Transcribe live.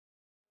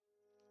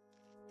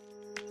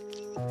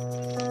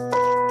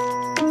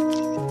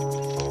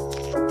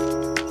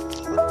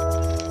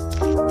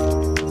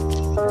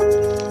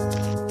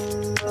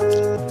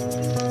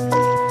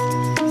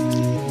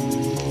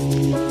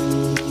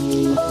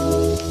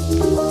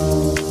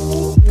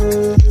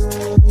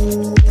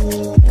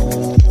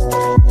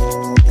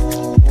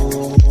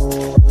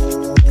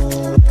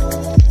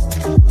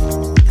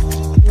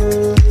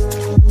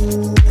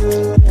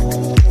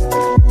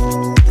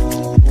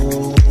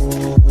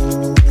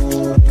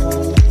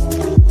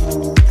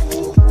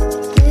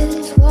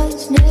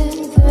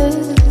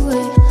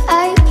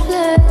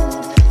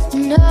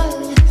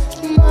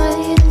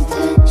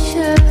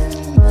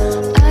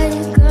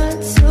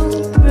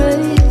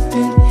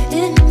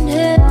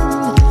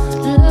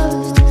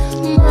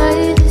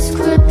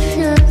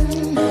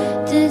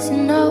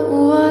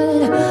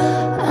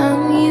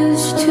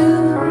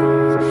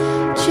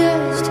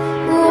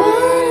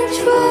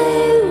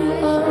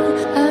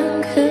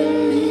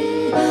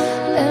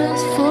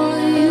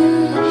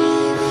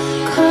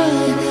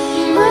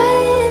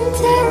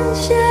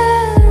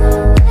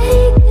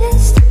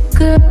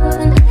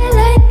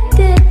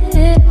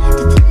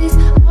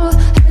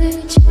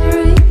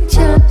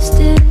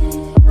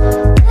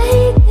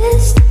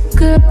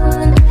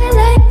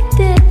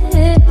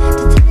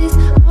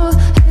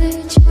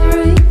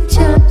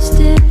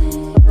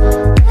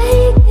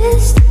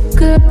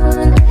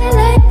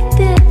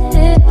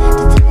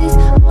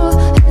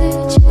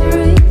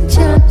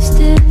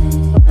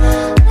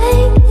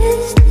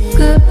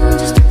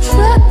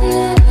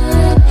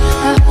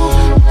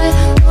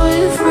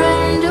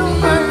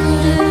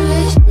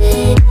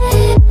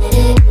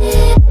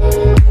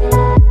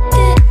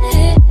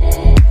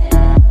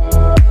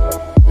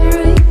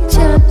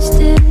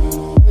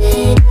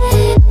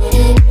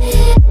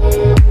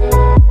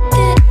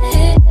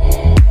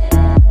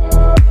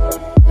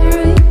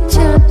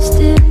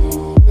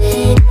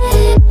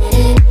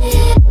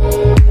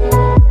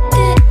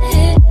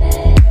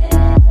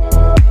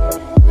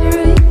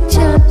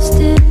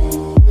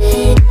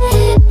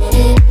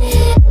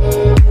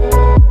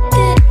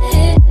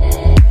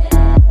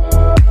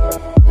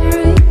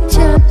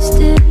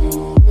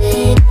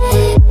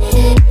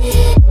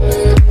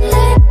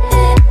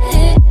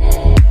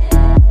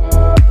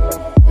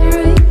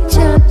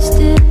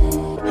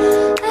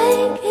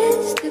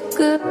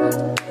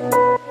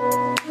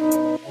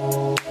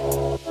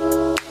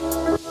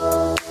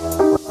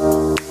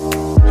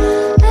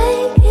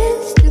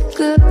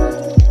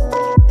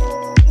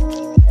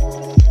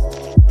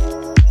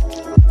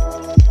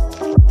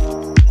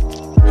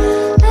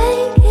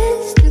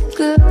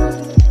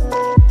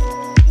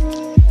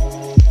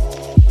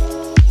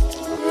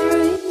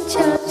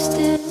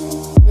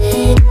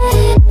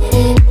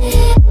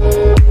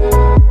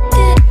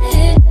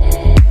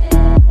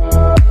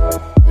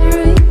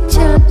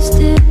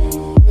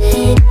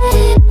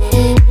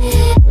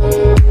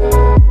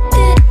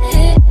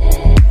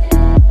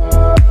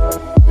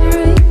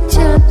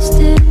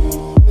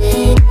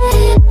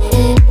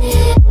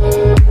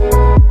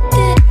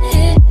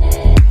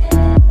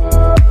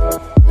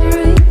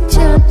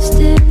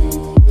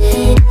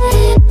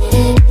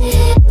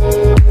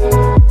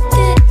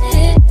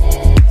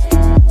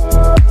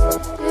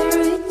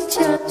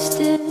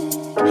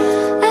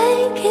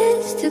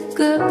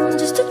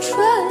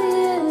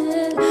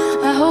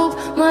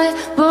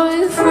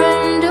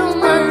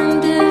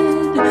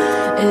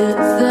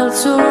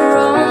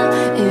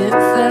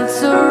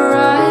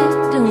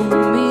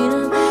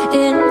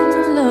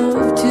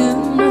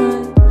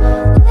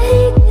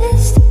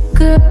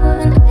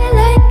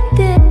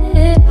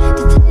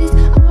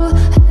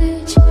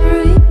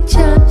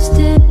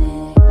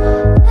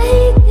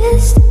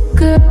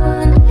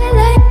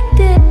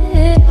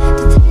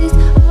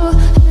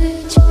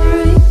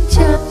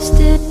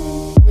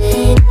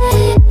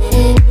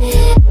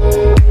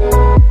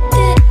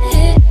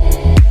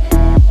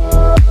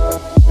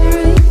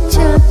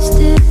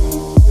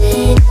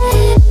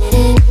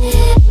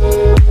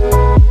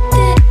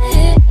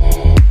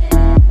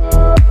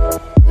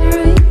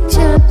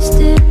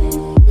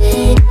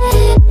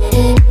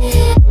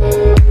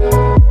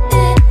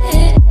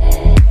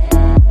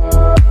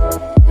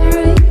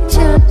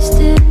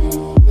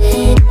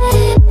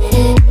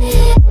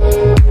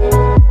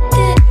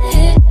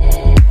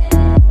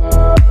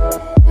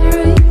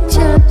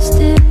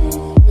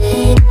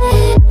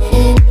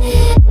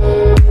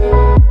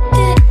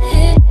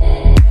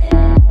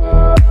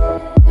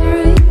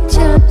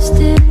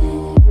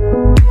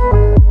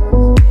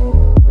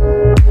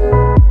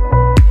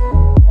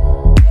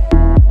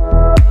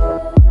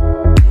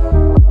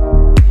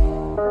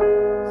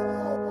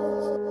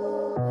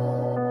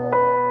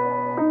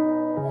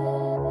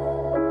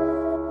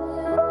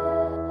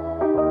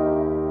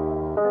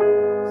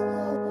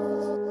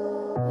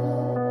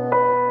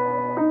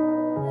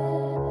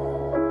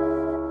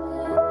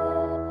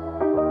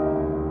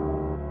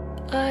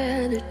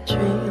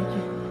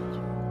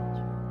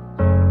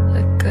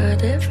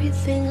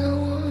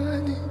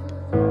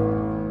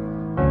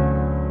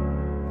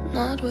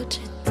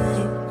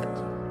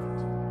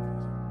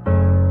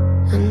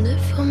And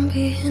if I'm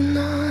being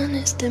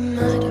honest, it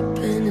might have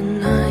been a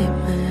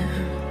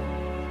nightmare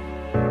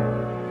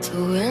to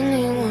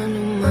anyone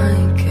who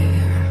might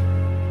care.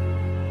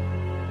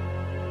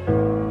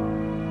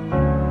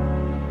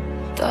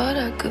 Thought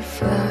I could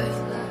fly,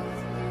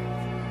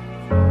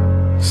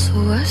 so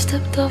I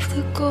stepped off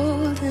the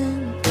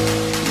golden.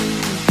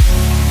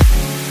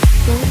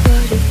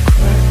 Nobody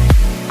cried,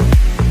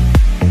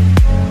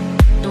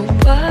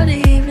 nobody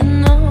even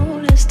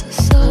noticed. I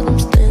saw them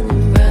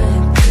standing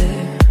right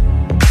there.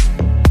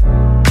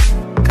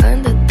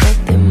 Kinda thought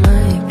they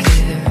might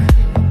care.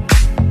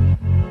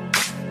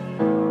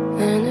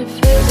 And it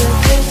feels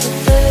like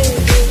yesterday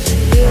was a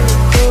year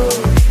ago,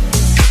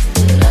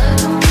 but I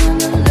don't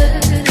wanna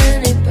let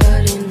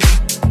anybody know,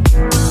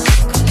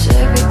 'cause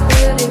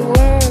everybody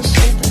wants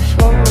something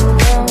from me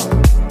now,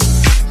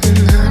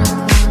 and I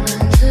don't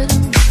wanna let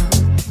them know.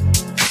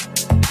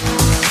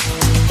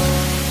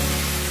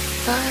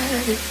 I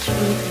had a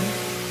dream,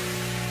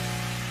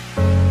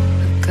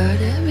 I got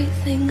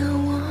everything I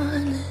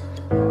wanted,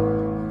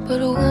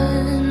 but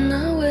when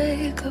I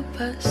wake up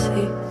I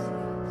see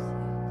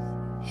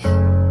you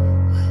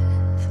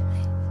with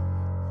me.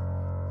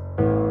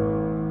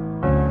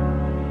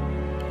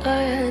 I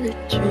had a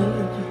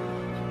dream,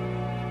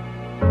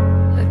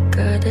 I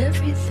got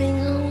everything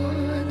I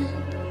wanted,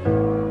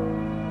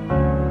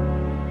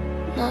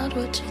 not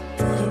what you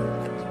think.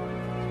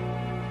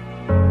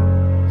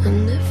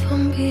 And if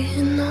I'm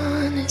being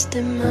honest,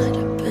 it might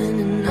have been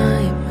a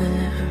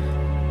nightmare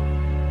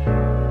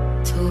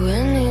to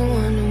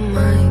anyone who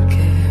might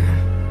care.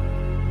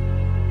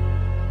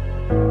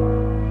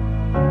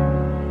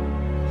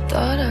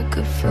 Thought I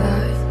could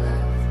fly,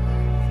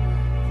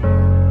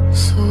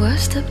 so I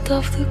stepped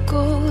off the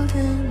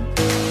golden.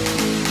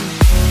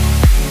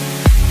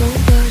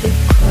 Nobody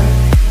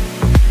cried,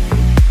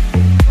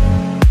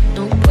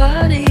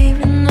 nobody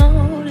even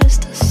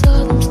noticed. I saw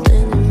them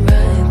standing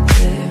right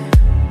there.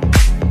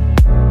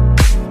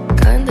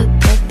 Kinda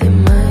thought they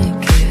might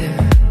care.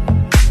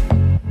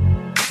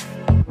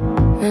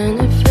 And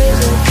it feels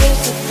like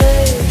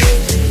yesterday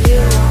was a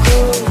year ago,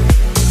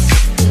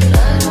 but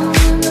I don't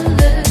wanna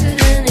let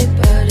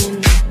anybody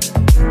know,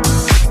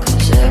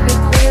 'cause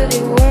everybody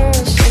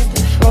wants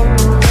something from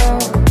me now,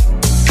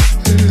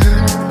 and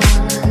I don't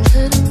wanna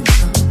let them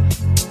know.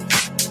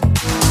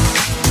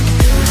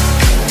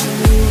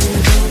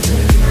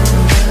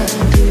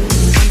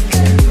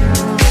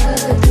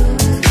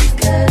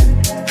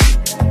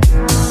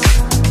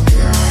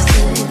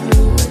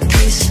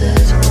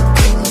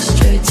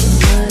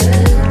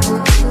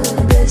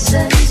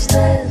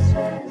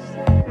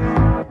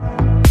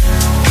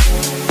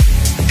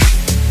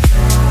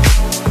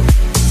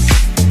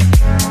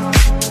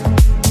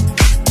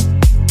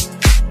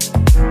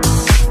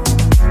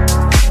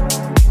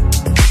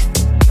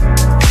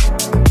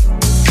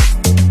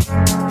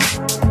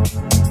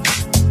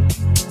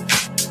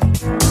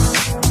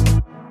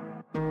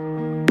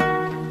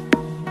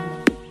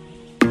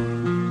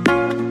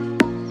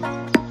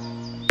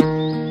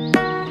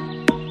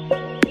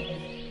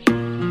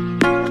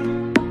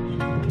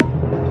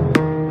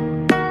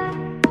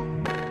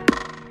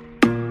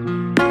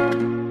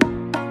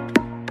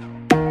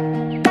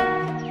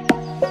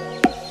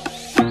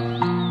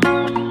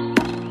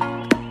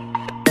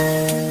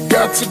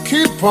 Got to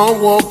keep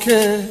on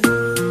walking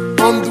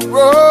on the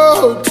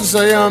road to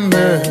Zion,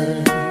 man.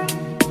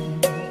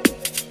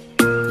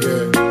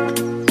 Yeah.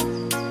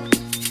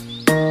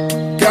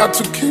 Got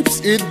to keep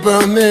it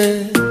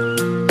burning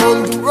on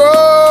the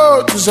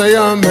road to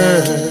Zion,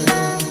 man.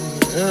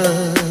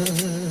 Yeah.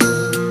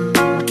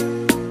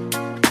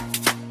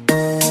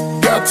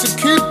 Got to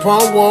keep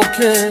on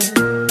walking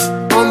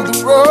on the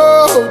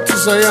road to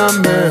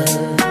Zion, man.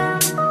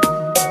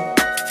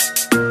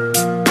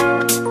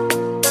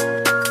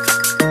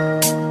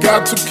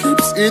 Got to keep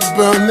it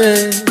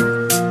burning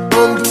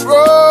on the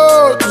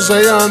road to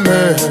Zion,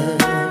 man.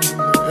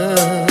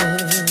 Yeah.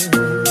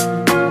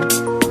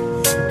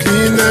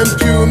 Clean and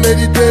pure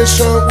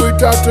meditation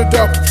without a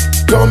doubt.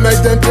 Don't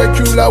make them take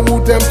you like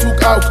who them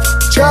took out.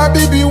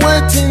 Chubby be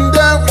waiting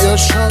there, we are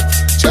shot.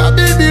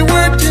 Chubby be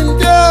waiting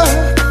there.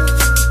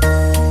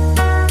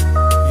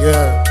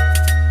 Yeah,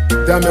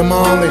 damn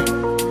Marley,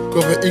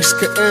 cover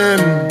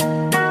XKM.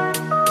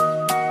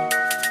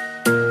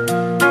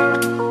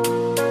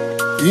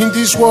 In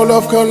this world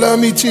of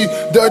calamity,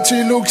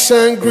 dirty looks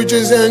and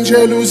grudges and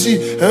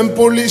jealousy, and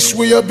police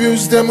we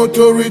abuse them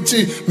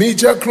authority.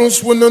 Media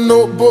clones wanna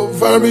know about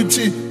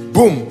variety.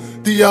 Boom,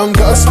 the young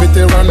girls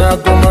veteran are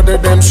go murder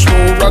them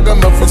slow.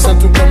 Ragamuffin sent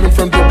to coming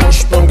from the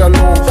bush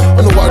bungalow.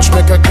 And watch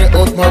make a clear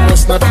out my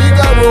voice na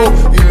Figaro.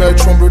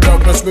 Emerge from the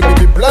darkness with me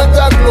the blind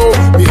and glow.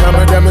 Me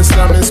hammer them and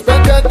slam and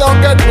spend that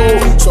don't get low.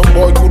 Some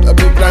boy could a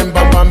big line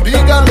bam bam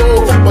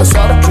bigalow. But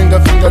soft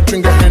trigger finger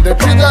trigger hand the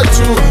trigger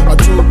too. I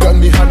two gun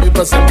me hand me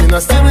pass up in a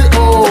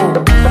stereo.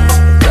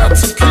 Got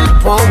to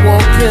keep on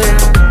walking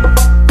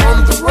on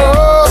the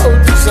road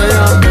to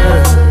Zion,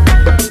 man.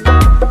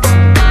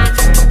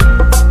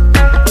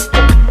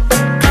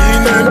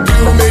 Clean and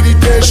pure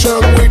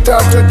meditation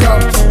without a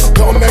doubt.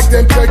 Don't make them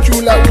them take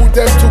you like who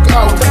them took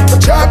out.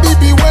 Chabi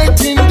be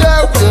waiting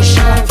there, we'll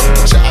shout.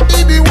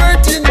 Chabi be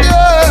waiting there.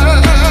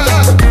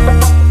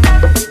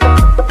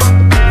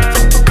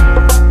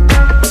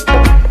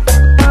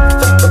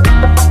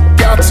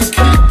 Got to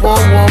keep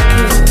on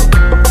walking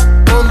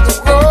on the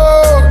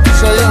road to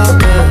Zion,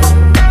 man.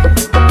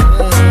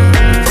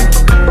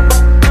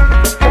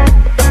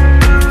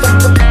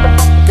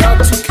 Got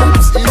to keep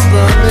it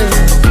burning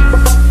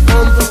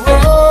on the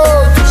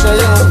road to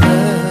Zion,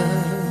 man.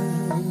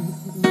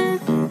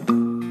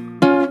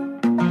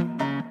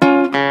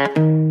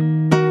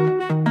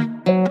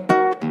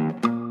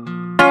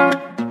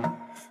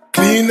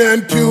 Clean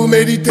and pure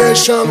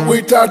meditation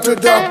without a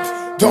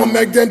doubt. Don't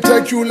make them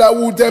take you like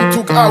who them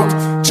took out.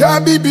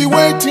 Chabi be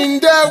waiting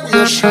there,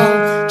 we'll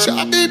shout.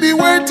 Chabi be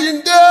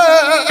waiting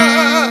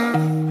there.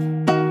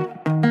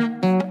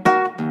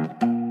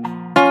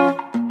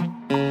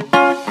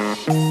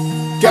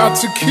 Got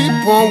to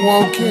keep on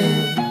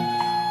walking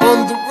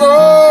on the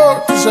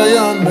road to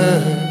Zion,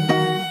 man.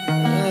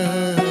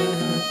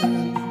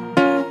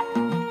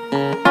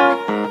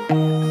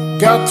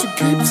 Got to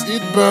keep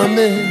it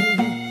burning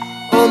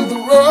on the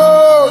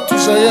road to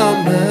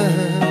Zion, man.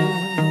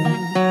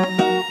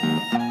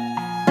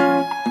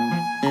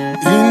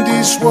 In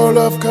this world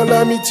of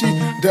calamity,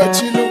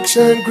 dirty looks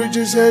and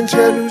grudges and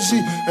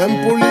jealousy,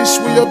 and police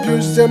we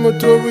abuse them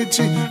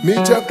authority.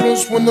 Media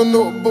close wanna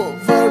know about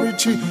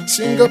variety.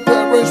 Single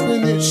parents we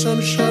need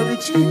some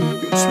charity.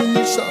 Youths we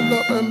need some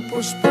love and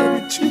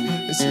prosperity.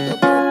 They see the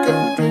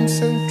broken dreams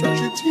and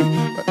tragedy,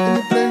 but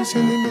any plans,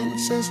 any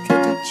means and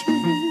strategy.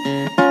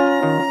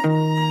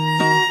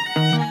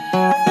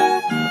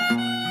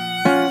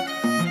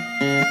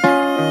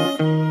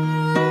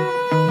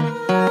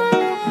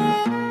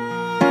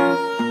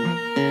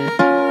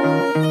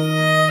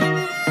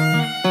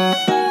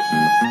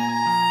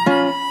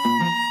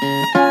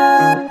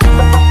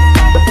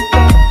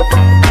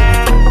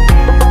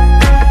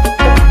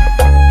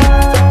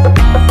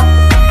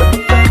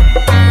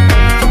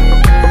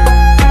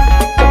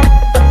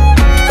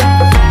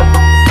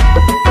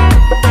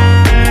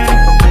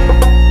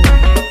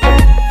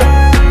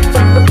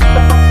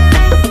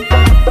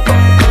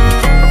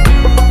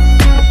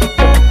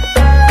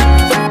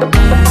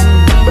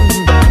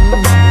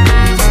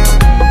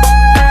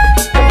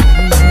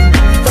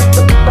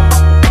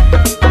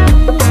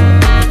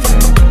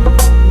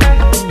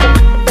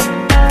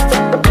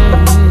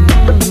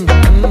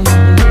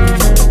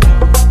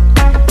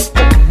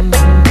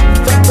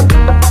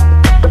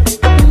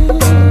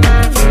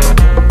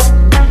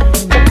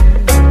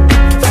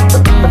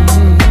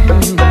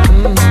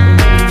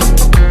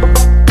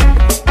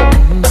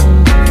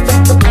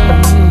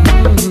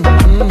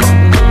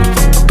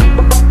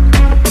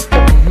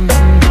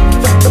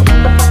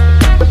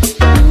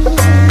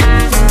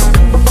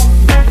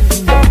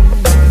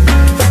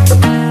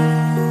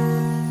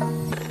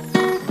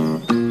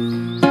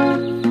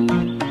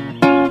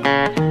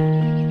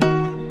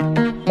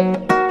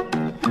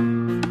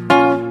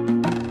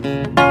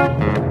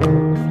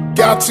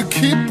 To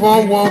keep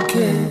on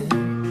walking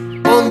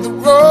on the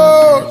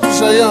road to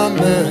Zion,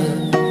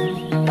 man.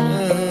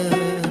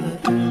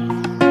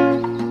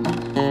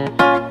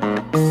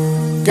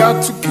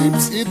 Got to keep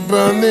it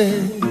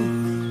burning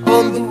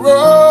on the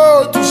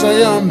road to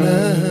Zion,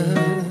 man.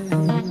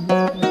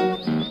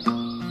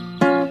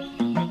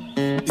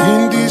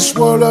 In this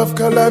world of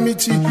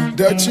calamity,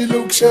 dirty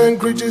looks and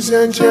grudges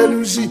and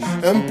jealousy,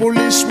 and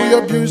police we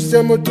abuse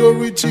them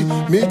authority.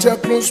 Media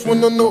close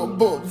wanna know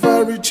about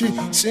variety.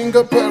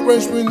 Single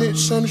parents we need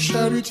some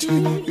charity.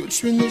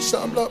 Youths we need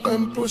some love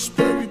and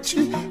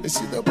prosperity. They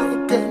see the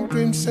broken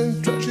dreams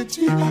and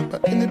tragedy,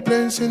 but any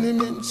plans, any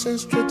means and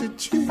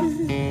strategy.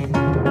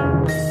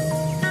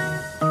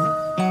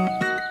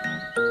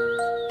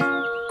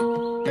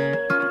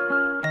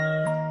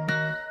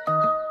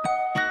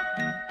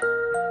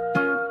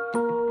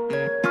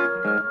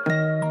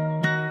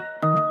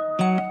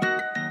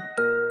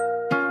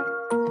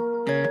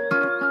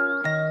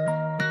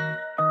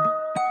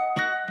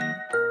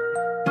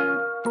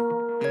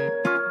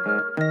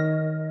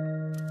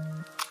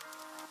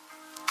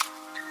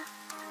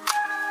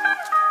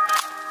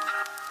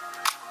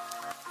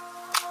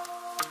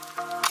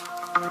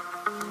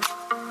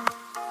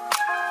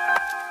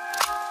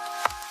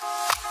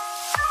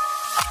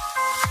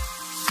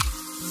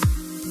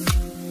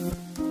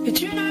 Et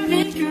tu ne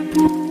vis que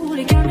pour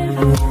les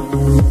caméras,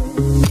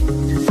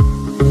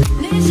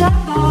 les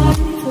appareils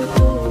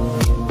photo.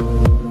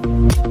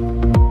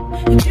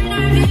 Et tu ne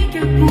vis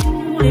que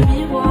pour les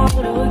miroirs,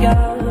 le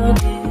regard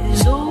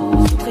des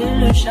autres et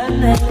le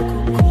Chanel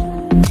Coco.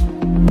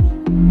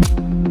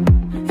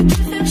 Et te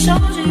faire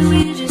changer,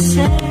 oui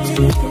j'essaie,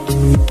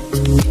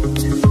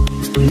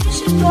 mais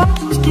chez toi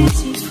tout est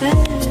si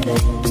frais.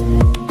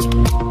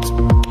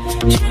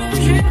 Tu ne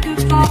jures que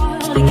par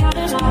les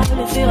caméras,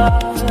 les Ferrari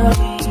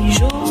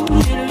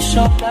jaunes et le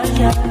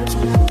champagne.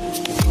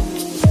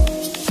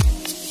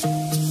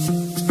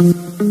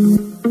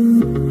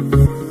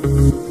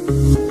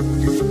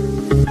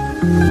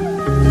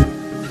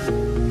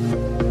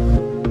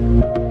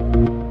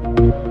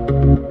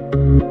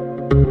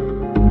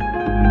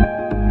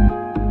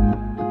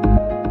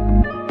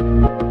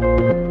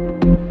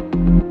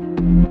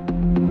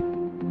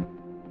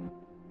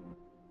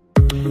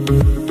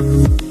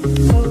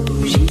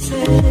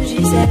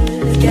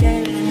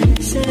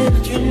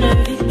 tu ne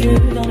vis que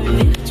dans le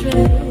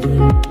virtuel.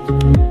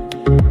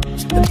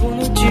 Pour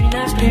nous tu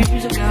n'as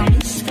plus aucun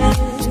mystère.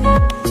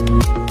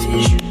 Tes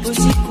jupes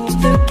aussi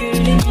courtes que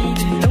les nuits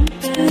de ton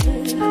père.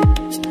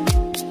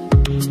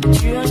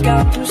 Tu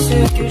incarnes tout ce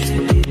que je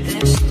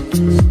déteste.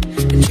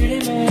 Tu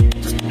les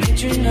montres mais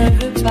tu ne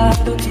veux pas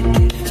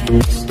donner tes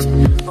fesses.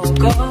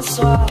 Encore un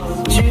soir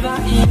où tu vas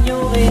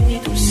ignorer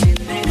tous ces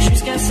mecs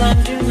jusqu'à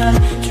 5 du mat.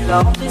 Tu vas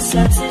rentrer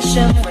seul, c'est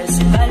cher, ouais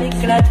c'est pas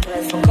l'éclate.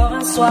 Bref, encore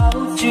un soir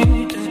où tu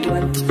te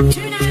dois.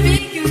 Tu ne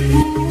vis que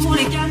pour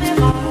les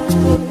caméras,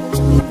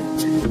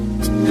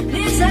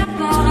 les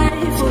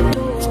appareils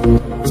photos.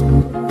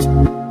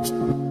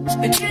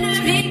 Mais tu ne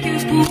vis que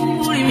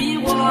pour les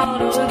miroirs,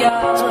 le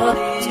regard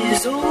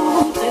des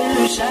autres et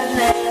le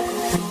Chanel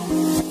Coco.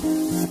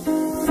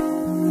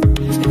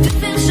 De te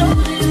faire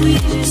changer, oui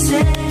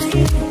j'essaie.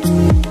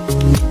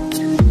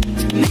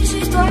 Mais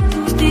chez toi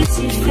tout est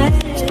si fait.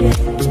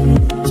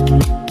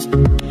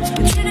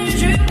 Tu ne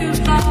jures que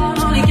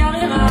par les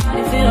Carrera,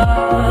 les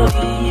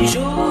Ferrari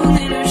jaunes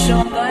et le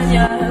champagne à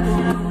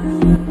gogo.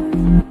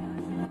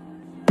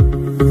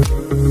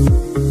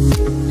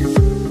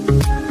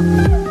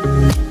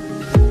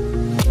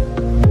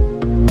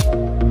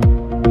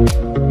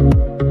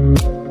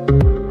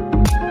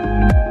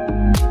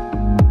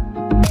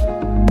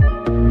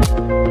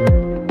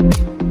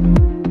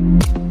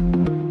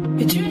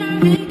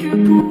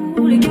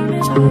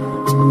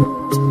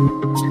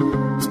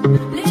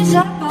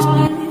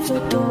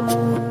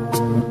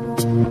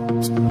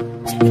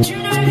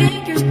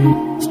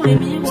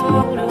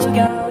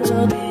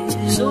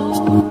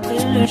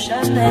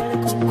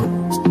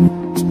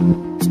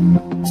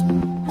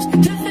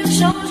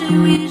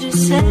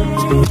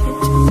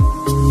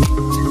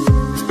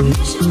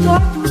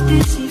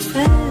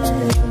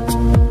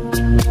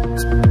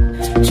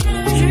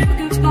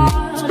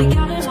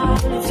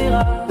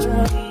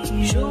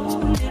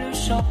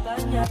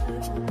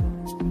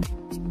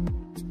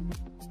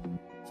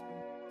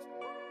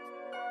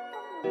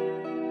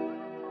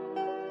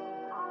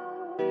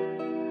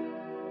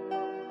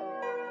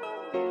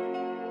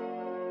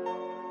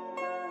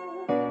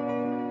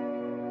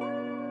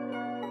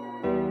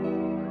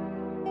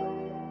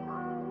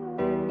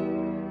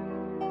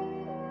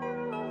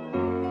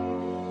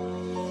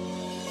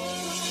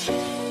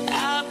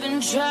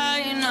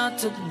 Trying not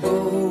to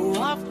go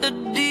off the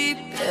deep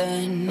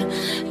end.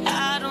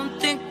 I don't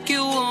think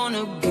you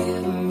wanna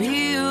give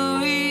me a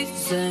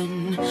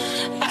reason.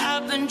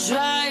 I've been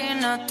trying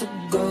not to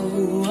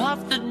go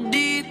off the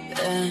deep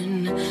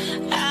end.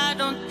 I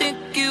don't think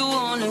you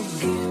wanna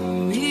give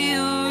me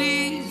a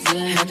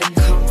reason. Had to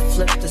come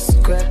flip the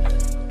script.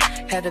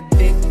 Had a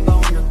big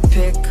bone to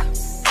pick.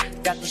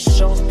 Got the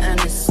short and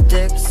the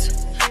sticks.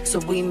 So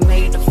we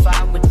made a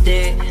fire with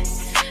it.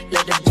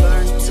 Let it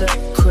burn to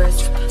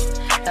crisp.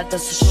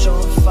 That's a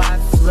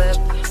surefire flip.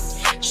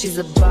 She's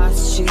a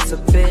boss, she's a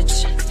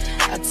bitch.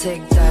 I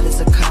take that as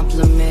a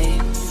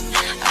compliment.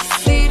 I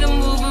see them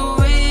moving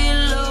real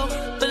low,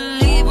 but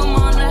leave them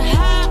on the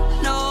high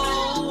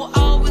note.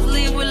 Always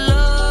leave with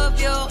love,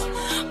 yo.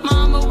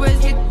 Mama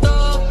raised me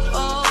though.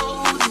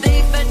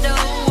 They better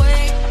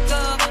wake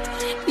up.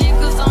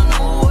 Niggas on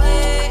the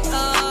way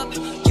up.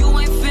 You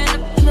ain't finna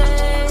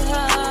play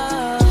her.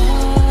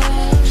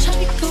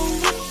 Shawty go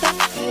with that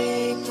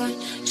paper.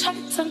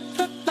 Shawty turn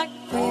flip like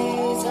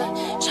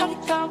Charlie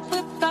got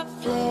whip that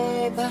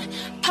flavor.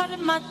 Part of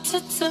my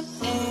tits and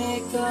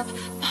makeup.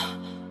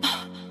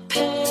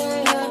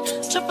 Pay her.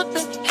 Drop with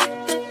the hit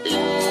the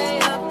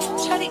layup.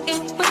 Charlie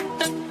ain't with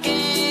the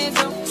game,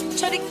 bro.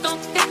 Charlie gon'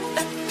 get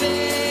that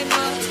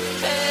paper.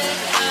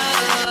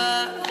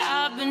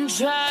 I've been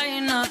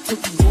trying not to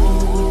go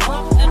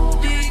off the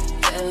deep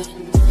end.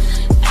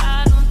 I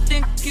don't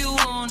think you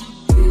wanna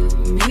give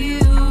me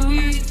a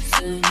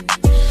reason.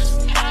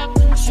 I've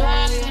been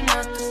trying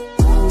not to.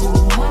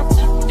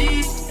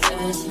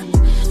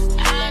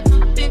 I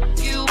don't think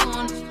you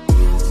want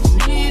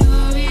me to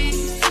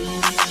reason.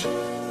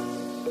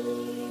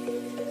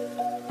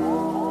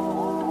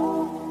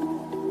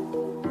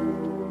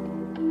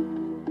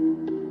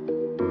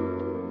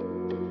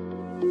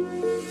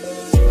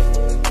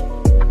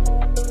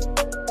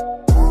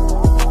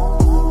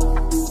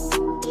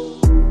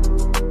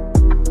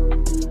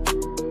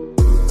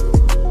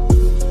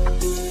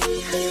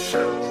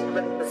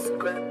 Flip the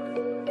script,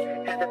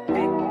 had a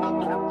big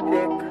bucket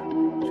pick.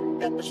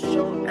 Got the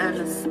short and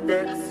the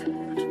sticks,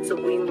 so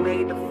we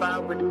made a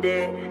fire with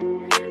it.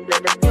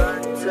 Let it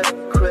burn to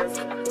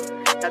crisp.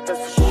 Got the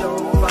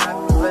short fire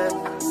flip.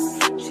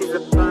 She's a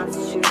boss,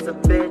 she's a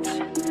bitch.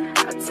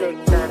 I take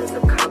that as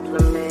a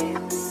compliment.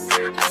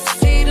 I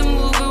see them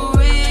moving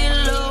real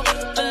low,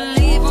 but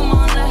leave them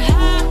on the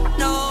high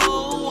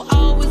note.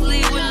 Always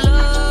leave with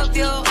love,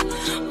 yo.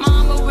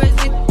 Mama raised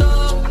me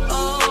though.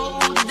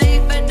 They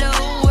better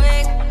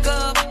wake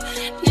up.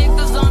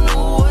 Niggas on the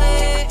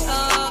way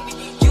up.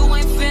 You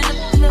ain't finna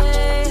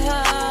play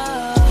her.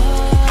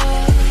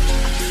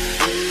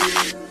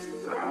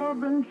 I've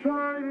been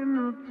trying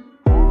not to.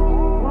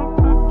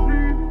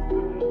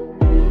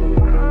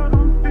 I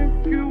don't think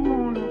you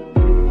wanna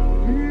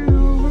be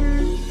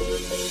away.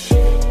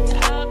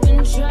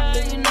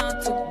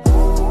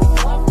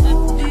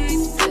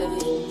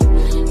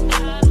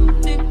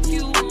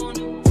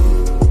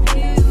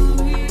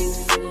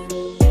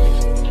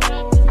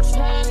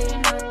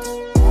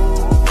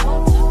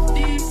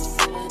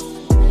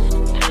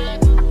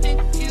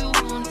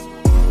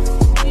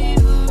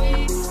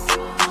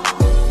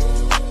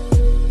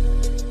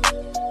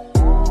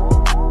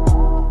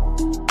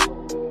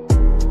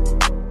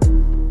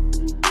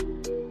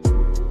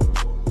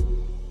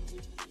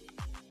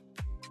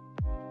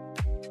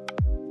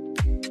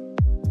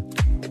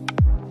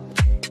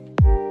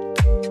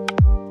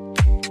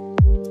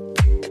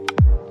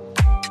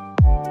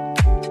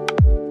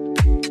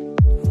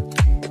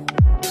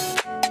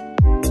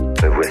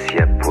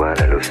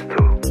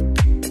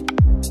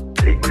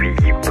 L'aiguille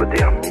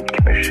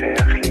hypodermique me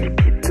cherche les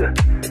lipides.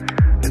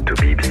 Le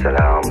tout-bip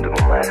s'alarme de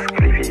mon masque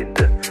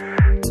livide.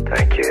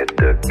 T'inquiète,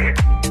 Doc,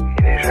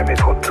 il n'est jamais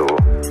trop tôt.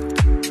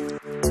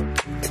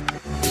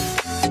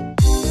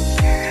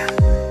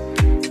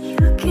 You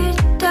get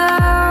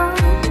down,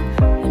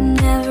 you're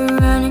never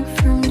running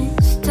from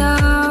this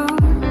town.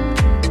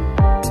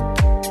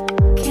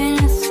 Can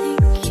I think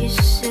you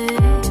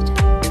said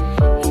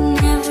you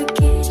never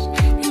get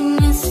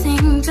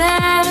anything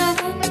better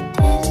than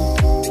this?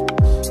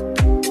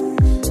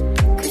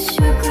 'Cause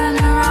you're going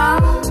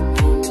around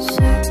in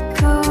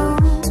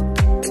circles.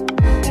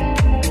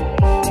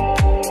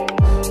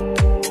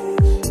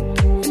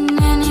 And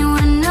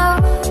anyone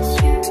knows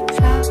your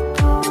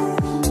trouble,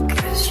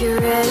 'cause you're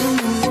writing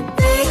in the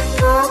big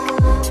book.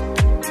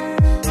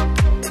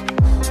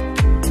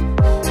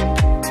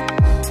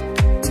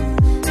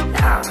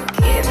 Now you're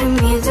giving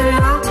me the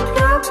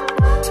look.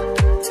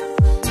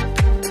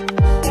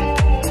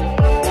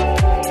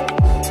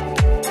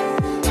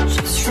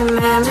 Just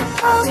remember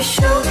how we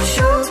shook.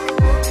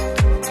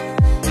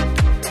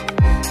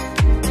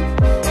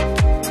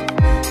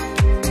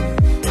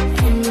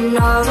 And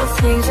all the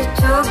things we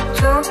took.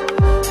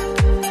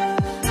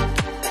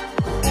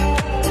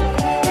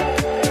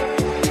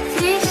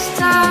 These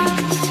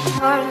times,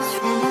 what is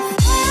from the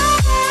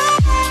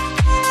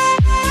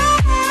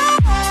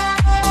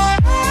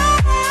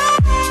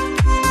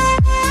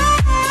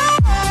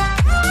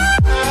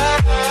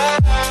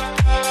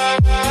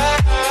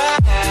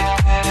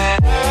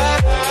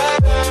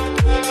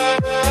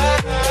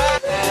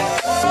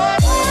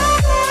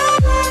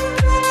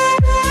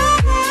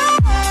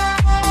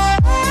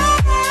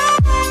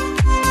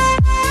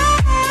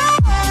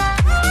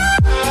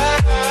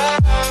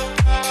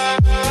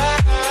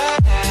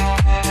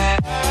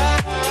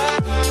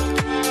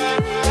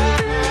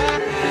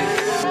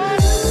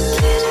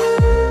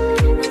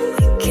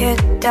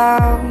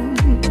down.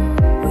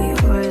 We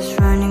always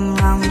running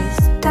round this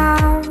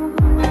town.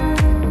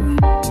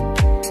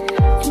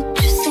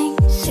 Interesting,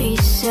 they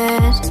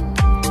said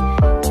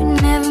we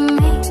never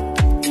made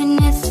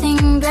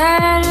anything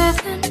better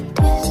than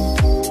this.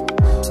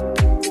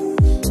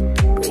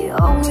 We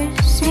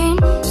always in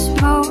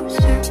small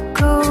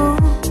circles.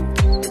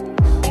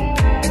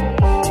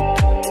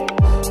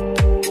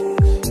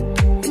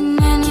 And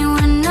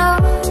anyone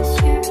knows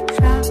your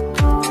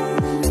trouble.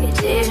 We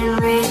didn't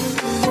read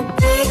the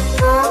big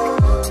book.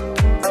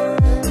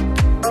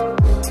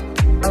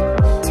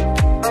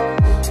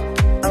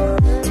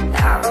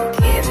 Now you're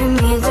giving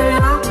me the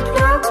look.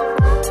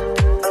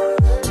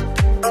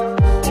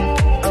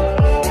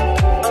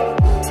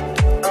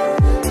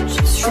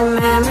 Just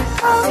remember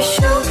how we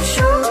shook.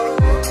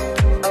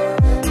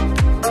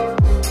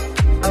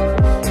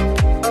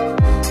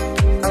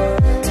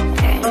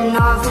 And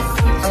all the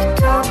things we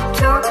talk.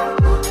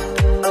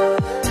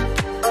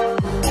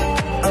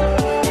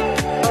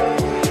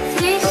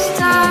 These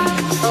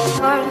times,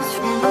 what is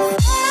from the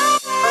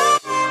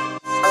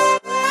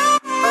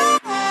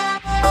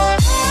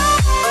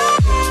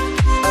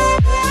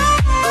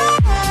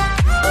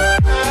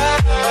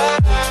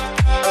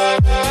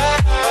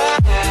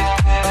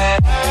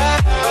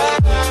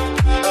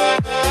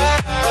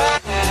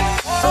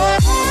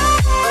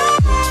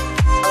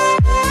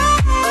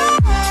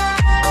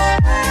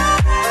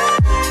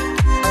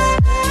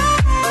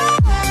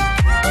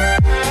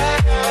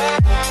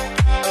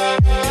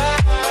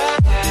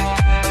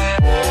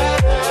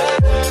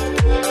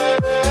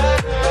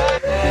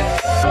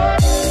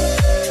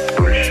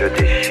Bullshit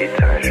et shit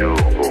un jour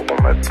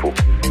auront ma peau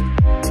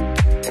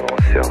et mon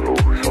cerveau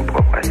son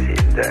propre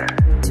acide.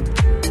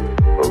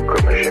 Oh,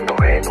 comme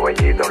j'aimerais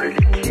noyer dans le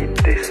liquide,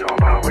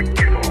 descendre à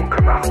reculons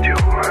comme Arthur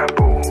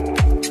Rimbaud.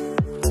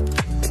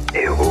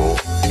 Héros,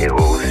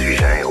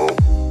 suis-je un héros?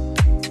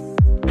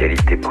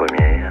 Qualité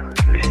première,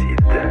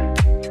 lucide.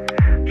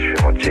 Je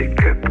fais mon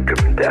check-up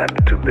comme d'hab,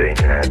 tout baigne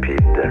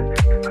limpide.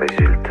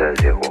 Résultat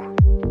 0,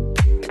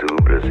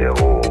 double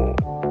 0.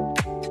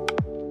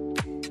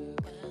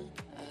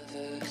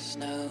 Just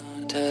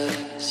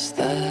noticed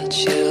that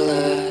you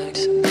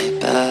liked me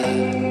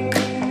back.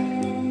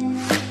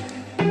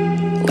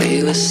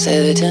 We were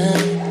sitting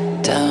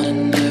down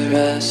in a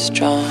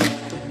restaurant,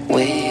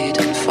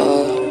 waiting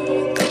for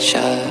the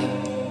chat.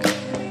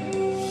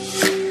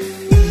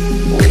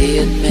 We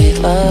had made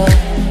love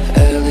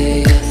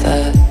earlier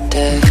that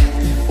day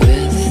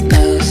with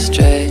no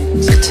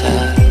strings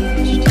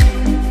attached.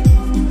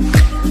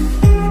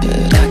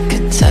 But I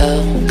could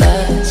tell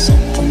that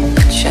something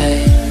had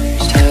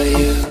changed. How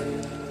you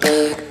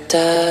looked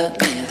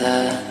at me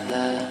that.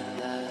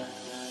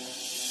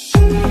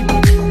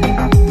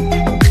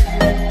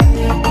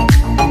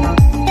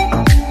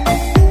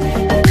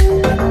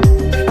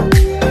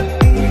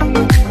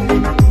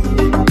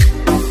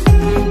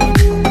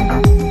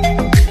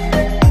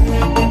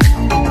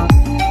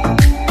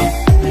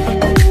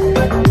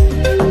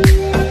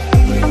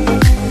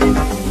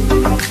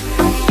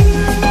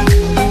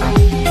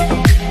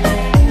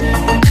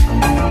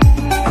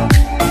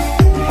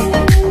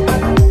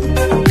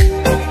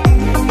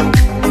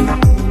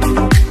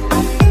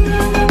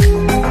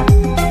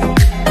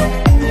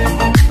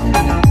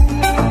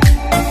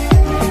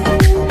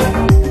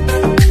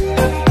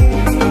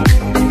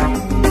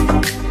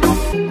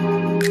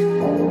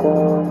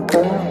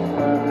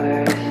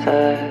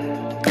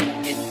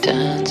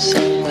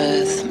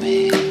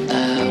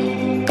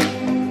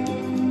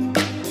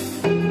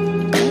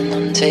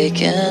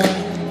 taking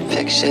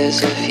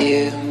pictures of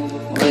you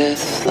with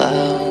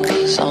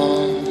flowers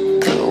on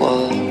the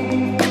wall.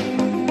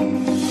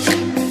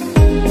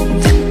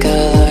 Think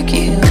I like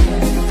you,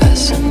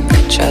 passing me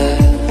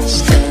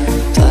dressed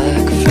in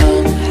black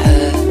from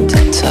head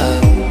to toe.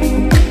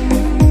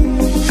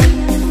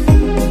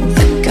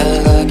 Think I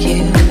like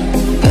you,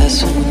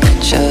 best when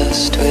you're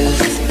just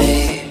with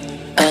me.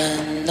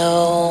 And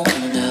no.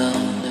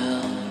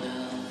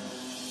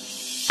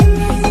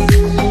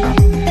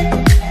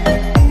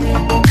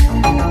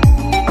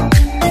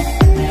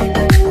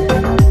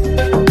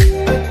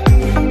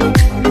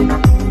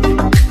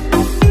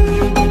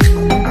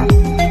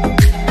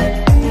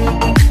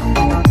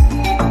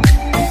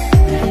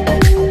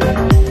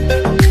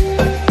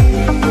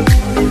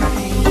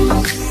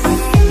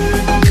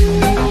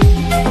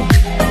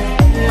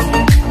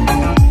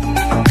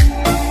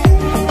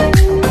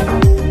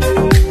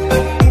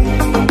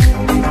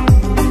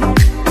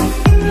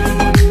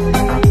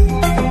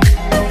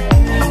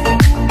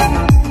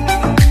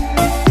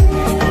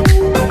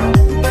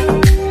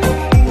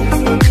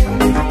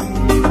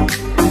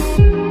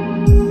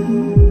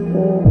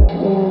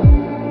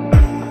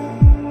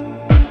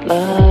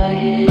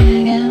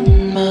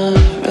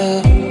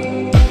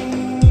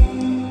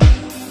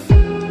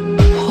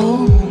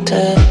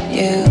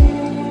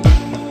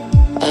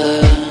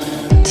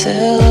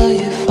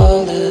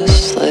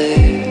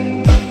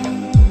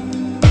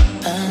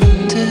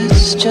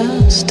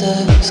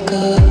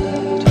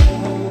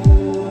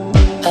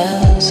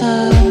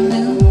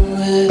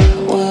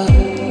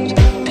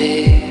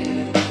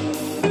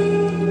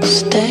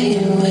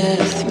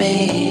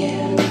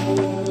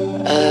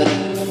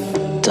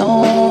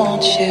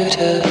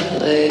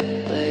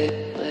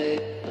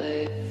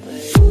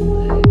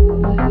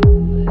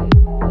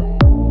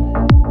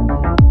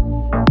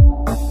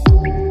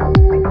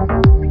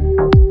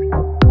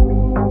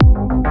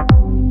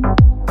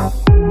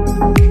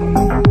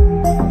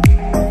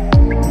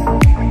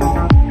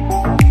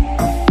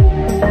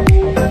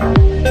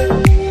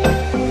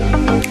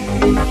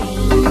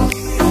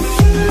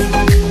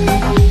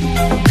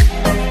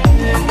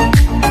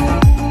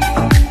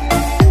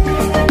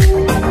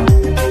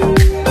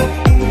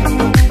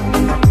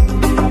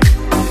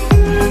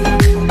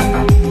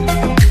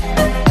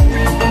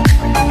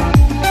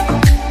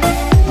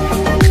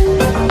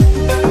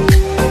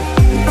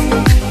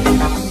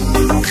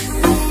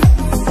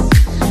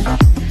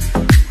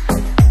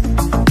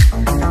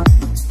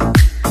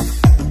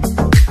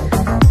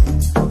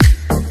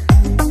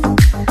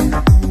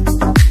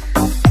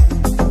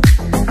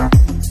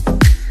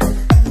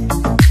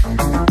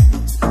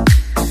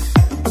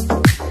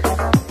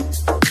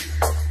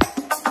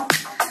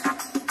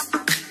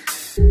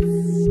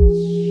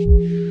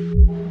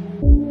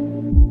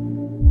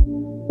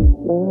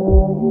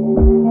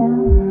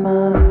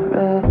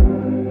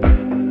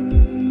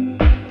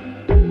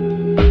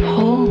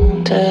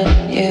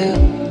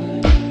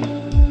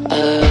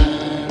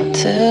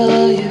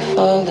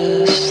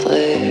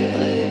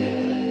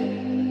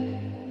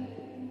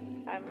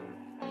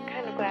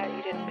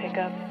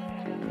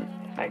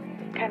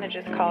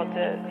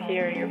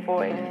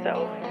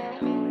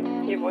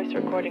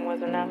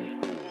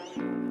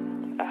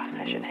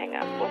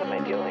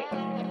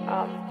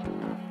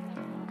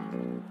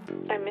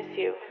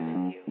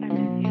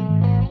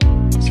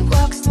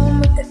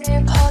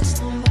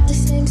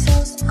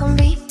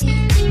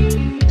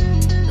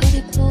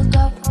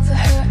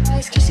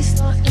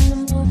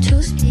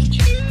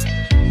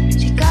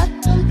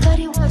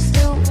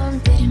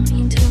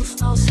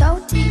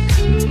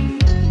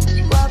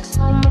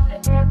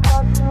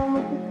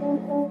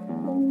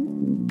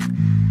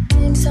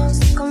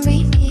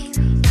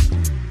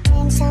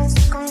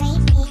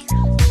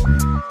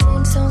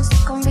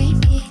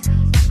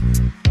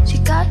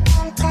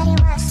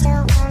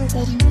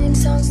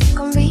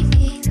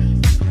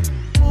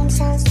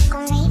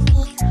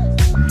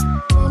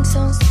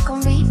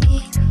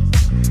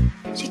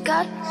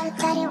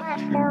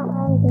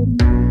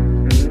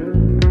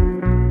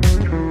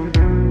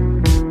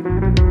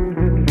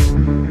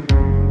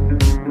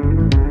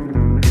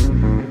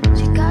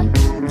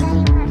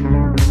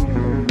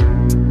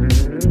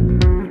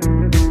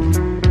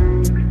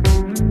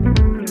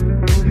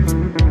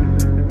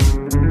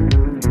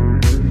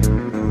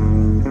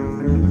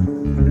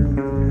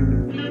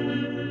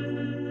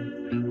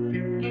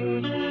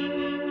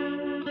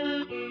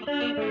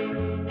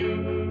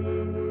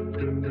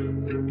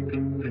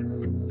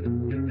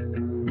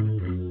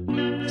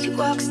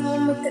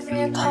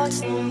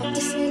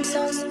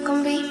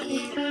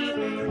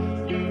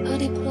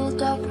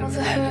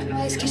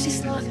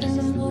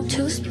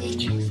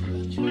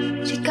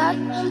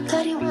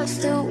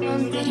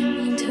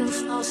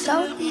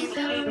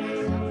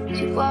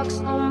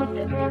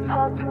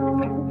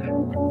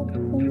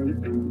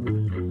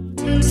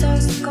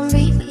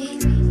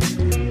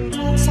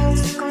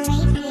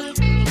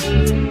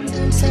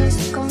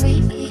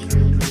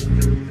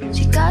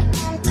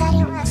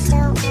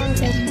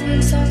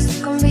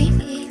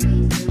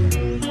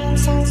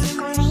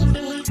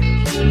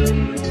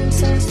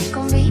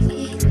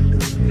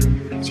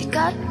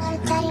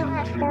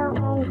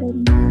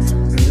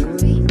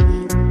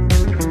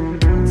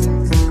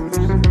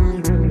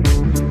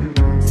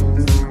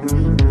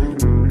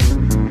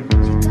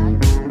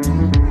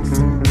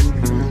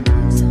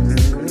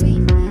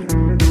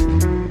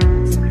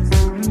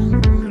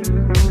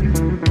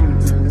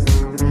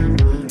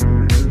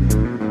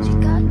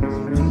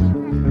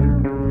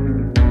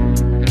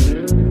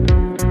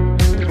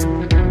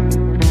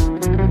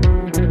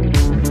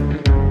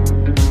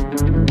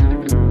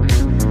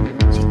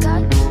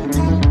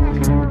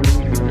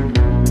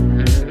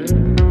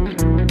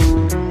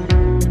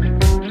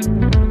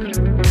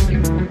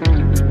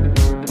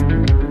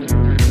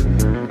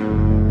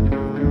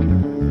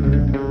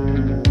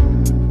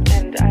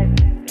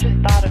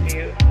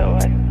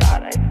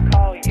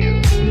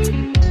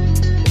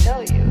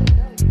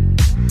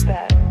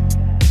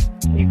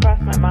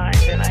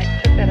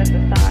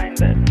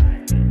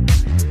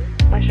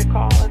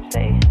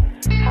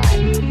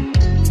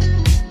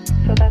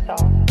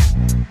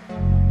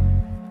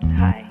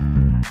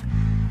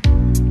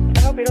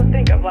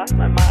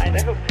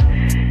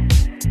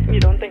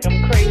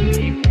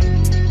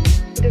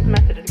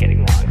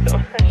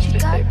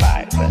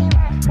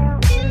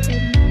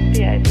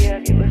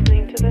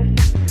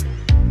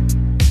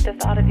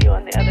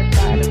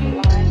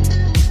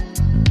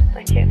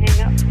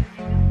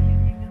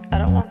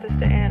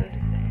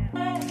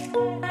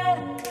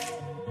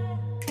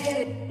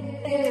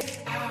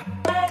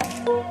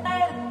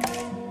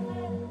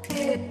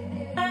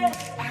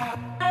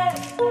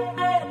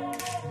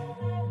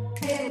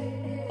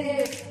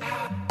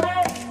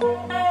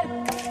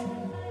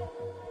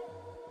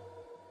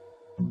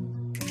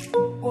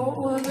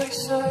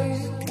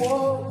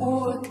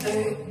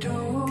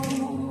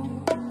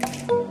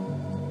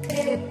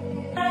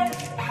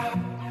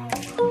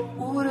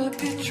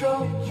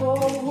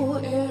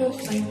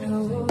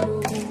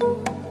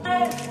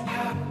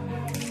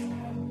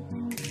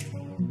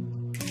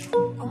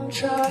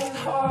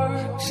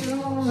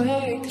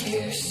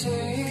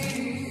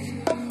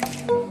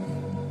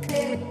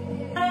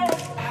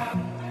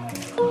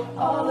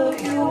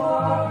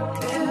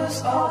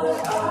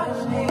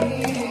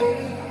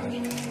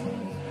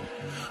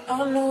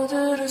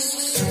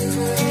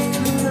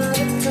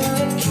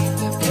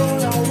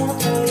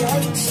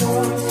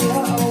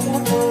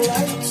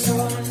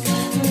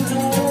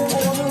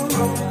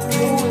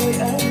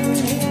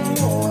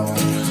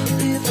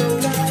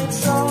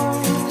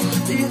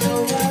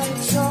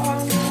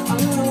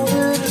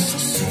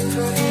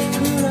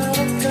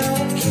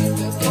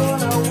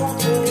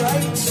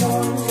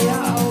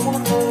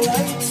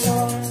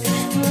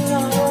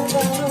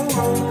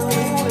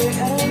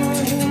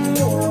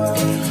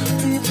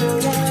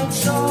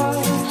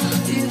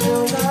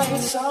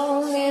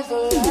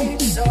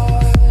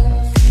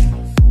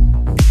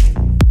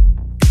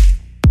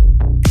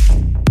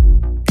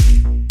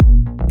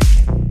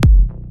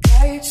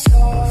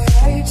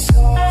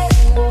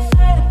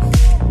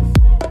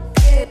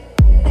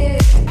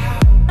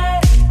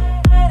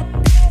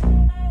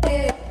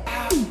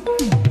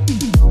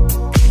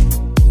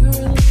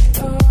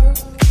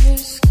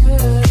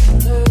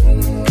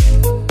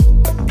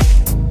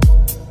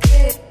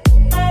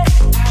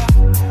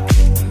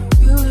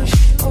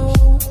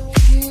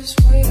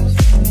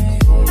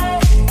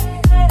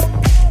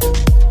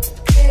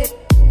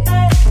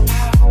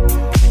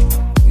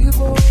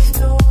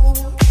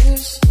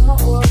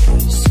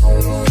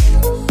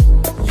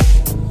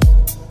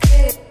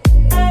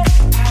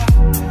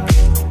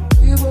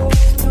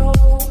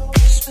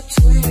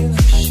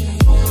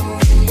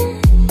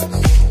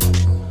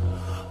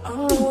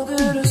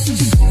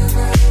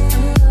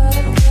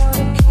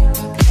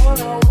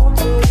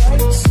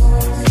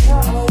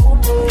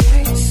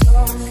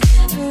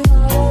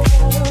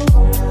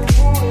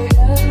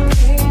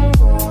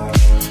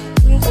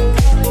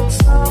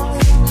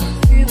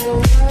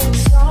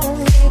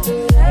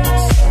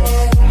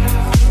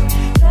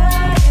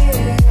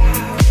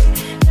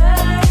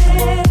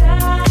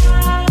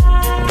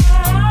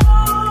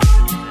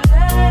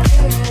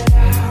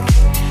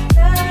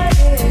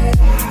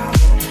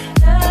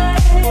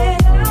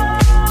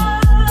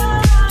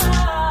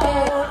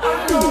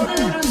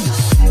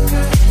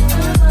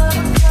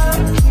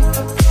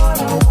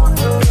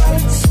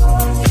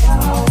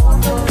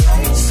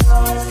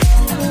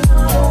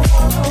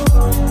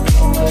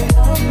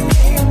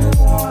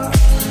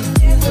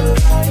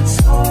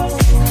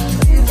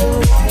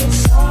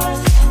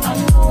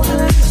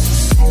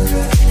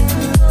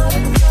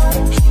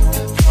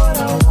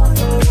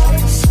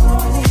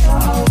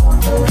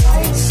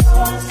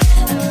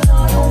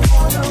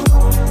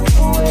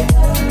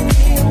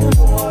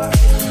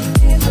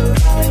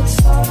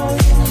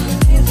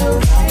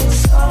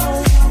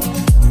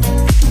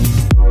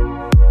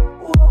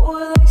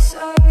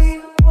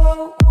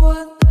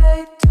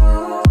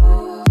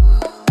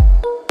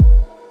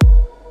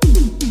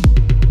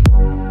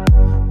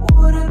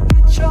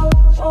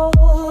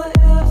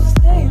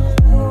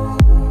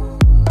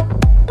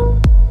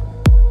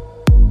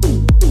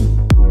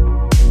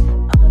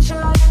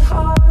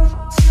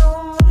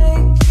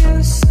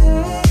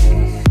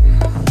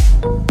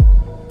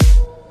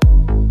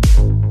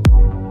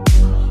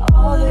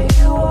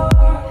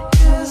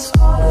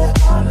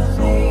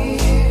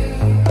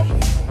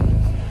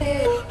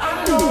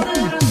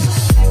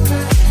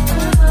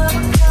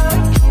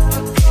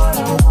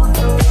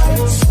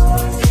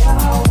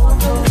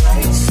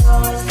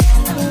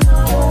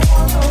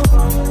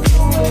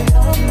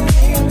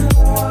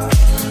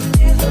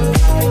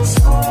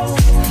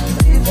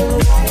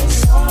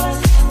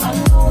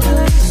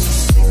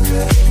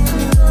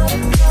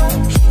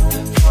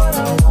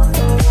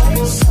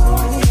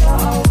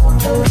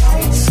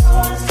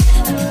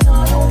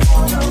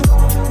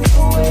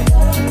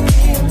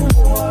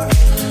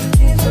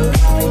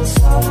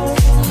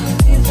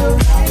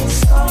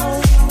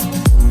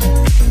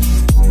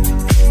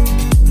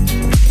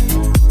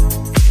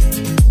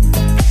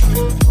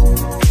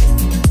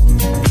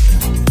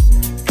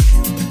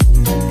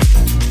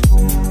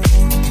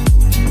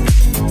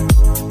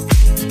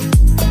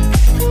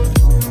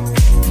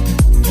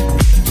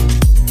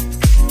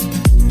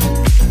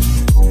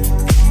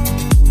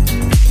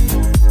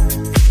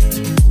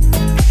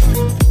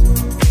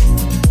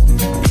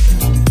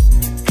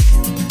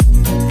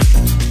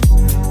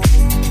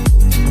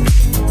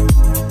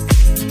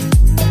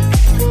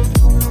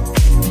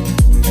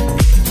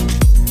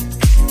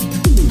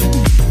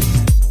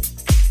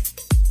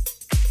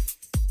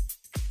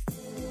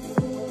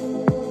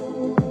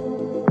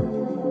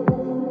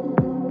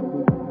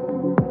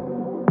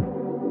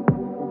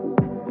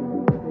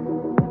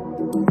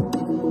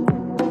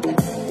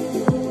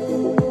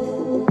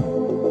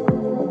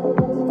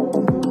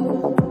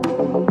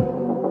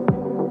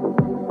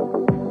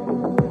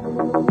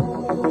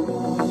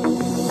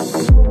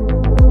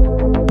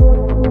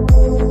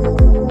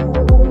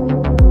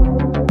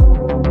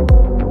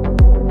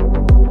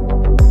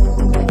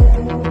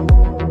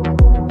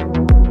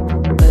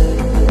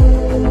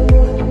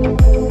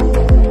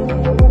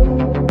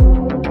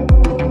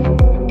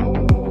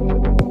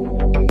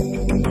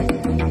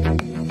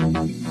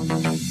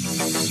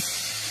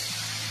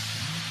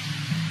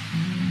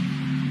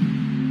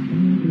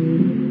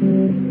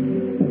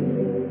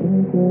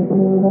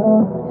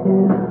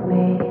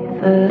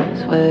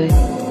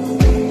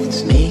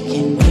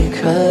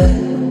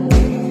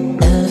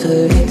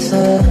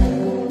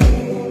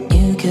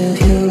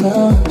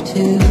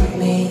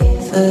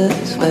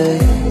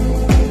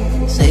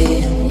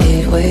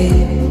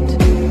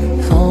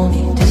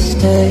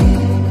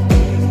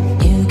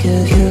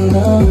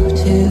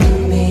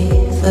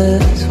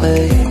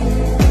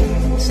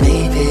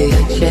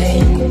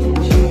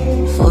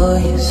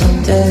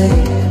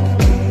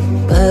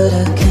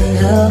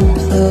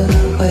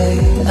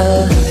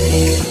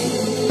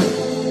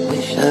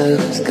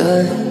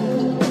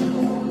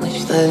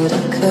 that I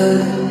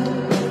could,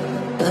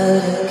 but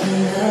I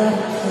can't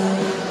help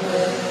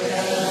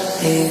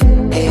it.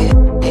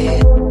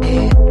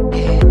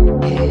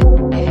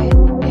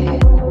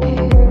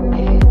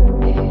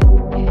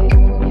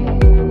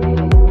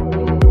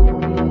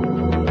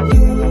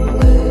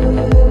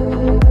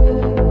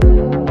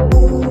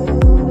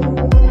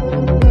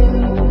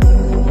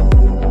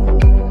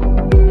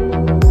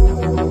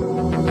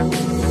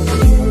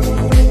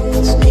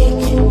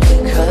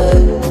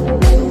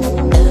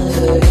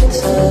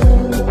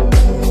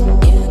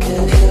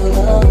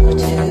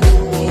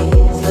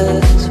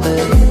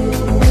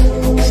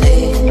 Say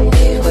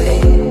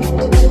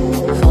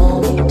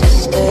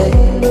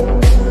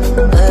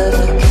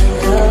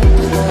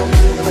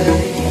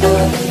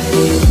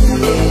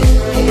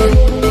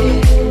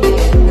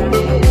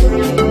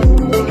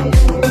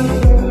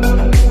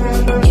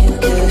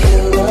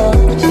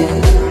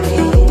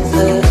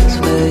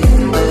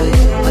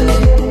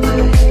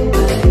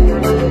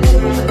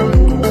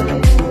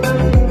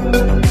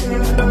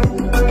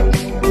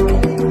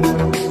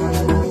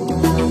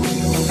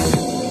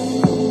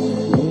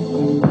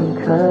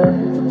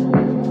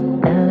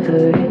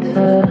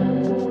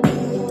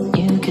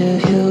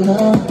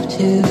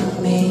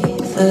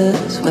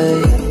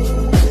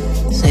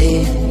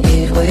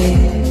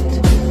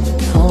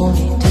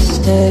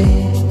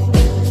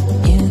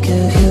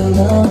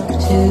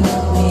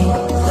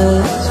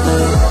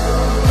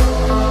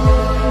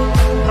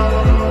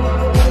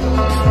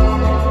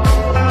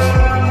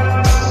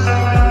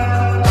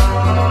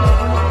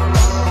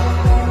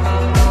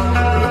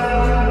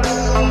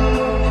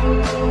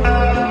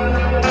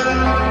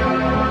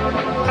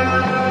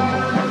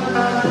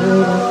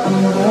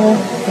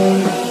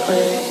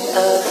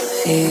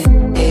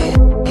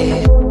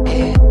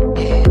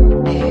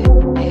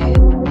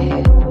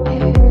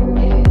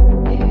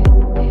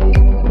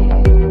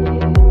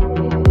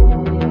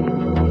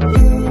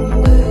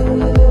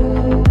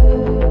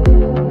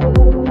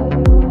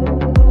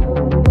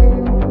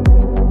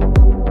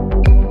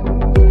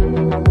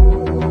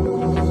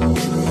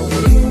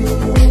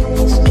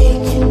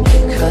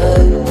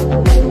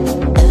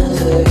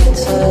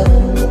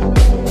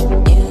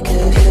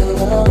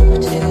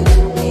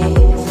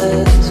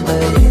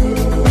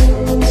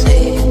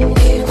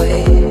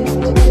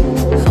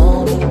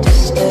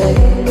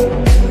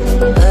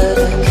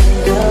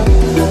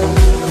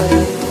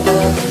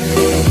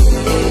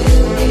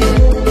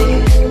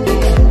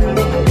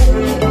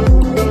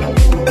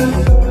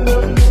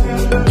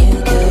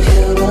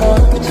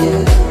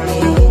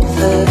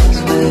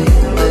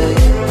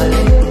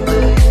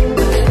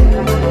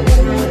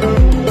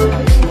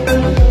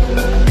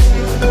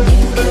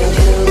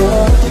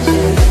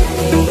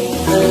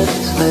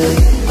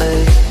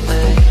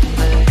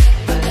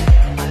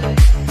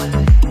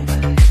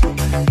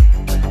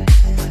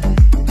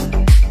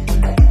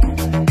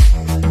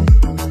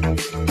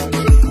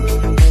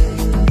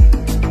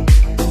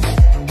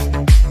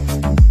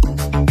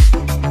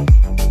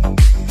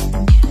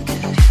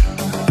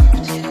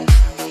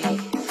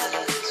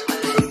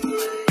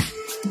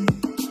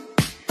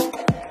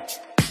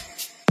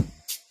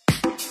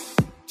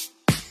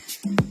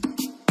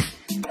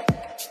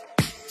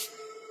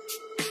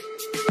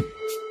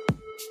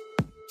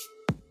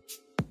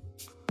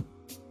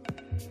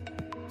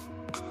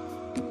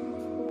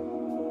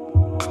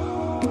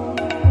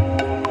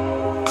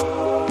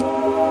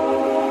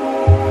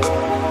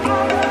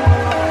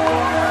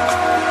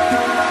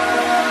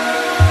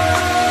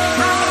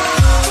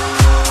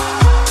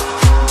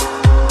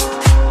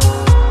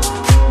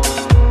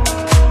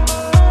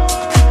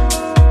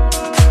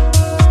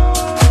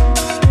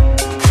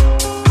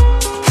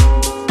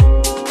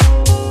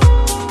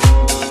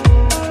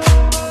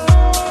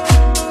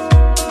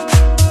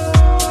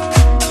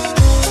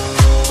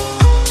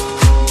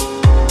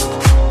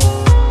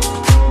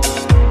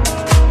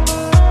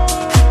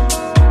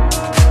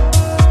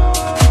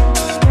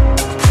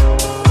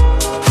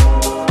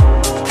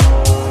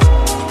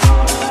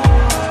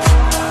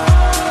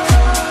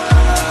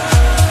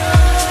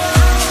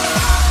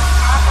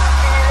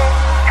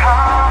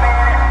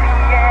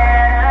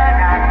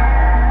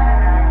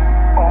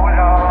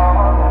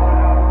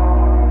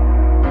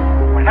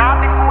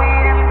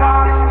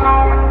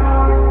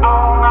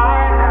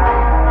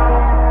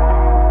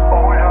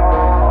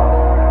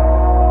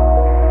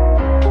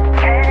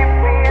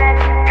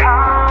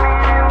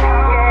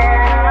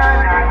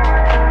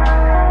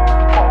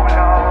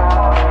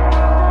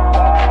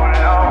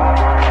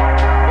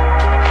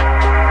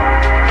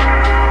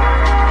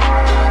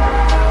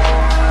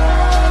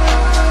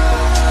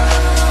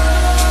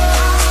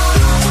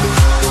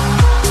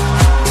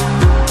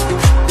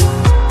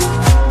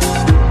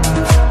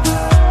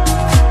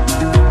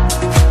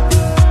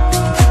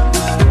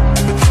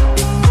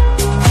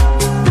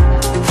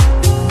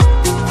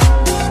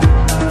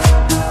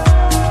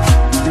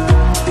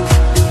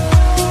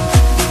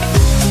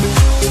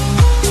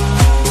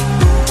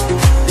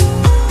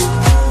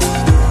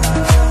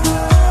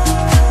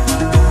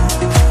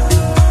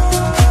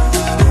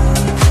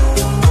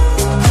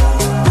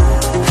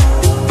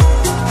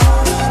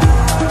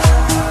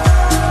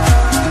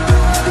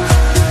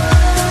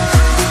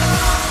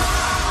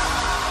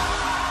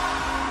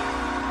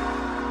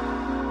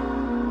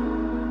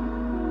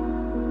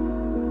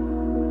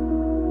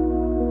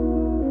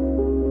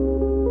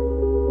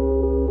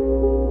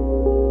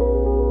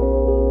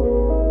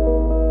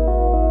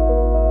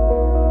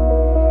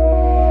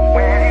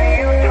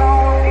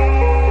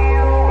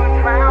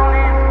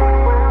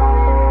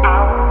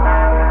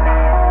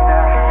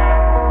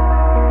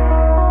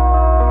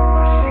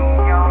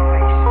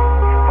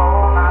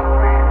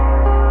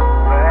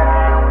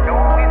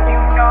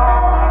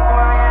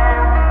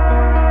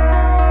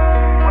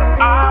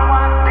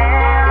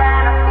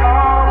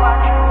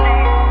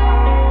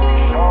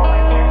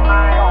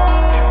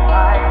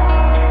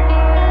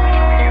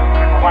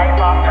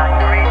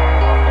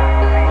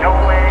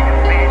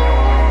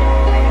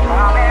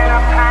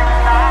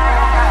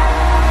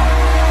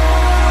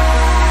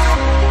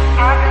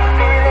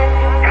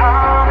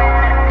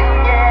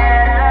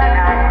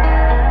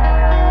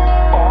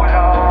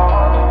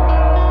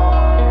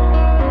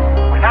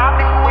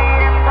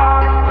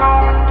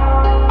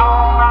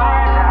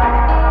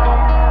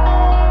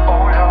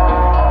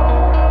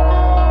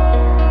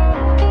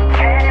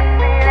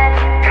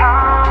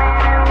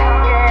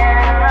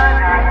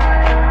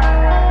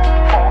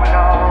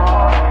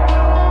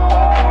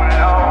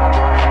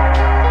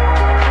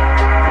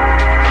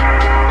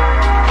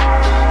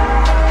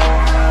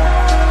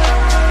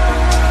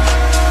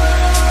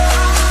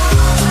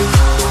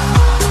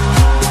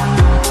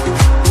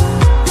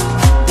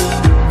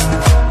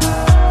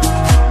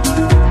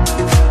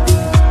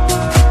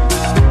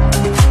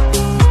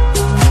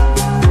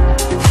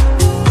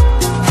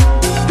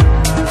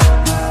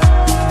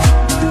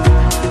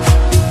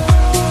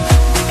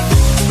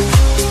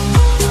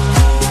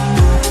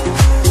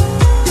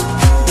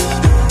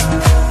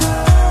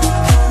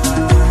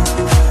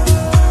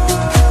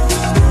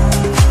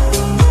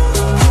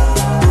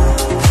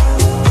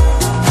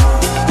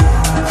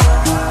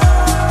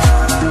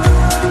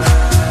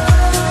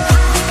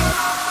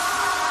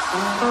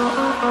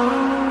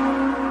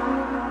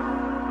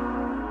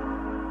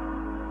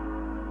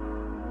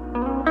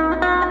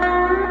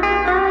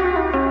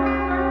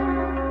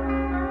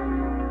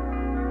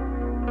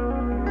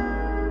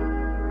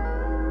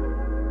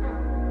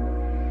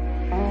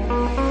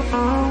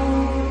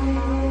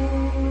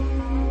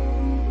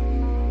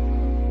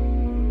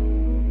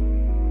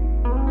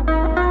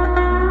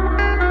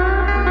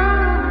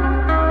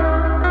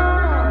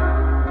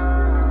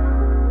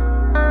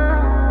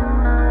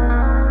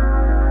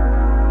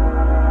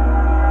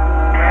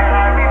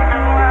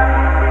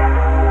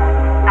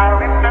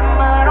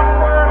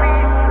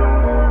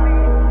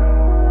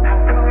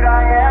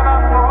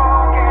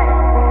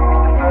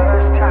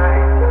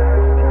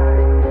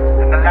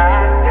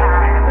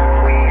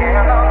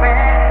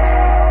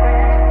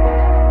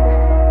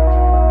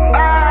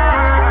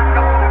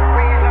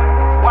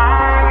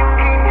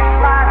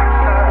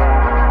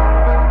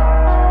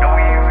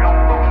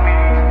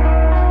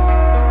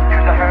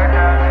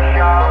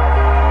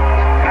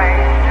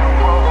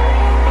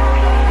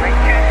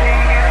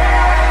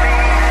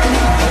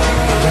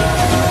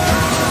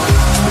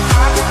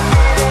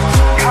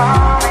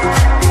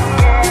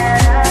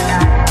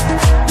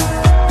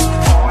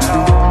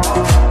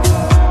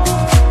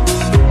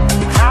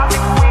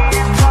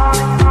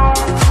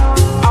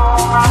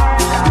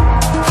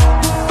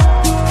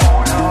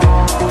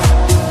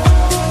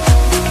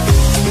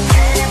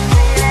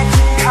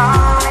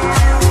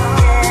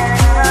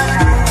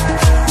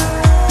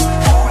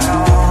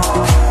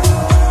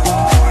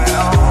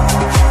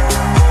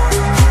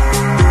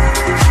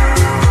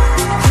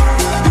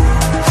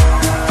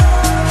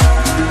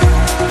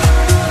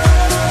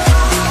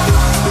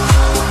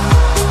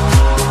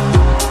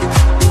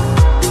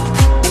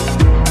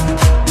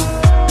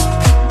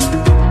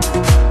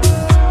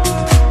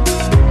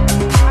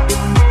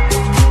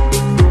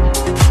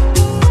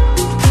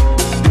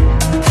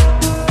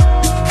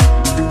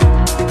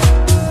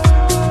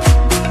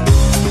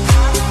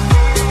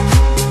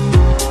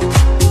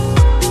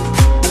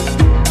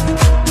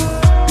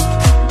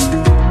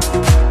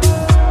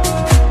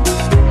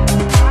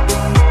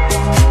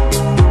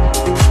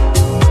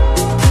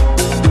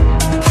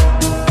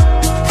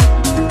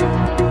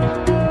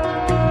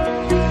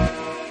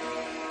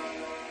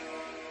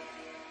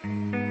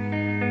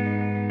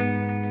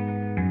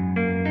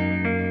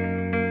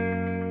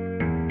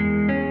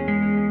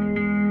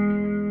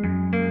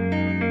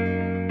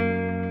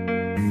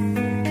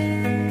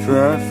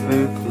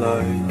traffic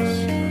lights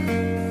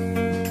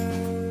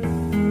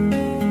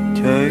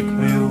take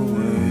me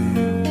away.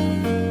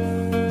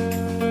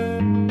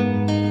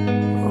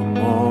 I'm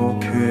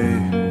okay,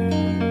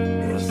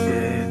 yes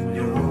and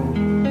you.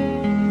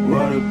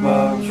 What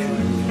about you?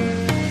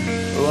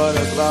 What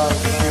about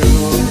you?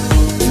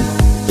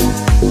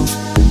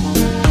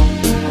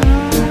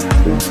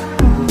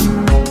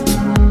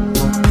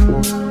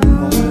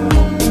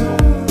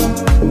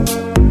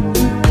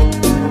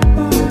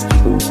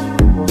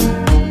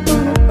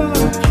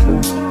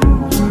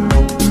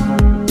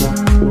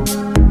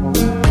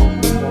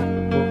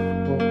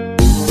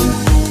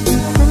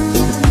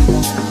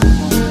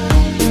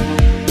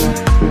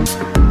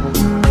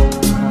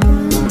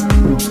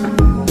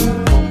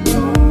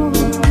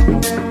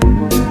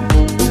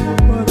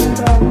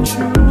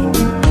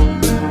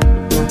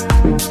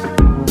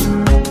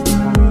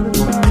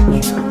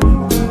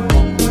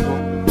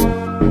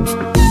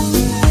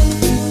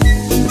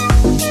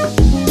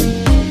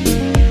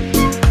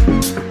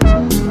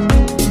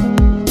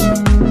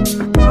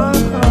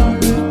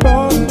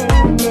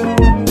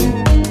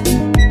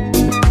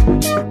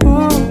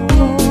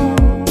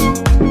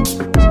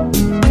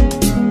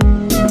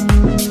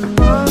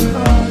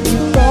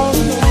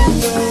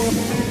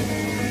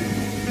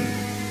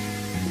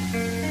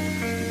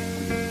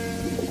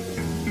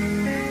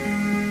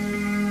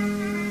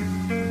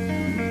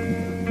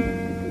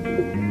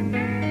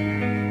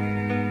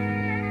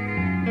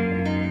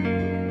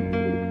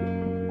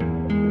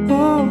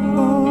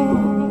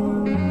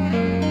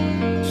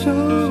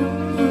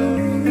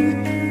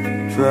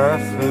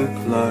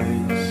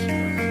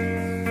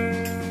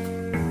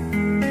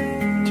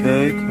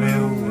 take me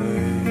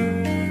away.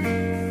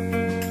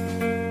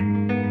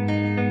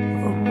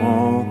 I'm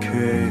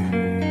okay,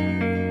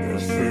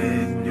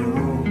 nothing new.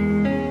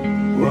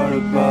 What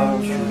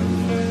about you?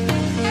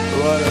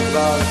 What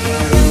about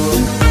you?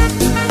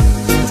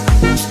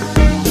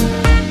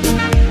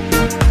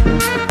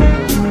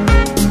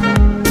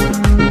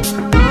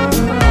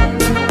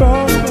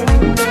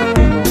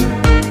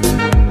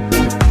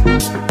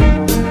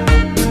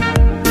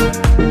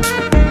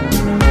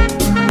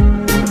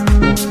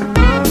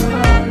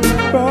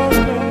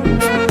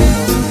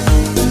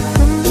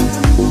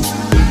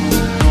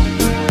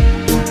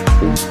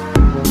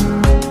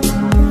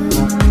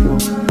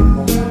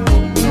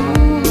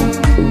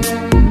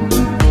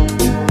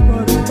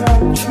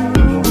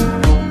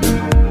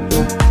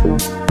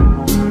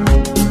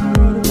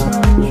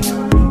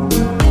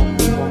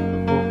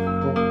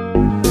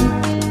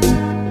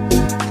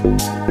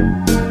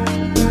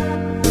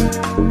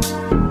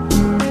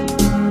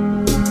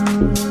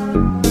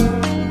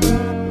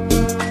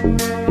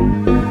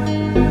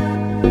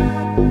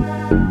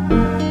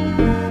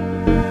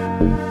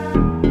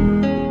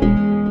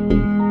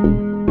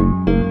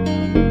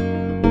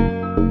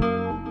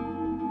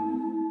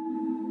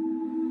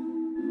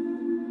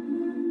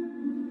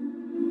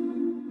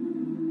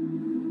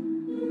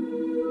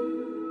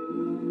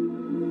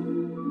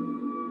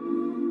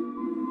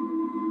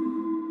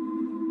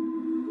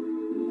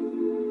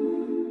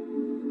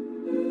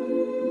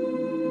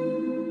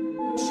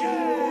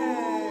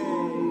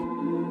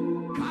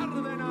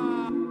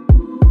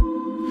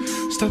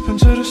 Step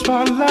into the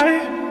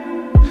spotlight,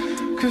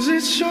 cause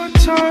it's your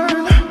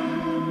turn.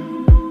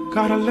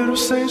 Got a little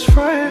stage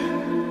fright,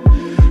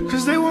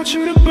 cause they want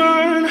you to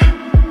burn.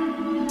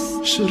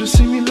 Should've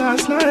seen me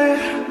last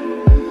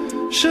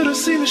night, should've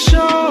seen the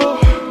show.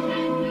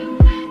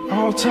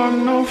 All talk,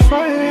 no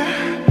fight.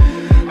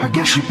 I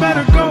guess you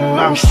better go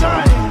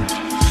outside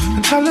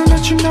and tell them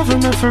that you never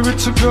meant for it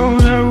to go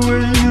that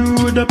way.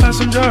 You were the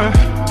passenger.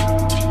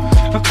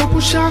 A couple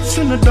shots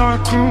in the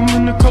dark room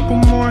and a couple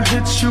more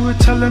hits, you were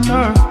telling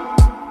her.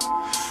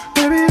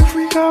 Maybe if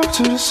we go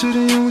to the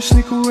city and we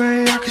sneak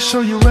away, I could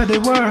show you where they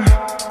were.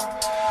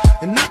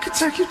 And I could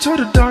take you to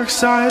the dark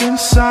side,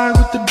 inside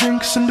with the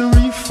drinks and the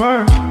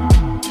reefer.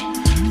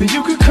 And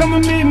you could come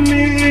and meet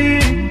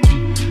me,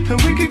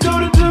 and we could go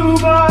to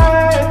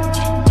Dubai,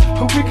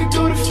 or we could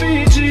go to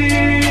Fiji,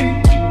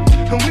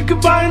 and we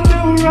could buy a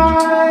new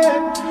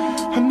ride.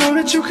 I know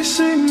that you can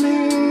see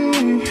me,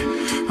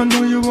 I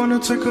know you wanna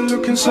take a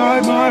look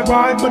inside my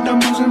ride, but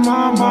I'm losing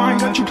my mind.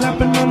 Got you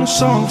clapping on a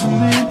song for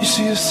me. You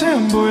see a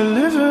sad boy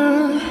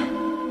living,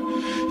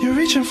 you're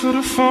reaching for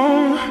the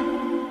phone.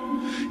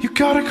 You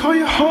gotta call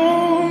your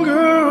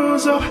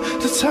homegirls up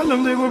to tell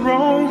them they were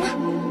wrong.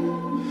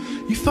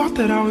 You thought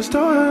that I was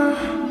done,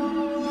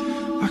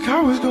 like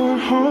I was going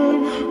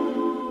home.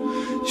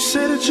 You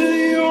said that you're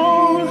the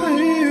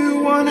only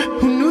one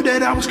who knew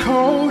that I was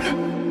cold.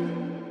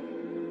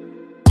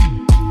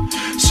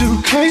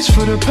 Suitcase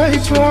for the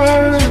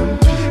paper,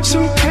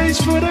 suitcase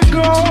for the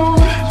gold.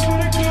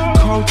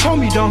 Cole told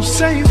me don't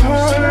save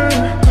her,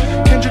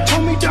 Kendrick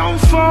told me don't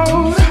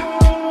fold.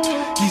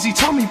 Easy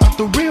told me about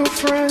the real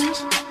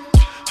friends,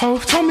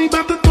 Hove told me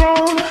about the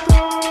throne.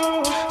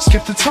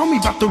 Skipper told me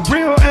about the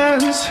real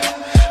ends,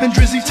 and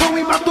Drizzy told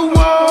me about the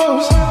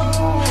woes.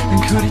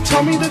 And Cody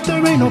told me that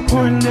there ain't no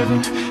point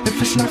living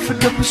if it's not for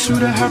the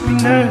pursuit of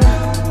happiness.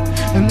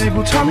 And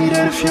Abel told me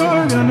that if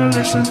you're gonna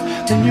listen,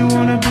 then you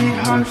wanna be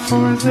high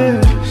for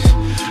this.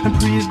 And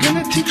Pri is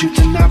gonna teach you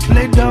to not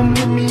play dumb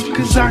with me,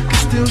 cause I can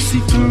still see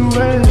through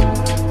it.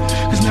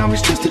 Cause now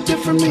it's just a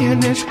different me,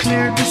 and it's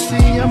clear to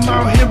see I'm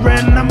out here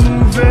and I'm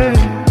moving.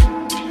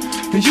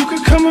 And you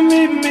could come and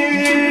meet me,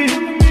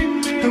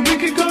 and we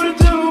could go to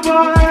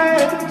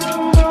Dubai,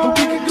 or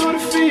we could go to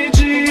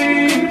Fiji,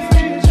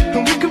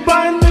 and we could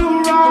buy a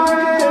new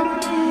ride.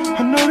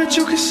 I know that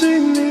you can see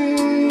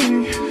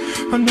me,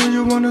 I know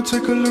you wanna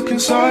take a look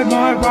inside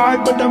my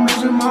ride, but I'm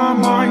losing my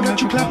mind.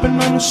 Got you clapping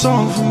on a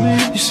song for me.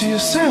 You see a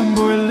sad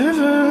boy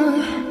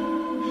living,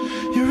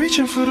 you're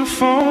reaching for the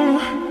phone.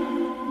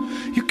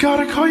 You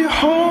gotta call your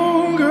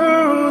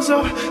homegirls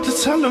up to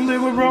tell them they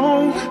were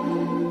wrong.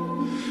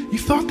 You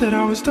thought that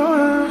I was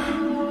done,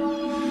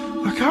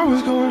 like I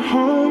was going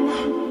home.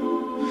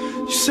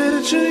 You said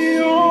that you're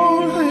the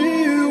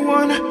only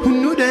one who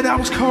knew that I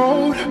was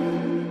cold.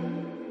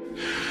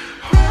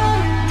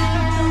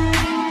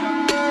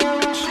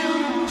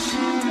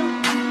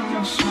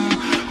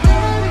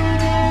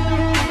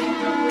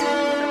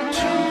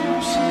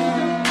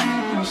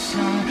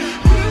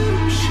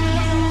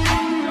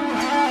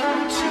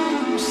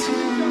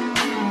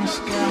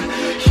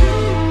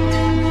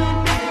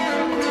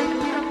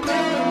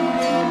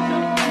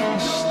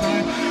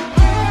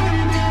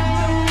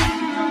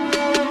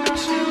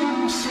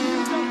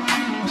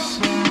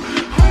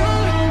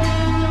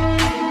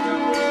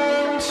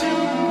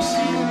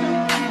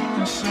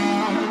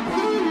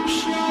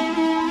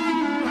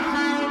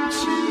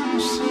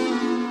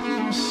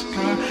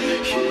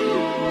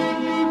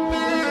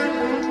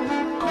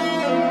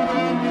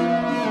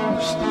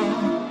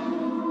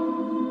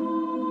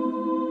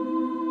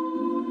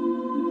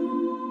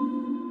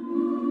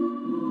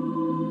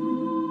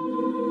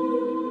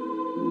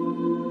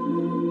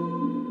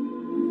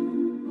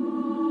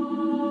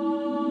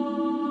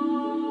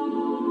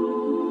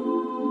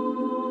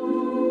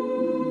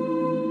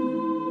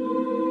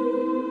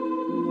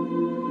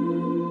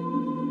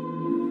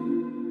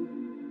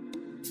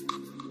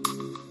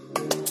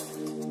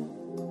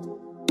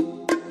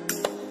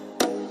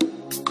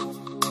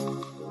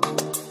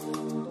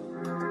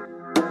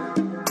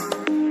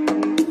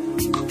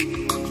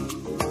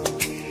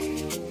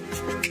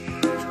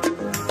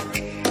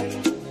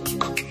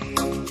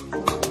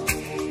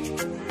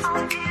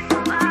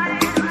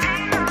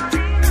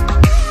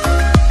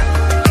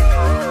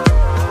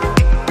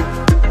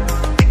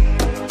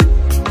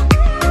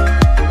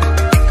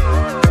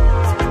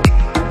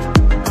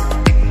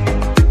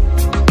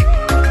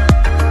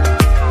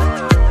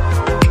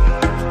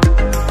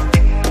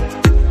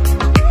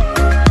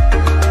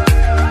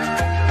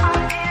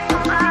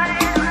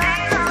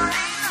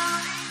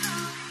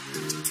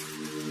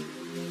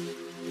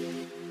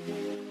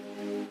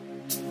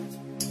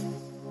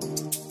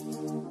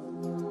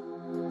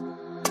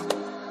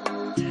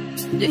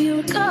 Do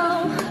you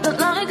recall that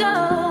long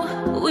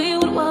ago we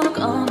would walk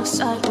on the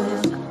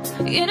sidewalk?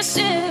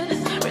 Innocent,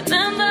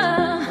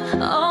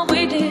 remember, all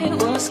we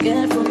did was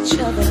scared for each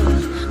other.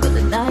 But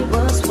the night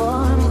was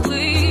warm,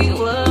 we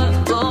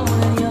were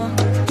born young.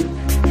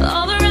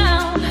 All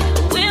around,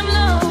 the wind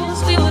blows,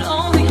 we would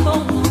only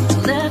hold on to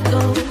let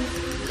go.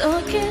 Blow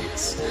a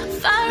kiss,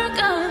 fire a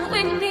gun,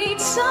 we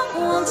need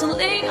someone to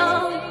lean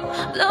on.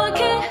 Blow a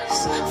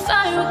kiss,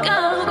 fire a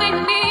gun, we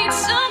need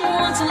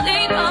someone to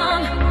lean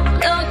on.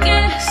 Blow a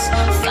kiss,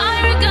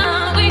 fire a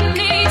gun, we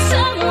need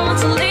someone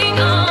to lean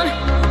on.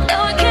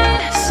 Blow a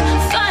kiss,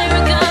 fire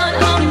a gun,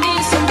 oh, we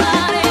need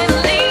somebody to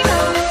lean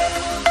on.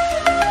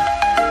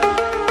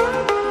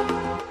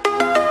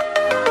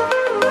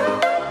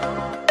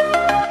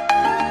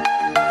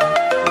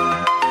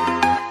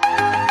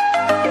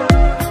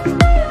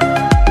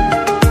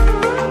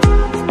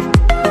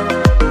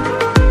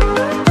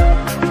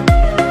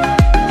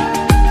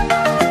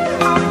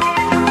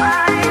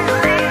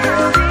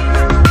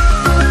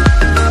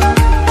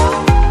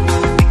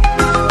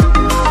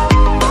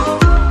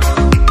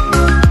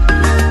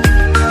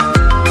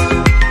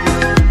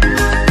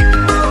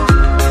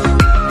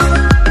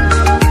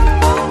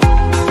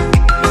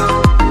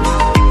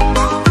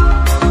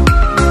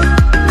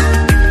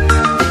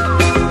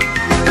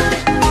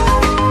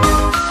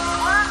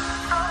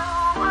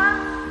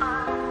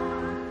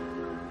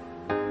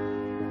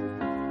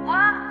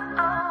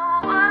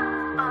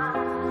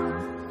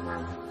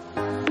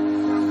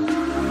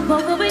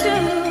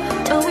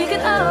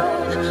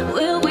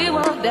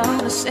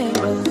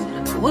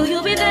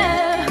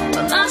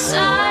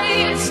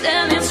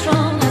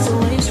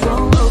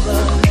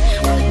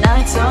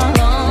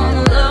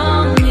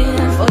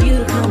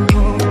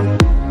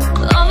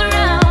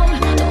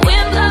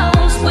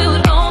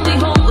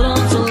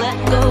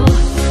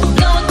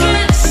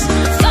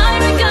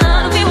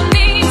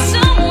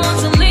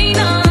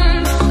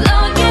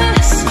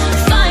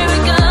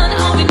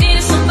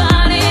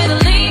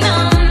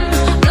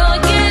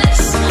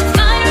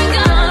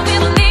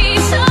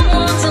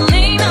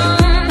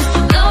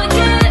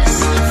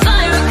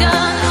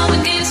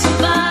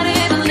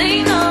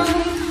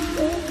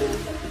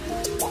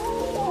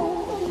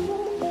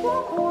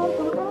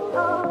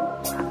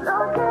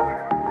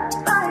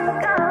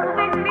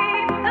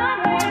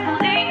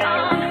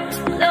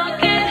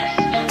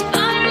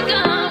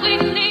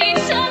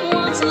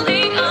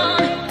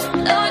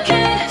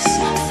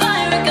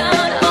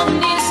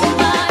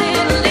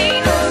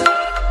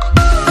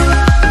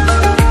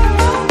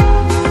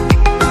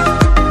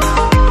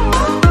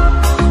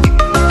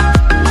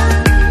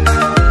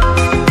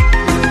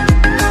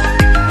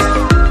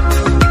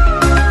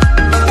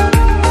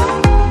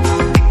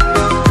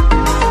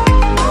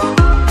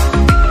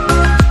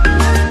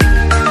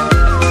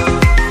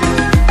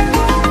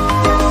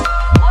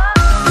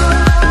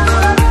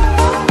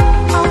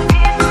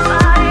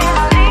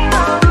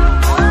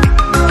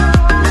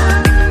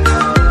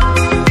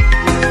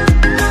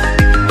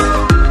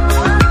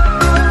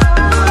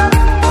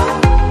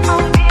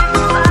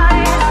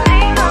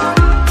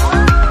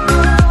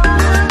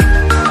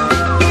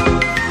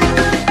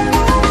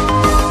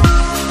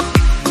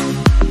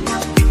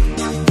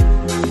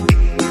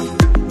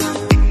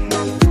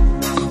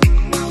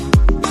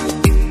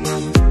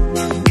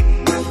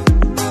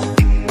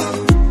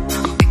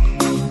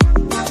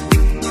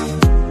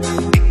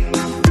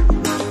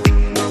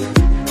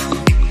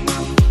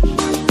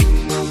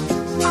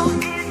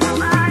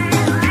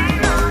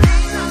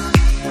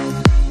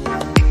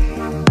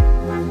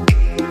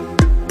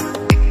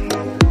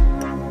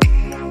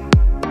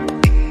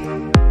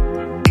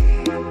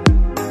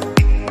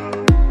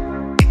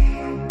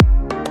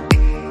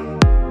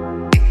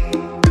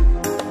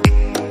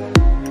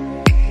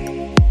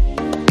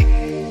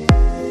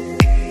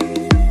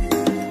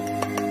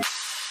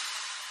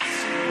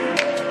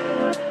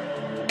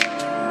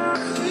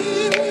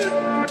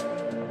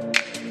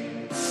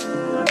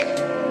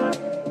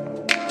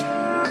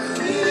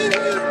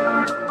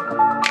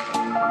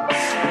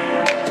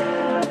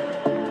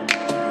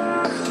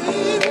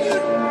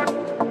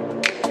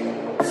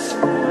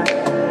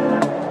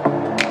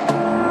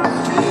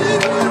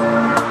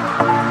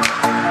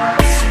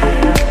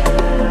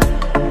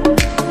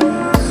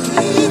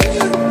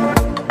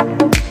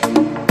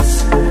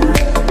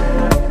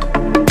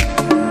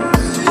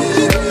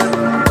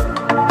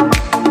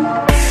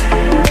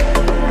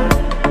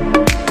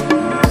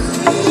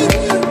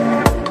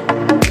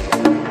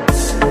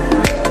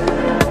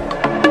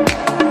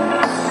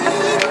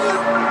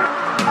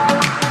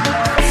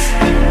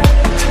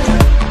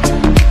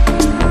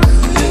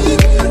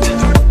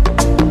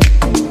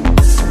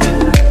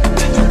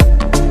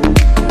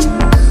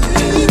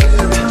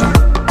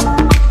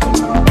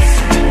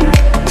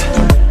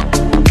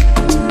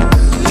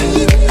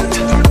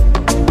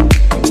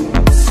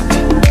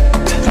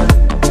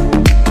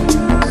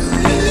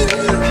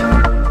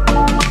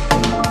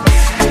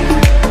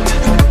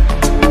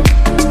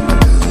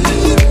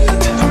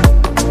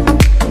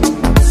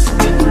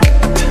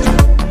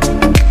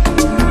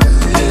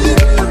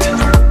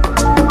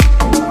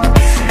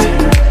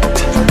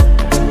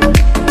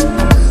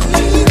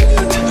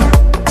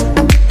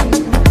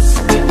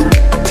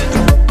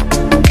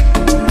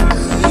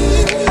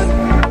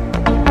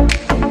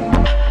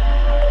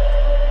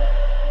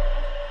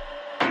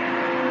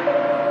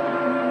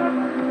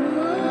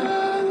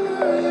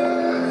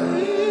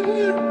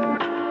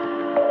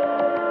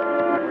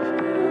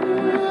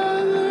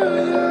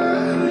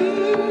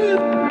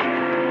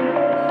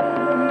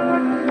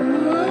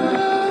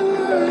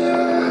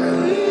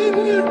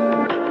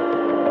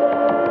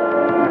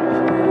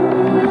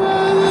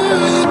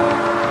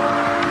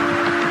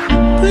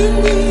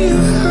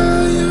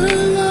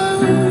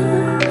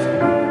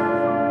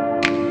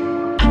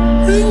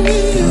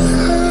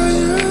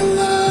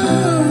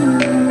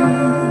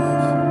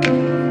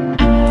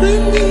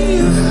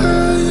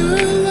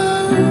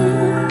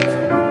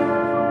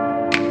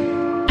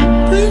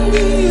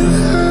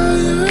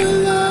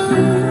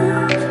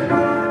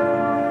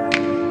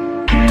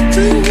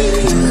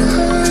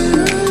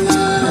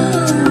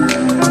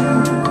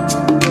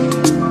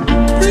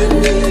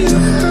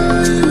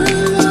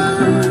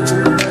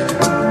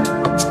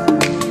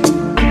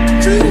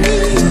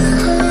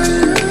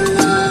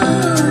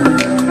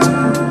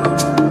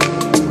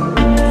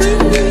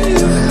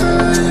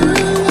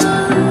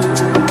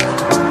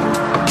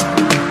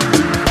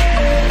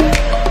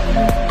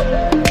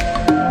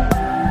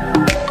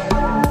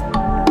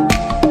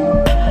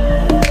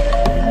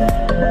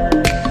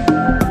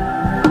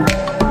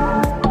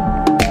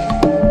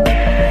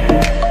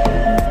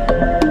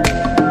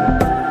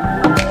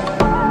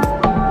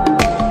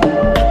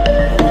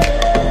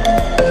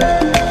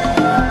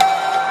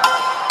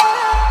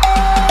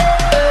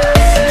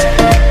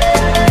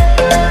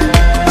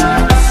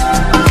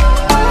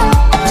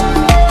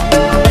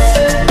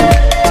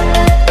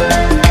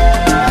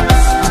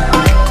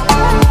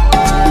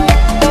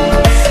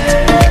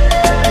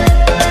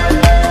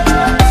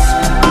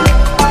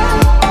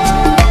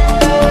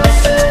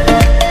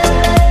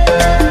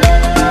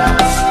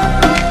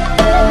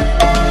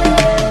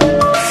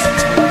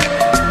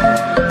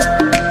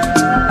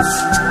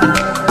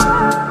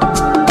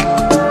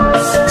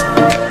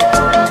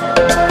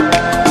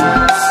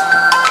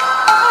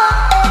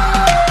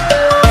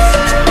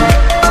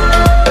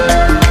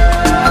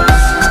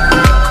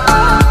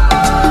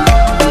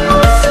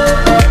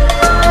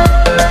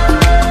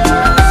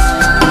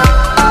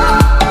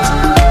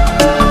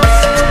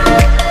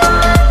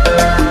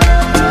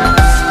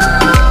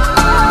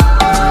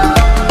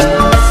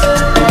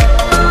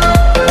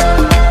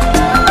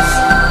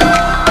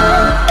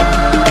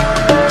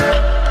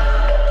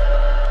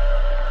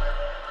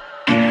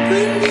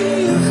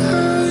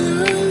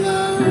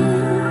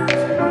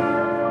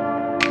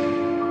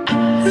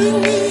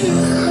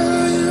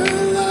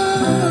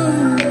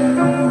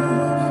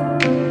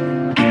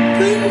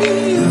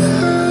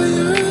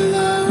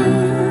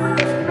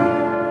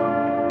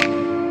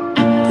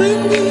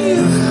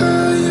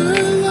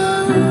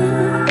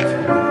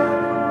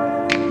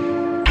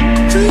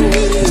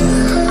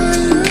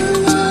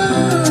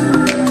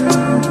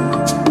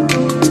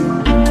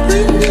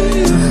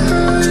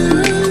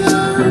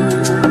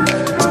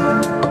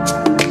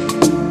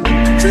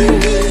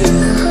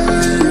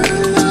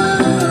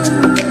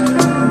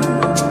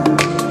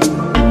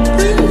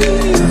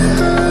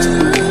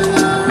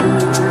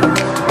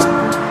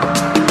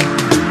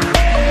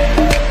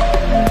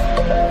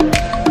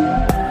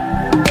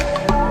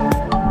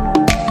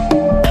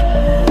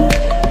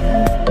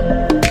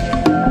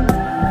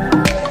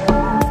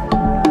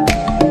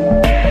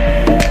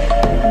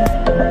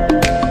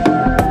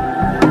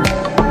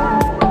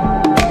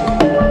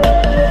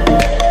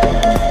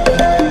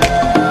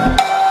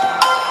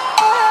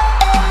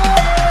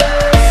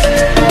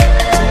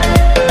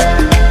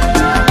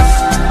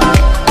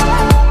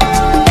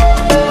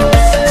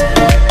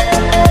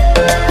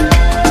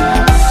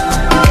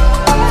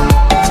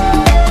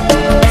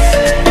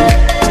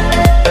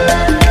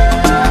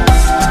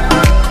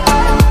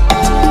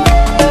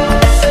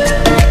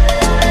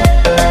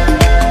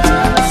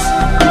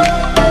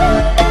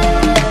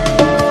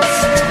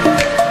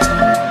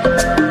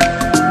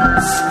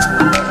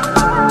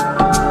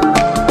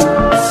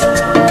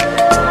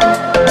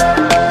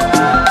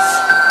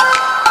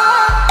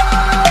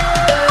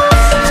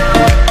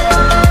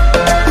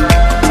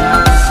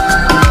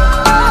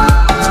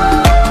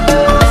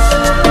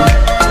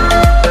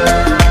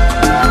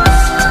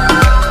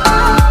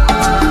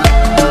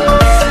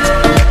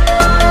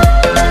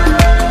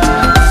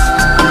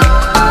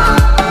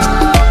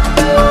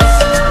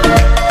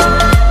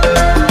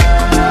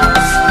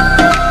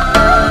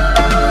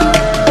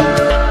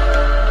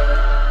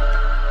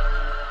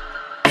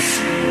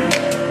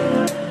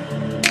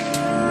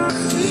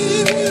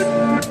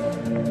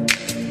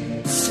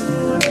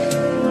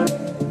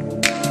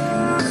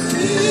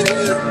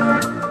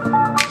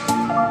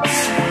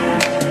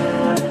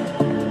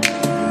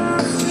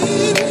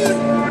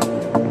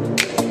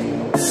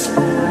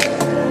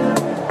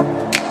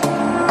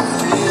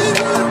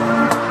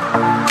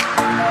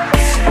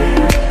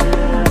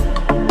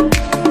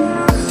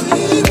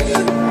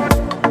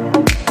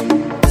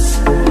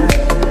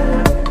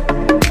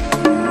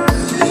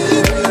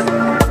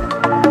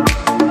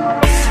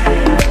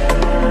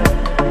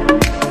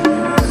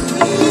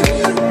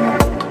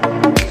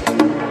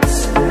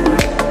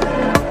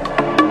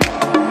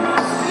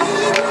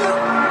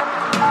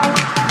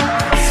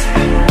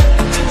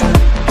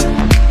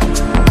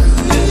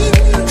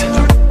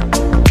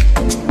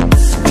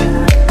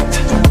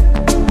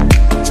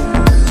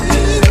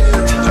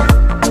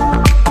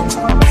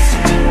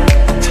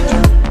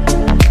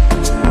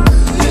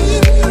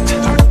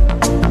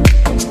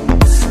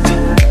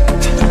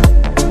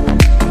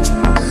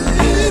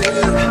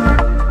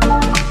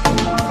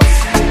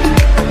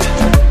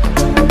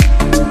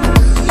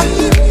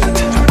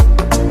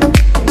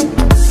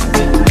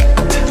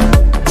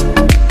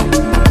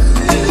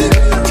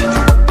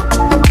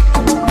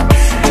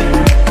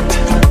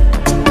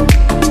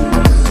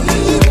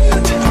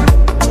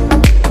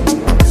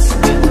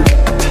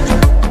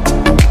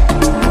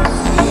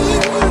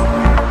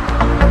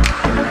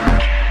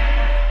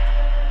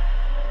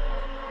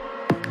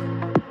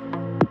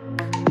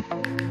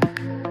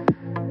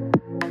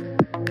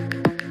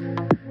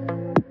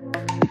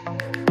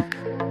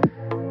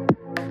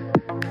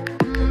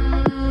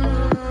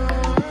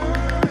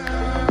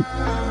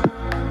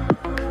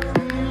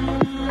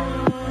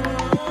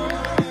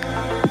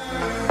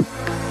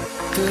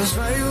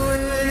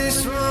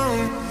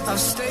 I've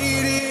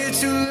stayed here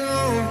too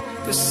long,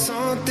 but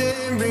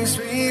something brings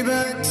me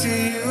back to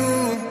you.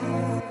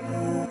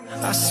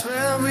 I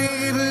swear we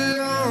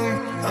belong,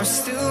 I'm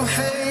still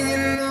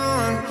hanging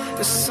on,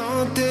 but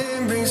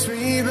something brings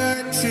me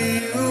back to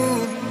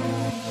you.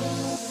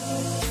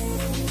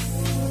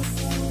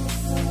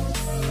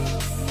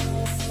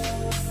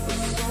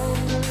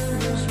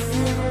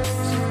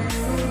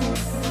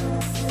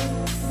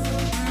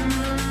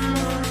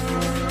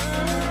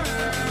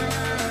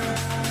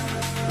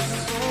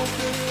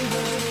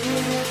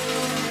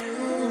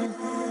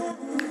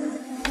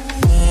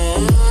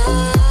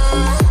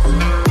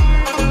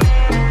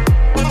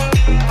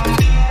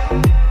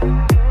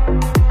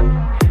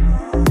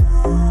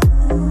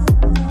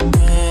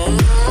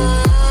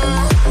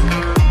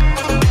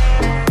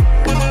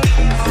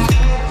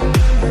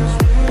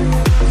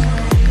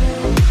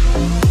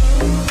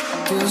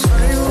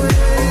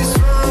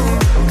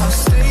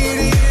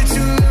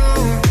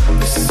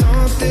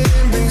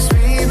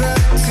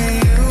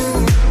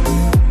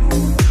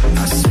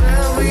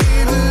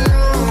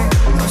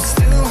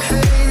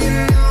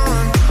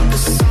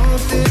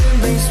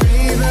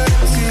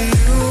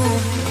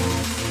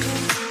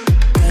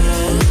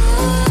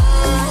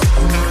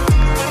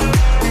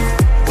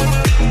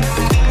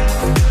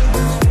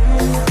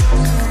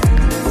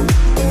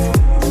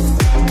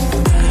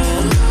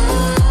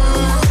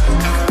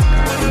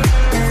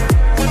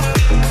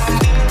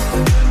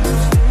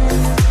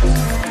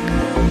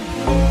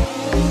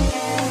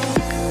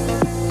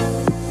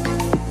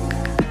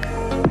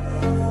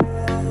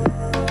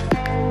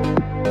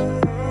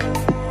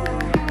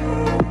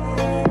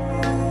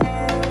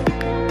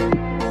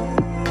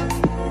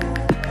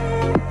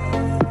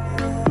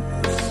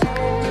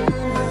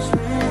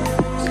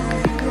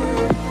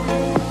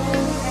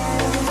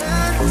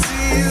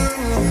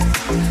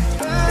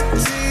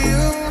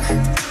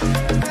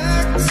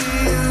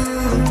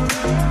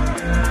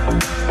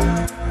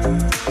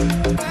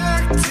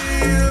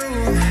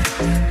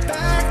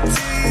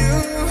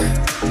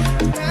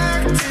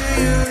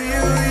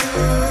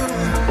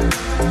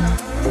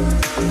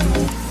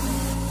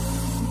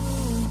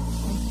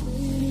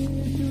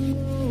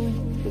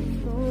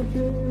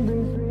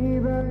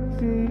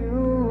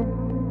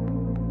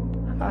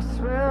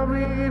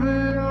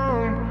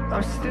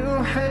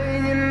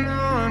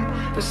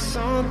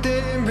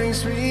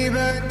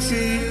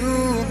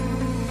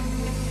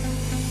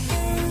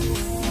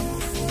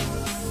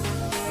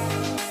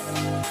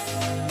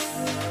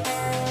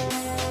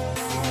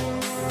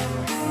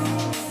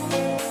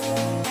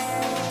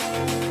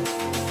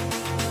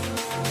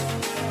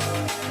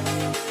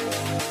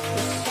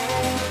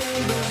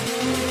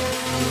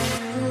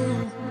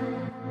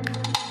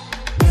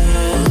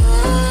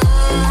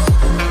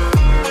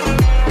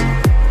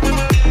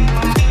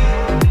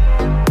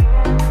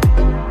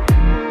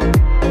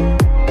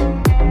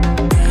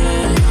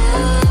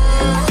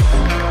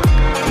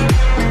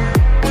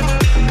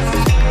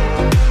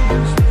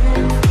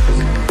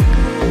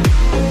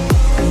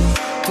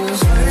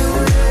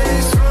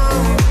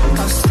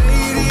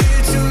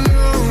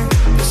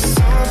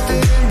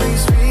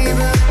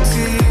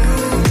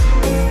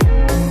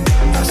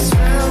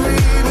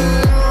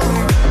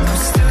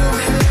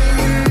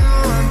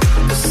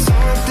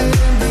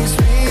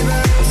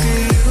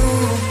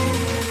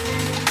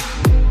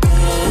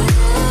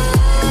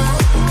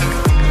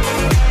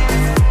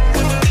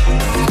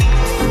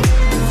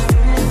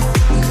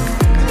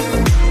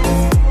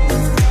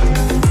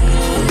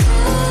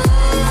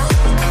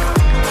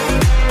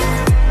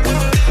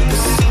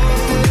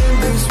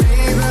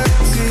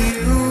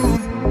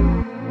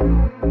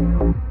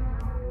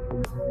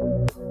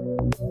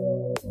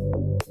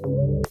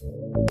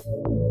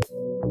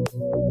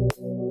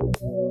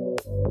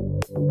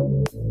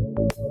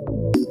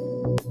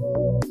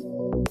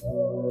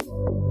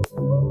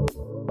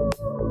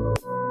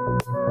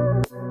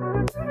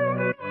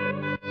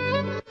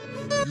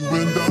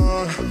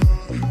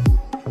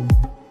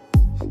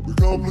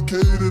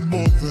 complicated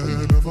more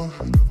than ever.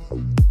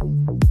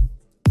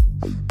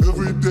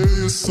 Every day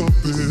is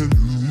something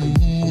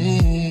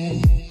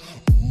new.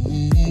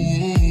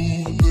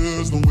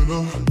 There's no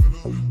winner.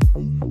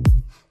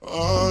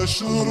 I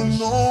should've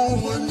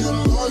known when you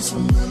lied to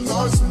me,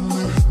 lied to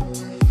me.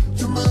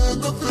 You made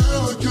me feel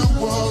like you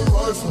were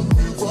right for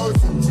me, right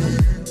for me.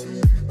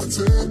 But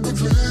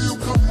technically you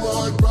come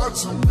right back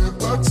to me,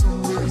 back to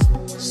me.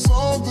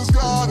 Something's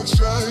gotta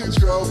change,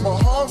 yeah, my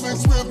heart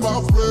mixed with my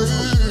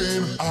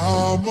brain.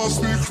 I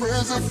must be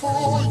crazy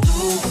for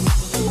you.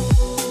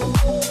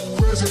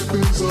 Crazy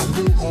things I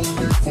do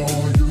only for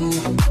you.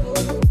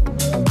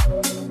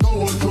 No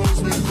one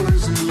drives me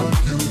crazy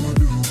like you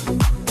do.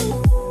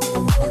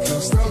 I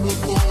can't stand the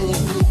thought of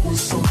you with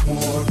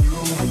someone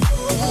new.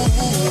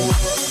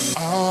 I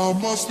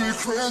must be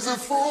crazy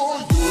for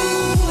you.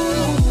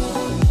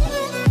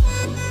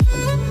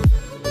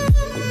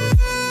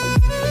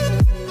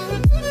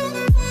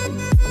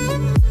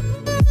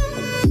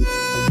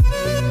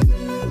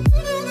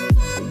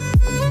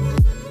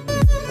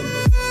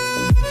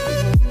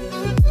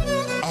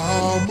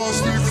 I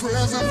must be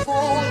crazy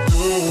for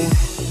you.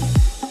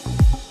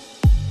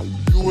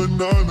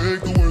 and I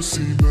make the worst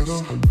seem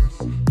better.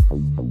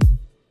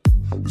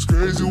 It's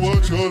crazy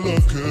what your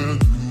love can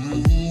do.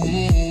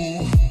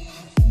 Ooh,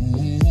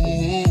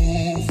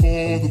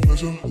 for the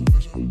pleasure.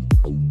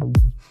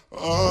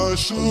 I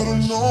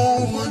should've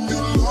known when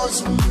you lied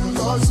to me,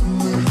 lied to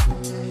me.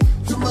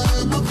 You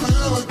made me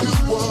feel like you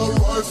were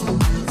right for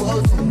me,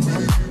 right for me.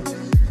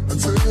 And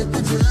take me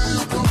till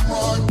you come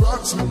right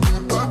back to me,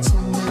 back to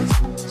me.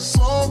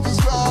 Something's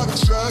gotta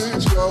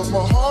change, yeah,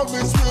 my heart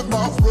beats with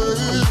my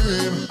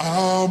brain. I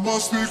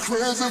must be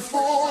crazy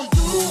for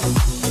you.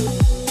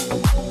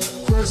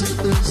 Crazy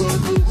things I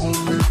do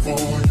only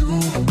for you.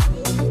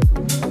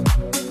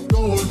 No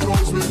one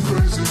drives me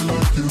crazy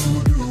like you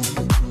do.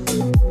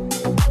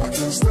 I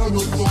can't stand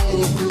the thought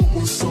of you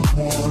with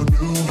someone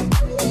new.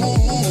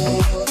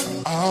 Ooh,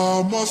 I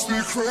must be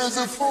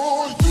crazy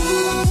for you.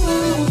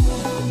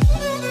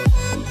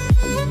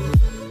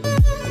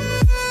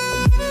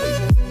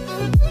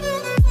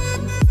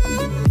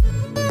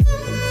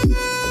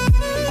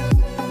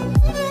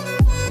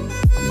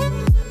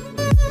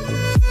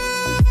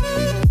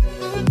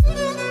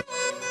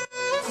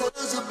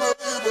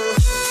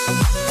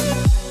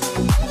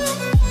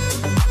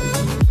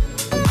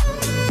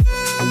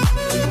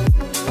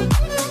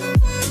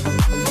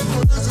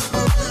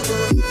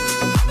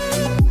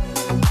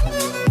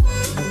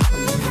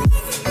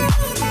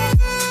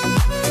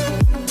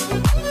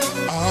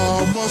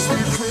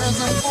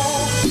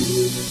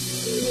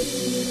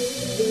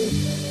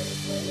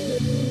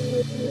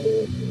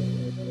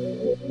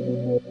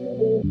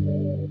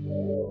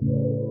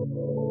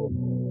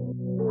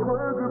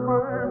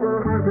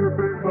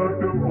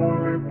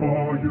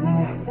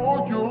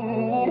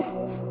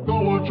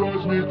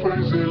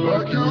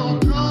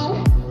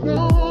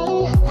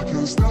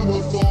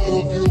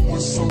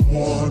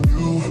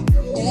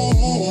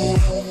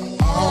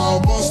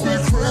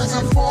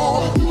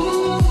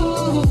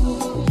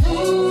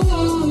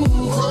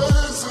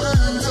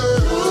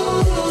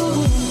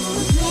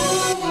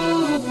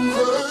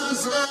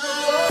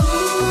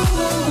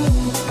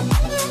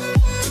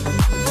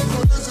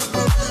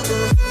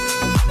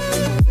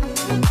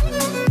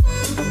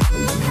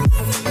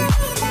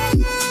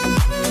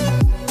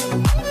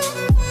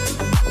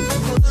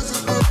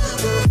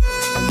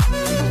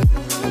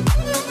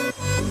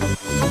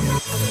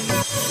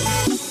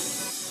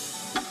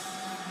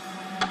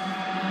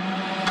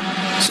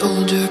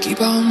 Soldier,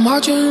 keep on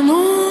marching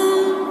on.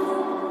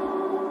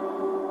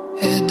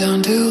 Head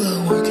down till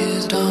the work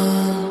is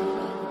done.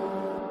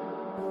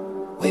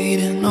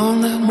 Waiting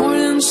on that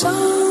morning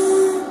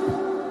sun.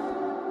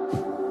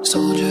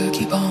 Soldier,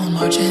 keep on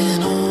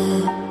marching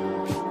on.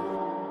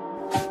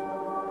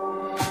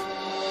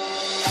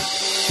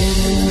 Head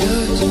in the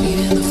dust, feet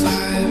in the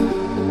fire.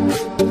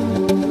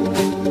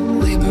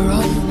 Labor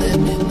on that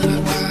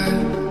midnight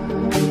wire.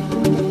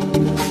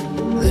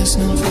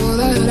 Listening for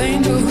that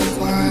angel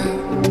choir.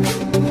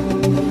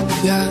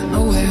 Got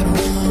nowhere to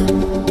run.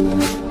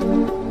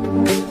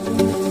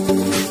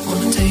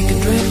 Wanna take a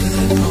drink to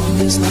that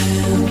promised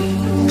land.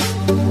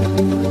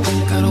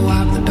 Gotta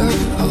wipe the dirt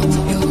off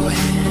of your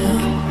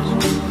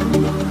hands.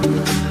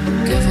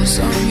 Careful,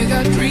 son,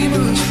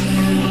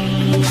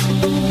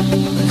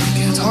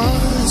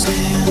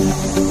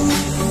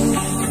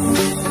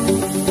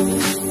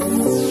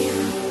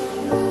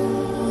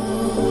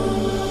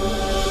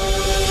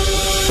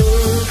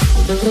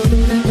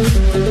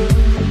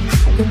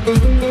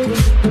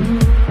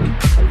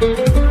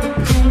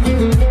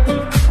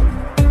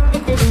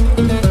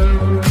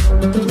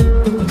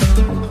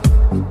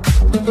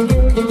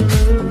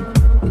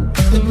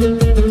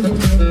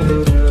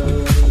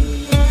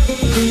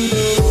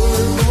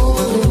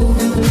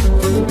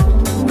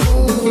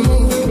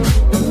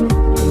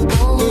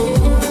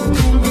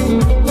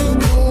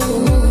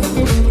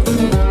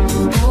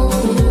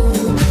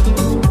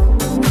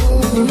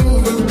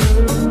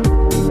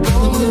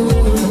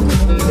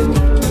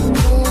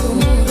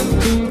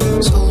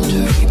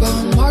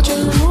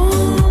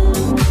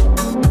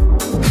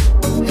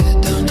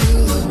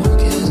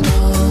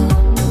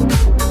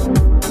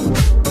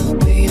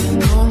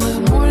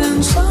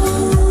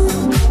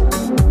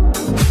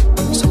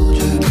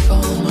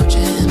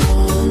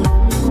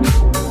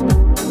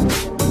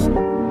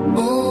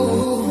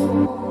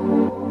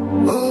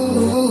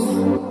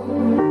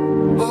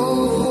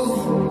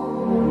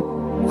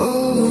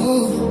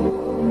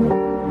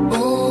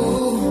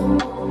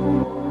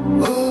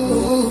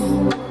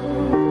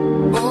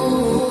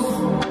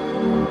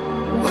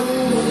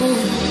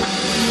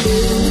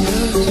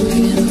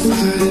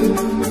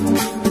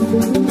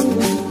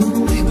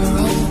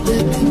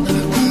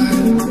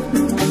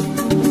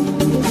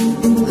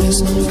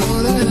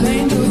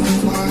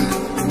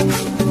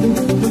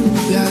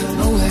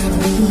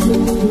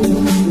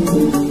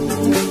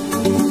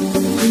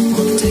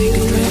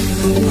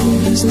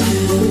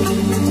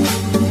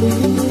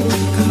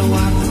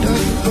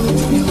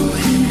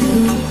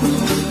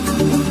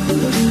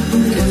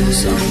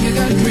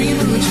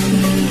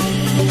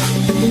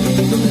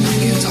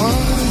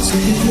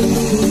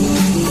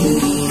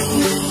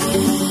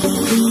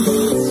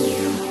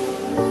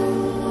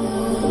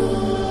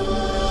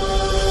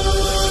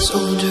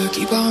 Soldier,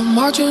 keep on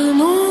marching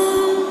on.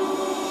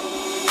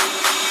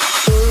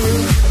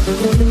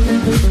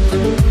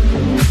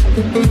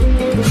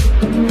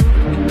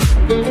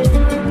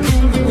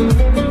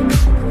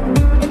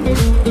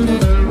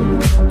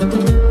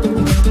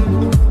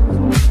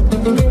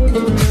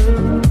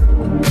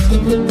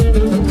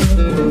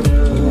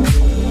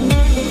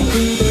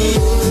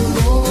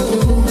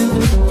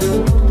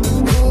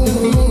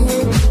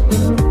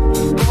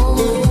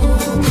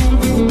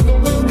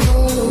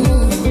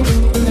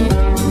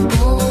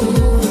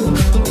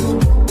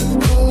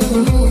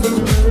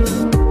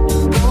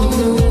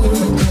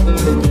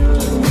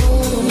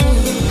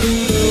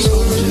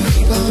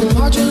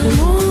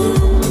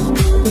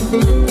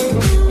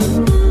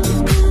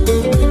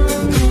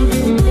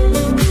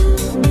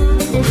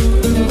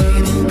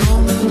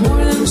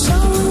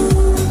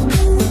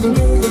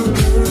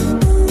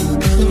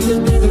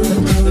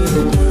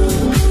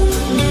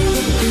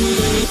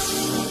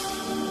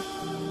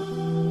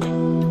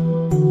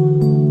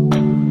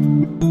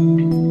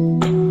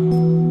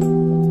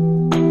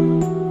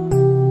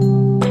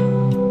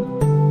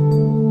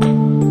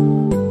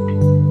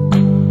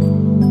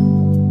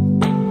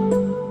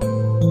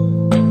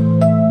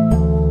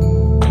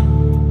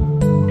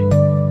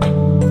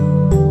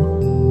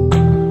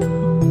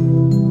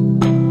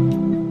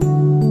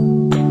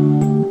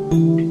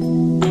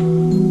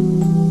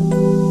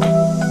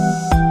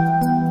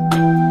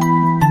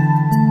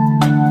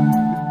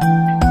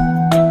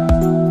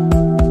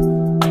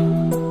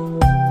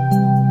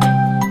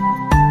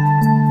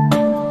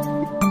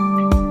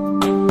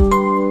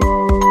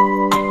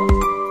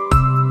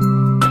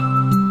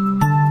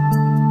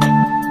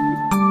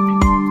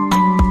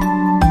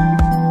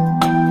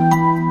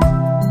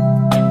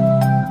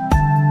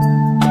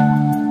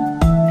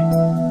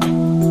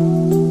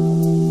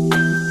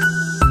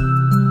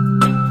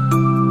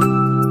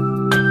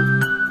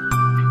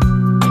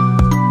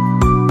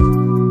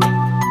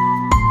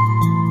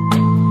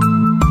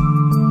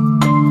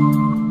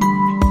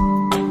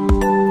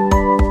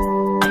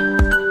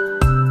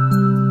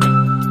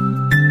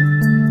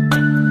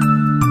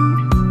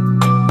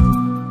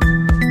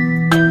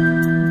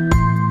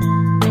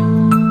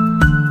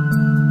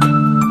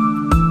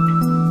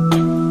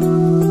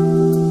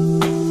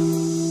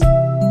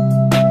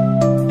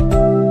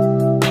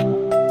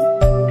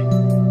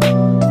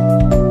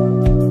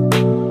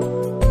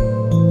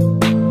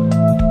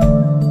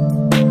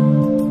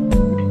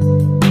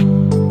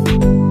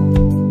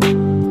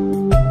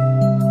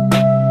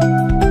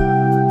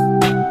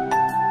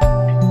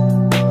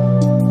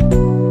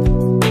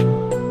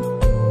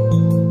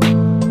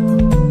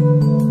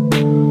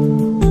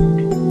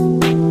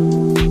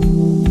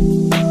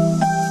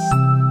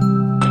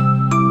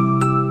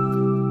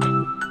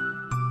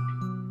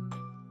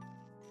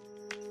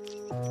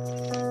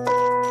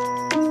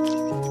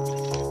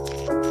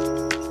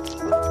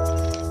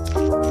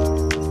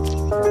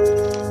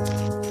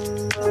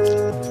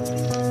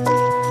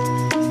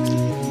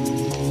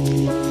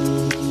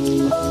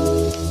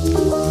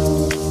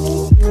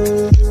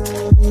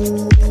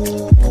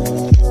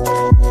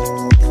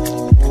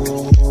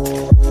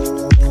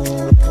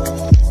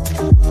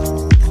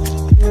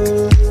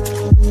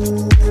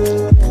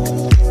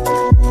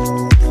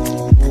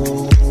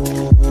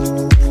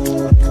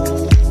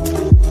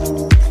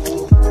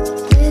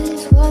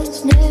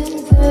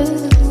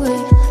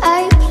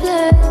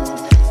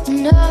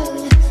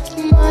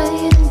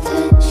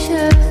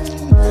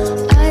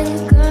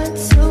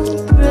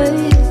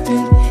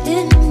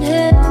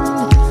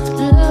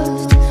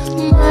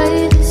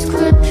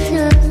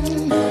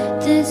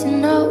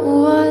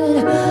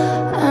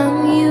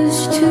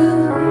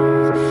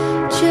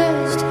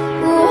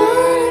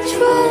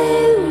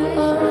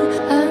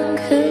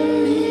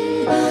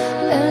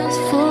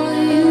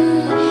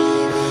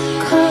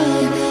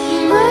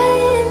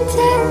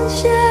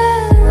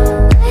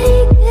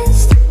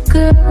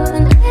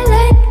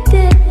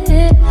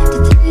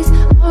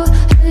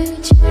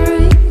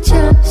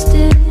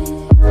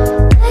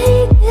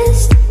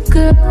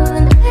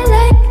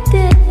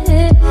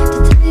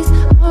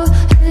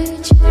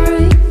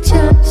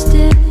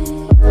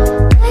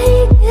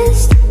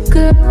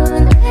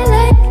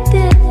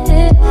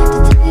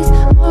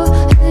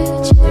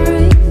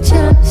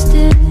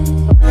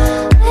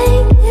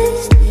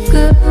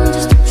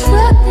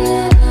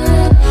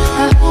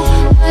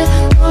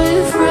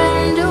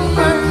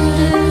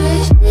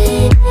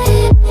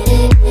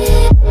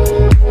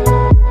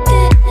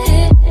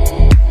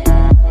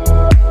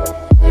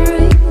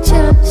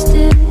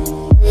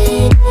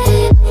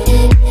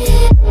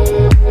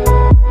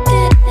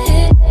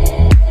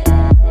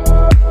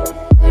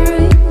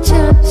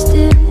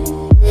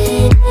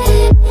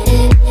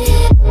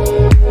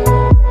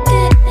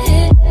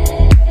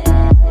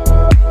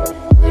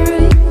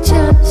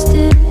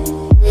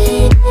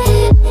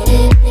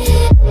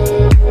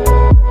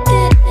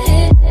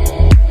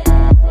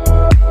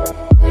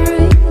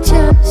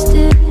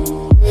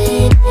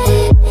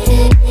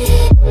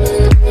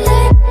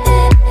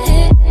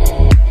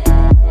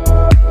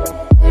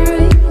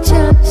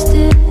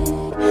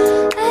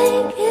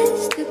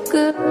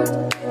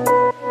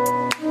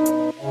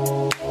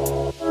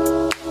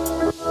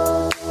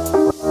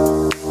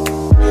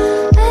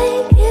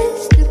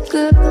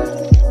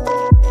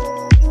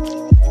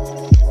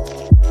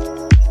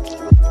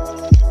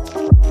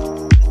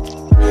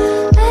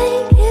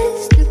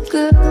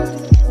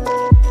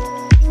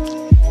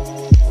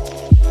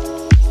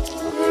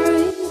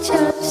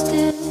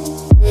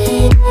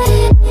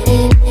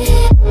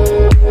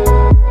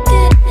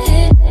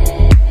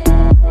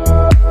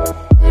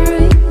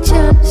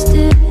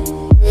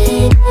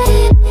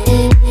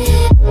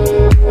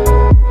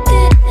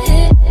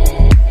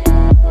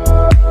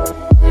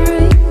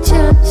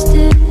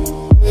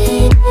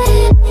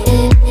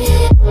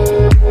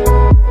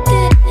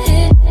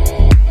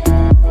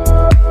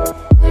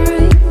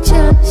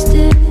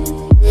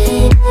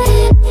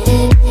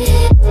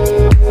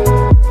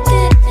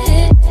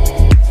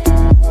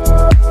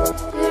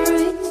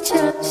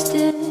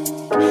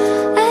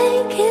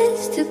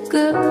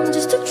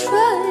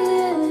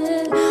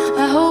 trying.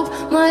 I hope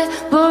my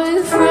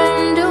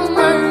boyfriend don't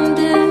mind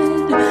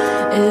it.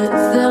 It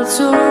felt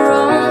so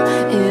wrong,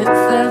 it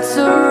felt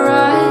so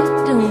right.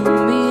 Don't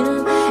mean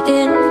I'm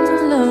in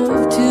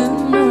love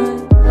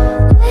tonight.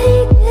 I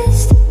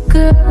kissed a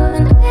girl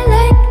and I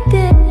liked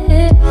it.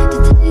 To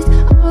taste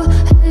all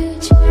her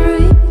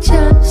cherry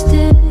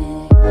chapstick.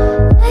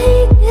 I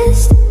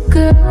kissed a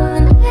girl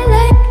and I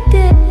liked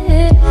it.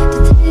 To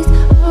taste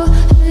all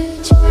her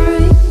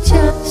cherry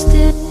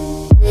chapstick.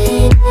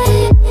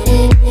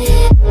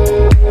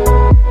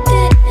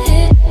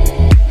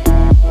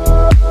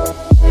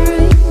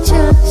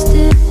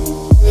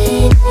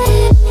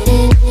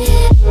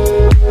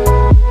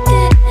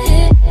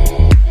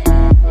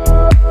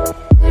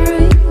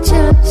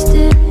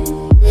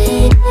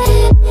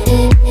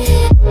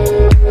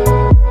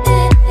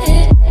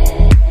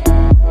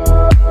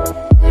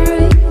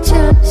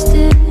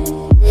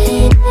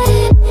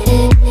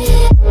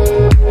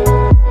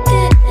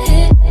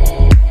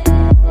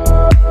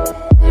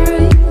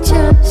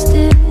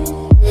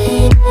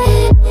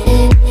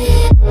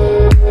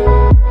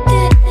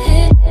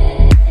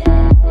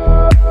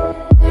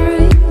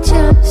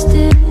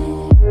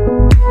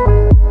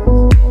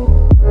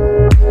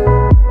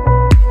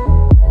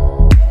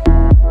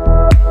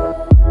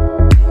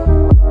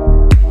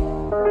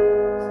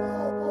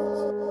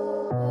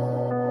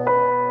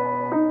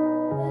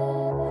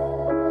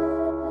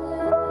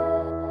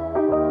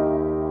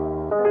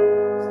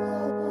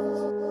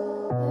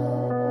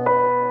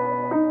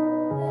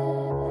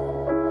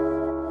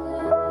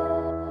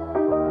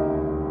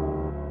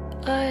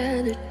 I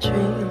had a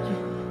dream.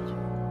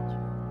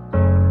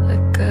 I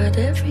got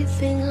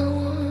everything I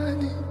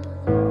wanted.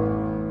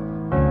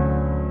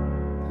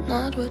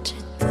 Not what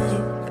you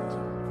think.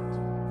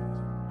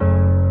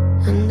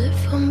 And if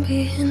I'm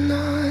being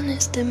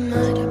honest, it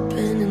might have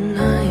been a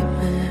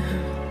nightmare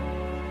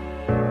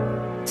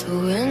to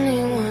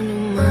anyone who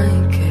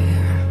might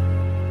care.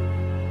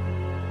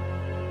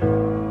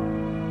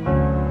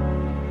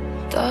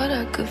 Thought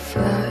I could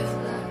fly,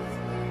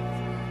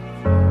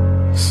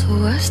 so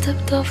I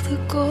stepped off the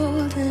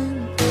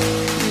golden.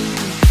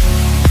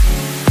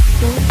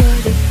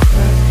 Nobody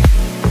cried.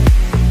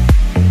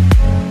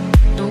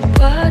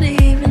 Nobody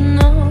even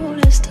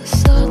noticed. I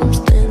saw them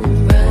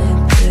standing right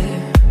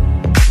there.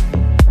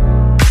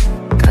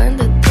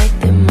 Kinda thought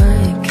they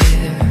might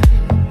care.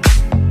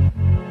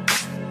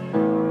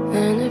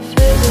 And it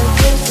feels like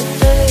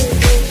yesterday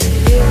was a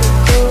year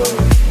ago.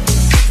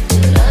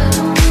 But I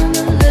don't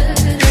wanna let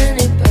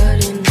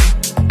anybody know.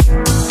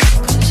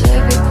 'Cause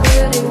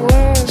everybody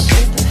wants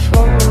something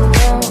from me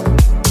now.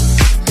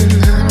 And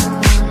I don't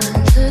wanna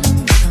let them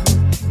know.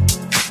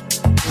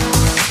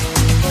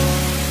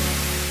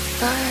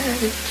 I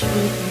had a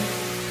dream.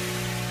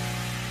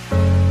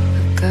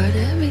 I got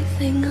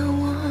everything I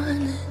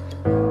wanted.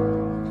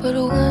 But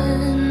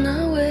when I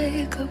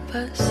wake up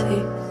I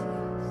see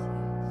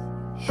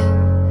you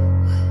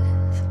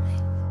with me.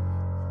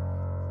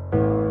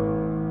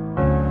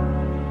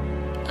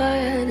 I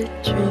had a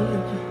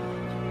dream.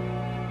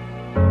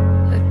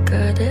 I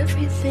got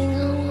everything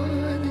I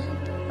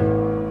wanted.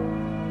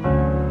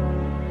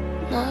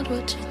 Not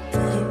what you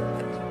think.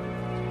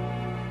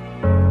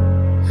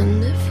 And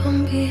if I'm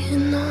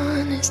being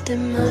honest,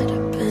 it might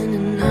have been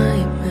a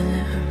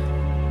nightmare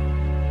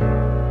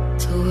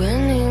to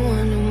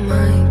anyone who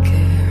might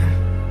care.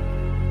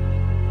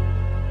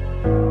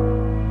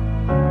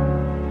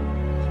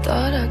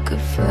 Thought I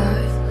could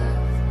fly,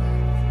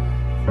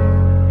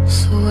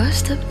 so I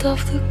stepped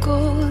off the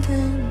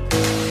golden.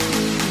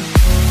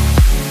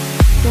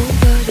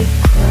 Nobody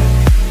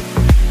cried.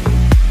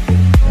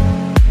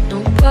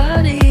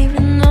 Nobody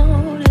even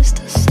noticed.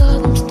 I saw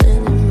them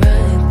standing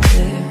right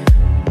there.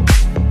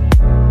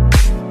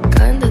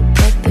 Kinda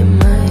thought they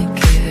might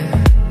care.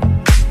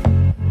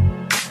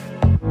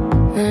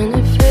 And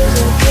it feels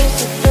like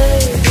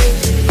yesterday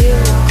was a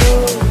year ago.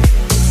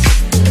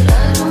 But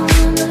I don't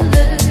wanna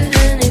let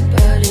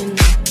anybody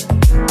know.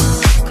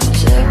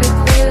 'Cause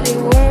everybody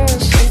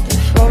wants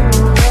something from me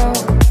now.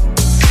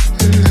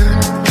 And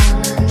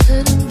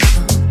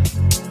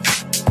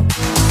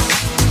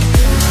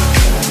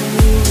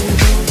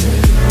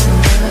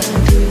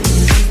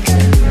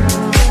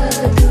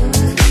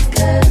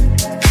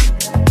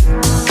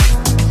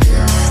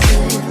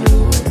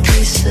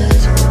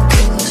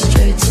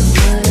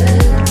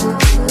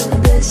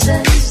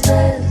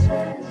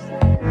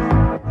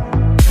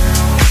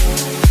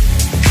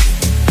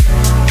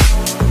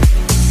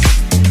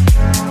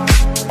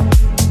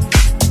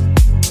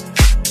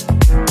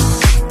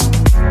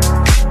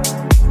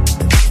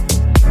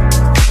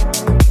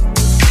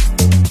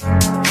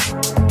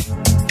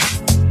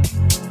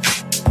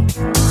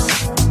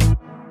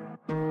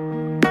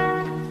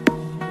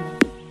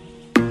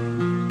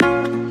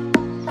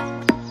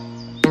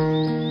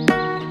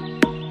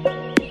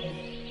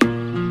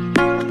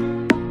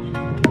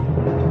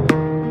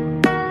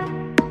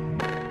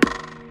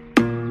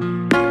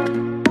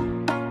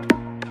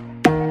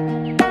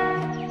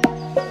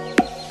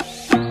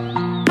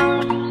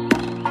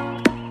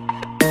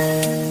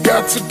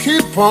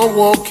on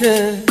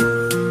walking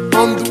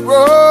on the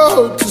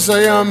road to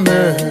Zion,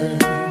 man.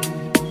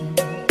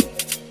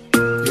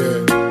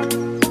 Yeah.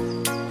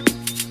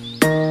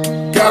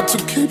 Got to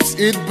keep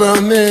it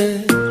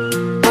burning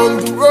on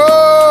the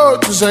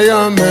road to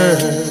Zion,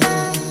 man.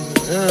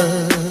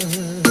 Yeah.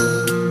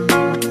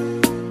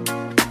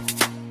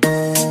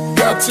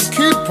 Got to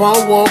keep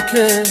on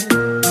walking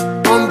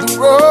on the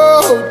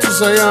road to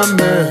Zion,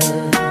 man.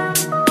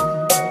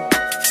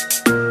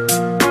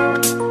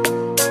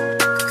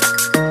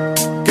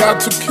 Got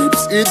to keep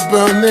it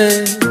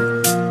burning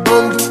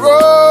on the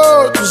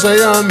road to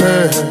Zion,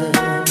 man.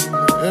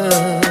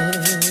 Yeah.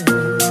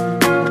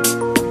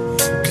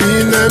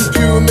 Clean and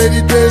pure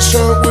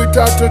meditation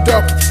without a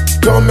doubt.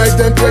 Don't make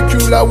them take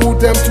you like who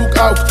them took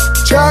out.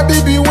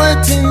 Chabi be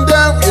waiting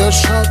there, we are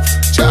shot.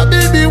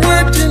 Chabi be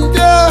waiting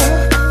there.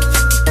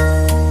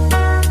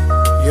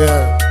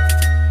 Yeah,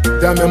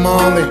 damn it,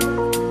 Marley,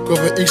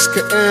 cover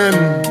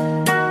XKM.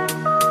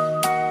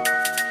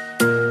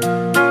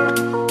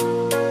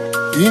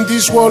 In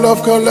this world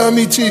of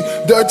calamity,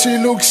 dirty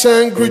looks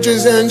and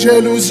grudges and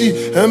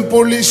jealousy, and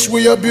police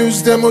we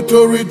abuse them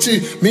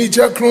authority.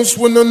 Media clones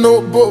we no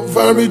know but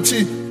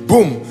variety.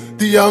 Boom.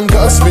 The young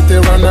girls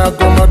veteran are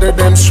go mother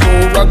them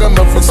slow.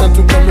 Ragamuffins and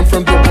to coming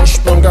from the bush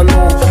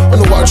bungalow. On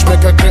the watch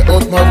make a clear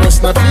out my voice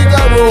na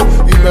Figaro.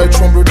 Emerge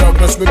from the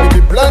darkness with me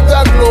the blind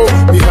that glow.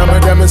 Me hammer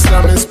them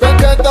Islam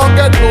inspect that don't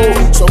get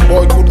low. Some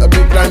boy could a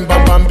big blind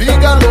bam bam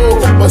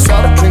bigalo. But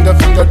soft trigger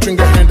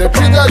finger hand the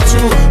trigger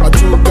too. I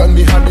two gun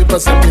me 100%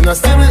 in a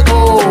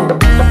stereo.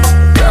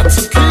 Got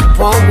to keep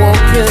on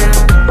walking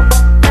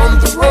on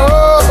the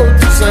road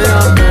to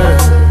Zion, man.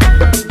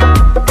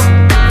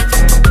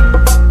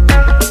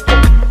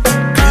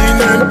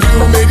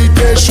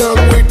 Meditation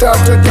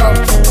without a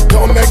doubt.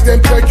 Don't make them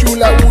take you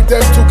like who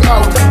them took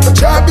out.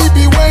 Chabi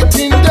be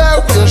waiting there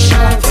with a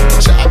shout.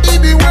 Chabi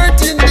be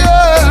waiting there.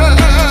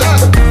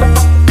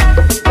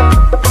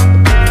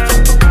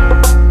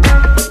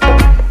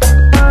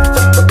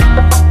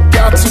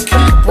 Got to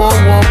keep on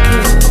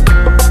walking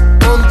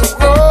on the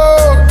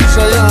road to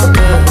Zion,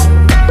 man.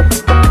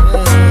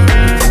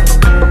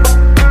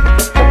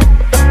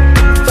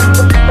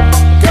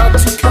 Got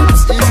to keep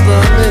it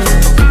burning.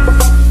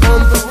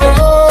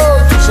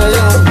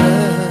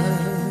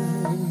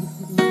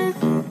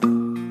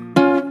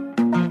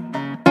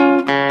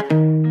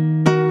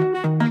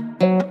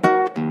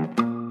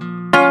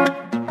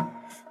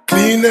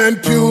 And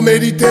pure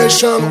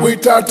meditation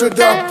without a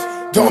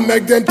doubt. Don't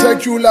make them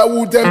take you like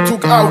who them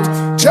took out.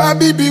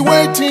 Chabi be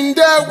waiting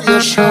there, we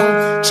are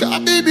shout.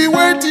 Chabi be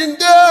waiting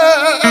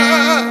there.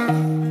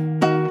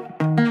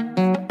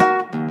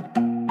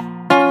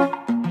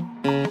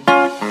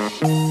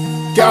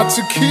 Got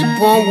to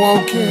keep on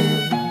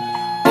walking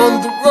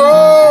on the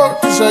road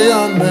to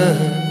Zion, man.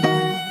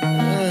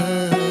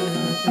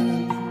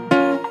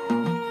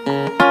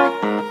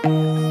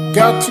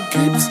 Got to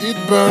keep it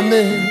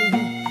burning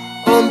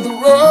on the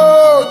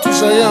road to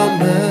Zion,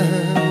 man.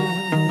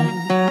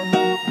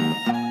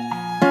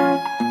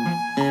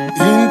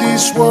 In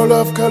this world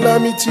of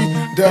calamity,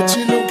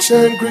 dirty looks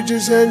and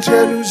grudges and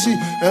jealousy,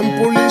 and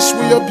police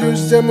we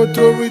abuse them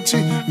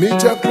authority.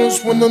 Media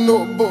close wanna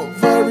know about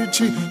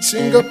variety.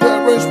 Single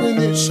parents we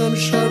need some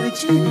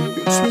charity.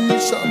 Youths we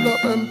need some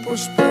love and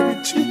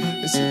prosperity.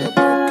 They see the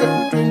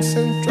broken dreams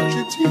and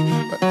tragedy,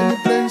 but any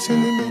plans,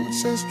 any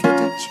means and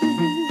strategy.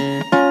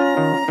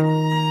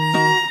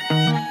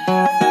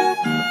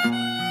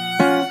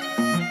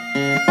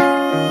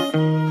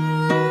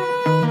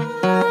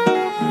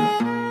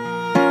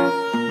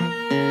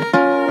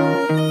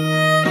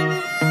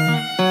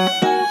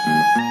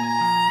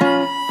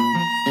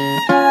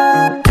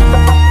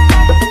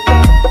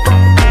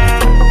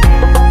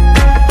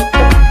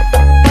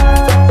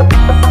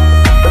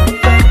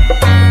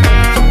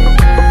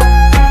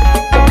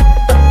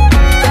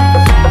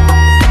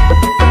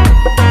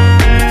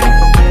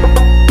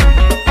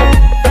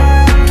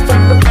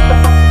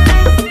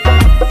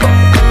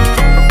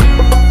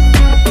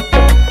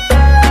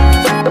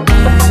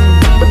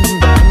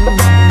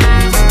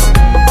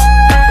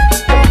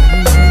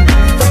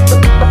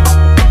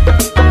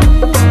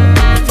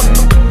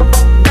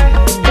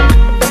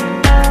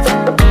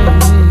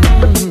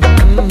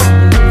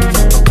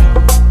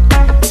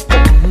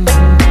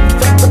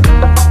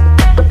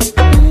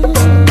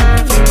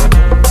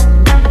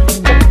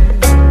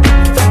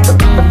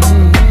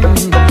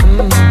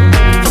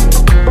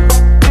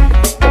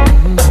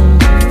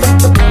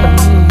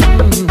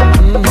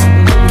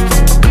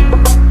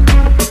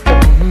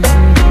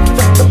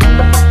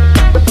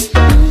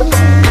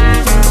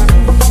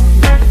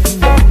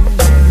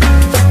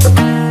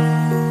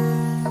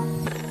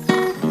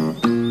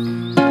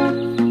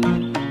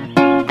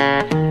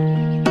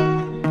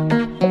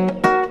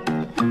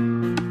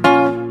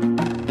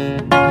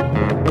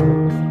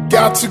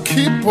 got to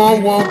keep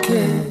on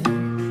walking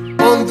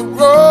on the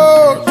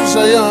road to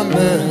Zion,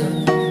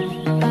 man.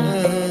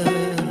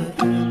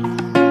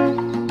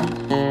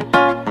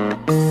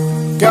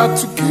 Got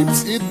to keep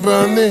it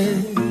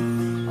burning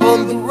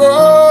on the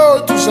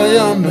road to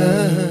Zion,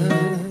 man.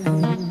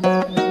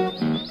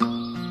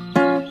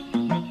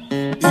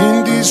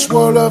 this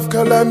world of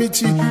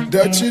calamity,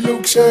 dirty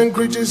looks and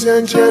grudges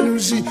and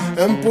jealousy,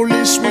 and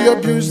police we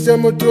abuse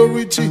them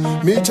authority.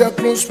 Media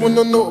close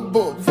wanna know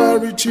about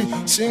variety.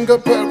 Single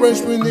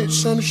parents we need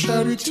some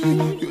charity.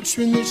 Youths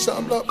we need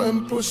some love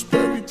and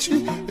prosperity.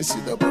 They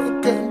see the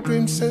broken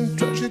dreams and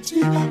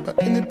tragedy,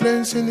 but any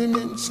plans, any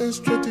means and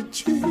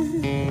strategy.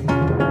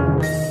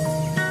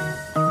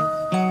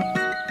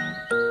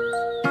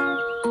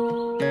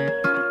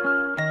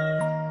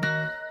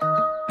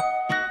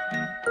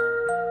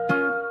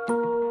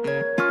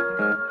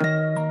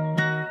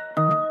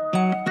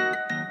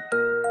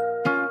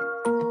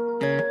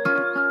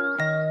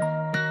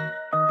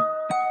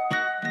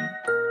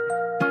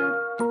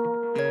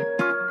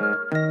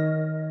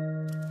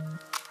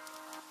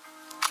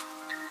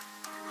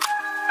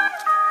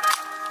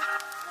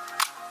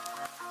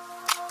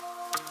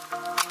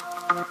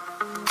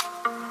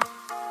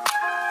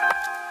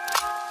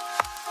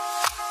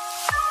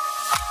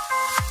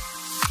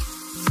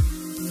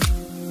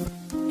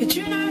 Et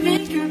tu ne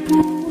vis que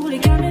pour les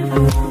caméras,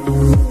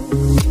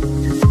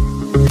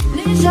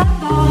 les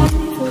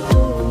appareils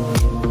photo.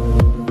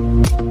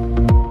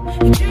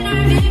 Et tu ne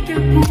vis que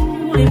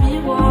pour les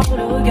miroirs,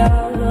 le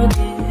regard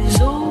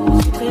des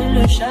autres et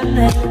le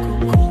Chanel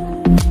Coco.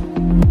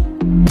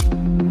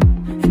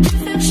 Et te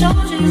faire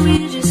changer, oui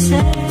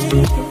j'essaie,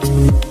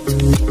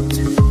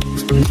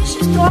 mais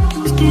chez toi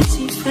tout est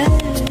si fait.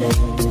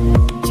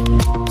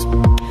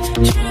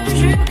 Tu ne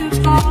jures que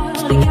par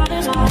les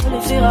caméras,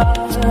 les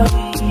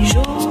Ferrari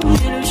jaunes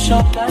et le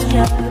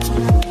champagne.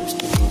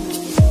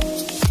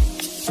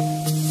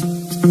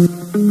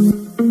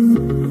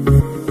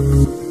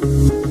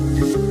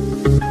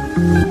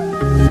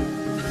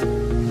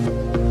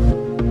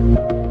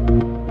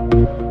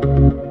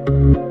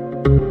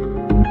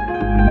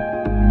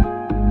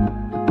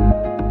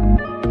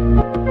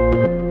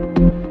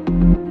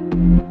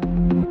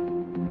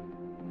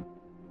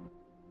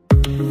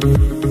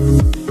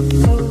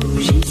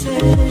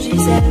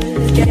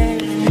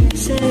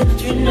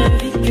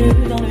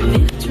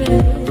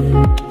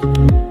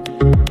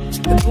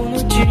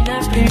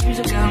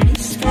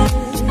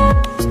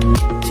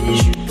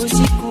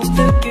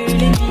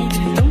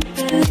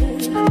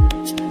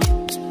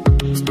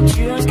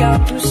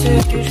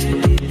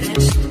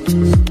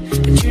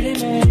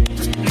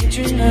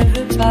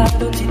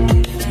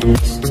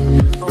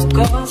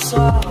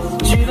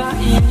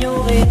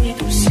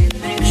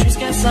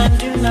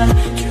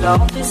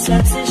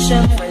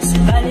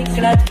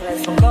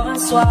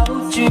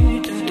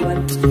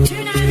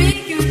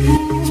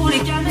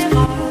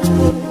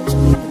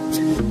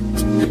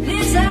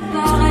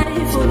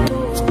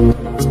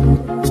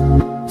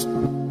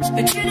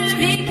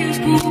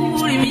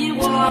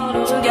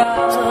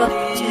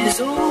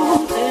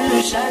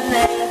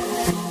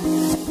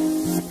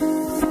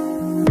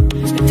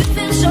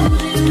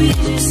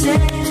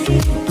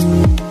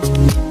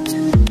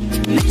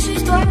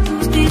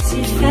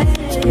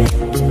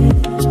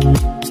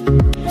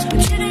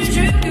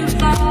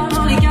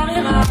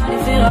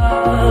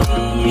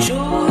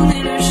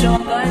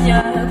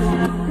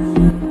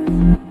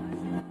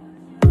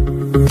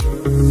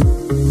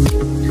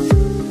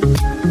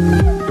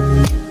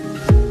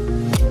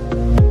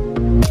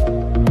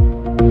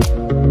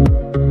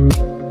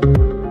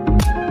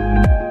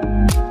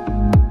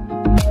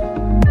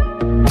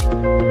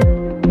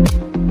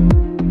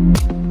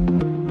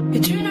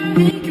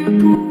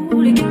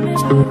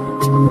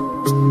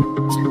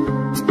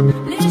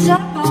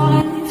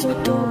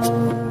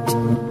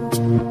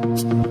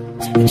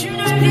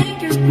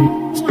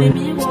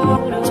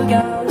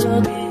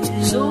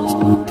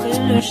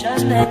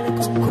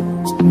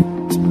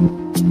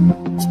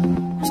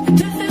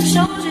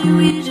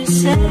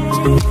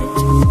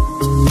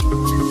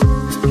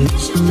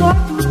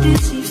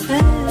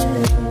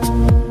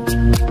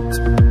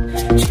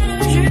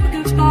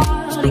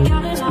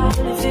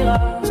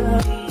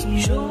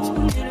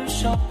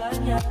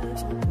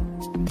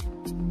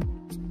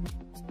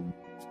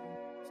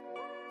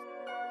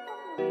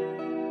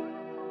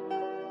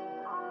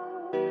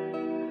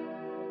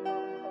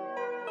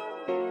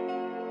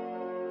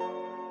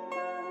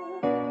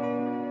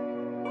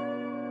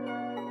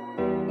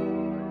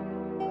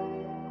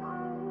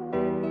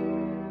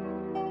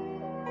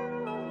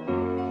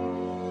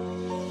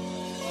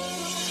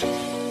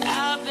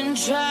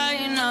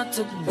 Trying not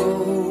to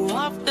go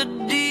off the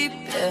deep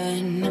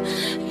end.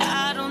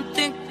 I don't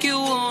think you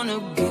wanna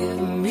give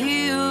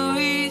me a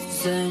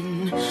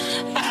reason.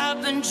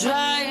 I've been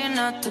trying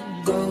not to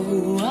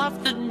go off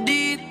the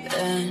deep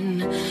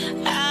end.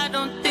 I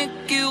don't think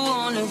you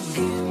wanna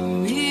give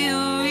me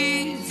a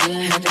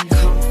reason. Had to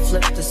come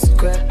flip the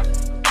script.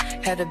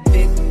 Had a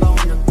big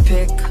bone to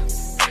pick.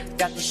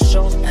 Got the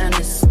short and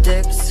the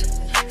sticks,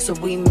 so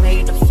we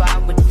made a fire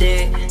with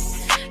it.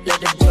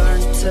 Let it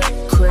burn to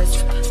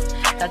crisp.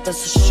 That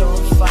does a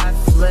surefire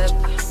flip.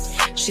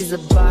 She's a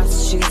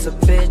boss, she's a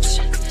bitch.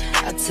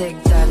 I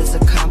take that as a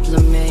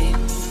compliment.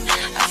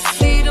 I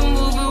see them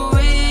moving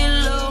real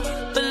low,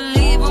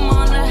 believe them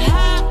on the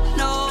high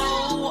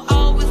low.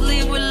 Always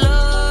leave with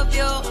love,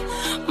 yo.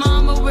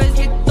 Mama raised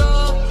me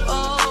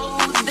thorough.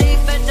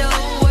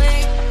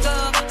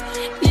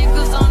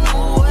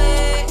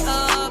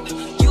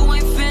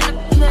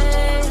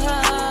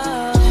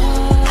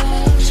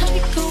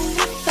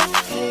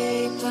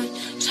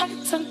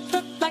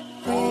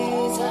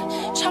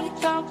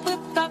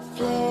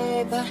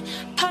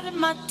 Part of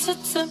my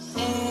tits and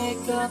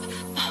makeup.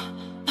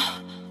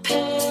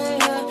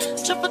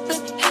 Jump with the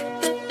hit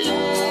the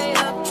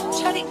layup.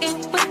 Try to get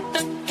with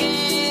the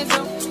game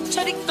up.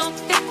 Try to go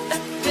get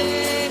that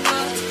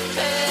paper.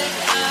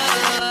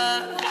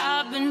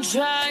 I've been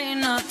trying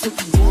not to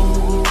go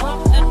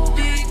off the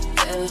deep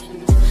end.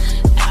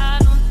 I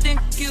don't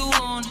think you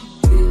wanna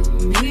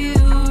give me a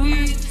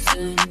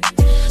reason.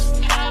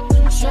 I've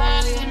been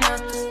trying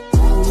not to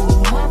go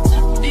off the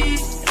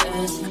deep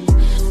end.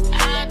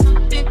 I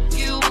don't think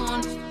you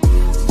wanna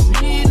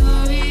give me a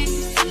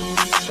reason.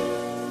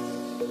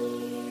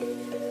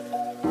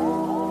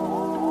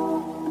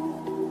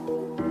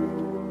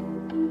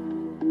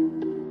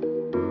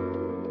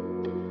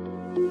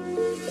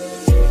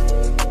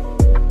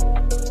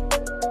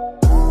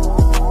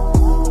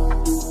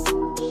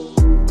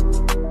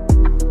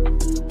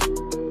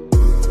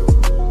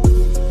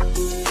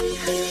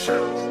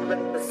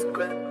 Flip the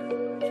script,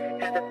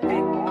 had a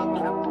big on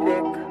the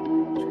pick,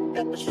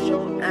 got the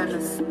show and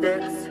the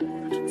sticks,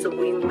 so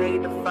we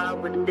made a fire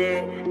with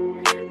it,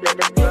 let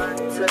it burn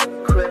to the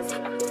crisp,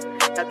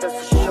 that does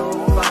the show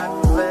 5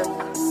 flip,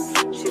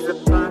 she's a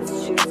boss,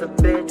 she's a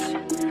bitch,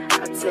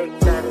 I take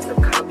that as a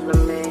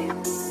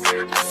compliment,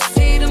 I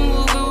see them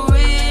moving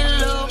real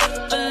low,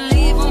 but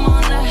leave them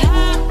on the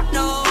high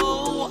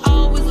note,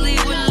 always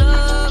leave with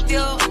love,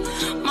 yo,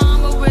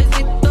 mama raised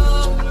me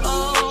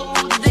thorough,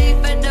 they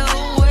better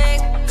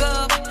wake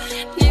up,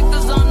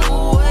 niggas on the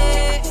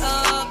way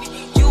up,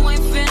 you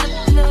ain't finna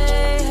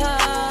play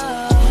hard.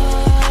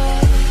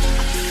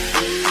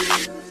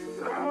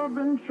 I've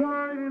been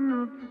trying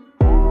not to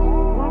go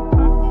off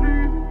the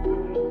deep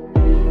end.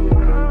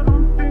 I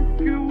don't think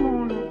you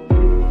wanna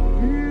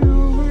be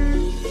away.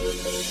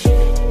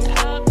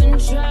 I've been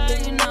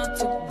trying not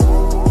to go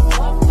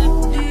off the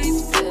deep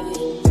end.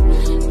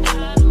 I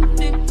don't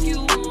think you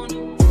wanna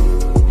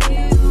be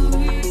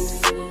away.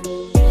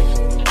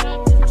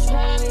 I've been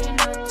trying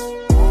not to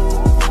go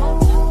off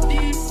the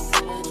deep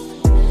end.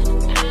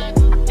 I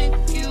don't think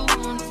you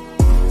wanna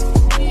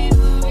be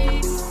away.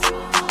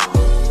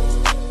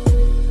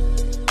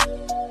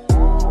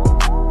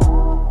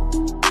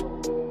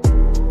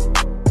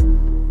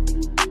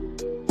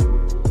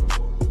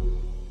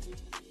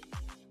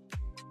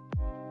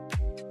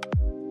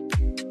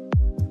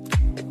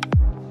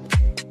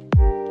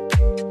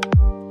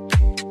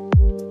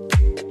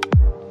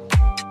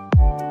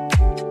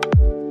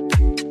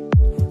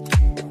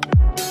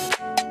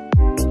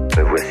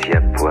 Me voici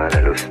à poil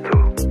à l'hosto.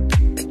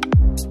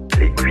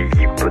 L'aiguille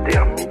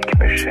hypodermique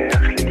me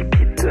cherche les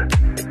lipides.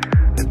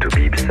 Le tout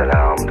bips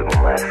alarme de mon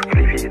masque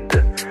livide.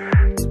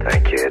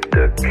 T'inquiète,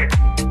 Doc,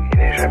 il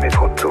n'est jamais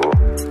trop tôt.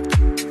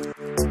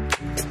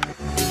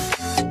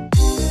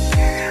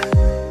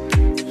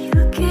 You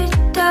get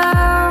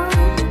down,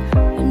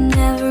 you're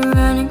never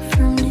running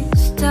from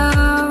this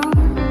down.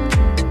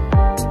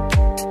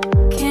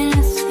 Can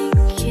I think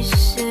you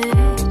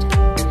said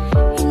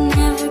you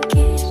never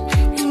get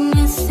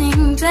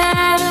anything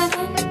better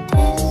than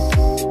this?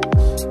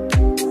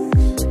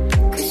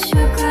 'Cause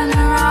you're going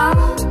around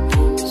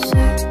in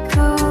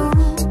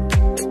circles,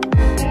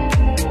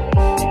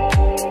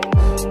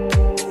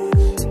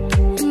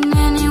 and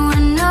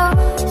anyone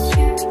knows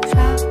your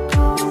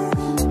trouble.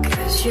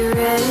 'Cause you're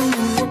writing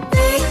in the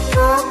big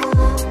book.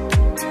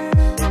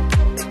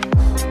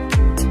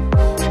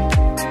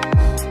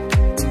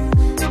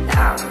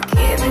 Now you're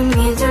giving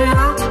me the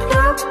look.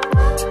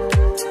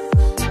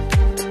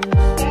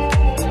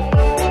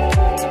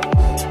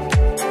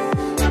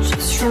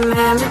 Just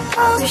remember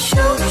how we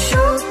shoot.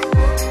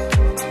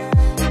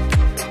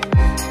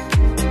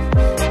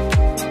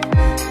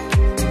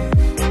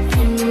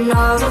 And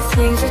all the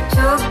things I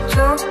took.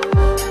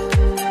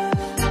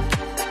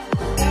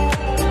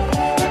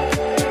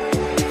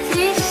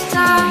 These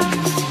times,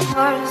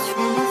 what is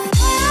from the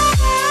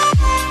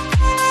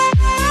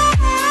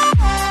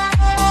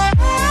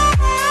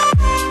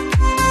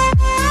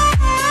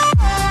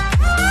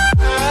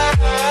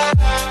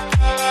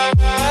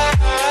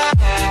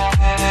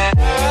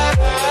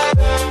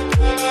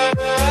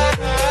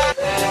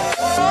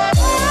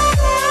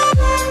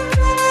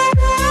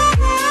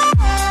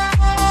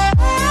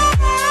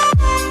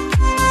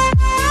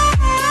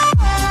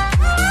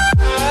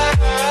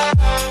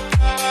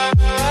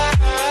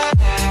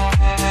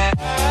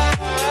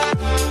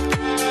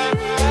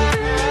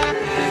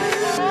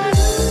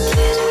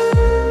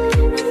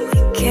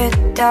get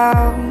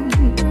down.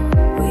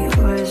 We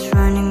always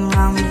running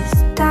around this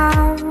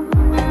town.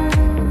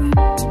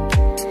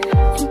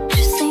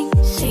 Interesting,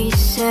 they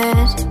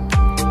said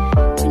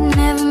we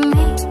never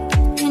made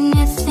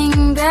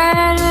anything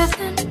better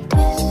than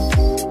this.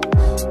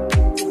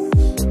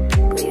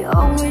 We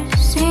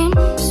always in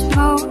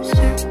small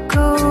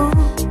circles,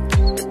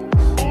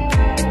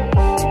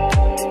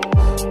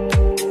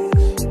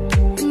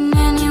 and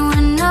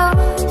anyone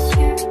knows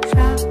your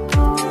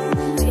trouble.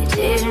 We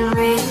didn't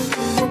read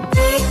the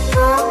big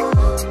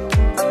book.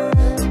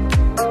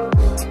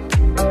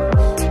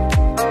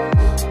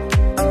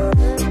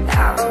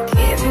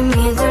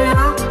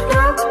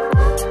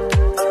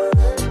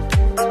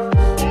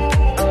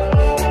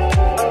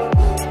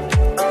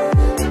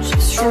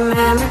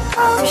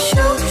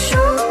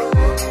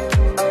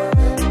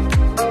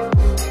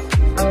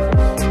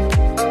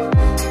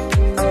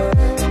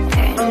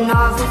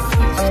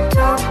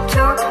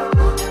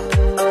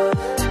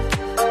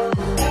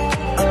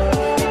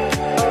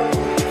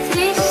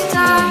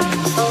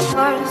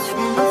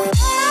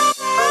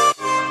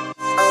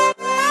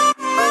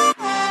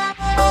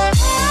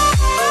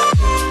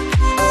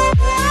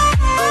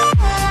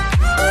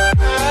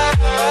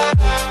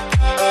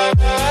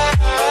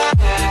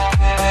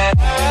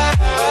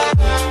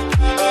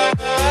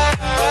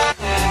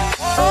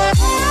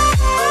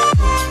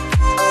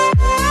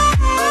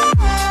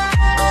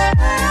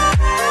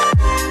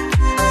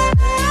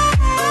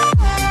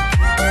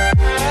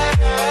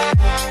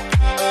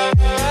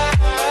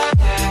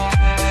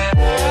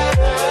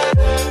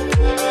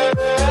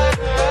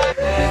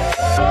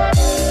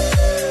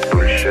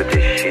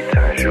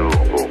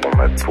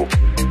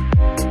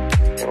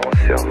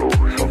 cerveau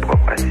son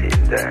propre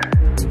acide.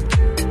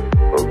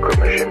 Oh,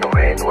 comme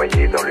j'aimerais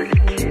noyer dans le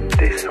liquide,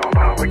 descendre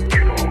à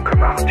reculons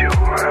comme Arthur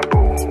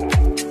Rimbaud.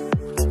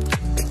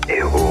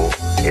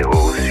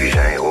 Héros, suis-je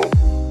un héros?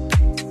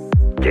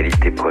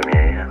 Qualité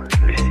première,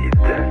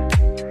 lucide.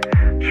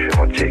 Je fais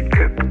mon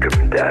check-up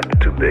comme d'hab,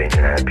 tout baigne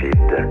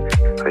limpide.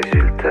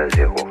 Résultat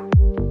 0,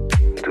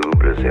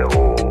 double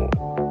 0.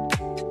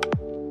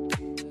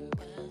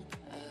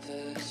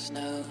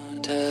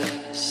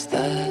 Noticed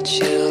that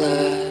you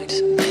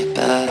looked me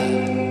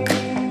back.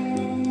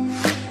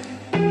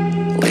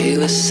 We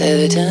were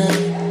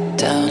sitting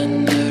down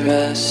in the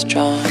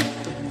restaurant,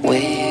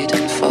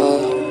 waiting for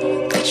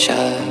the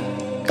check.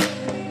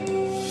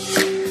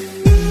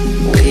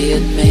 We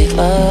had made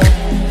love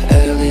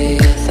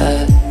earlier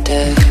that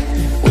day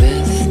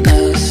with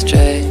no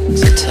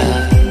strings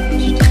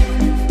attached,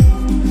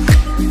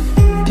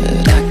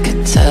 but I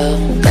could tell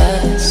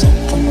that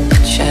something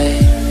had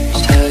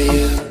changed. How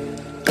you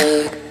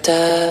looked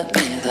at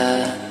me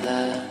that.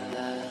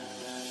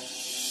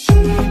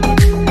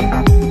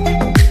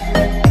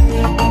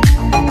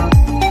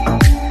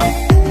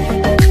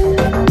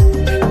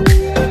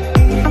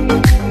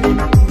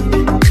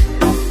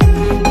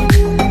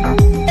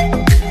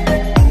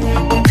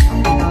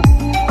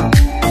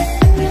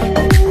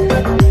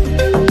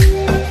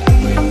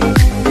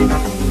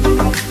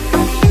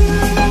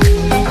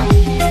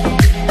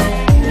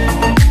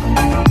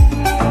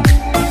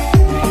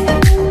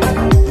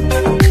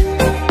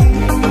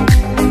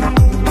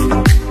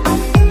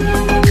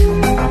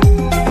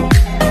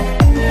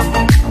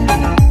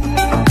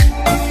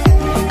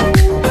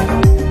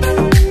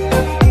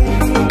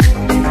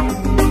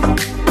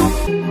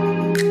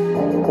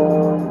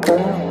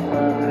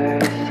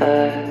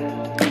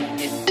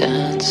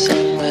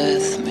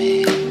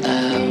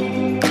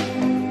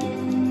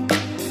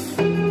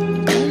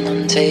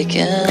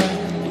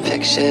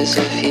 Pictures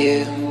of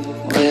you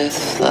with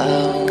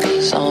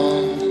flowers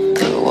on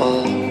the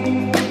wall.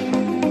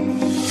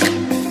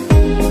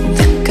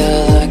 Think I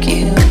like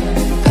you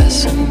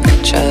best in the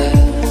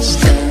dress,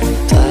 in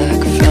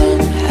black from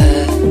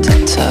head to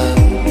toe.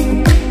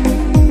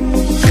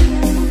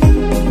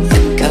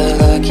 Think I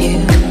like you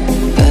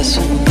best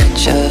when you're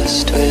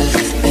just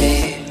with me.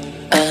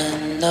 I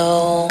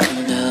know.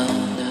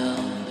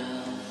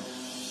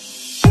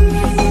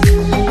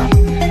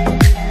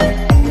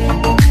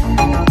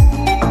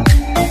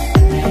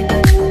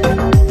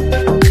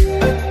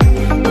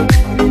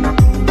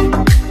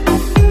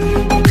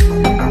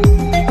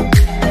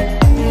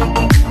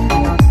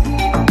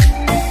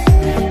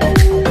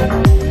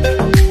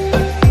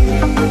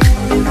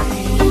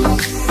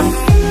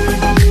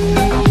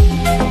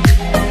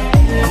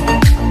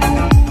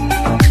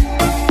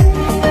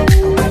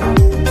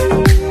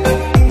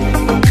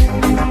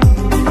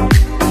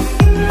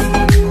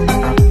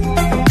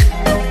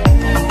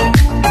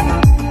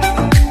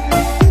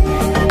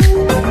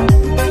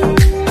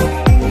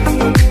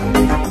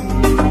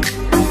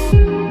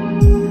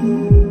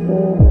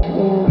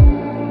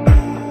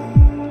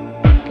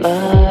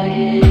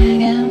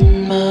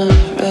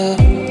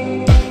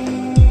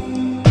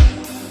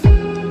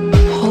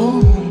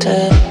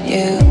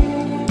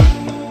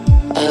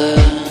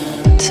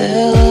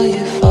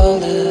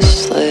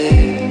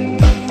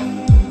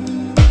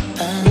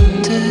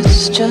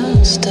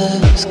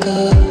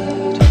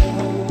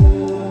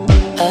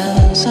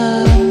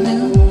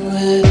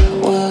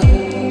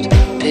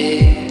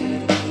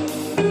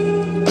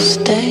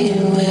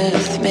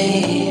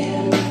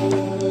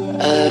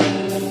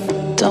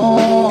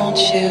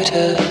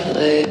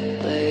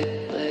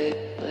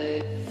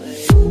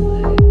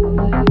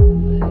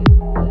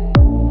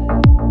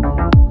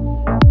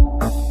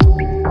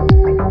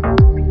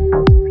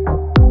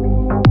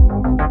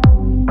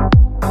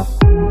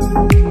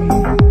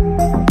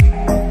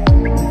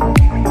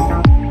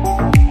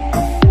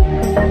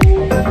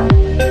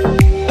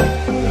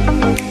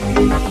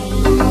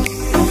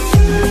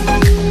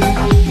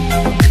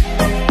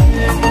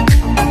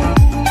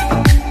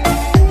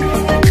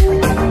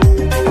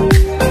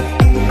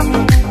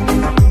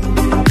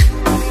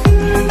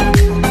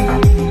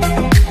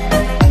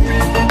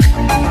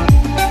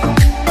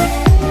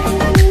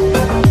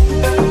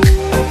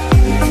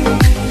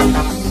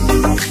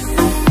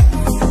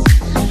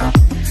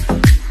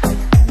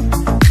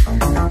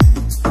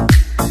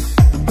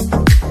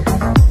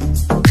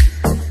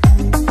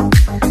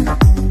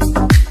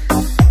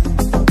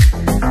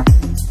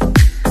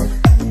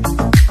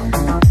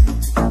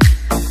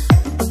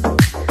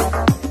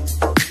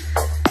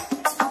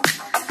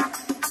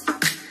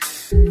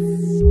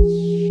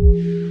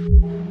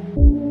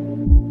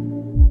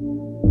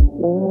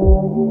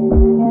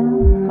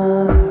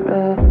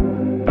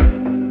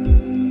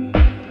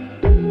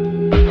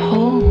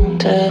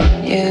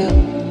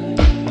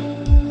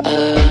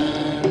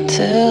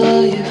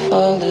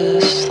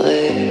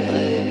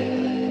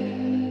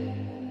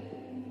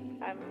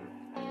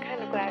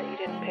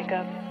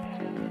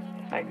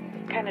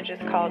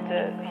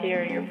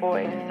 Hear your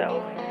voice,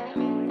 so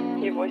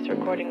your voice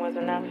recording was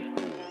enough.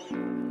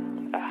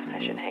 I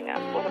shouldn't hang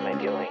up. What am I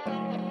doing?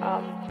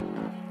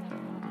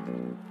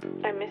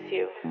 I miss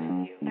you. I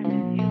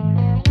miss you.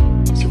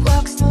 She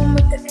walks home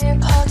with the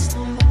AirPods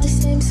on, but the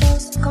same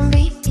songs stuck on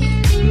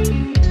repeat.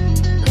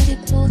 Hoodie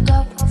pulled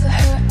up over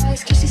her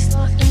eyes, cause she's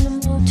not in the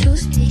mood to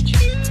speak.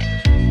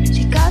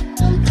 She got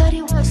one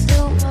 31,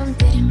 still one,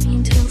 didn't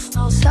mean to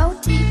flow so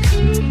deep.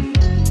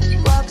 She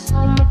walks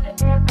home with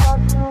the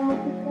AirPods on,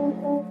 with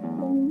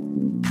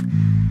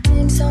the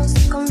same songs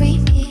stuck on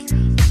repeat.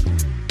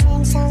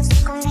 Same songs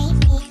stuck on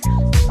repeat.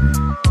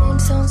 Same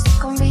songs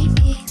stuck on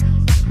repeat.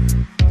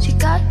 She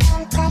got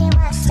one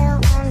 31, still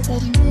one,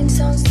 didn't. Same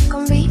songs stuck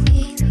on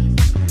repeat.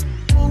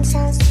 Same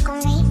songs stuck on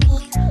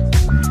repeat.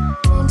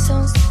 Same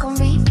songs stuck on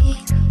repeat.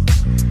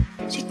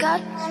 She got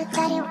one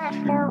 31,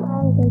 still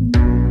one,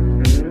 didn't.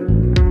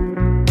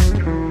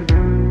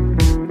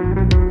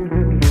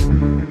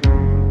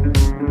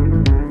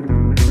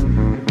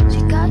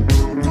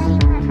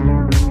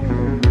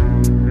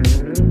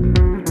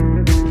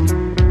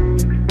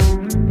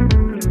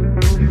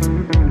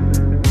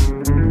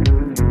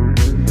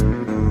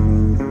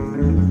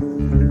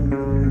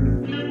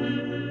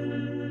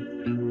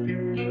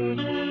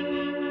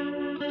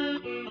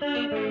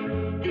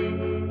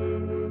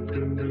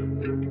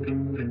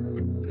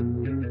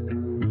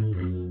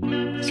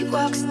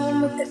 Walks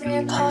home with the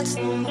AirPods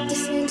on, with the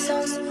same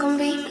songs stuck on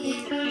repeat.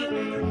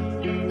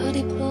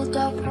 Hoodie pulled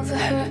up over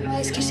her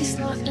eyes, cause she's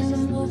not in the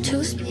mood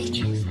to speak.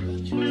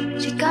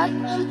 She got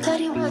one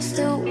 31,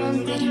 still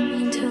one, didn't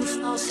mean to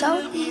flow so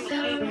deep.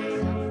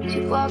 She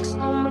walks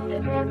home with the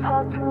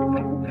AirPods on,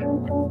 with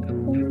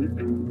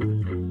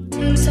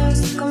the same songs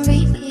stuck on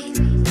repeat.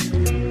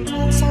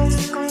 Same songs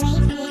stuck on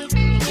repeat.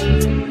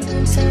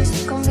 Same songs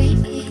stuck on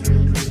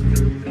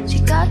repeat. She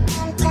got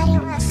one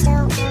 31,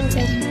 still one,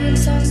 didn't. Same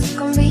songs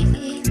stuck on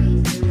repeat.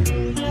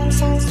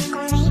 Same songs stuck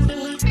on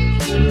repeat.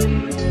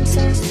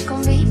 Same songs stuck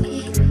on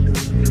repeat.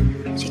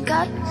 She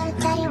got one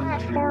 31,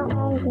 still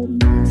one,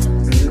 didn't.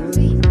 Same songs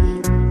stuck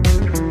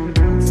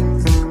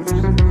on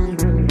repeat.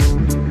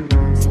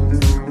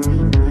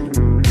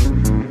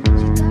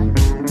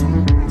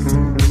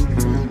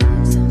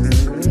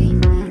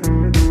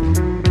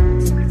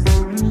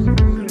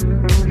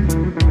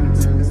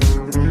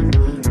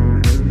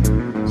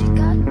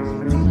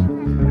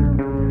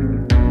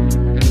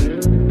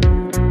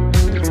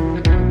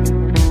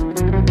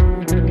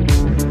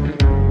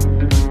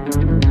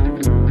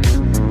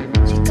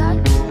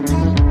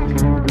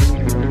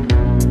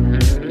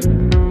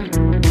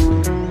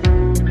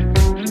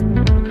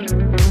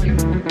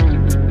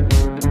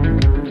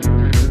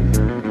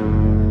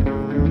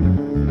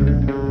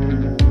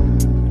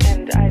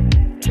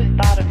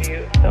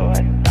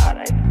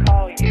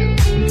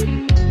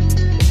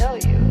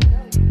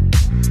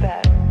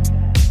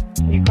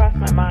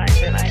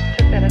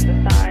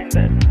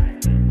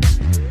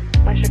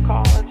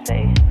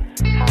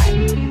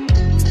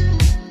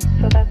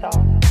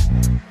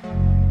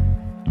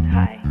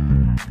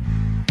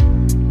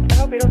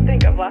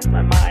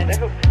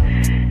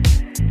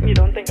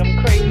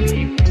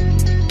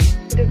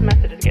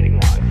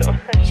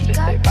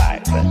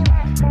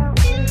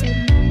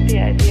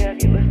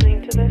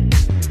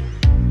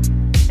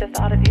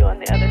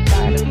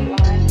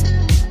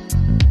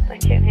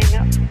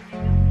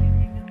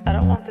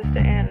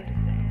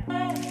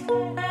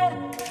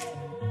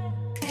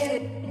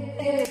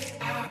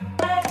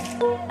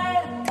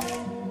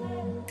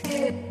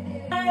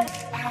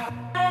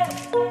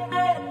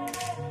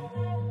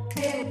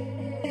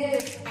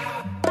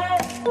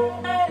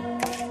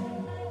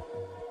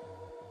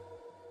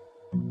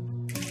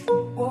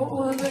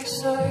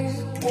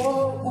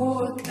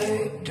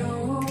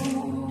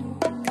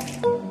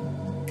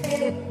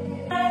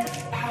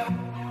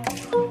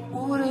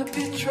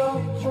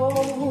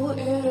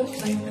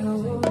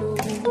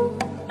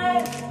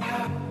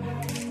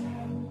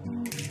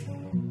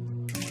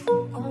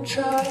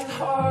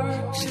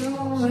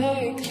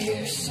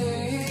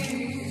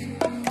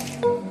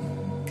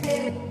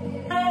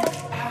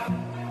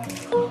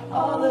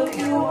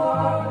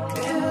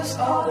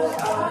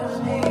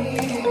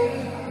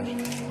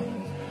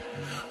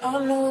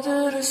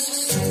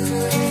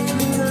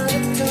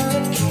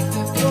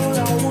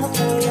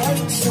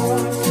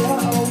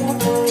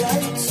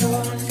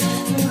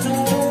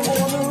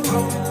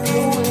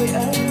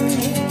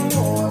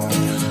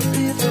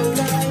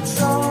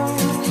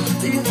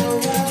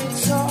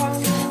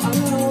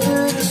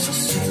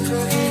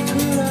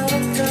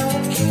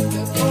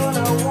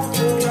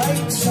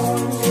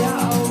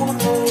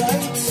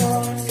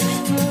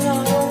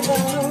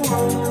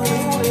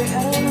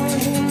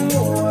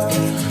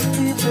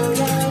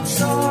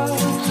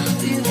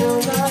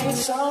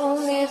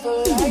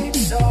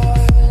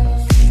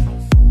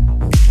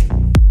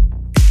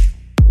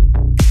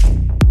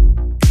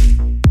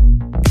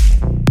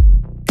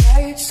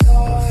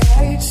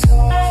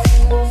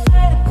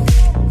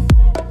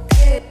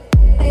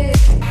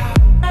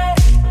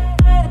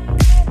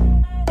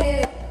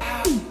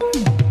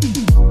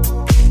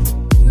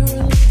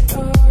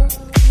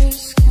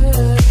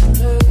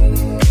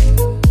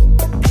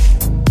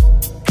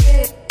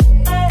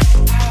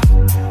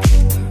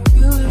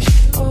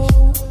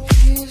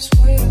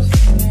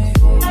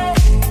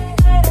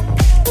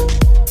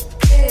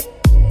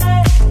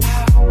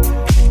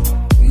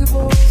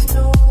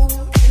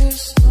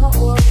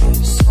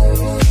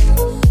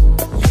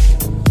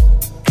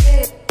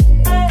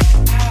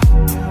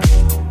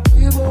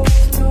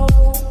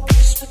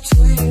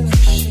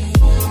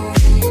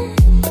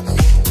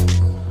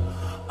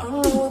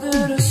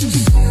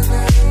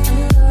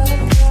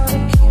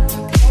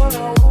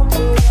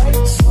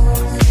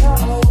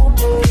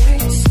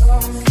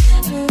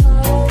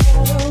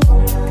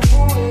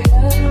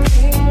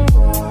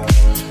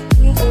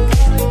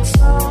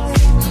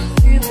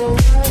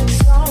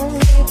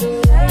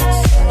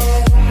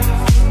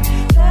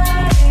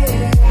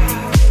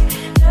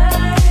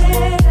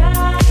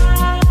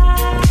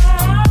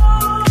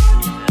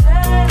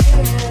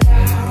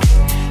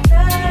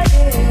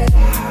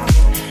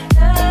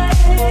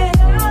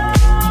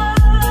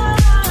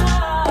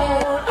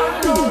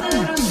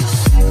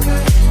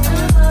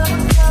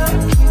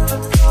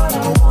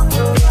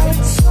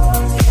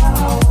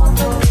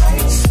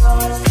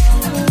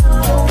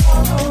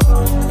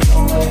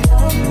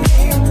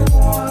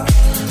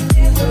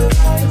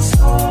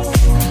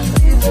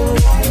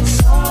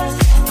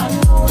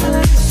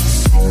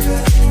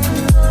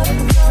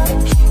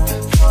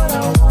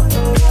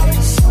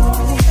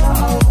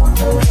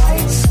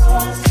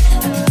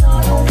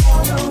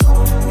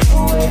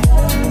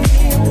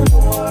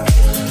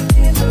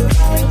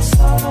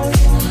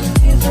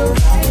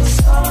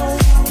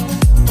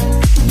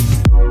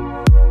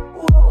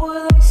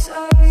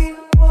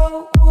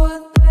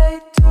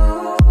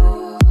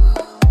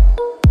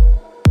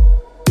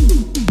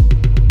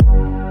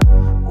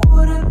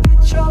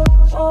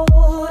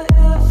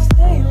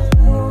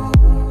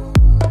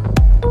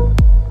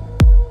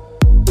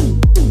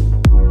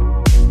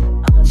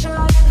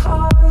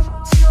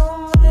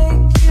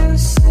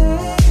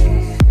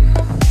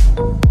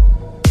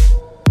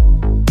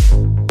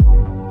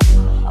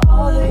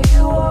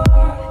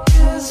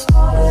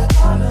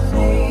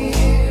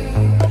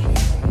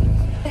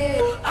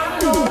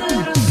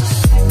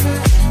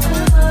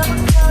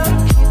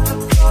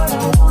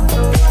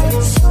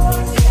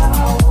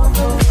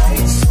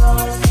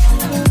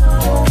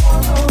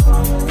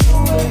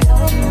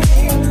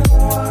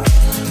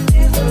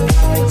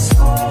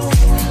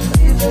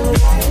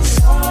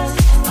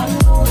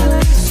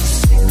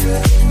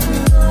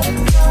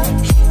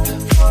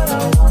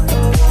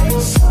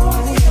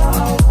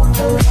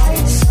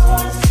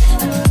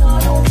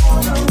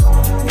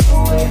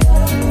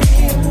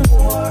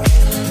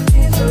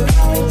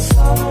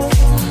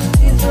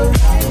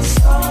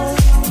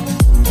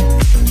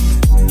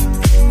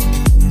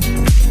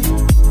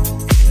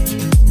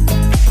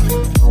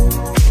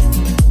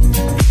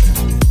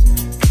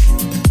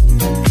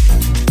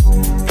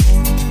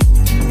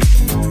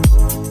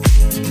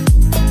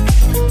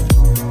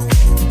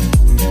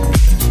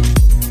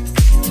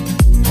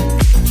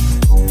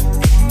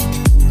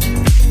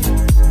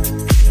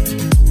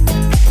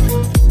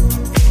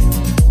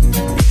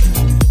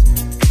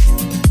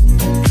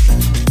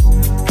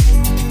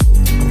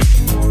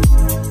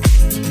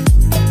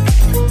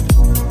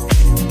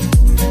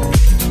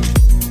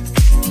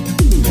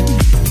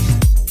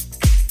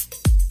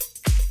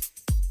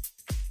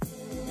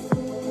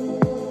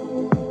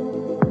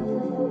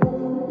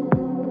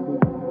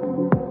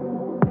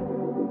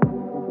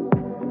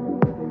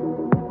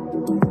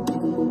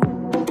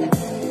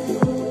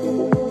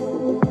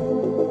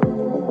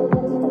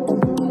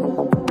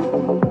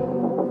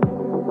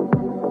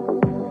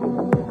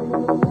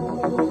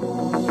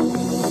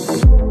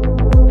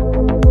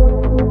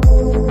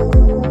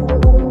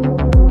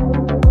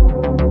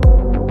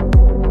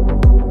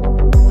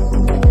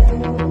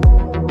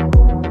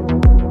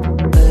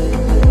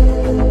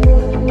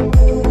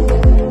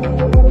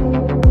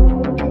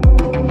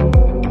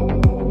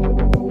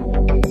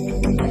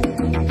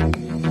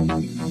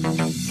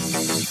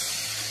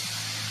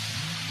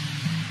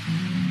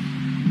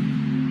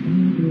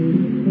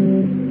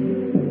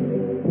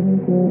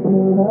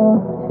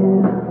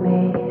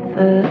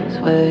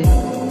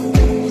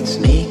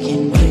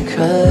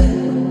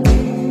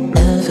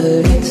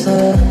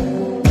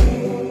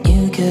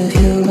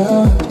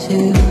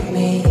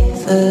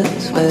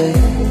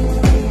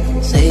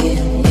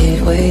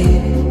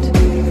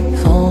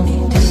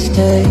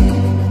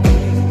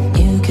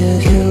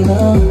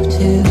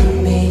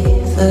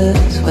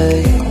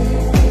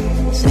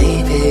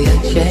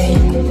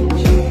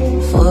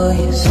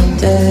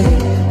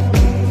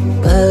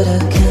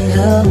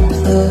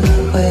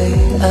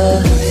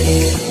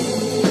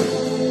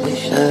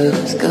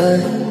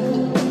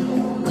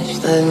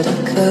 and I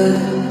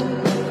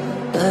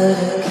could, but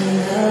I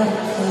can't help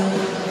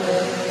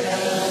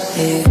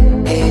it.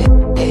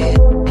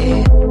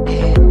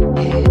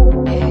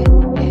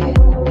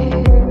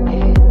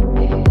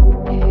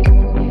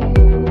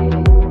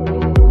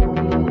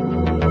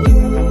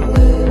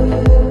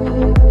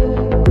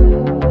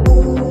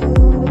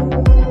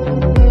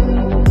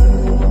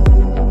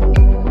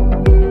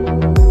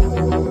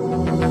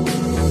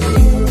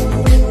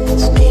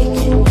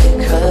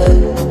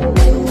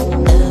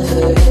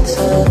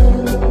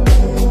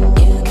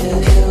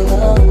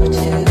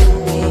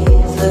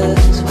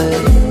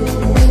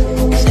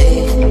 Say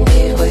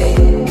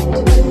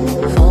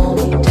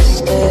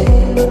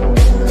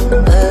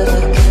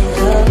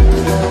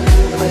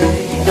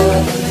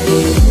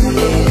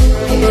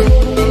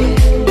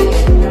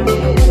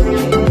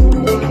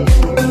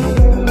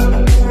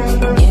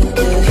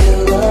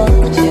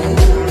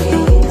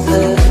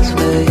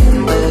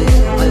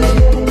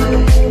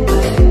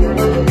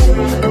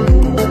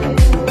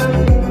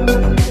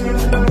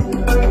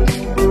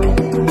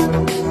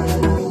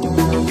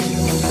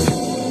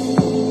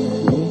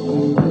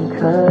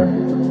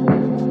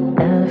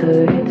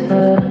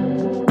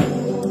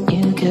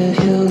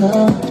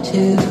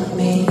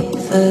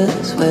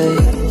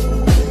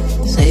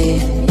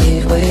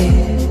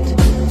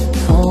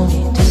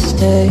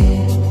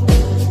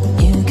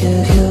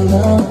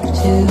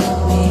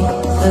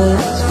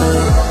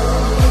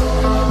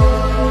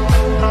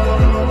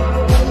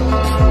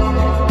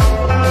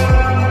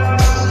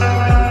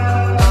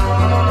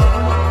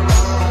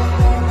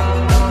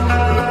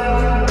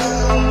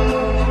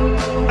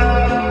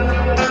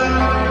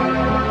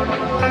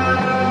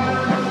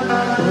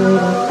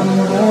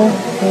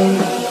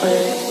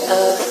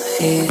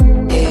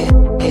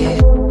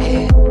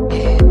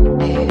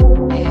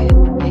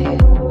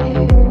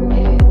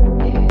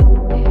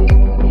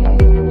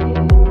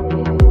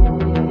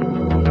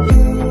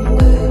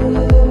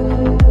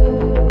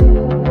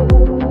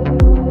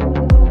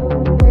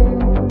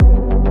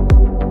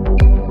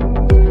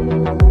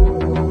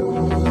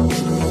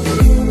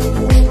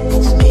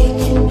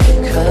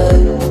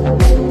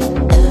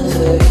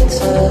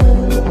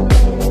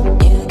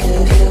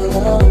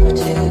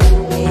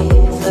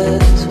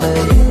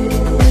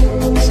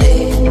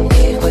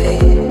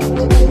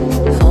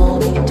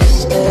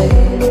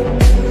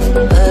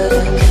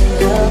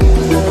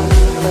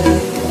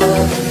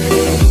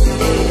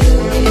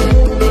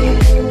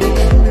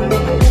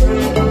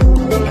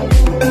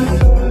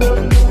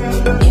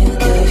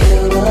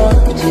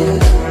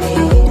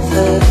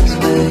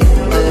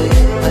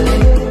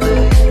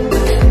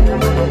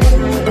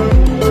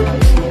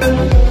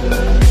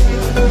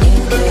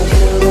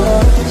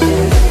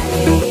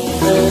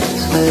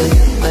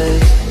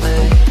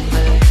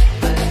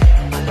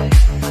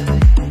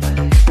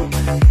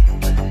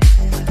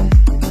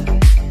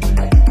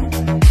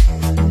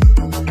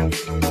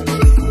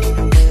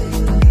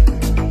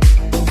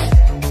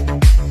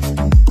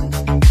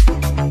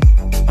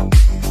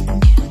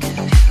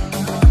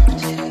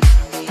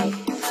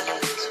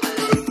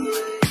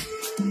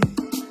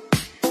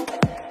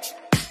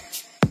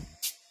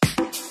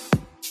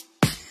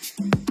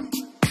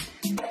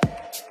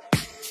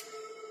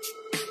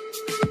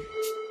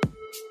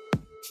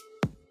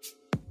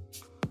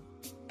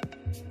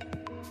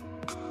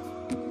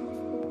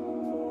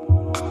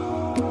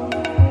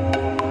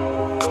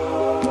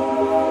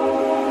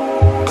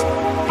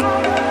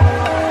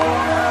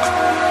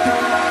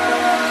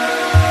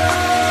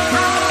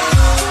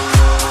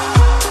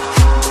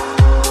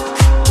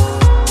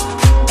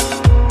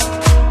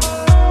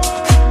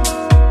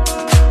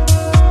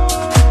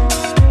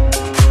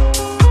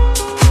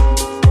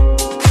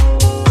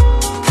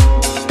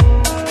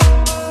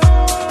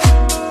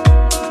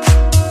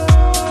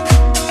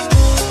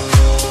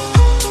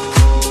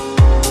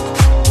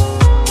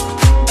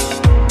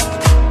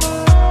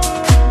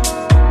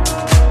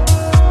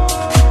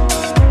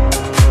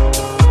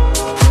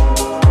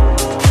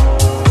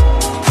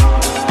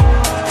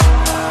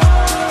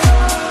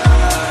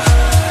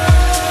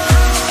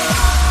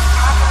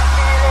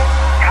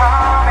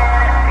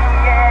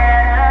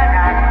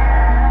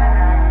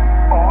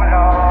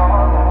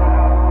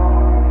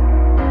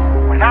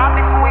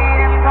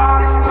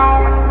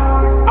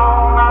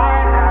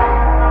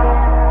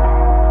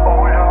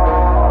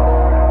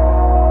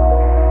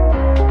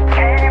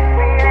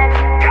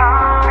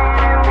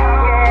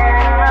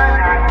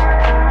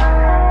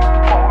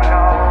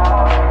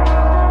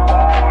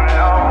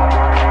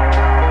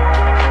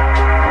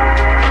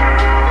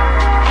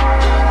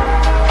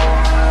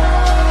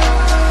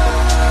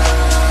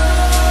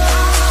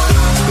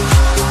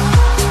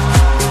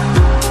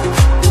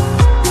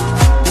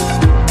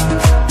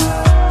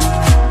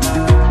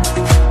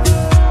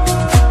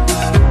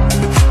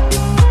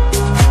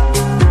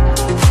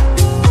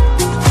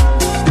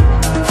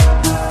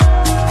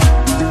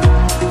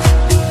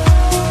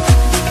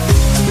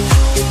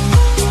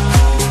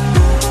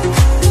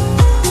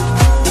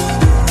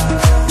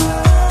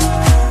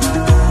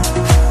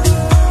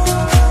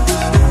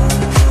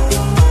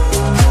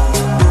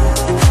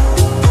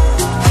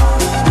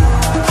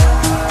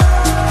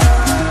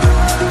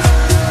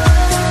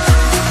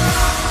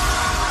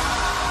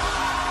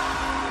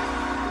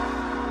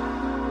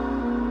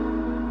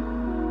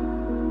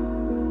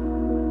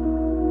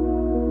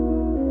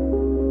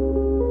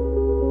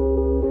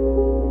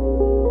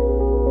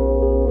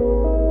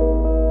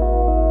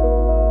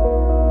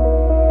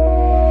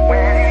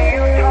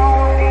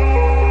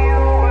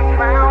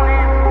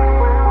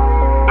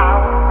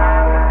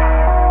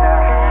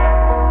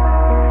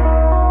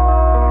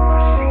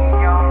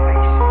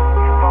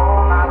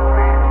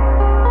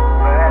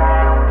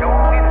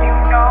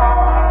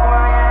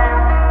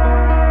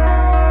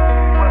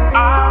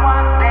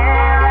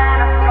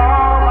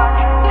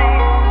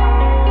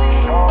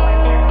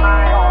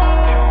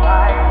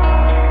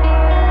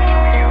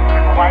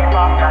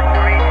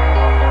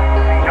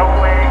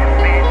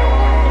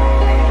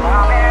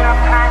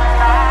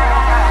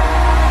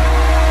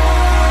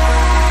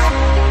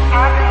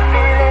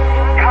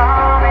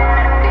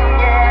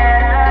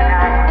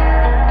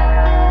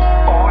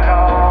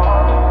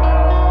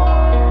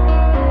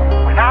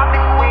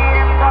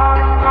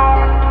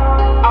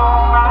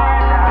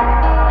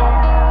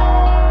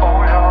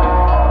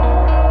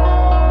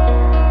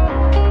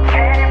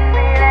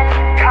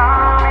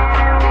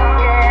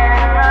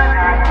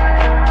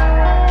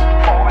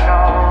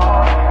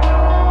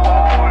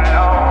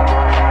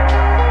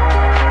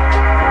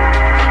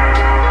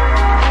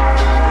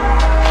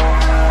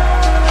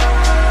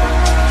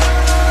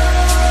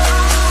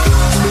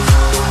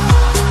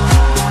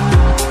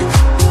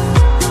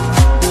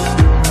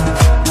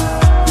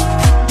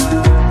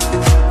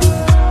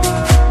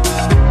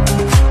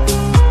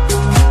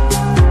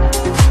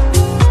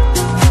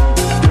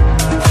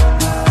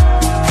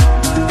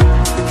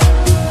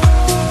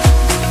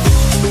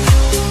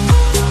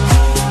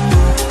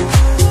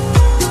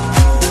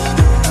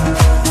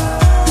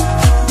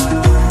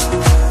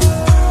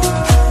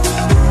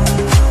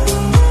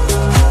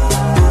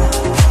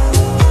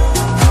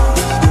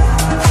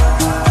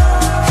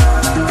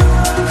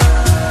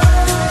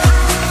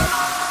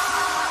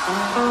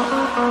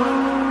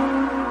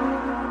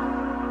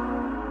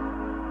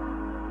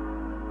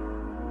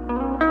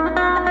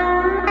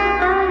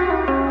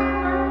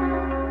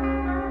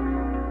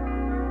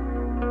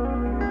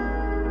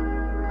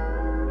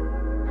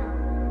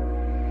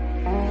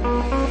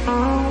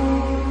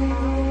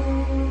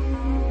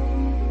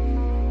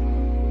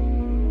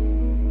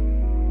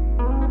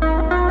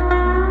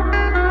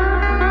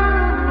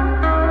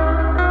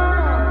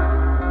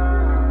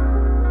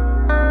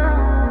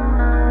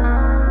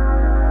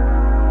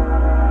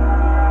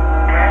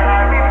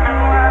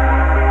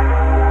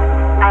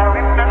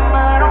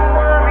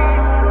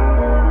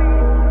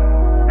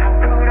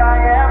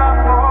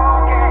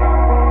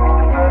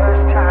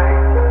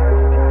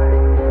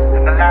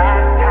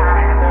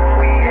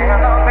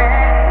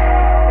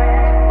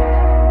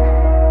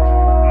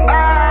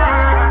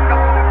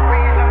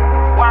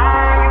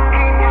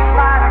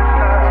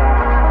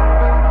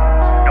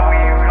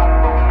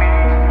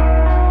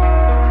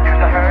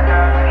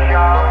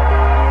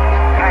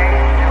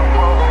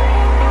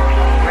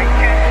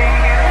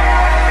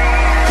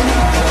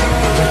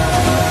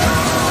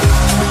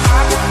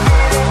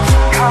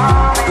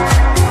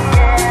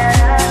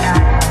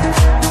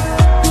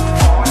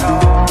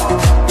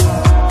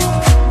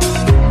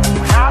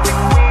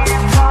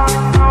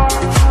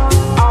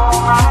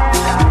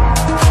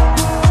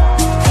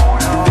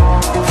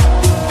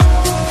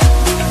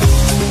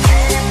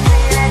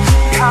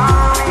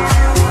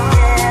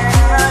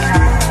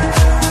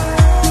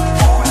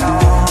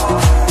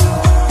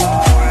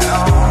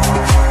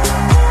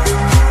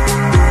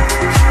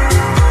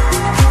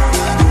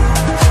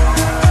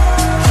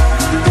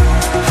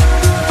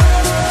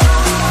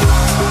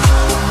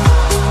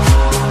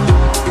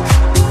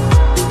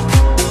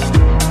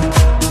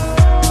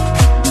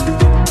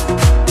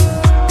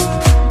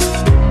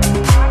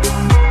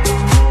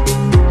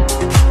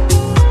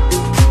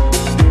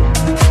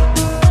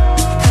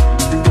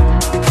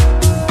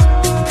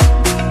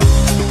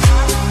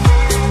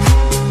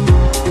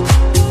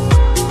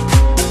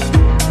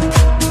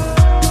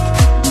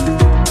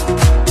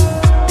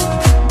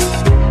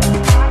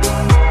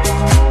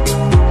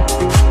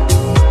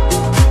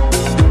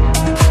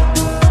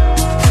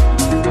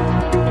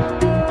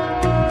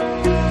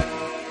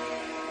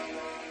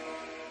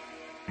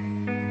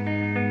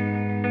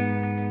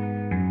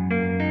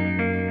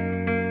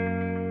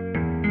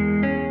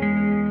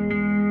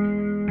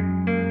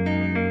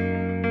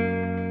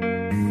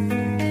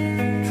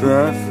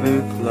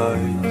Traffic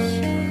lights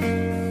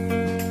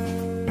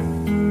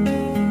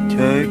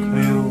take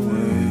me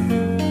away.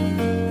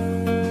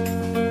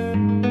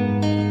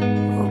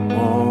 I'm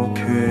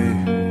okay,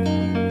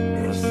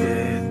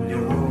 missing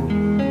you.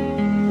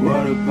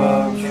 What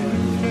about you?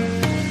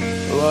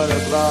 What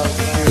about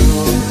you?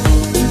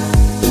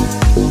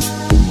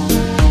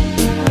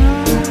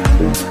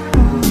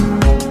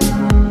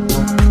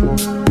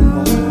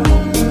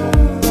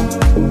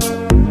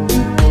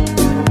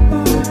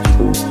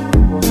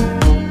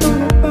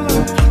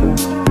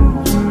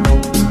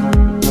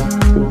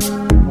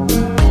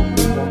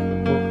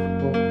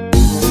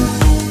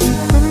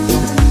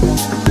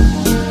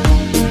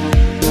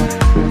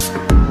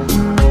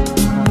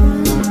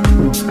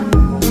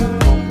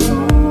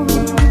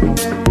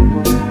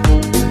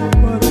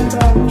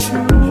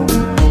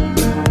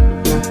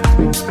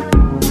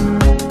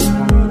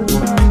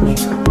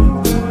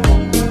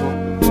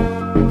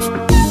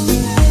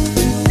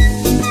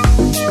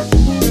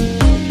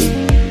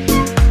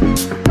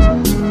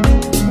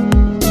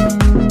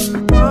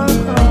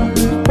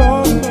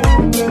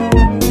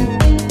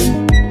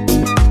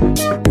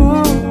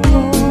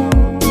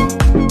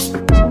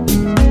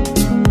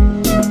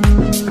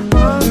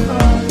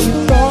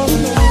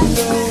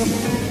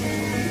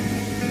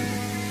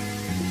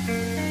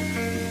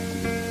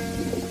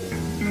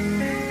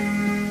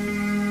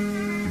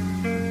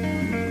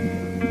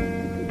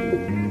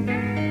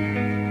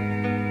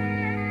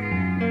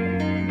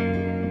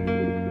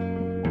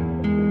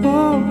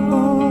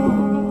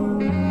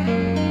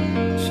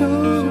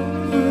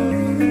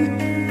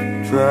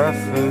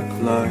 Traffic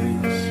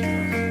lights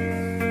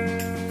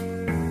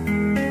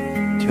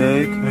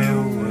take me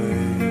away.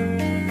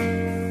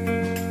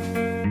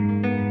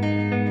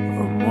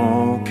 I'm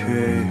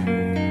okay,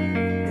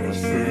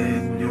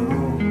 missing you.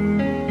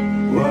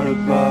 What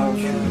about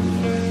you?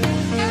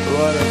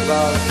 What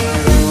about you?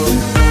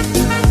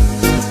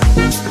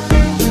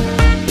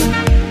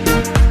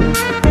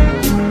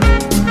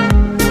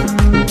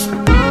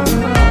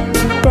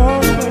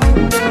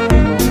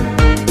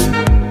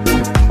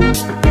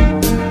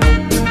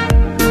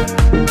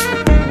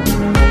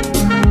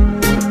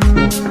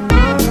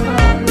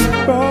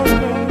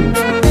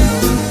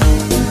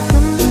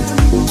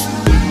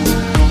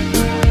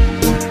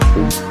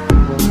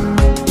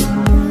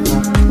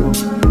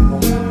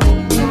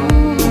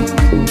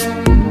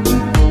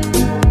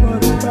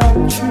 What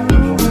about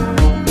you?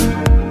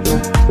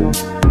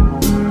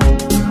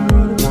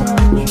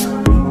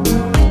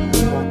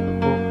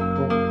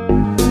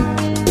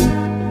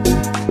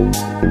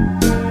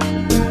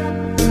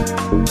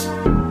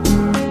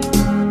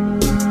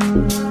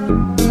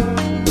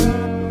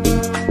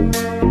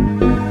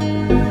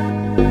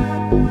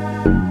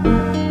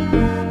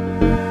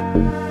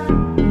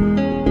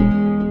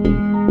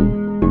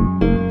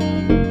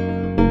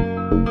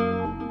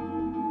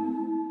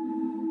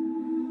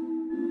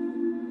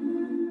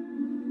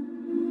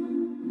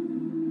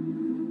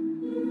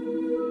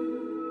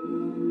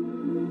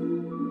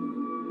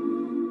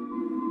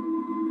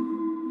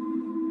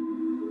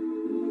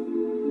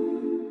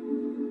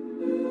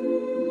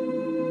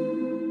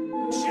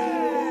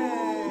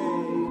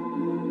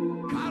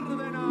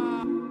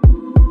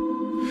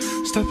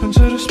 Step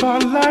into the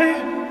spotlight,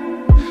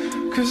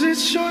 cause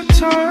it's your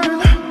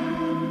turn.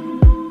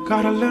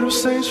 Got a little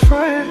stage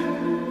fright,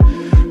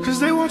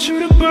 cause they want you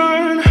to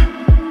burn.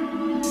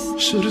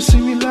 Should've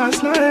seen me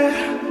last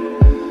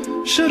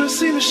night, should've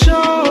seen the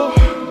show.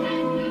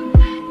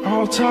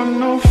 All talk,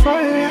 no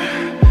fight.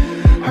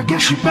 I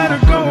guess you better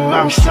go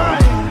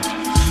outside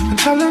and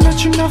tell them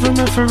that you never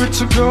meant for it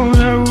to go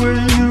that way.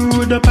 You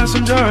were the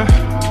passenger.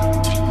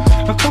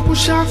 A couple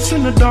shots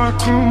in the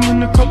dark room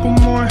and a couple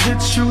more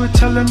hits, you were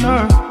telling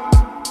her.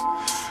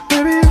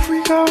 Maybe if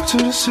we go to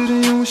the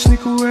city and we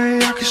sneak away,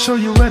 I could show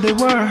you where they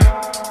were.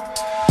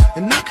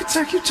 And I could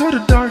take you to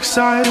the dark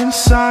side,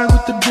 inside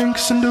with the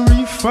drinks and the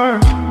reefer.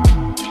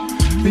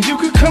 And you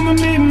could come and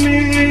meet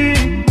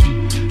me,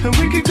 and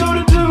we could go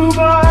to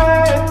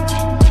Dubai,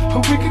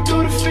 or we could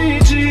go to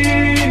Fiji,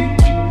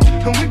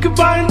 and we could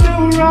buy a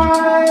new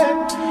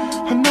ride.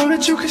 I know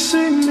that you can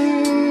see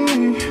me,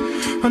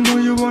 I know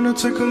you wanna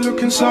take a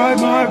look inside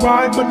my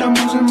ride, but I'm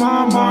losing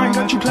my mind.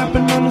 Got you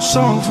clapping on a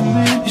song for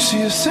me. You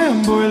see a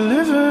sad boy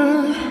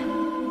living,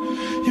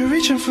 you're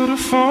reaching for the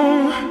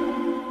phone.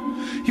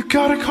 You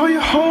gotta call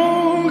your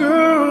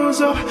homegirls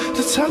up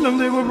to tell them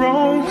they were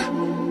wrong.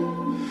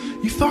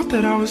 You thought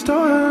that I was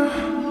done,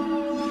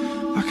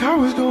 like I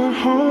was going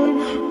home.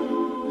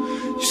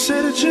 You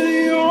said that you're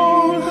the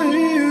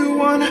only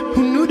one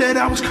who knew that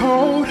I was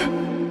cold.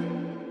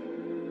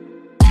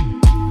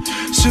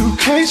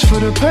 Suitcase for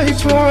the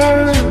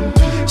paper,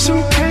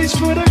 suitcase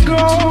for the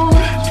gold.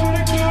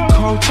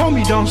 Cole told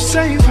me don't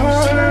save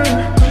her,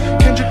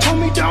 Kendrick told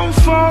me don't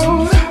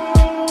fold.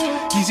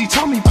 Easy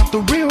told me about the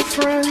real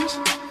friends,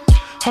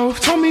 Hope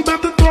told me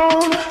about the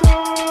throne.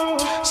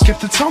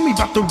 Skipper told me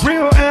about the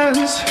real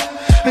ends,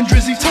 and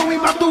Drizzy told me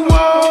about the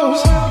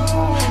woes.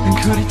 And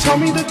Cody told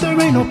me that there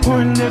ain't no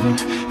point in living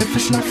if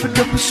it's not for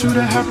the pursuit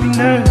of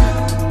happiness.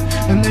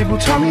 And they will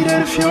tell me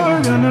that if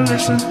you're gonna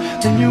listen,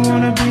 then you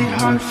wanna be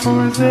high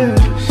for this.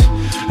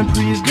 And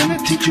Pri is gonna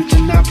teach you to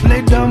not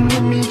play dumb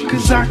with me,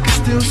 cause I can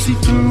still see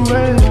through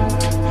it.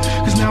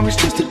 Cause now it's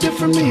just a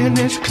different me, and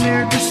it's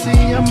clear to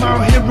see I'm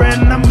out here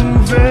and I'm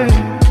moving.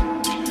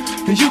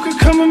 And you could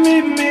come and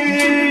meet me,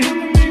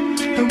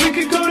 and we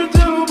could go to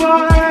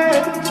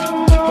Dubai,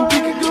 or we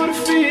could go to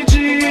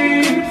Fiji,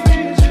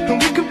 and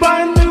we could buy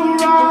a new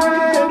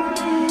ride.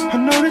 I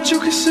know that you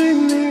can see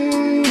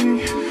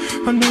me,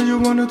 I know you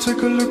wanna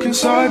take a look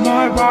inside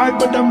my ride,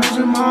 but I'm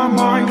losing my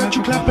mind. Got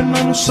you clapping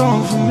on a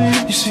song for me.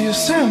 You see a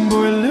sad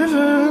boy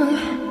living,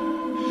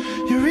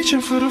 you're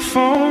reaching for the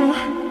phone.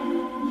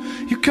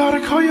 You gotta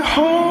call your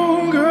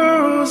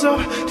homegirls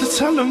up to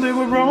tell them they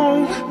were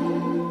wrong.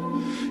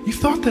 You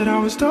thought that I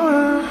was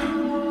done,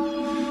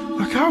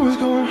 like I was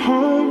going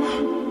home.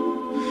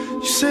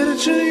 You said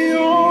that you're the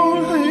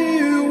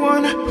only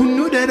one who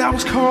knew that I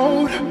was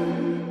cold.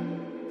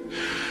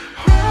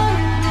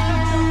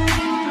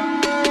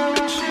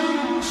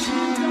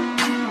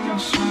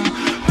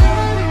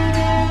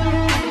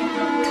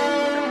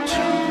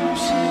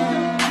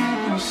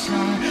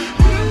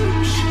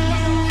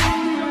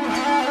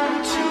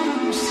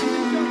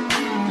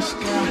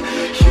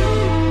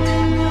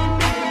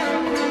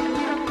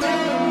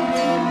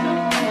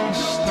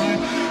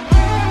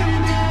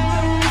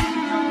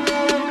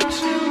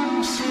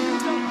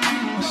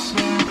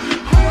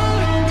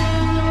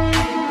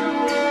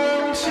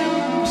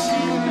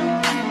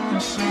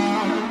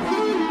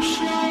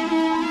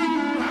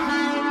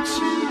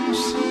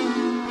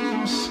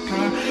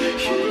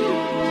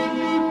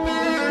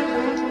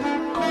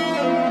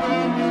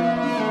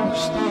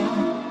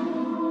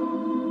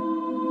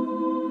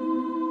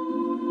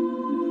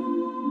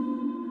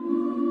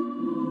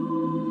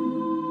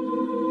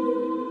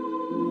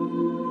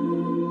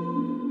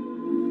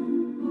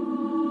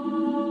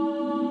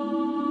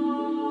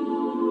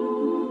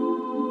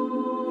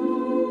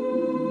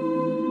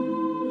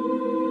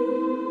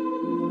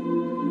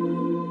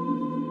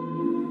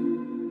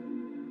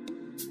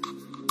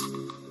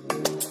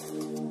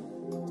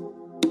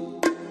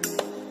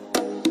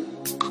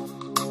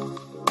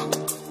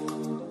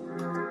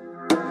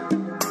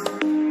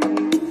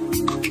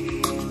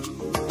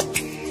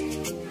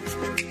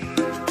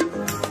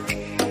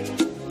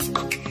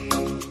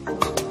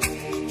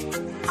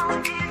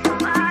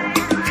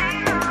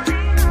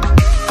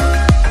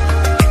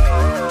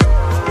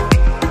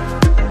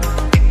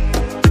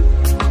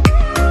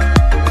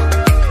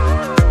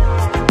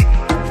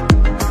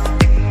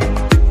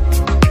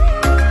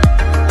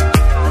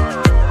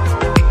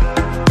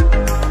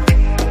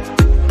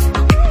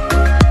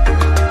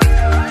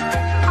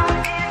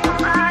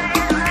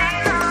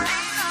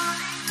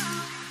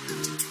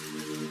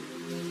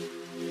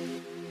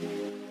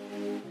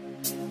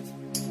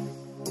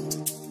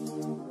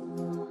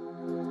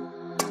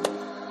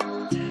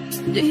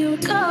 Do you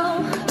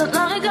recall not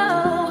long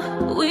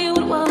ago we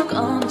would walk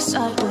on the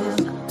sidewalk,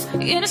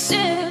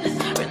 innocent?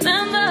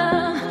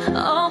 Remember,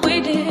 all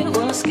we did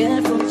was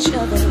scared from each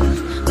other,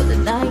 but the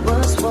night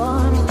was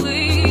warm.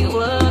 We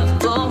were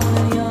both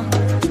young.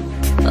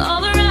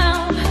 All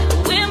around,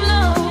 the wind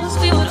blows.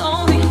 We would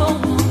only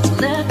hold on to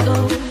let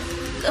go.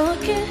 Go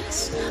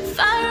kiss,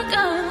 fire a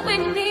gun. We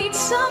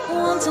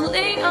to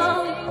lean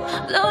on.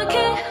 Blow a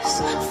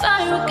kiss,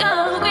 fire a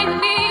gun. We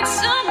need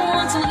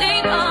someone to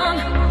lean on.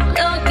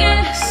 Blow a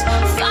kiss,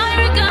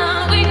 fire a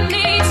gun. We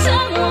need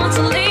someone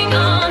to lean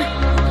on.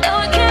 Blow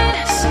a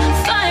kiss,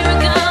 fire a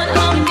gun.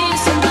 Oh, we need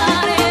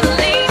somebody to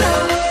lean on.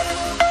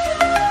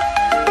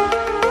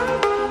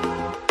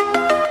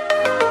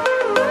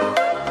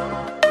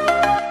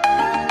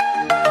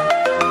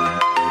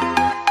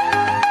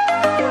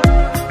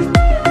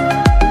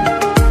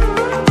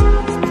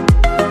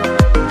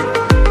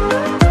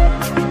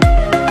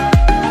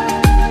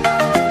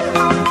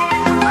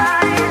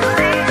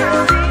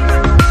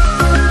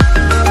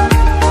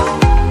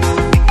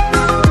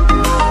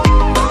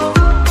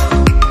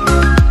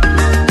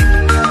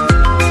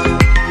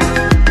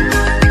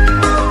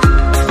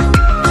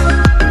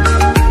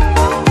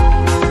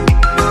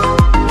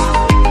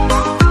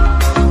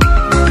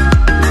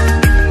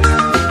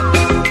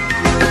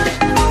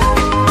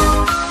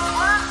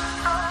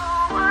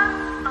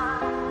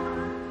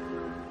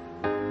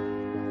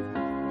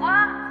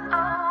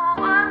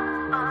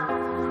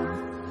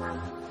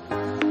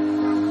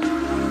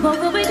 What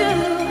will we do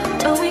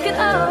when we get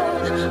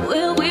old?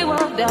 Will we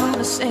walk down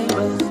the same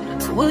road?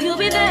 Will you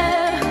be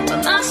there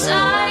by my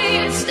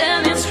side,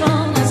 standing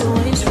strong as the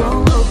waves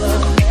roll over?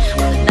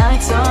 When the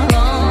nights are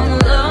long,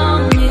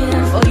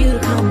 longing for you to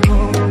come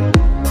home.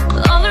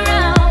 All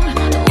around,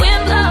 the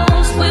wind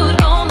blows, we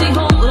would only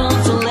hold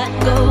on to let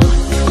go.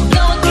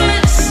 Blow a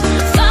kiss,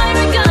 fire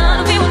a gun,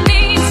 we would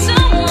need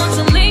someone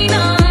to lean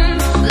on.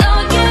 Blow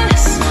a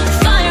kiss,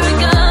 fire a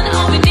gun,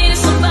 all we need is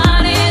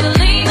somebody to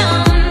lean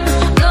on.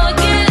 Blow a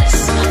kiss,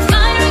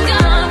 fire a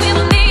gun, we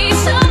would need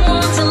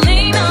someone to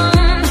lean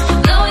on.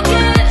 Blow a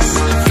kiss,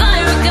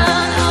 fire a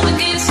gun, all we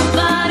need is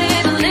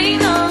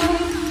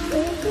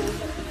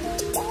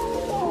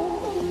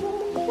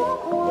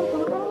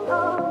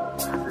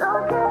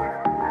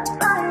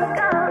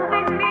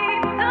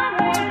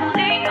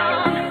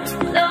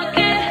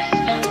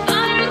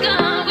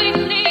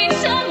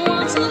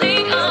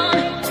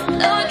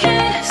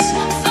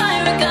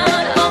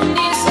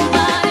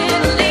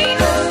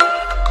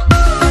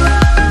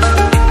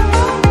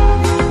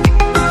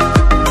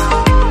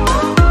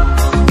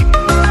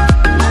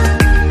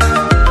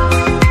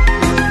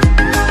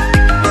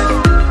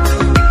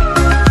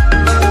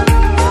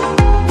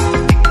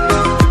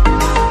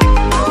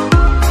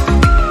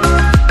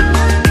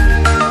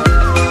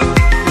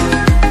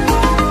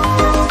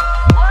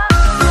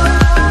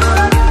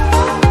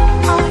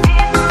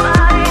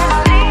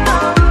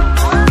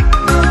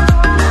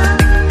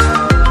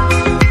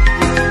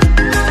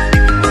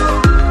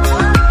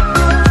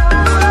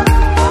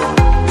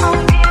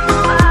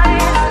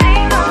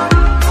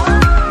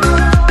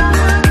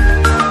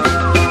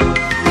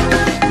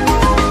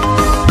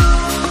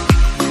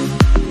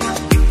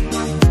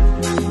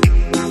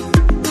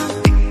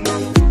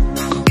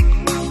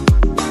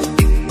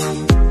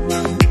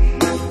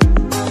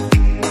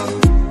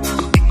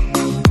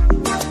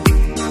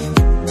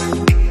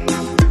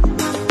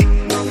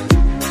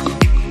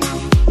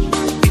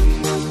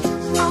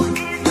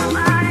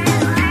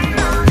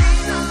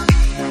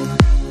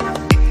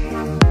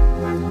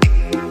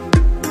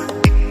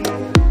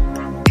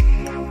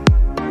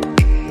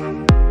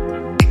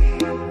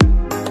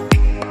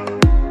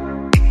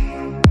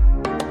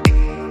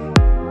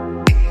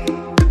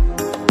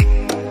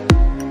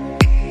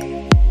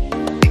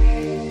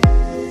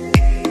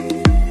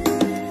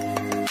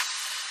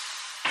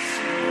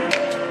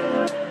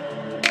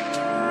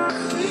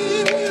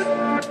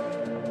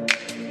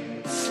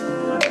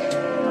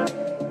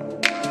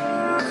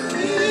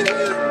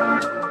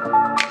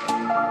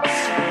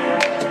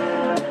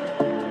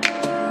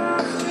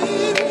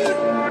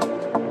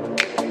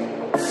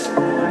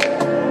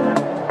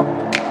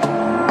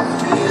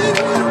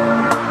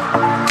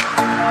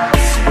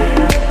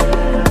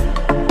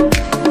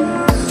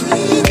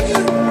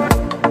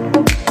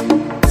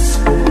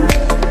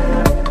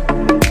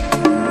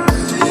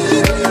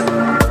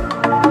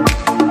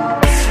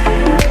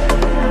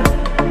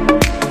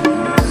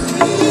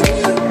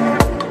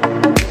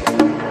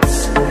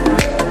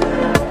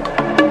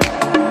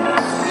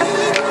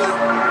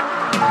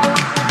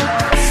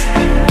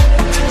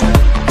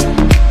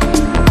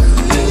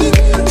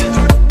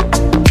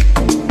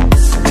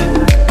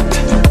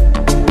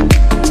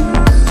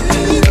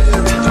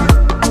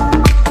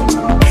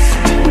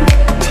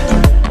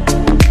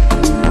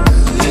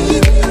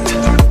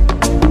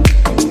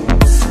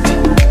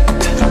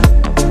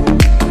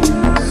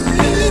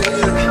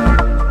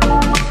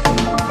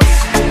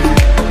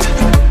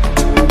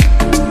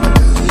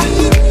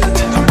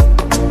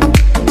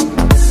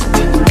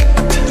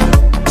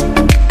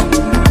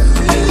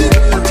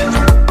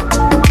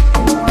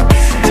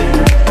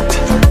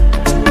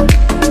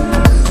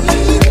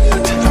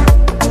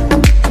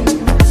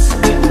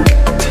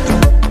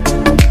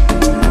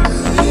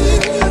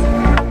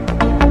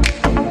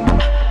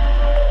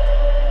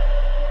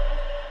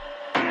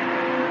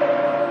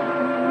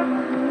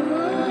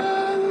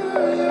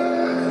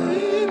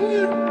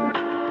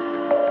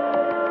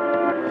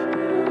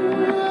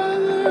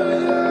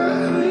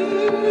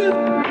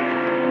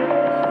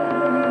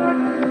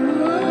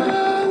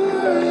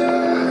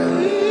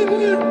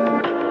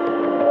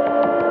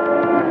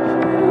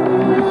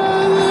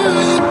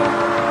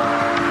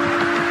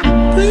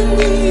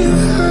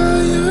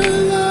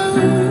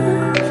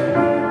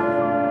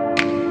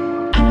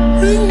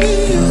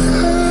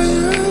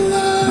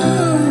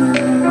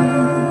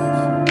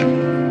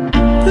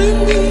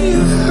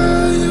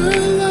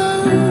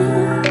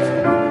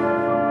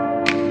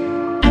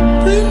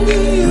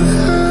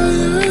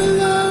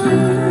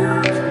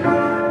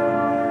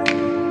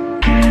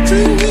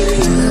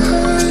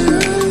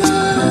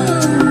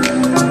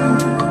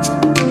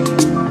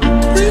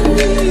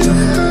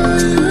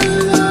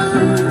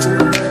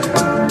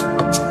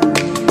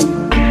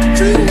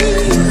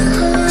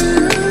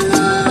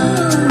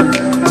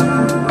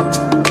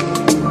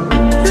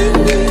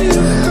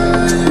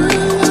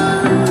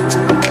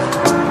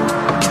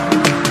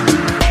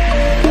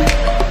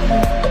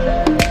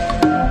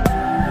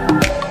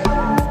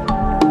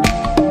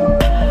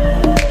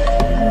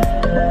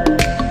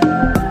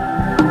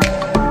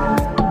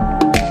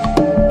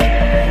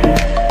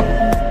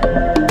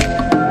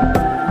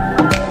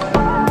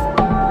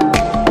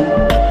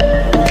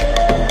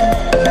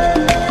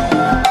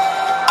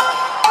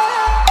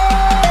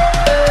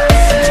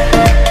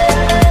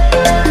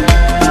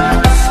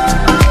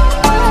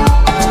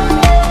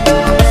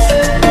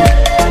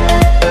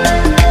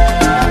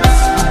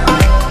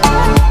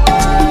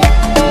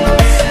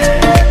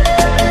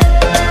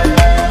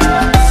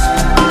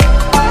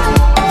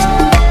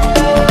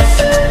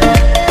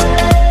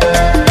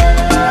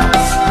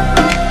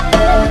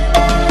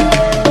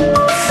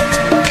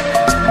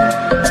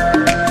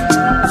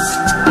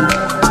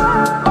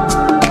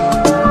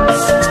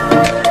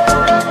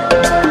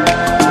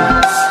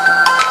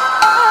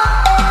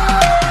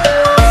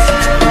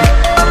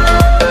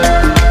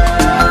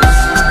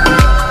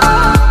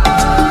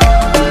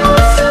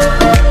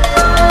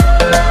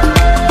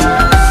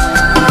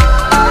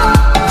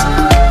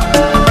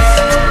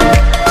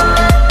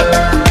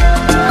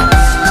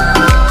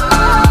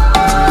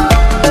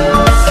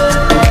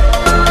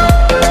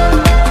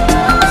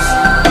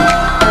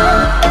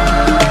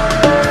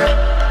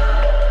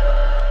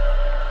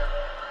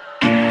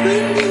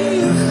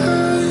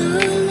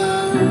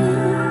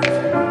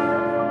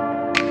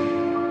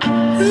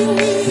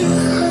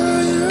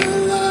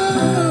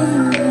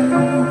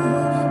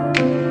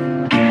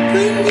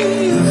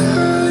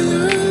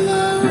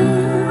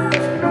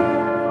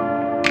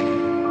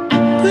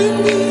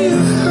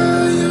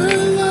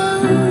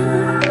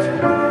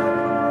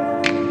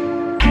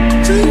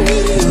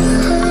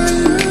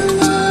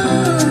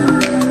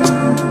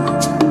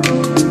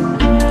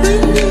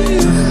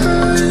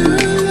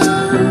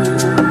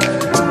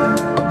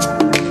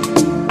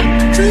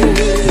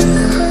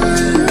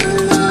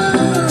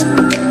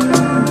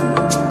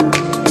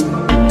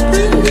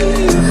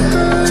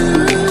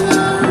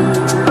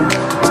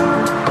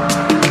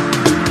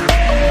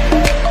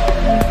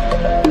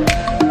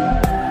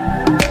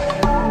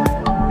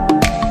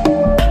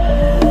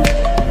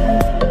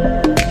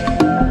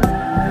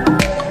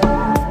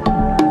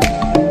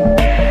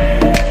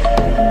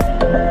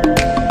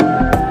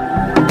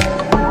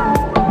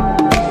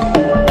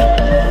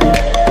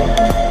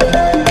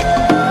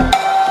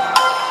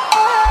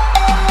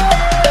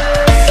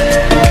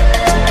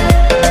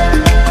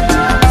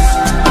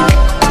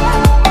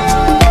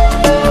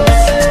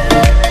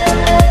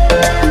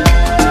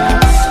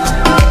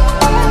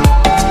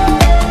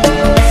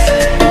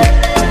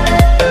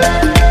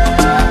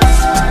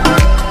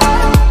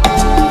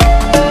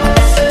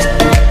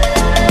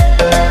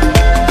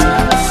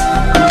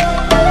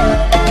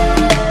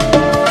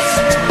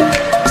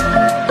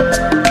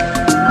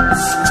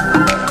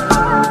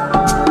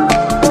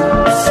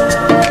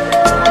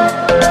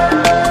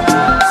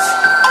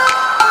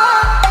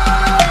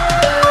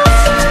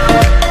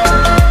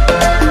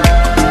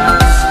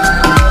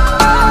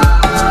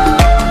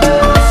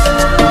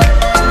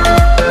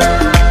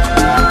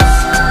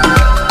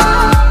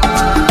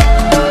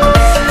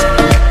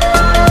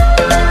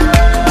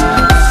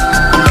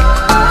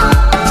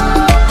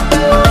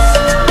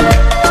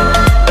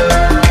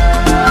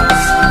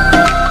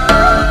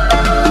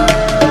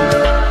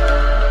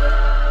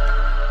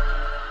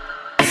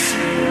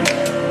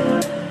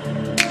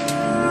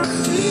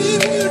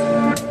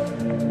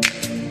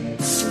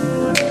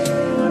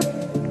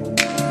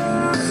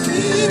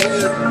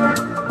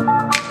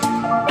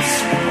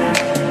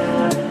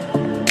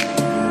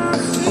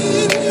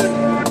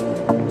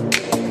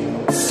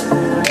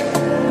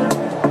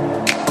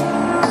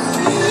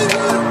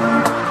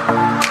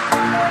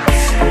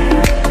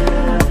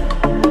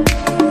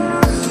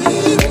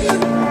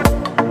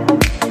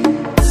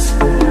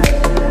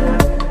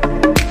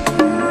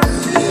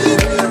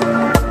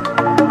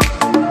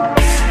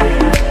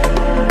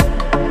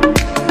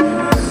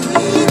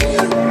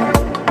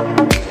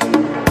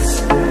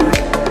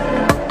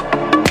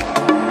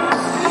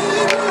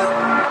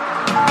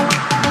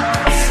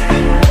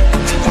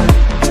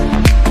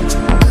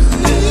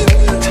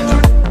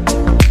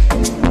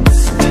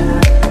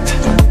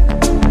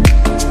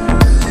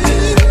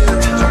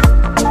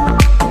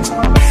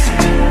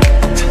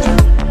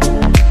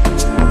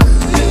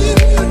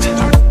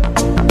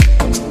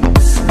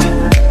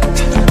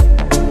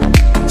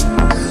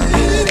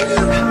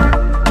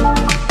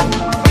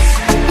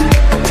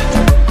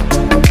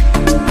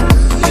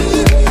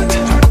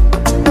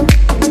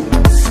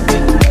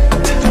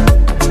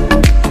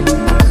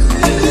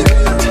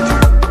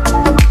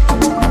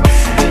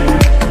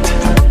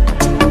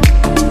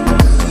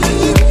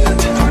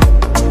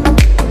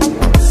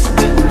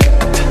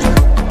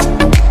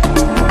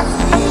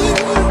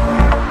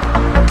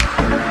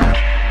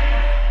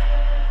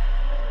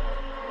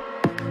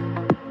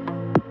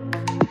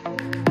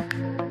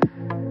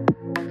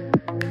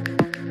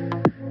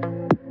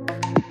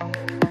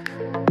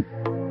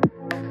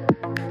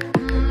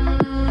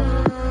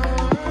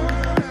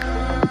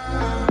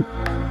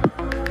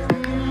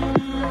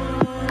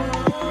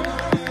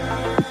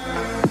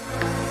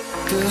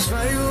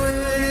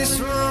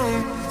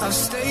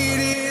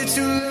here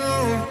too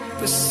long,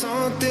 but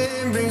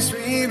something brings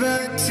me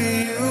back to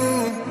you.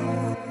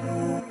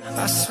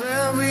 I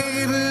swear we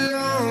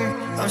belong,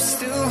 I'm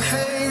still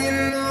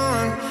hanging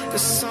on, but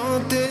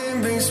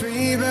something brings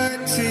me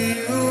back to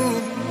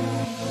you.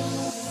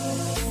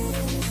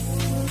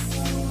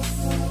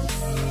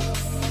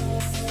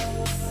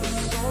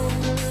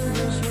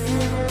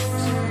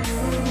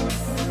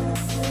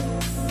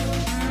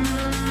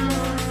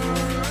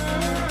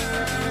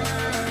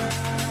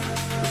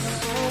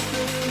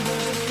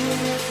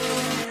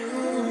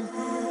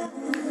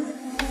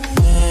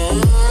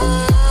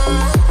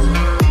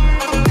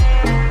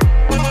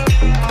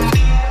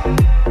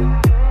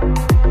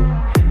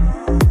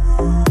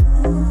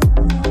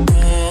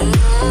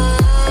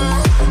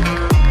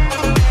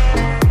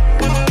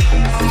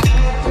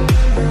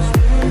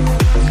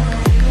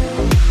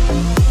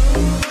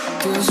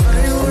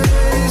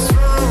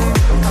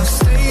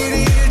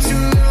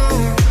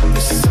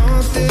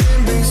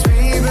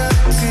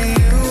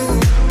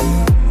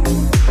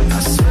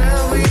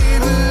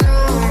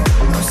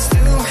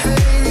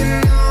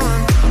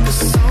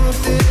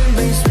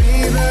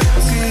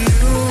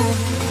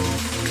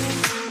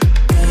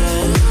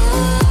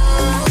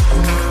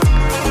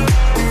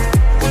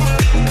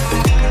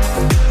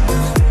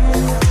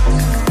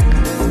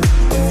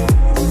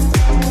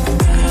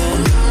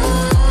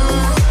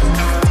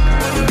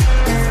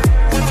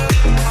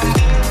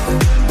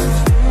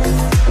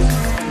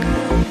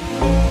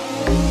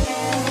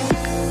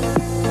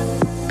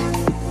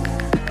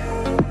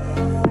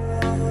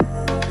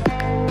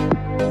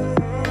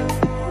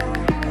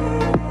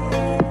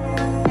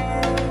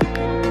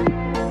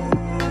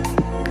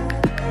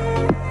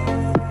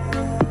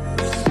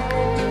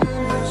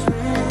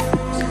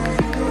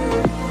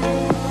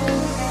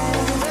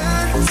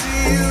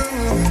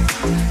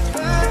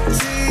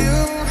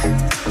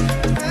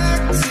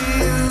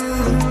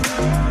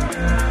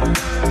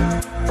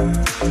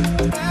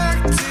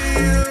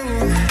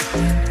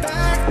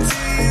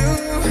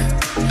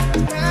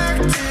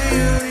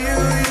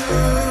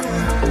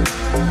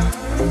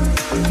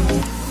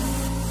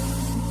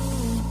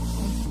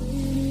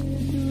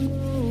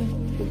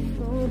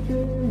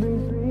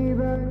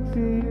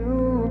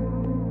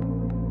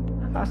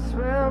 I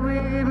swear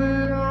we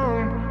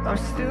belong, I'm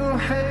still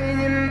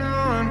hanging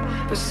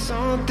on, but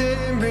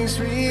something brings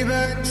me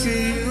back to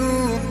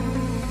you.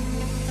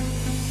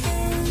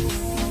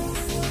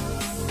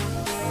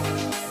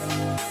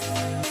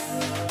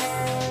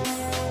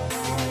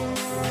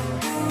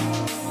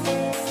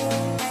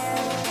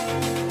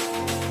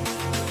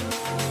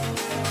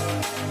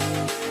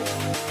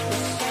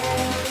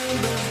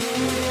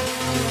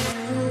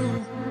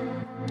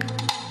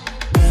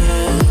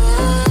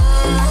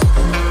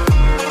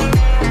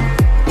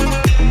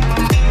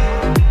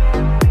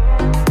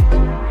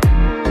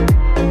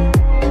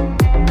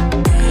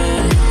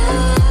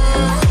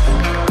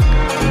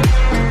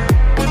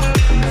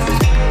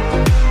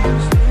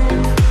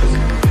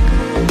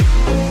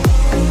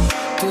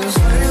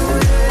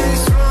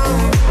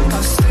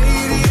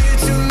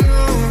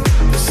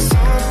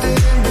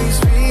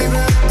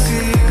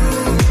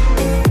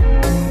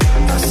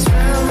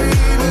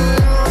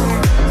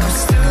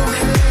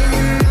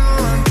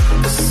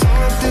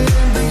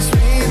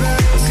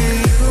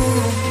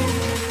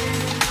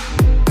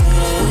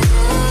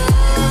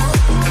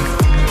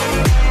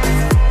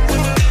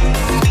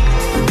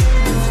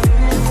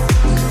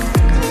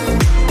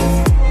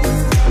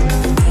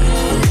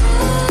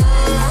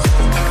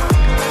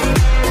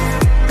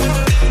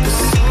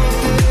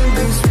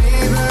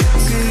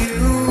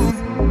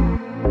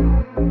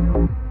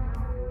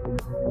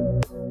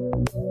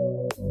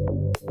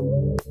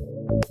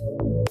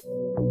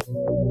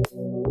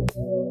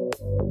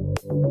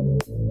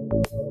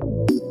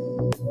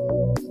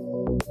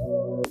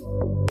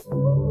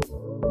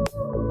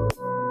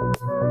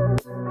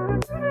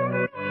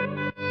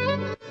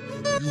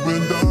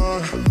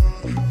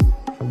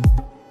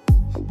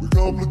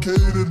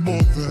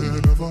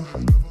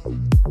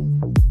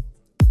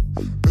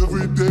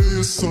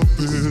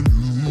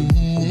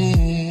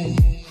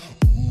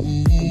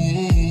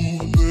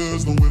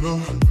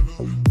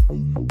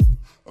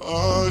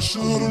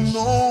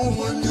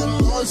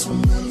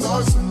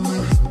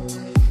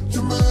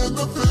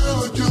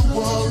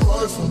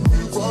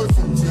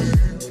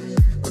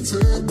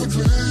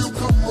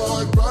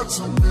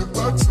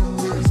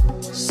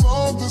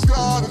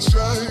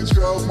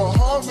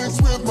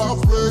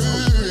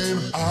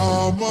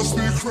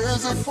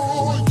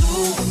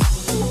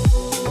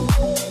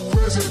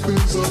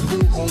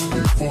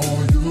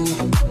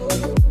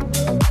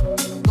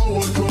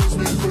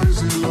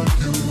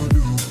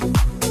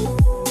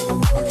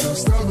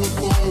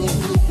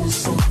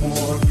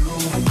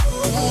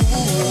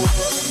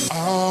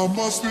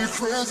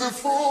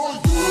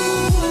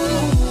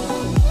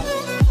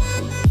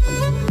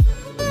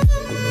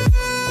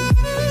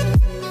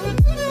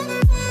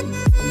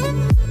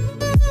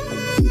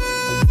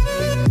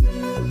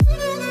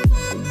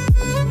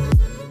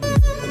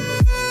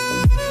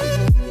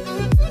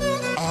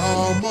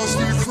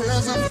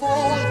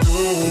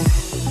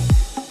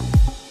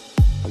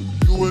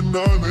 You and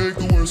I make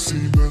the worst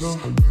seem better.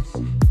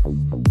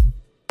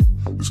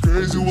 It's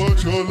crazy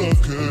what your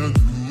love can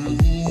do.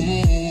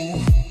 Ooh,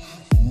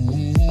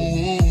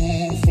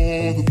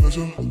 for the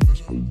pleasure.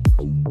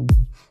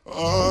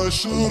 I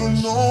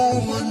should've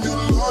known when you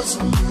lied to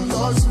me,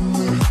 lied to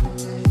me.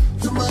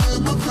 You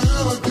made me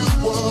feel like you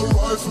were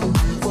right for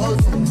me, right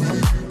for me.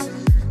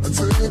 And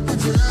take me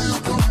till you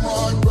come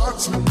right back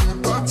to me,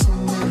 back to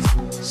me.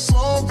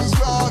 Something's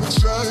gotta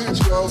change,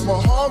 yeah, my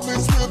heart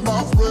beats with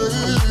my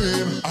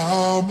brain.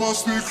 I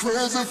must be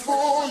crazy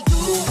for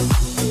you.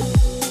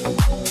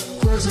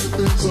 Crazy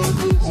things I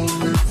do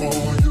only for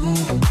you.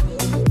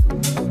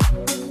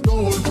 No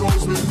one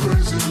drives me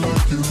crazy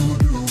like you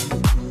do.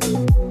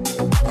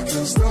 I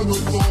can't stand the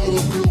thought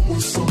of you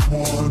with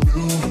someone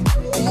new.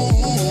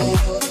 Ooh,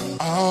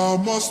 I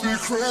must be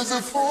crazy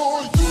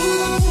for you.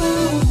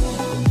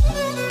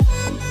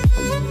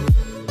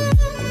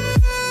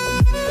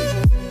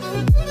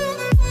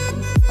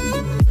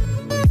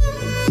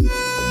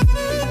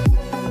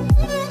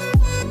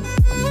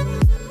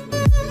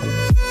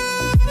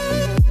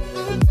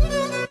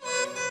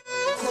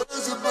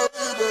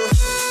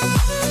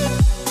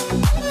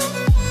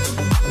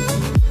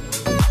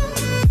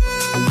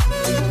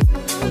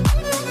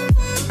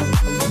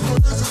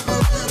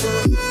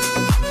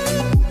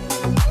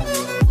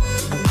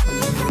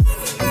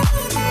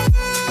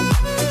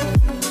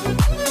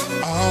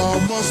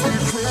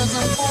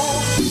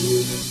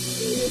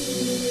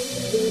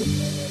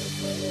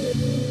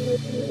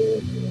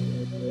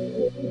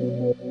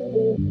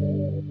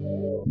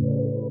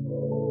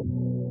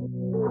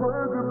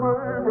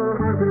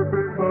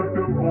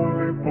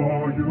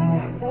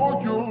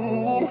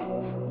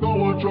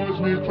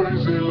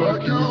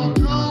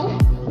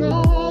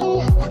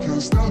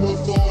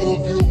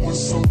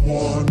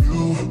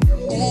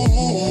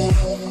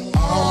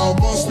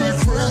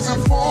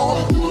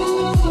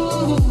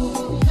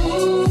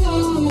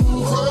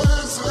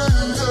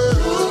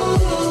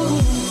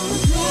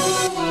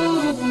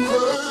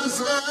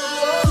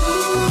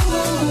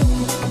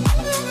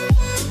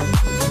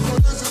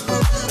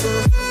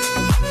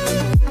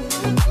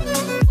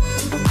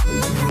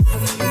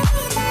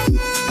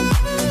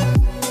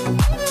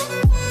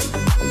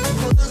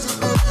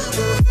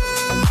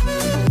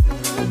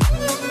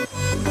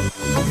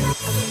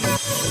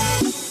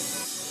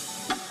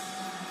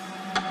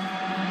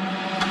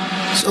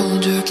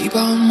 Soldier, keep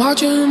on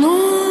marching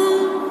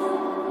on.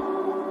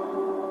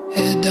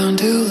 Head down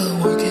till the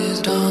work is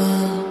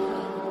done.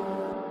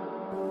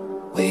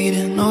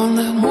 Waiting on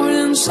that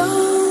morning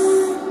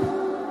sun.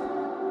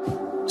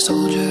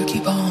 Soldier,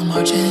 keep on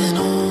marching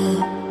on.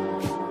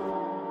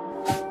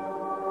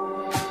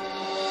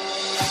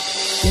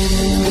 Head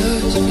in the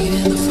dust, feet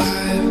in the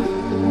fire.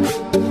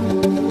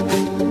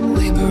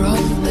 Labor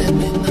on that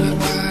midnight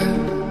wire.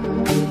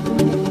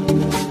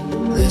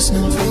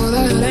 Listening for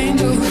that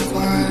angel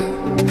choir.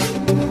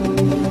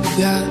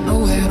 Got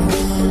nowhere to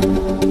run.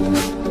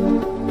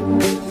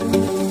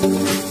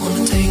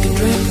 Wanna take a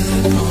drink of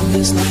that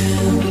promised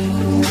land.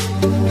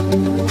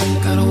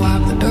 Gotta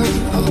wipe the dirt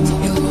off of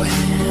your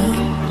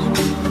hands.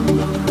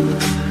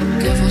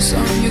 Careful,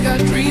 son, you got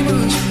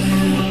dreamers,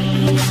 man.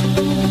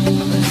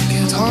 It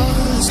gets hard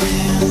to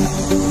stand.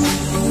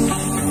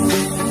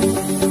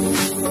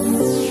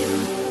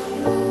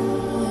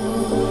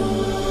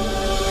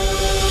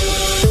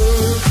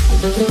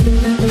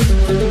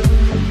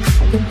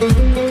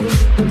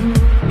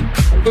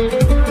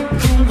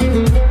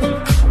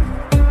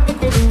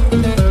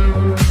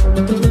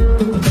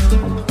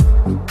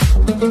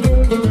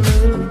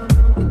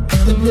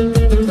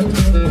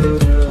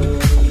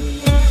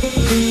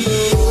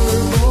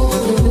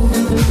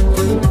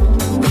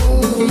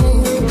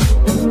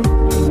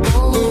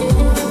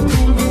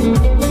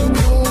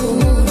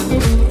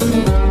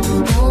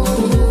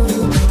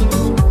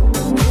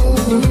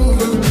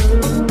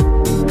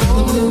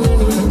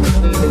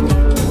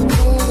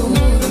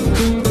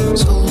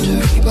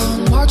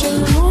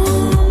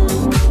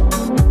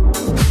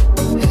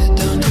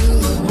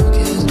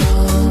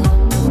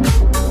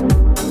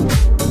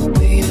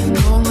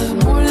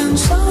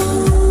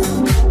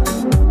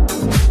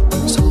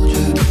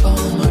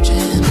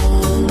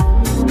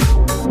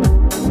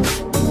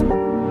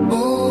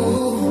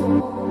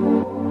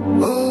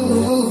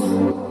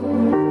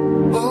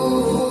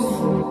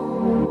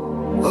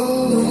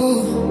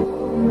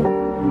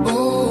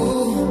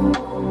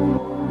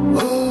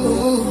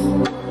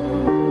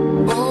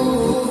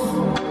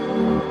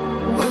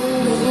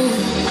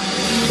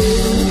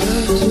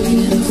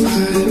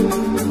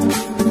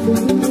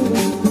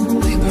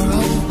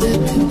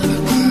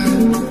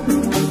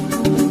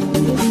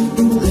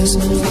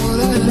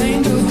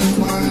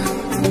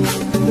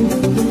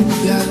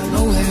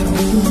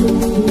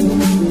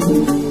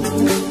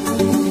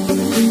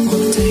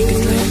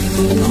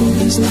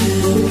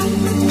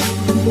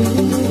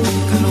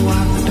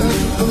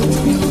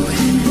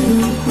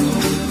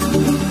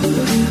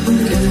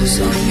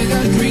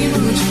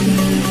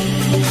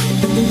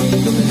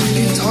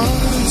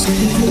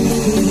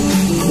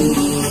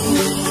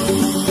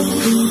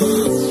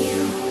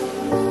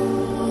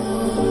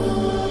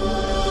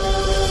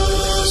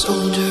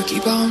 Soldier,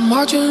 keep on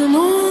marching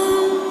on.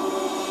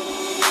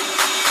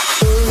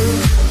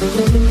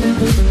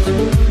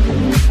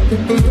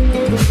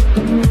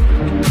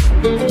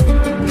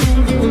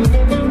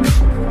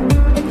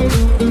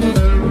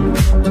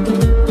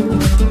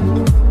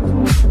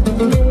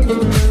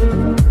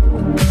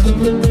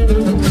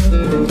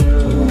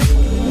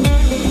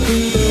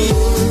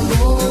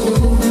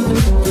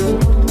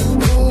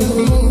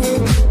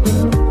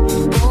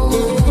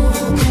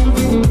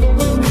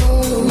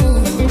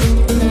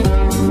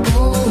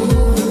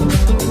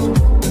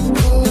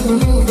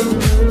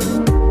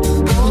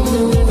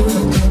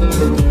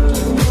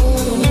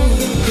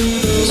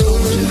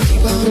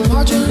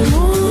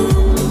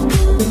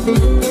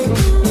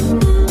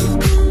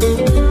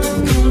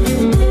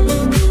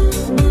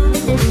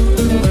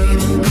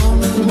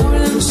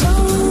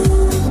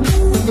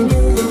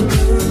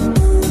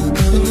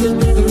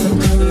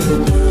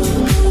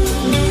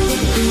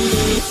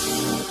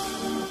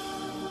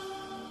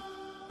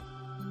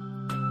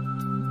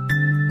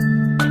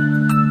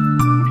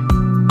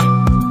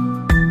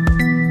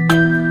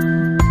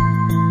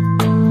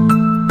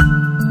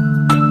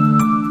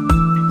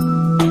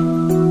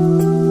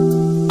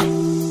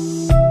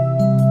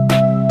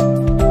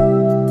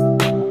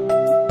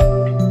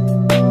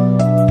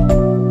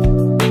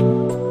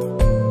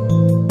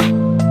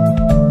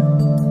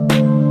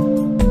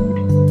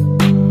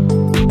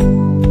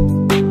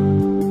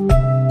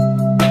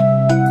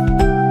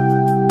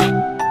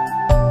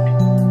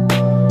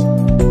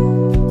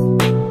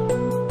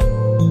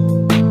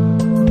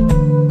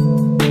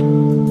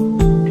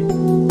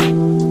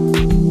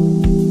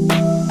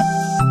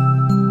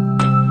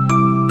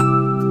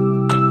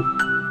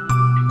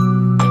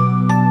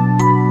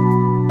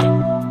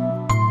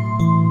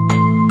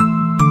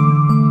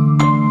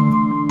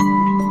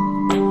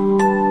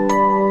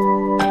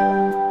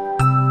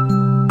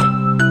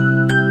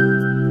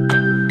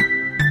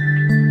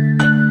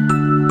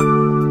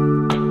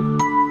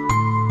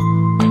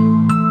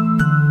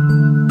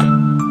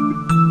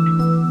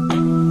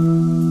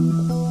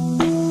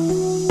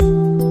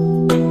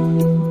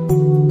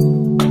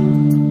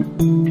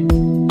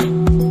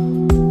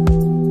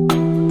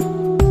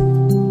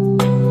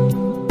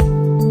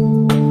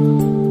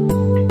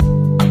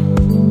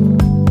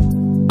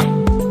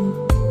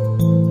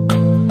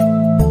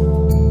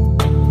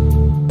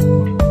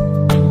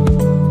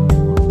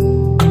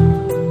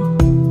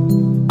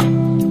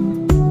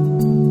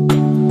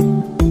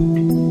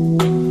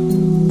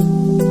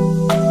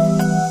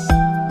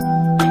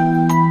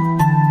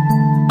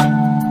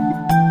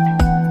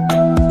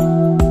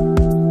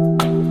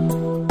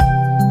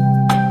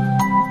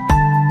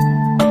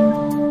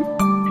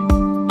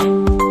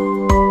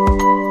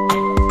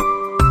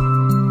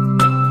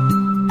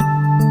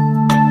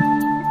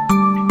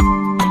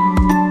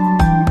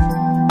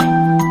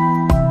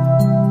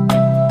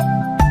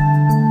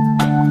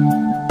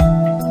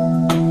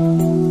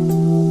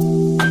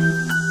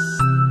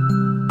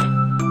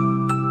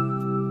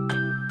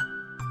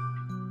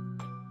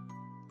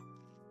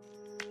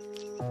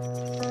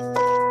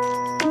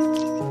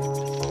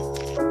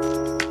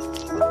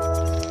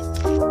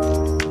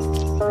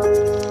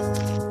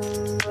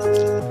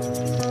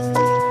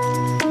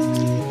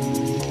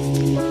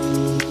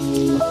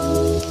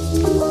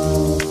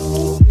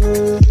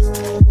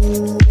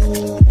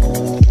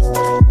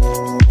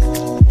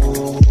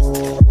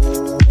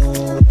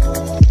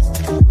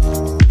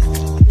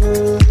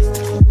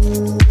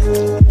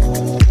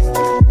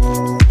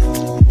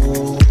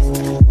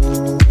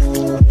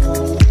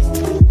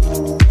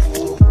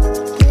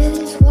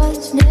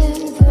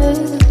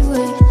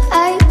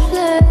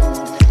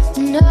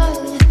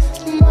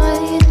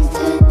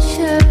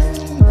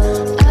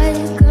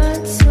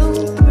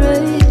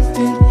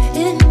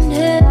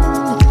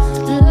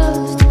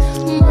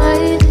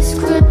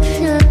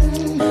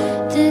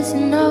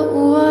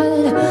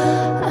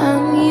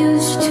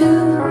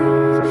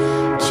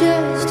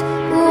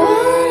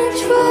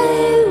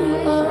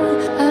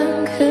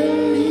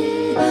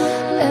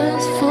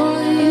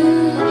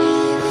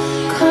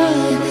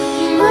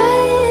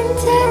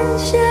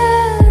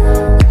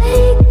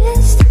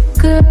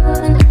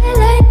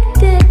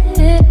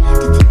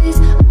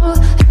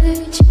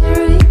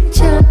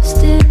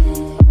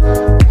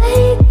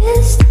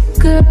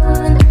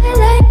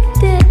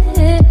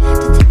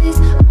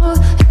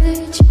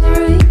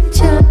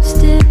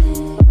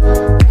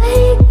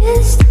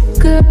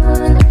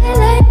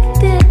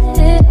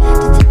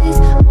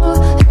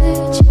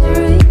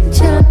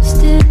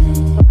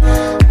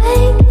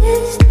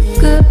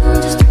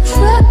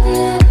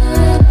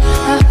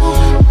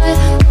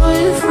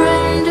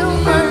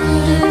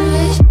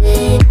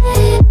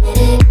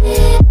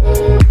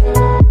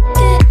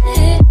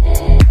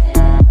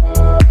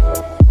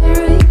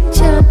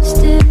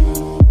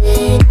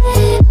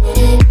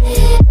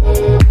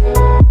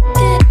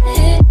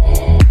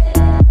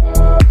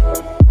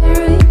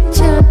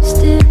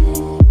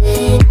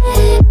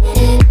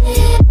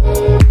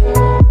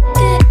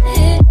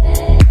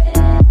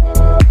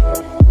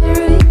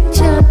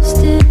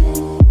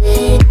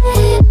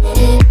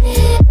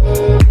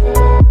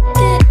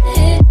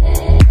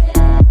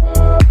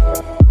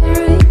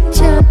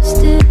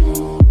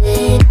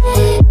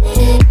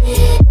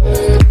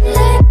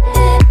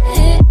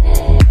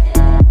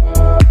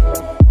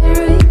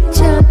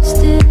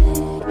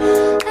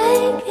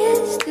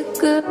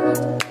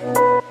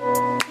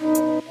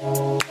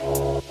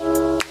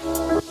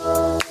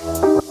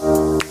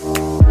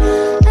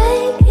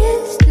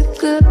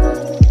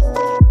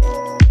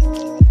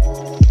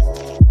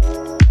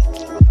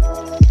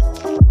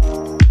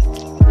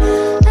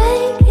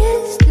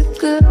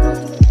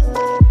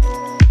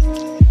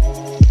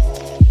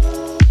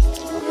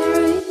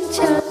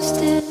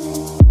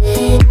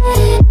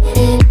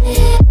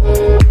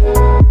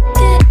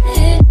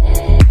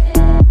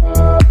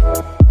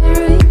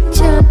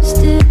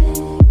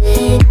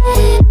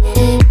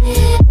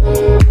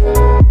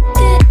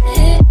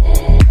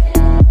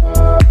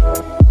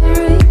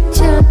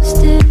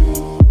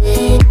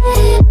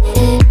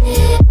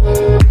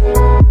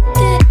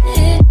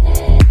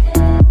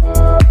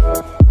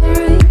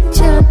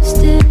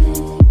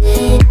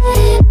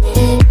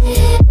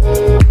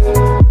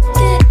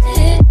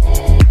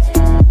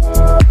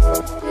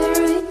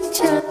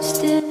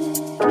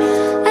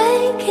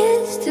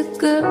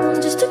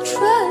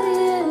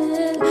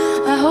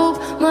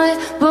 my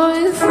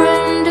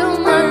boyfriend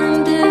don't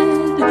mind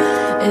it.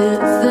 It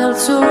felt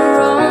so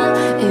wrong,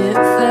 it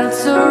felt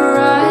so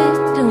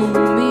right. Don't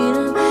mean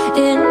I'm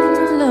in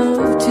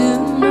love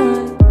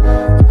tonight.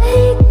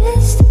 I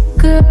kissed a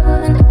girl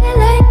and I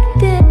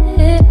liked it.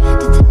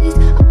 The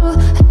taste of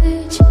her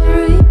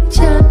cherry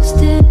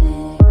chapstick.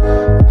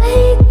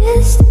 I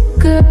kissed a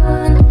girl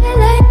and I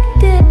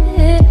liked it.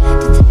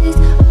 The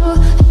taste of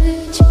her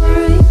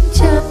cherry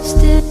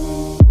chapstick.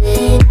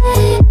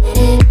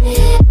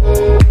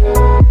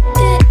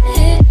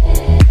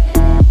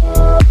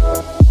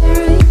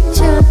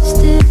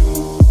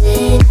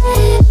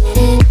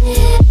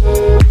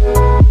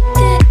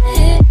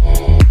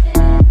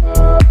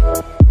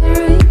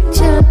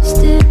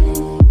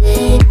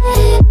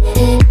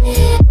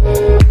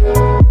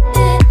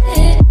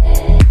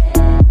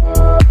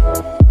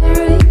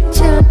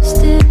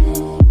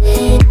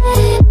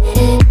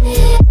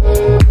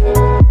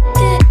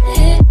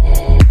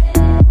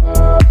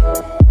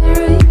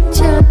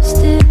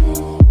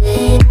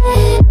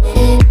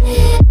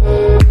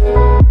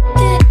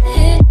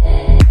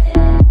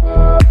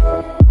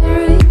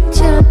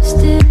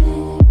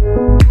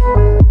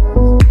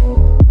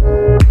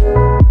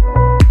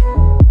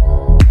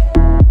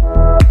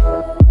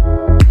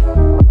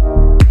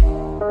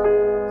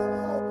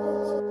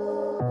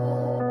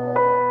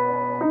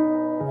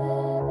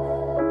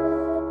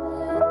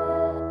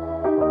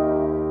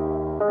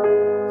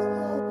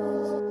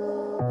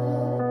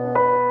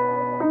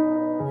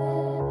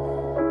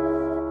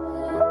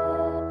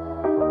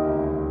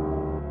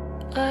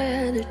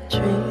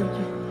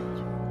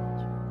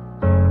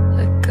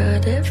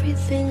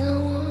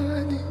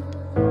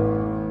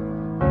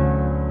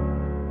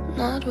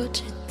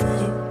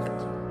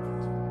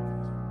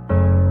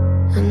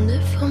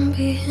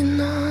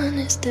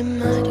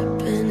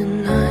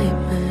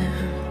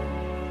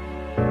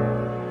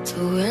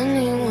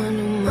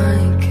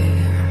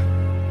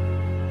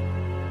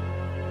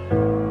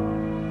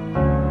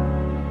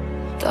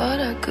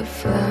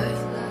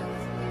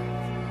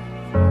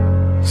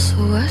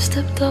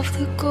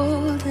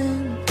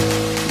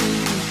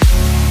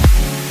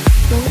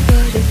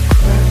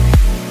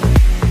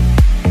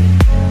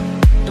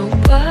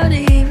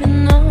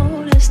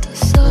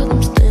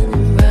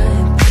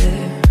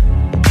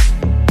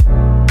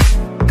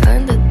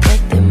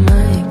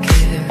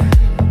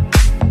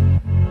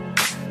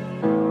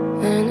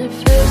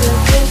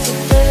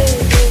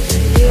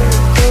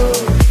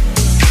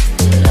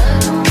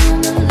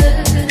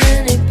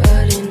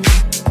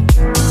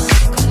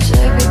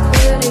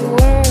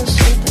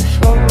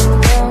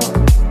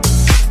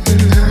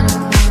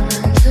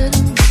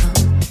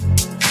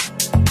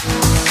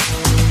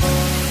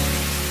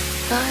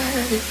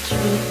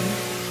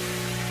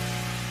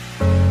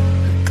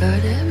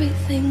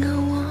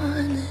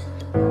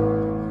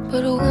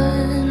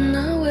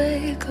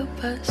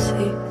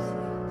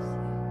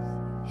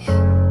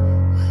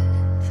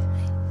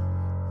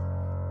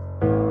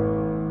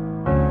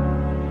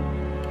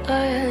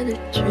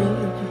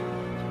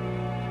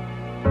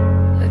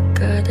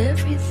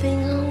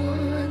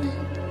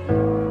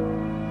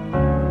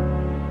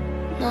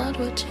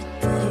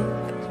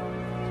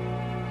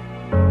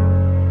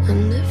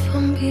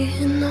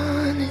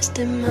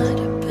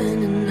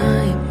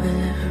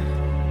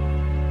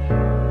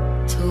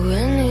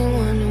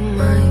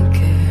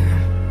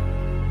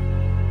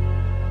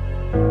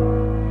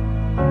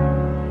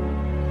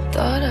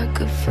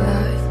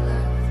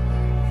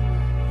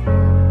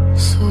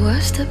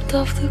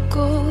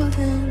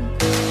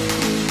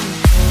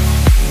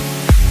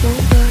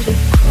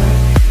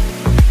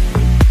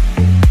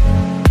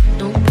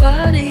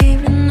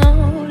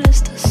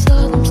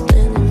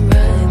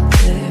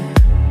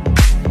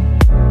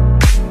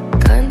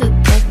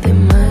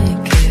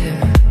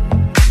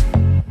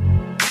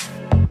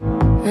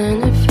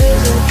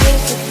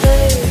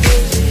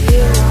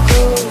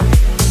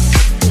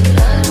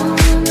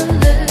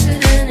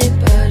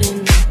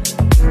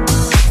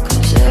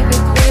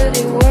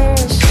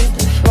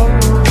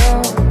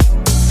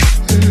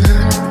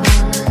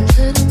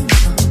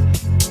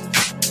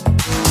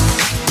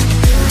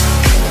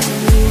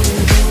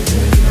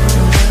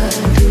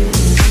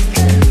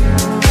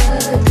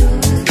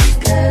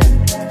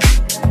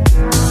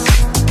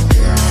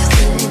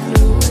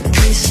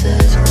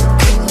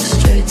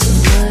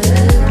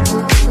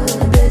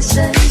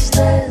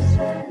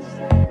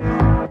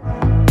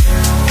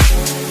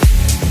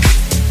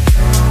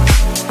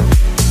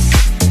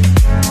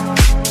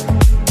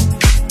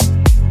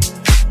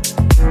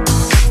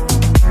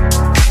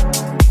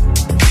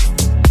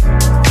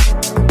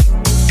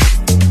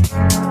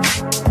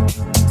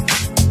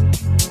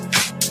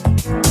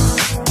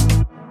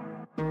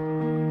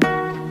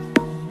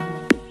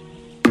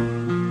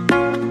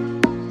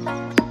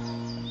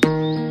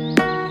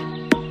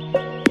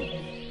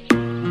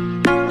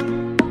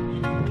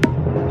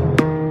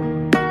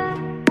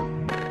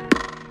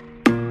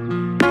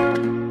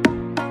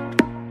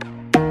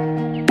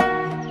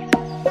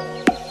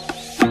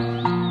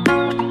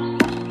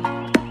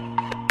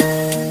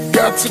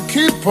 got to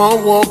keep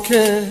on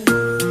walking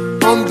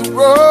on the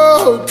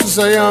road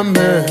Zion,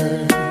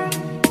 man.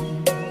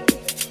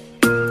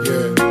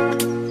 Yeah.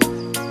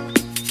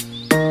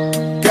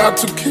 Got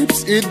to keep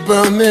it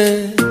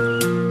burning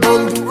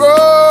on the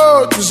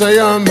road to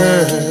Zion,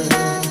 man.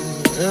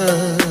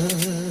 Yeah.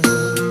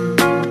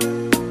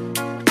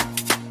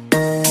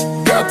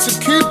 Got to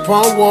keep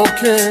on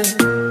walking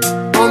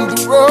on the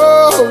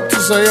road to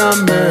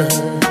Zion, man.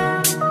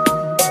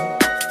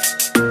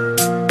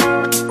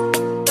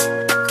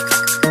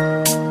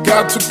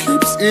 Got to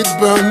keep it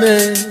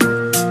burning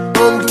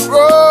on the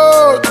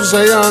road to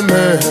Zion,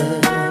 man.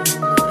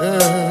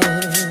 Yeah.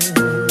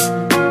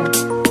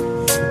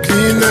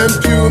 Clean and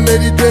pure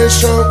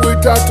meditation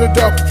without a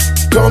doubt.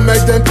 Don't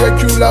make them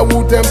take you like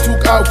who them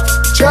took out.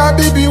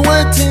 Chabi be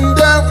waiting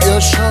there, we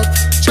are shot.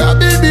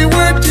 Chabi be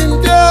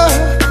waiting there.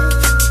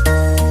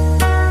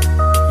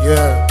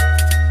 Yeah,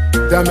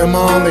 damn it,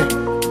 Marley,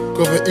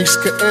 cover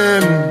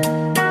XKM.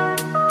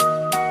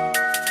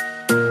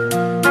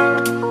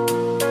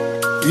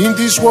 In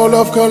this world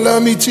of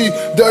calamity,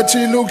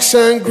 dirty looks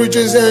and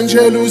grudges and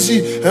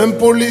jealousy, and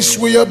police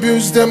we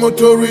abuse them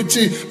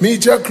authority.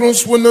 Media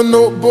clones wanna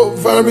know about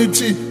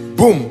variety.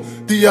 Boom.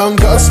 The young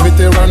girls,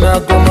 veteran, I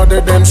go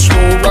mother them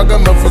slow.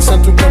 Ragamuffin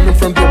sent to coming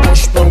from the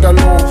bush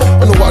bungalow.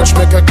 On the watch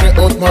make a clear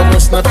out my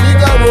voice, na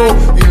Figaro.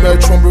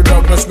 Emerge from the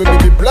darkness, with me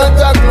the blood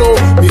that glow.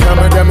 Me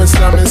hammer them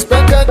Islam,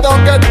 inspect that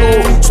don't get low.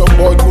 Some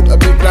boy put a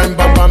big line,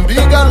 bam bam,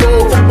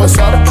 bigalow. But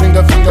soft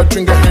trigger,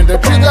 finger, hand the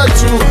trigger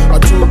too.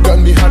 I two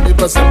gun me 100%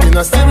 in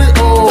a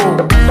stereo.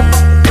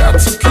 Got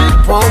to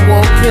keep on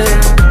walking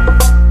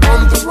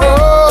on the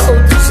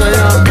road to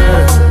Zion,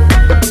 man.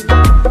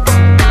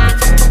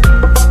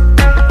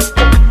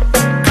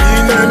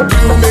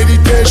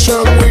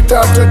 Meditation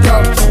without a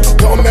doubt.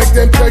 Don't make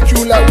them take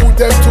you like who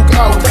them took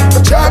out.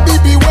 Chabi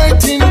be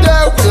waiting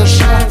there, we'll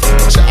shout.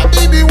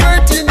 Chabi be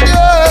waiting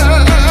there.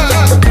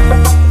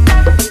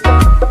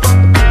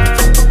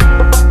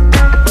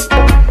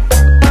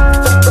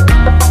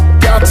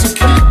 Got to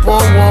keep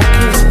on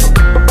walking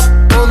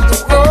on the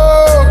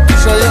road to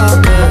Zion,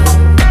 man.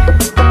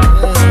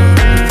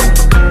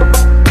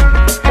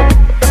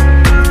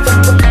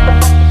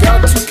 Got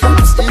to keep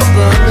it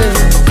burning.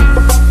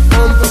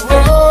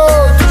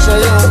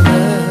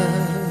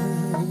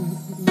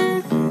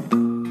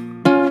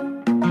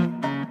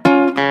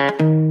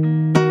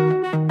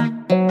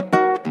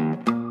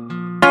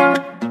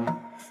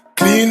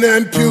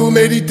 And pure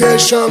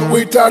meditation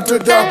without a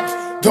doubt.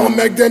 Don't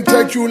make them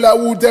take you like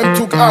who them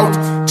took out.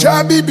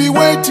 Chabi be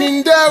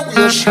waiting there,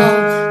 we'll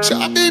shout.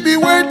 Chabi be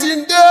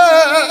waiting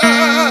there.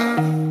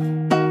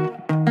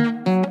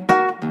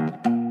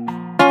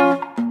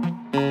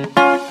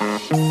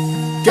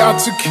 Got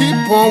to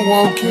keep on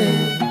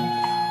walking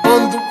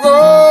on the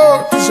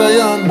road to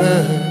Zion,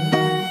 man.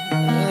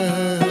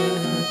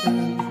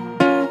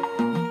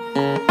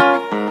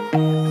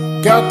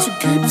 Got to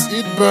keep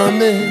it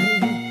burning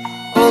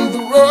on the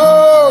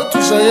road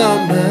to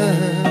Zion, man.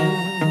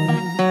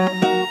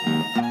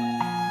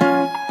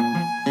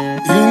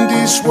 In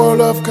this world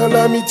of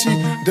calamity,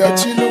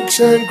 dirty looks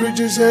and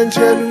grudges and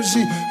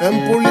jealousy,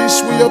 and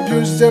police we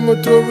abuse them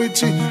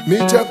authority.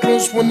 Media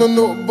close wanna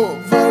know about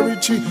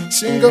variety.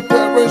 Single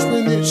parents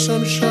we need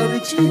some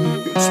charity.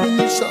 Youths we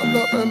need some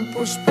love and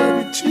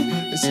prosperity.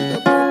 They see the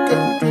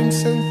broken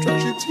dreams and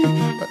tragedy,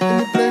 but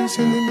any plans,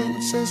 any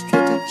means and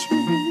strategy.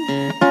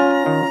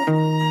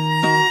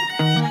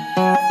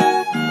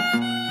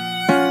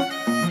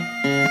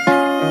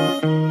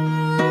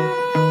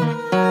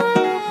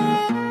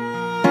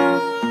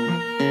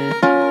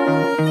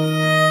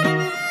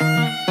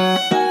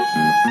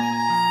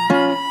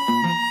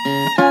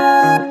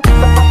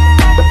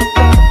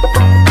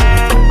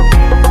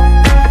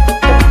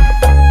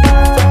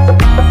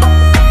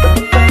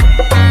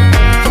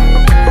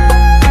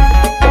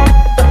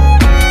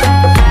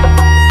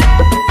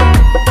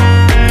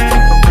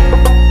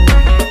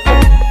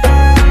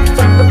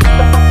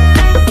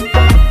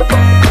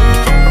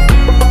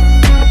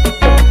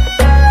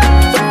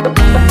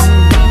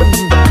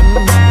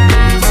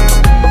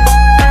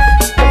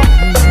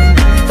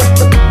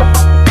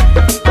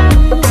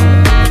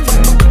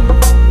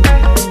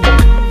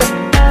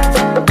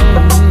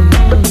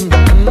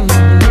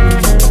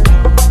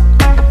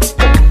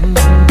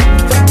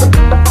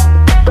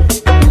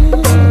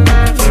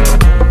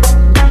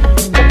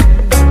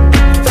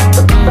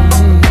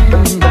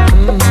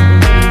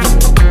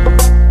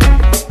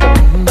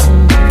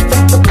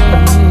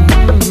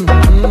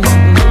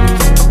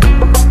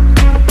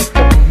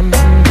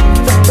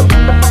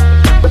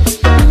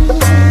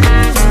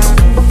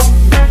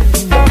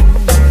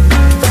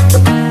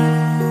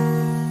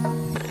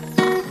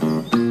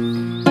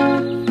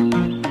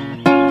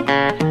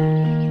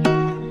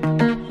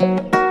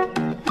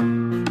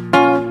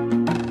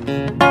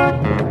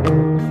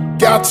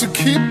 Got to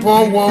keep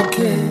on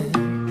walking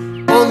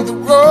on the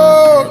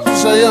road to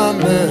Zion,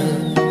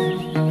 man.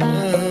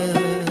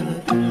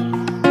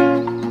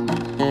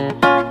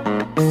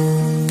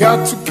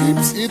 Got to keep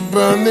it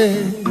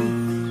burning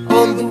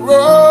on the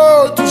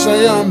road to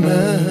Zion,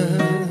 man.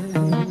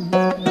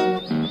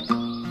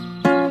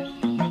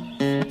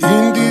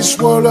 In this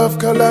world of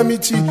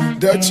calamity,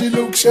 dirty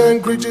looks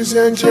and grudges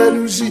and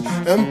jealousy,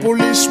 and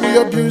police we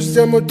abuse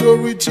them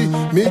authority.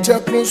 Media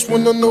close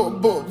wanna know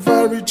about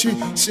variety.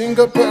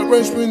 Single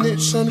parents we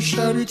need some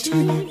charity.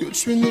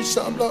 Youths we need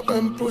some love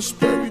and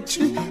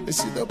prosperity. They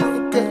see the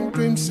broken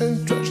dreams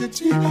and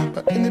tragedy,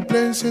 but any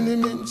plans, any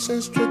means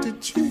and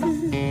strategy.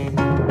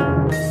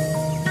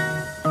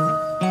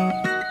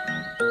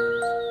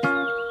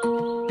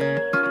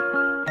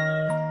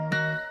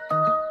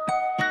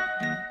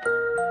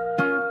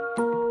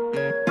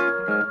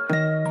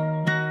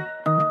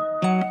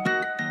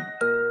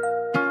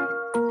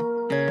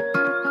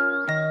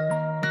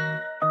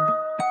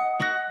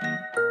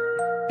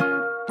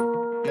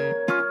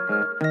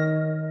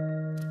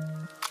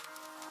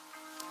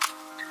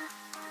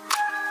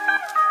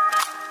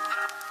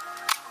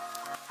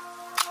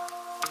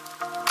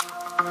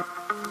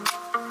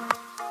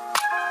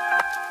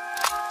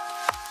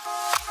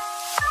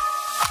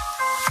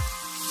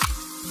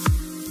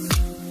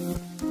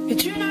 Et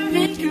tu ne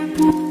vis que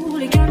pour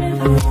les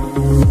caméras,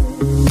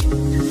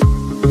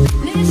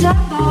 les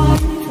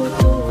appareils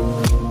photo.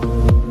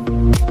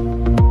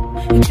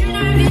 Et tu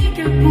ne vis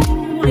que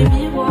pour les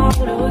miroirs,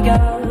 le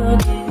regard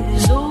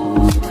des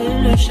autres et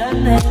le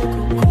Chanel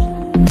Coco.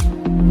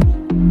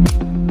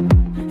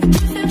 Et te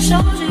faire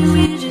changer,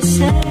 oui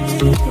j'essaie,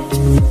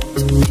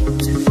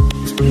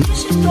 mais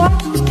chez toi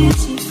tout est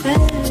si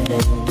fait.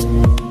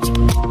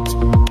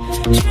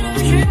 Tu ne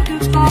jures que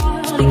par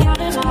les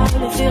caméras,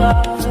 les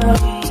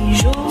Ferrari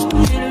jaunes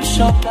et le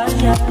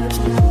champagne.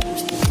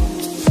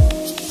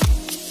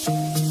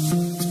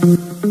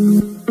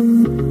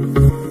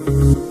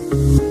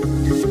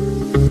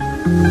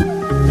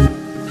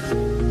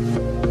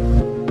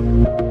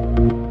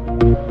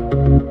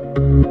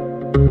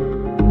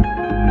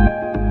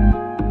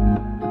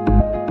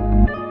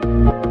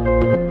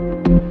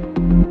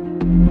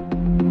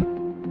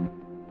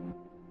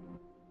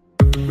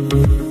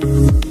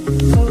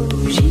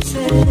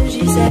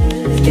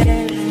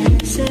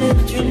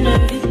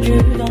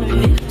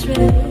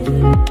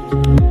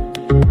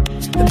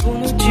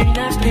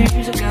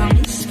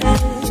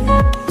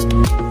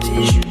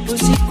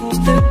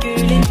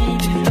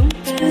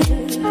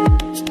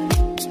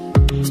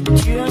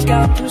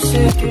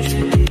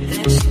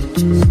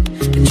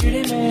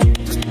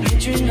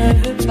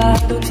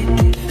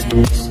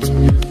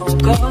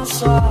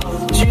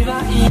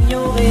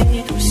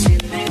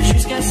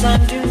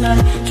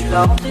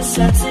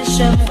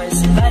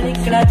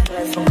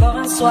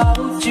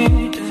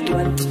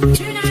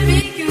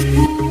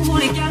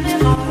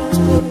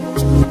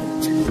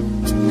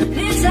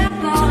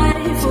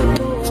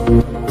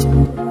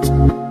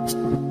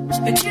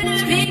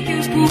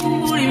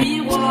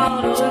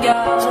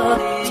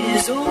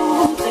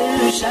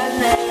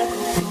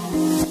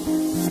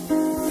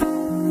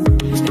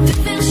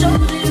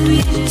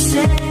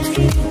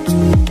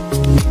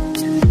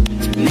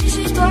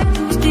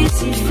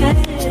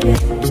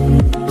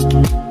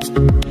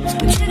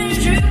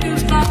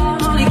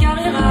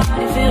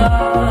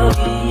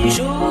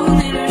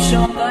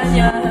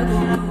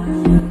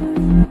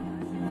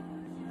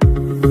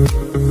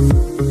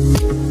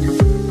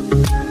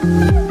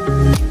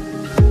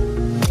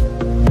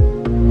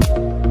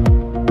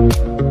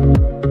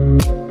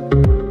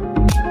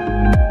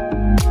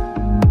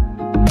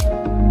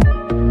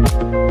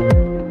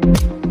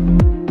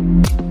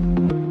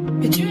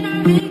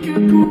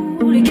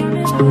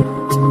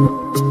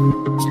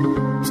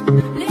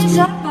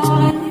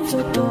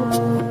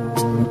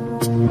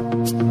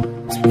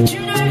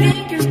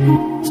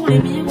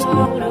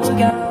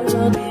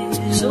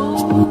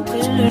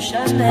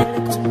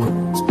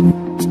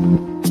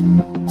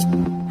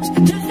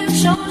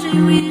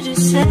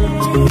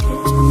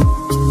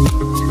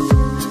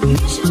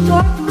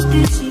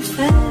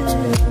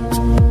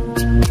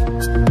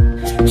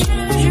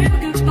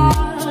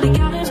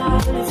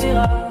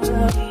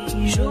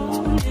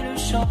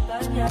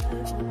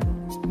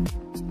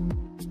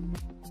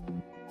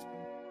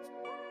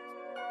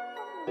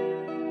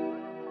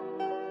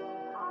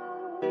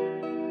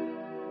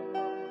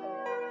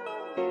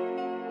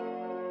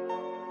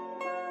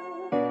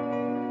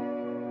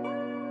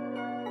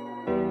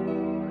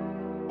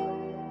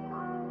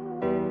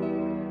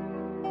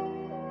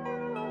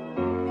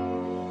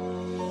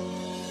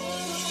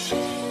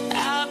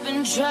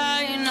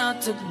 Trying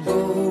not to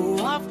go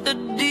off the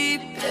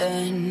deep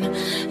end.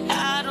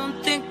 I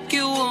don't think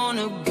you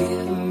wanna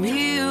give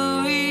me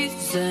a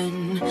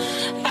reason.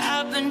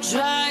 I've been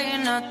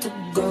trying not to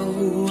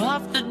go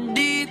off the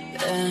deep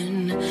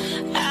end.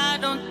 I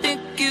don't think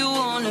you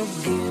wanna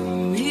give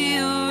me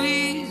a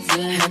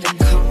reason. Had to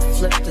come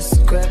flip the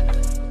script.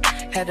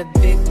 Had a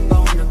big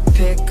bone to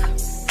pick.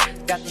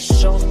 Got the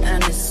short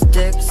and the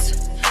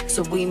sticks,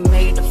 so we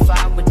made a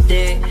fire with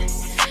it.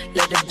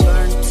 Let it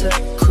burn to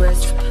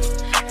crisp.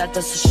 That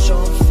does a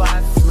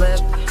surefire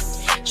flip.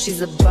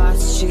 She's a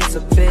boss, she's a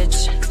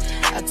bitch.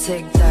 I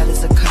take that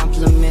as a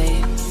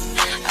compliment.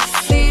 I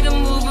see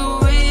them moving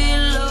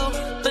real low,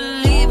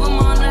 believe them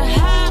on the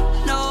high,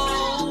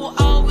 no.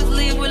 Always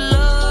leave with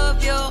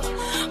love, yo.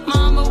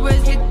 Mama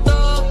raised me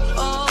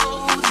thorough.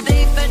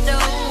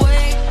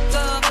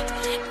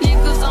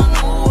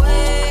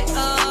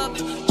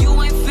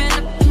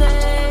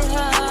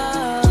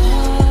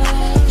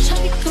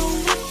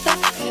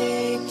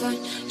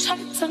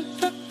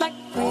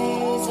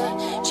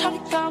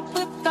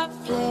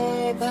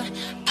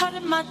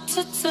 my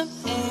tits and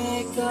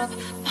makeup.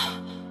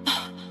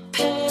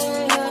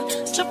 Pay her,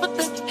 jump with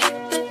the hit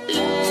the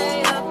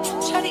layup.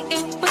 Shawty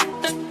in with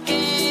the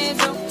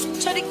gaze up.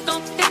 Shawty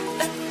gon' get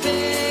that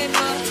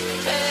paper.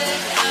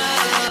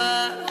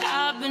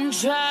 I've been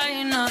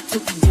trying not to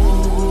go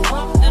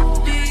off the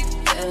deep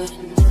end.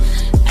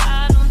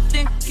 I don't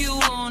think you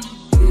wanna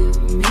give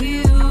me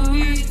a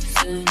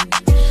reason.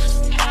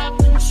 I've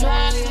been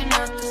trying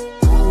not to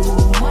go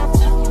off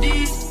the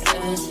deep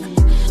end.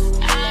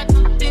 I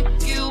don't think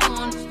you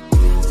wanna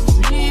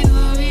give me a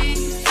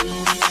reason.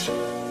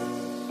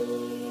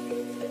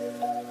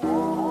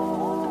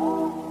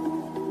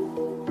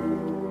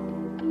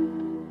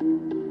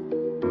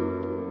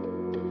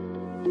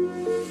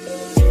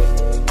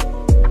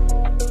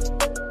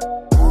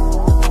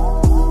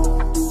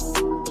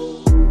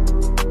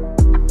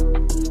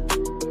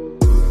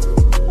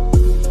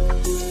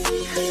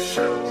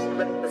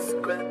 Flip the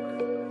script,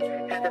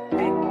 had a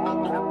big on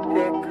a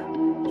pick,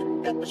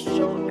 got the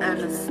show and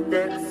the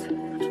sticks,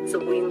 so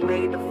we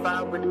made a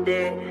fire with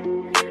it,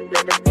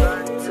 let it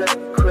burn to the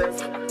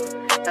crisp,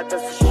 that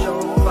does the show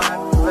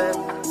fire flip,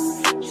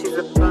 she's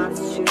a boss,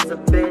 she's a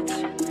bitch,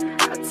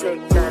 I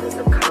take that as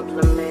a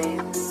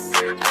compliment.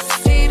 I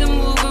see them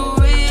moving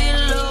real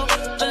low,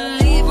 but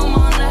leave them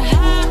on the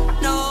high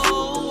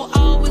note.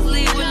 Always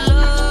leave with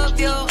love,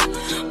 yo.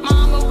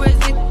 Mama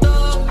raised me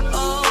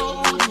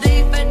thorough. They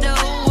better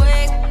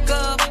wake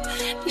up.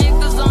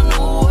 Niggas on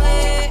the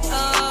way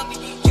up.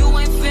 You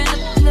ain't finna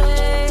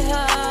play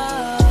her.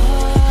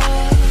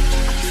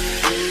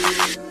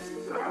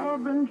 I've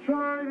been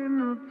trying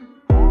not to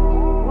go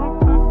off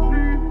the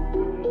deep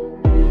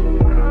end.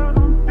 I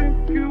don't think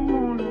you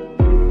wanna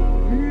give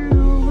me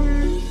a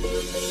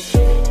reason.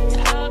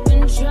 I've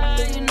been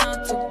trying not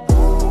to go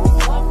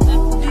off the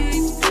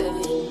deep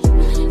end.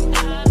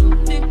 I don't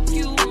think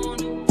you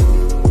wanna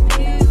give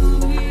me a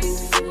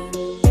reason.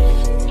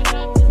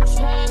 I've been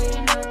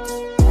trying not to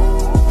go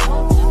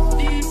off the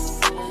deep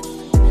end.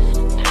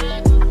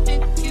 I don't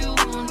think you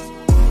wanna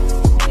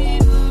give me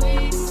a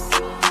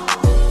reason.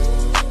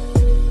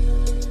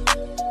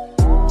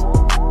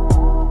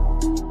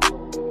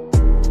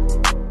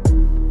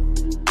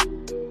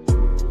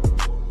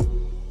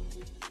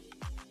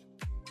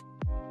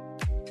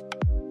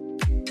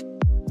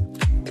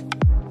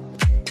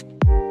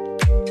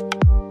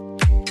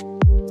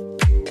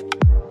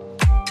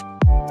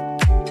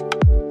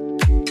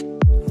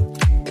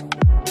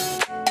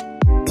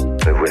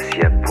 Me voici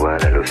à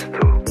poil à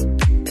l'hosto.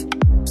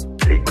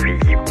 L'aiguille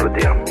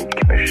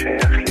hypodermique me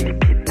cherche les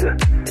lipides.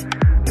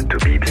 Le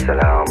tout bips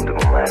alarme de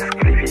mon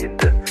masque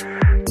livide.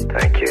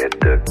 T'inquiète,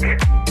 Doc,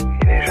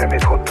 il n'est jamais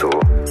trop tôt.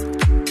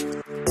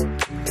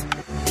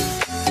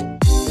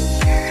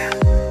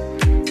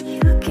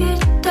 You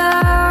get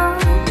down,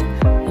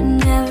 but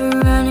never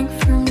running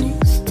from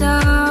this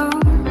down.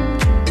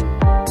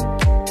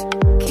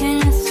 Can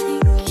I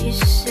think you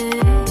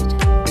said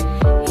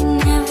you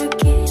never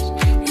get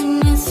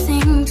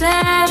anything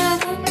better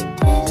than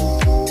this?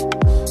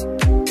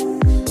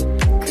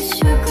 'Cause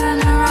you're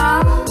gonna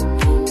round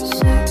in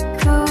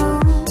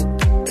circles,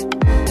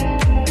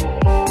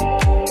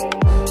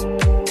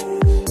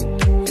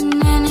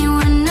 and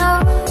anyone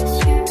knows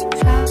your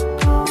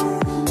trouble.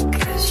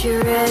 'Cause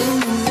you're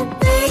writing in the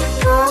big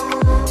book.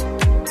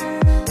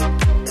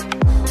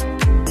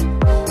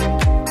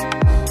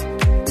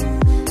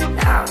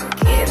 Now you're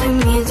giving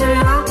me the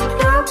look.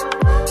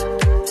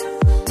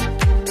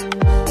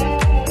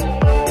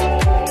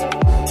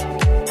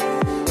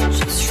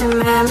 Just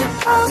remember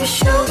how we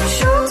shook.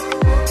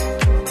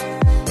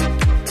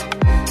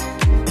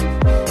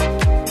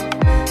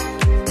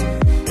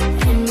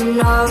 And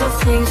all the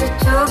things I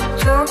took.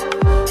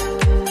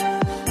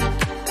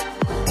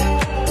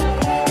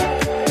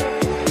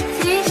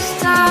 These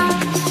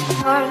times,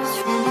 heart is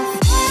running.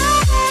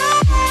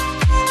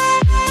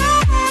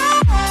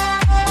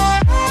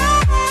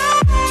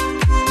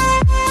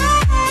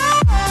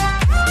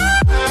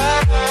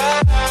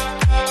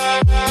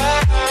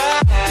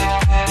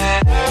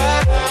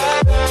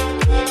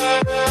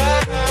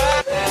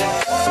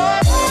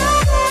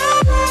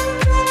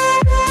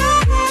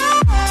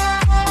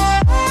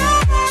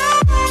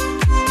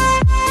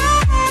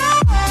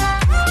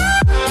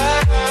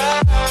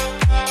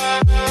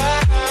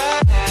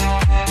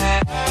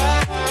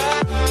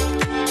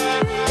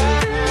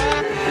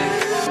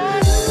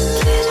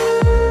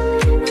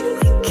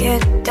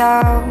 Get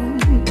down,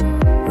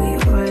 we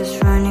always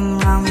running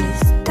around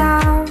with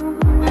down.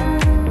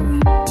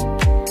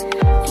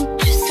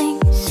 Interesting,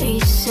 they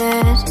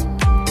said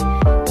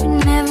we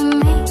never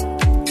made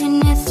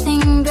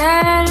anything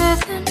better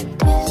than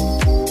this.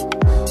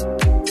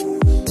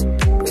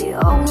 We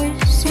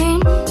always in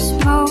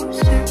small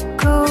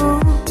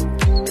circles,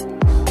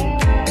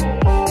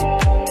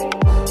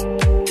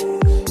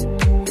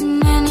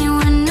 and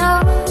anyone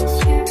knows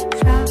your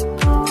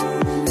trouble.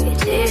 We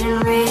didn't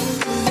read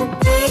the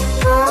big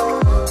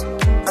book.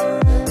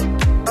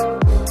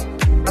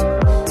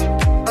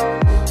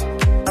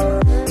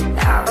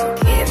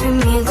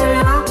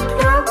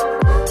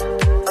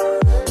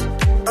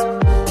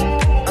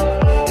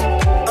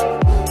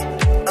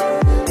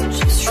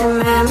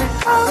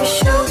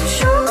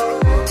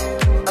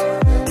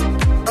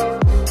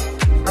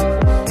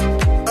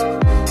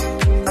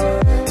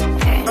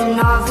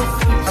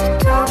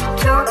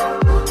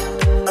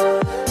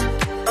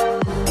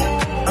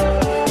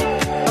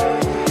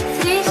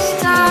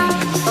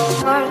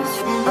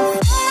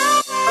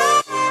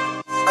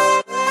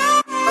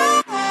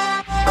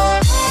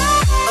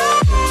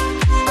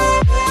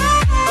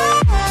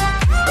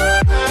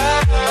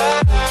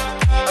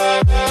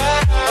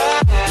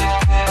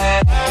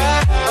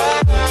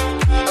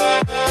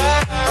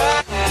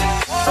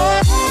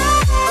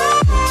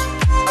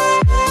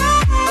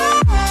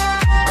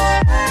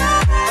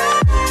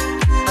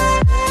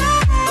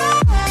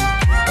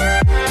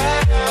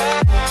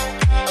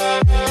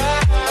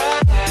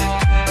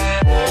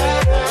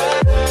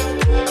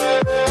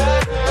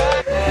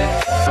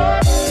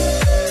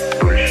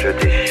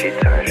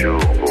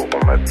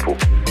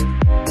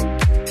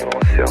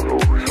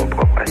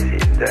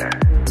 acide.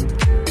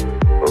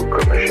 Oh,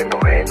 comme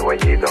j'aimerais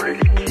noyer dans le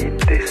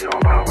liquide,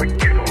 descendre à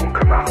reculons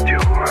comme Arthur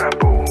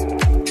Rimbaud.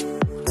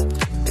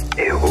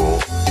 Héros,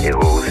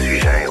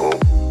 suis-je un héros?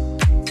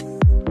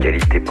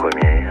 Qualité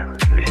première,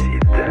 lucide.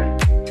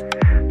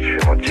 Je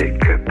fais mon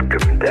check-up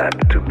comme d'hab,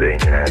 tout baigne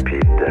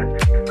limpide.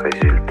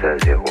 Résultat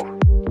zéro,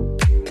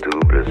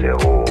 double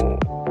zéro.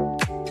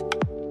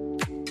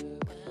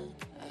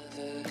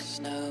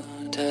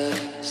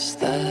 Notice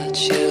that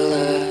you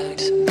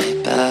looked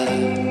me back.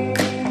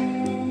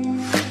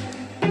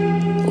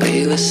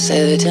 We were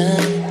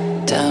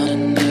sitting down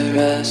in the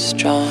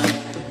restaurant,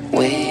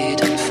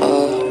 waiting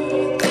for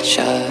the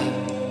chat.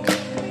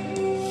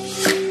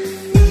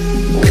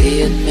 We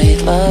had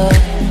made love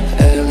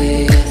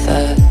earlier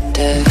that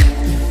day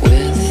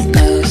with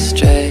no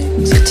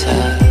strings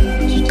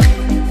attached,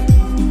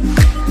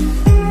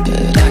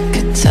 but I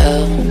could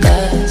tell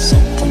that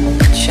something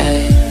had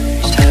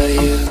changed. How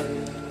you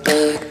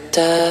looked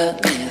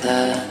at me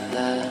that.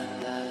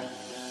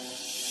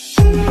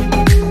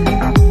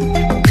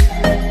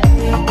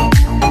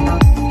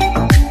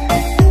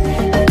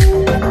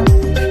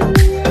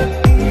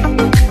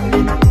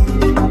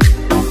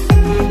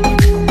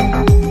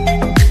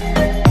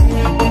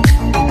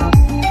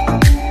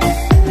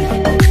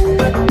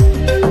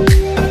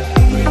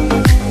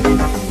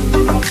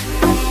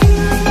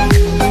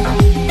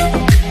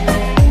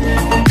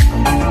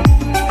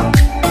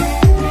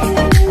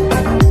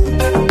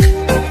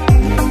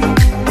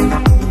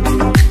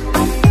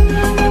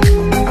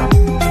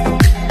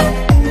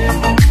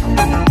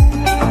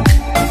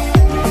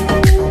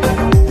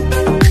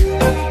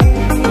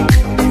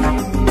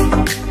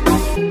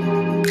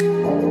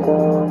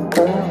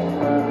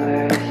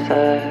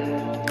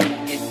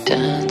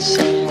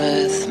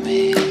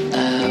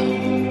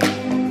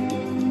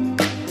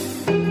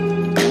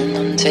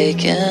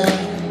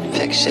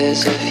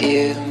 Pictures of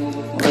you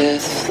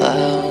with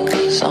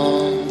flowers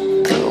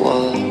on the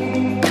wall.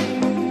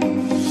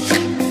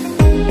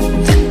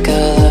 Think I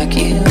like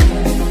you,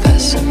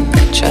 passing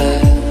my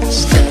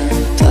chest in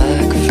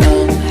black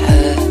from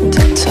head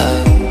to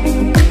toe.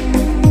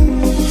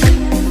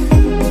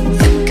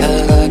 Think I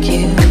like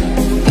you,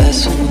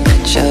 best when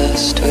you're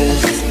just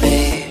with me.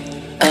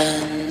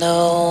 And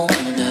no.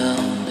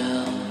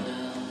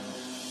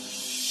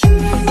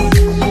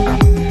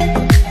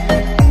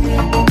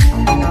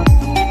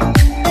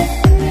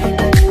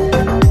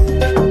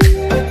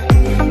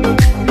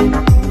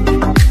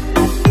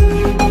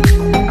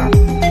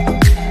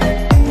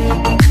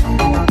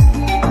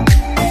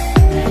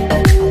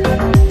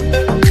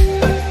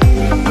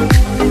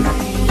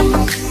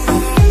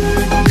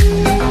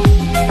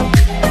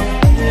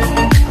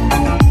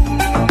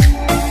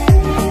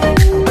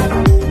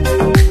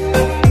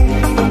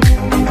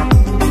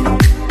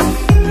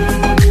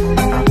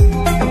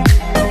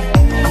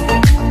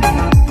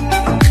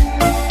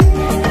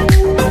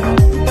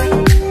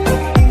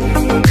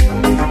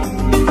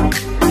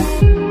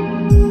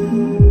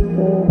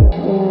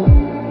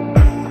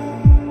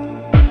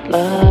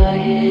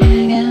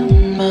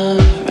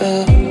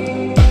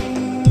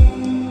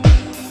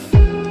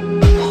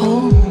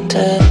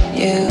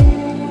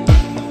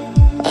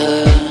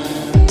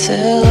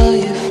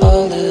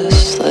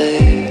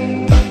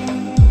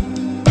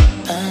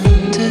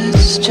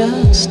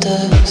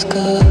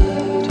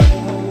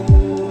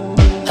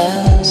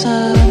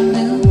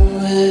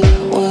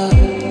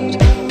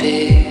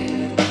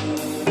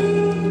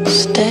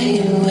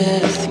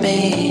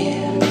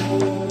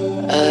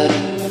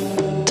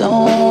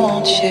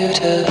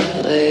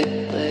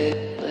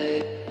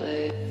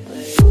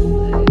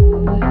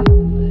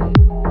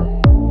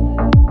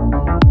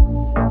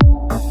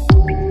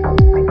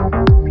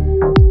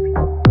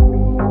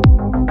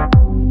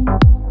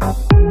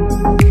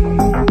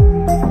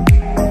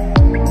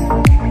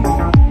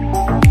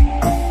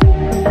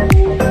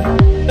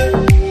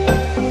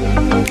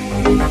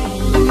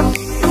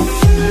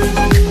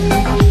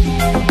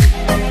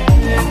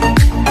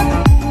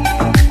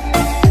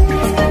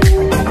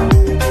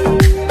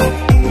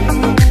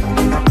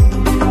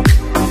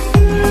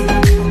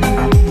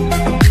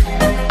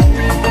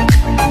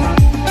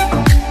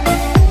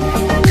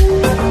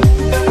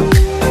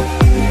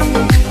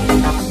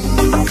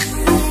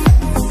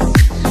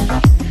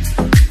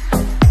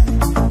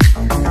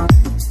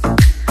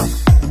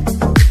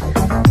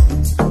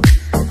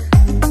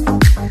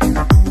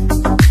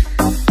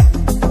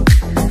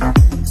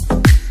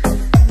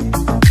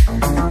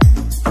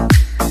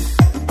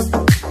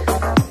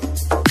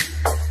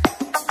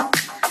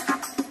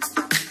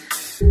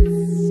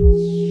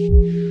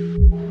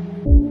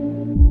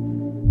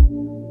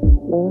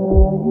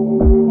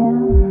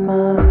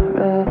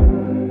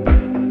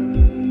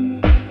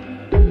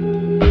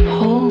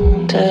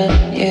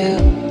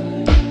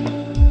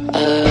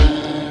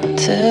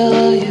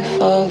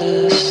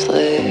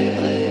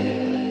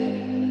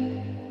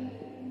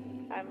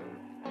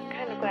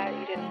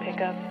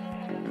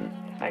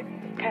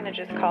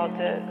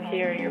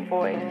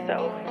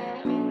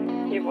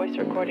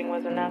 Recording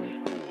was enough.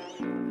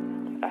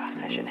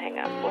 I should hang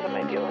up. What am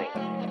I doing?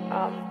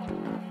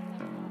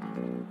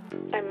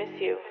 I miss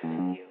you.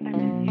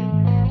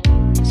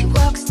 She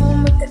walks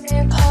home with the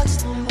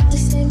AirPods on, but the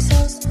same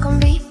songs stuck on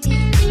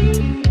repeat.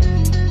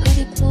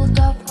 Hoodie pulled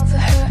up over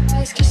her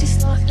eyes, cause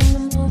she's not in the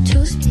mood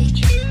to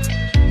speak.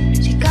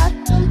 She got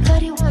one,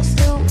 but he wants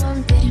to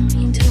one, didn't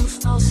mean to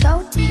flow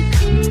so deep.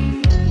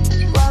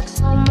 She walks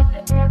home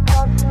with the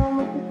AirPods on,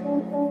 with the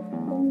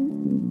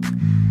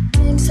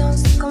same songs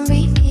stuck on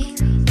repeat.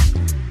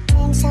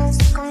 Same songs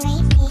stuck on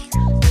repeat.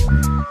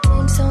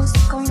 Same songs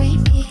stuck on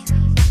repeat.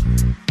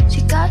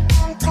 She got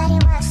one, but he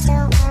wants to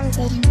one,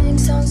 same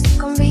songs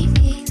stuck on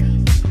repeat.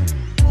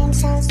 Same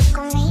songs stuck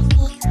on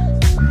repeat.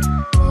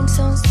 Same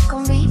songs stuck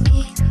on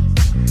repeat.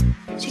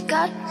 She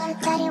got one,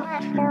 but he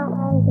wants to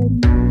one.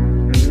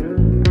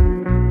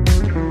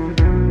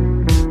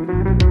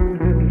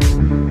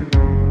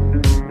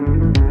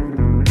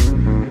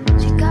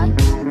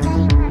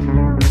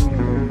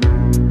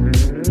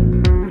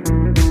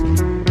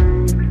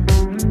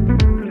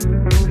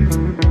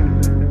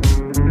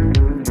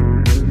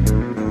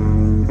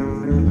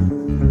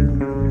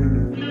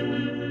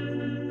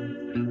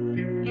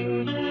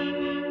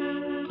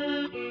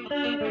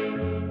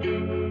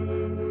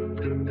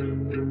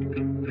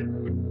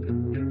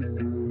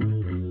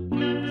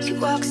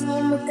 Walks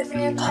home with the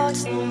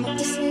AirPods on, with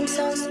the same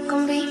songs stuck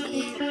on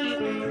repeat.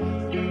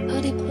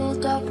 Hoodie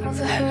pulled up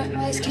over her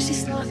eyes, cause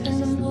she's not in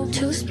the mood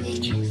to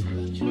speak.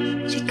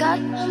 She got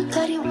one,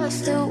 but he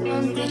wants to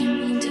one, didn't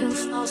mean to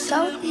flow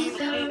so deep.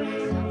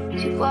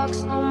 She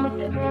walks home with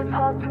the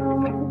AirPods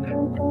on, with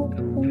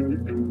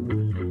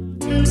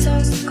the same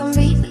songs stuck on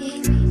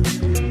repeat.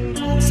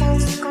 Same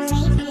songs stuck on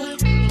repeat.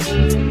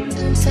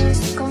 Same songs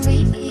stuck on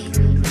repeat.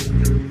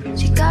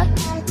 She got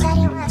one, but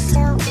he wants to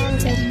one,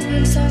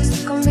 same songs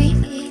stuck on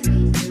repeat.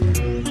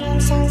 Same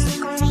songs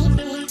stuck on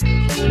repeat.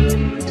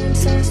 Same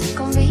songs stuck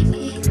on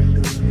repeat.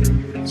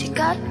 She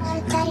got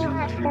one, but he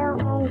wants to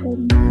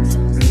one, same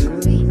songs stuck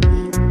on repeat.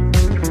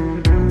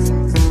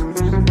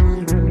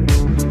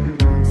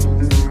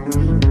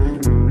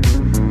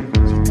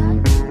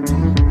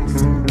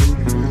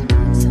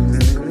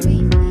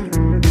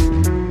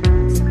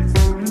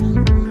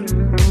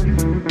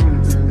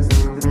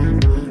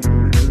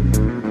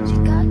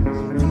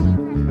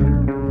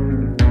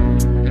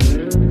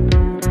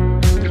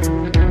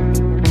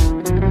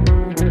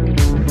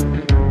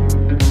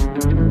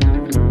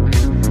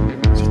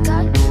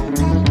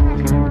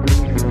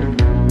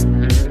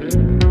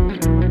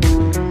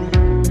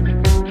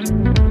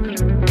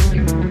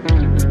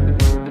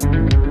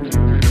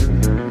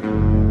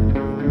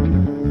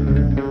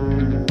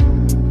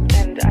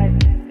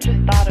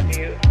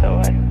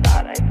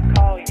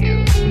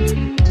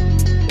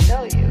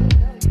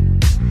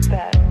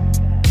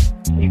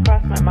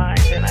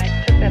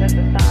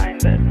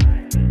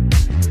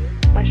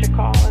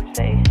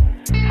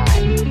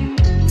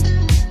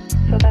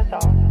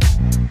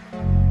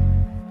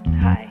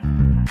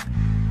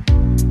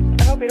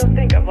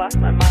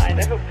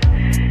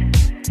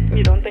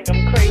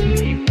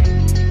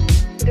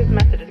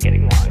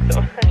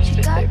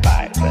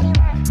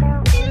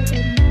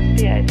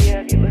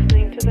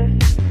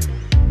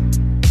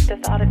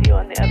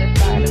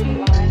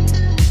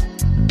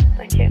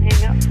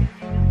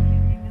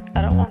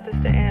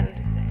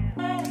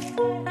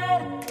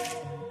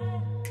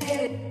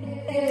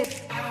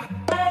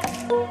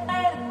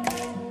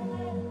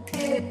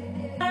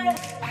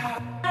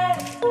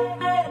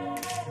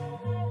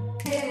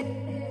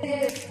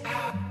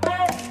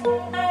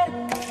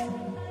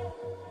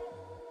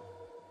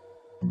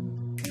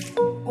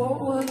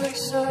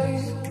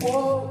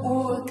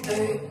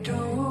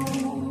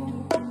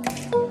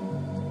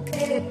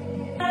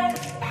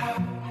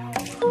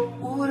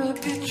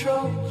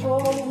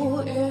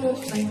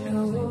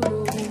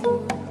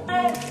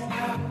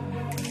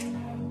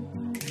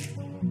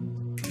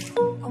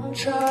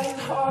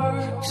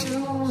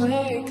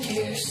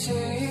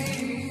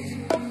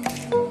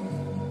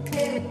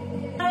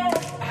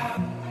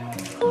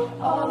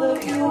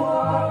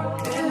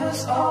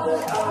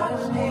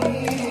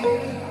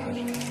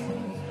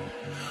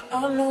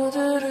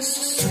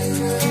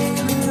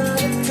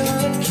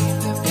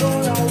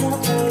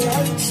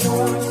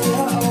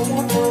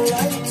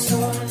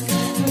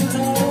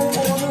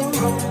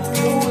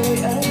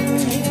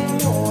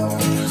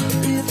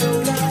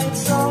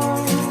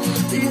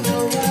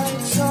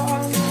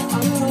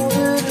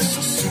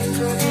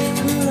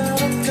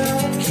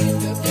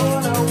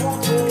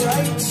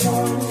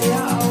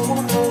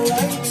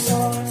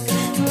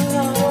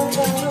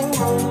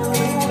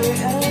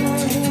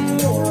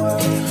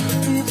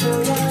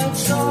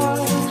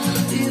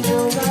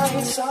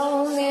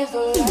 Wait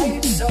for me.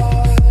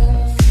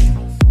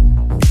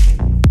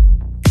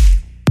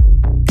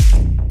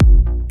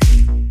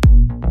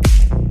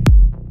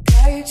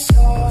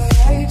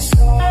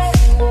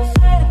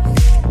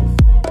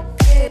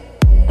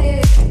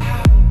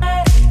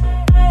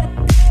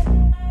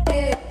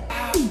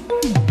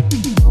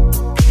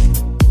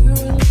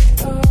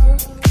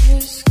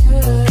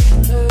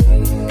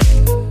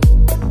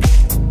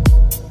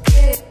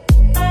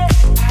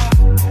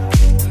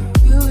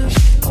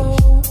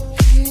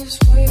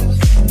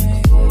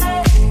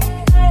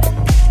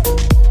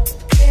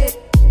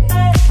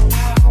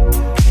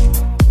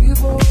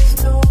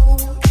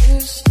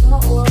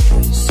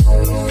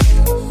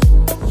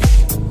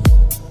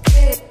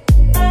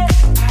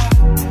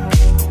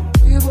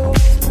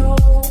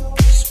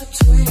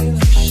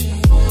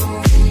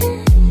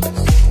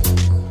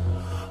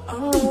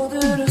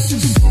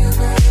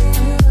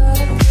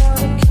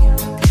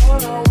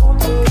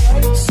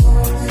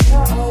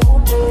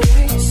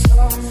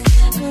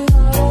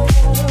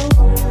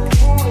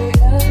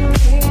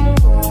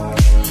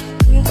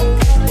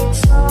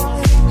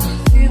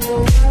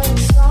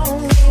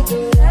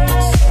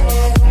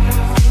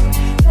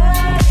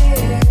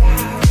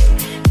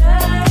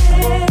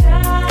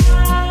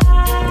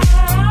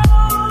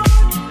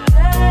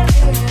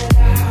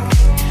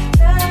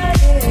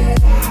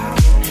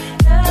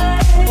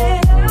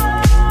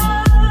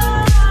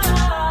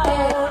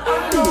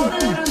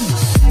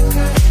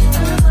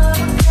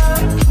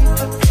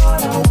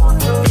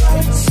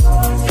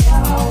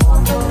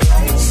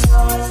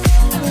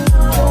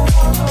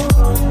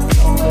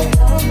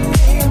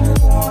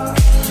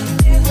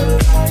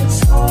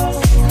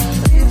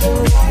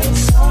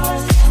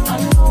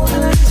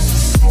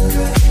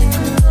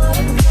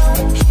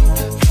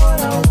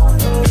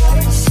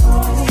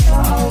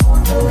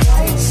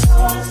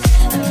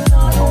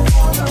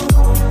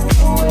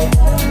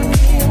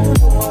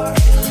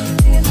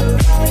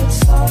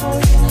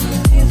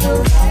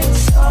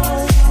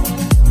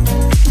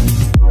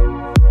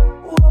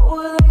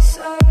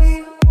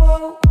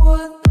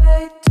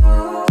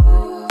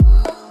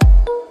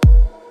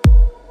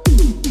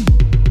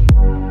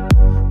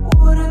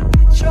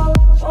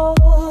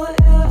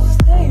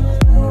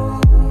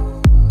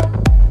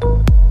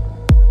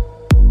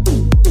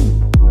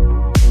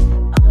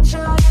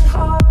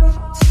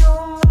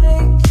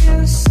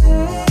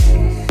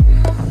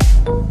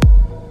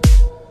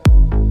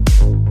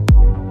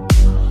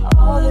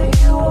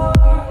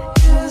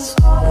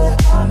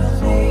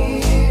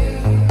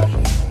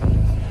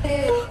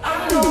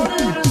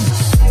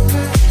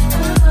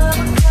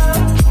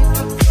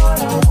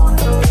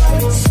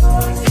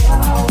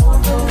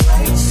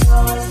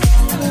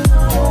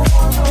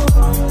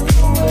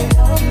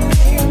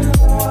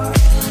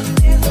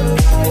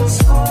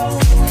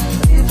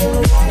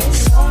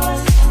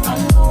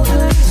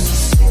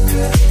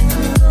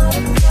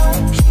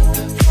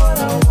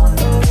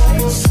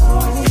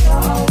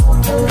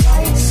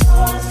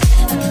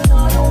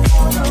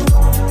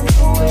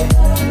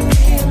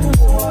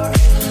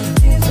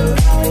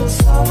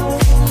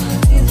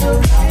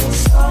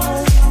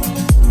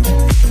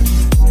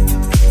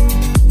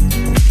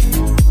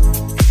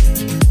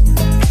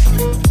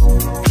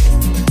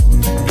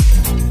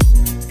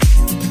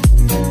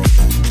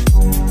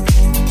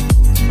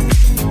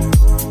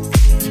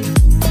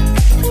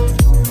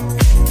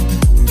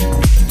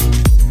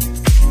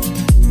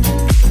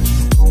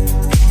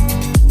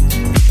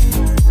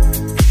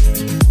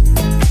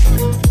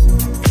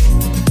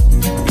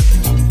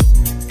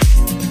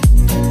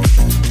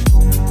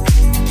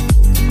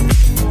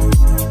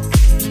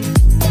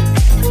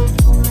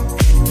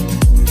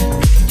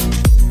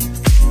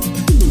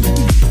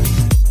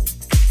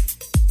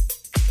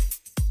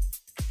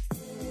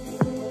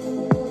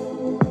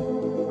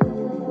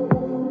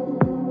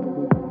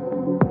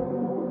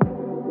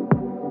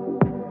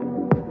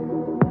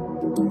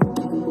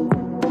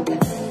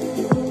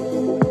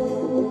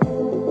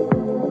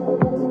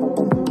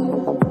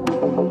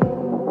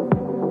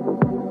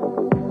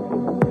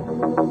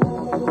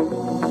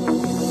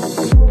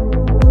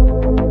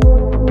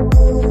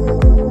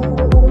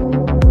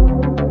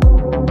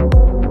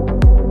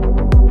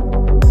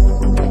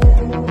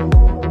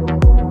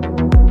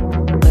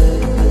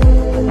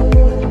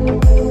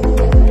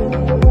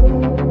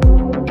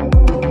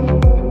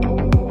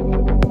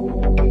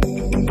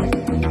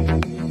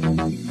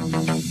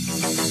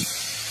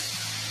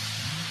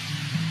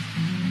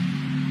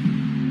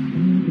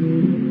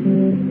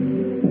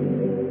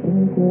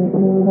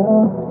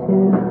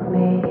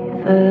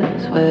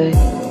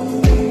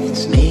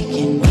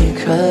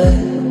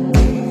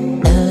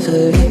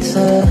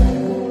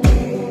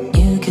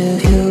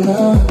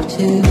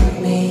 to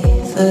me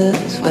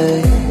this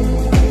way,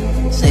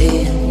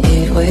 saying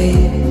you'd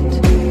wait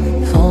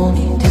for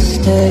me to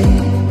stay.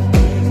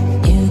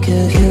 You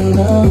give your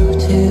love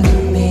to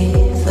me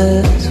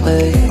this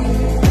way,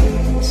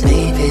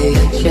 maybe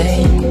I'll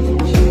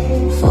change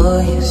for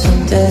you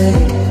someday,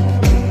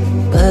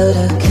 but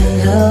I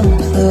can't help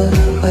the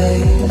way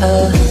I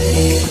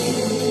feel.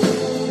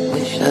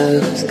 Wish I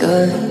was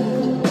good,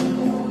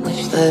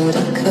 wish that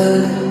I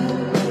could,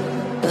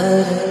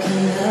 but I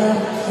can't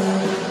help the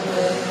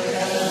way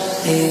I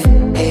feel.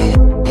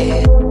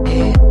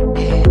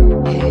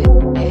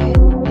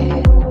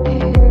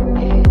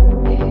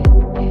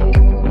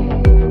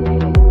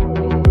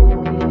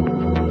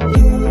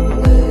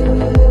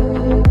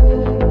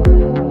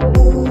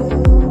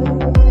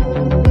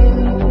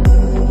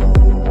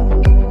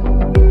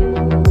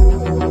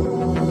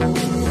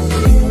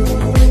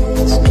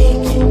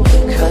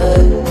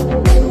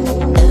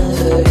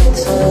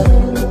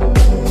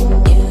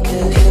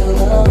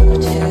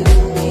 To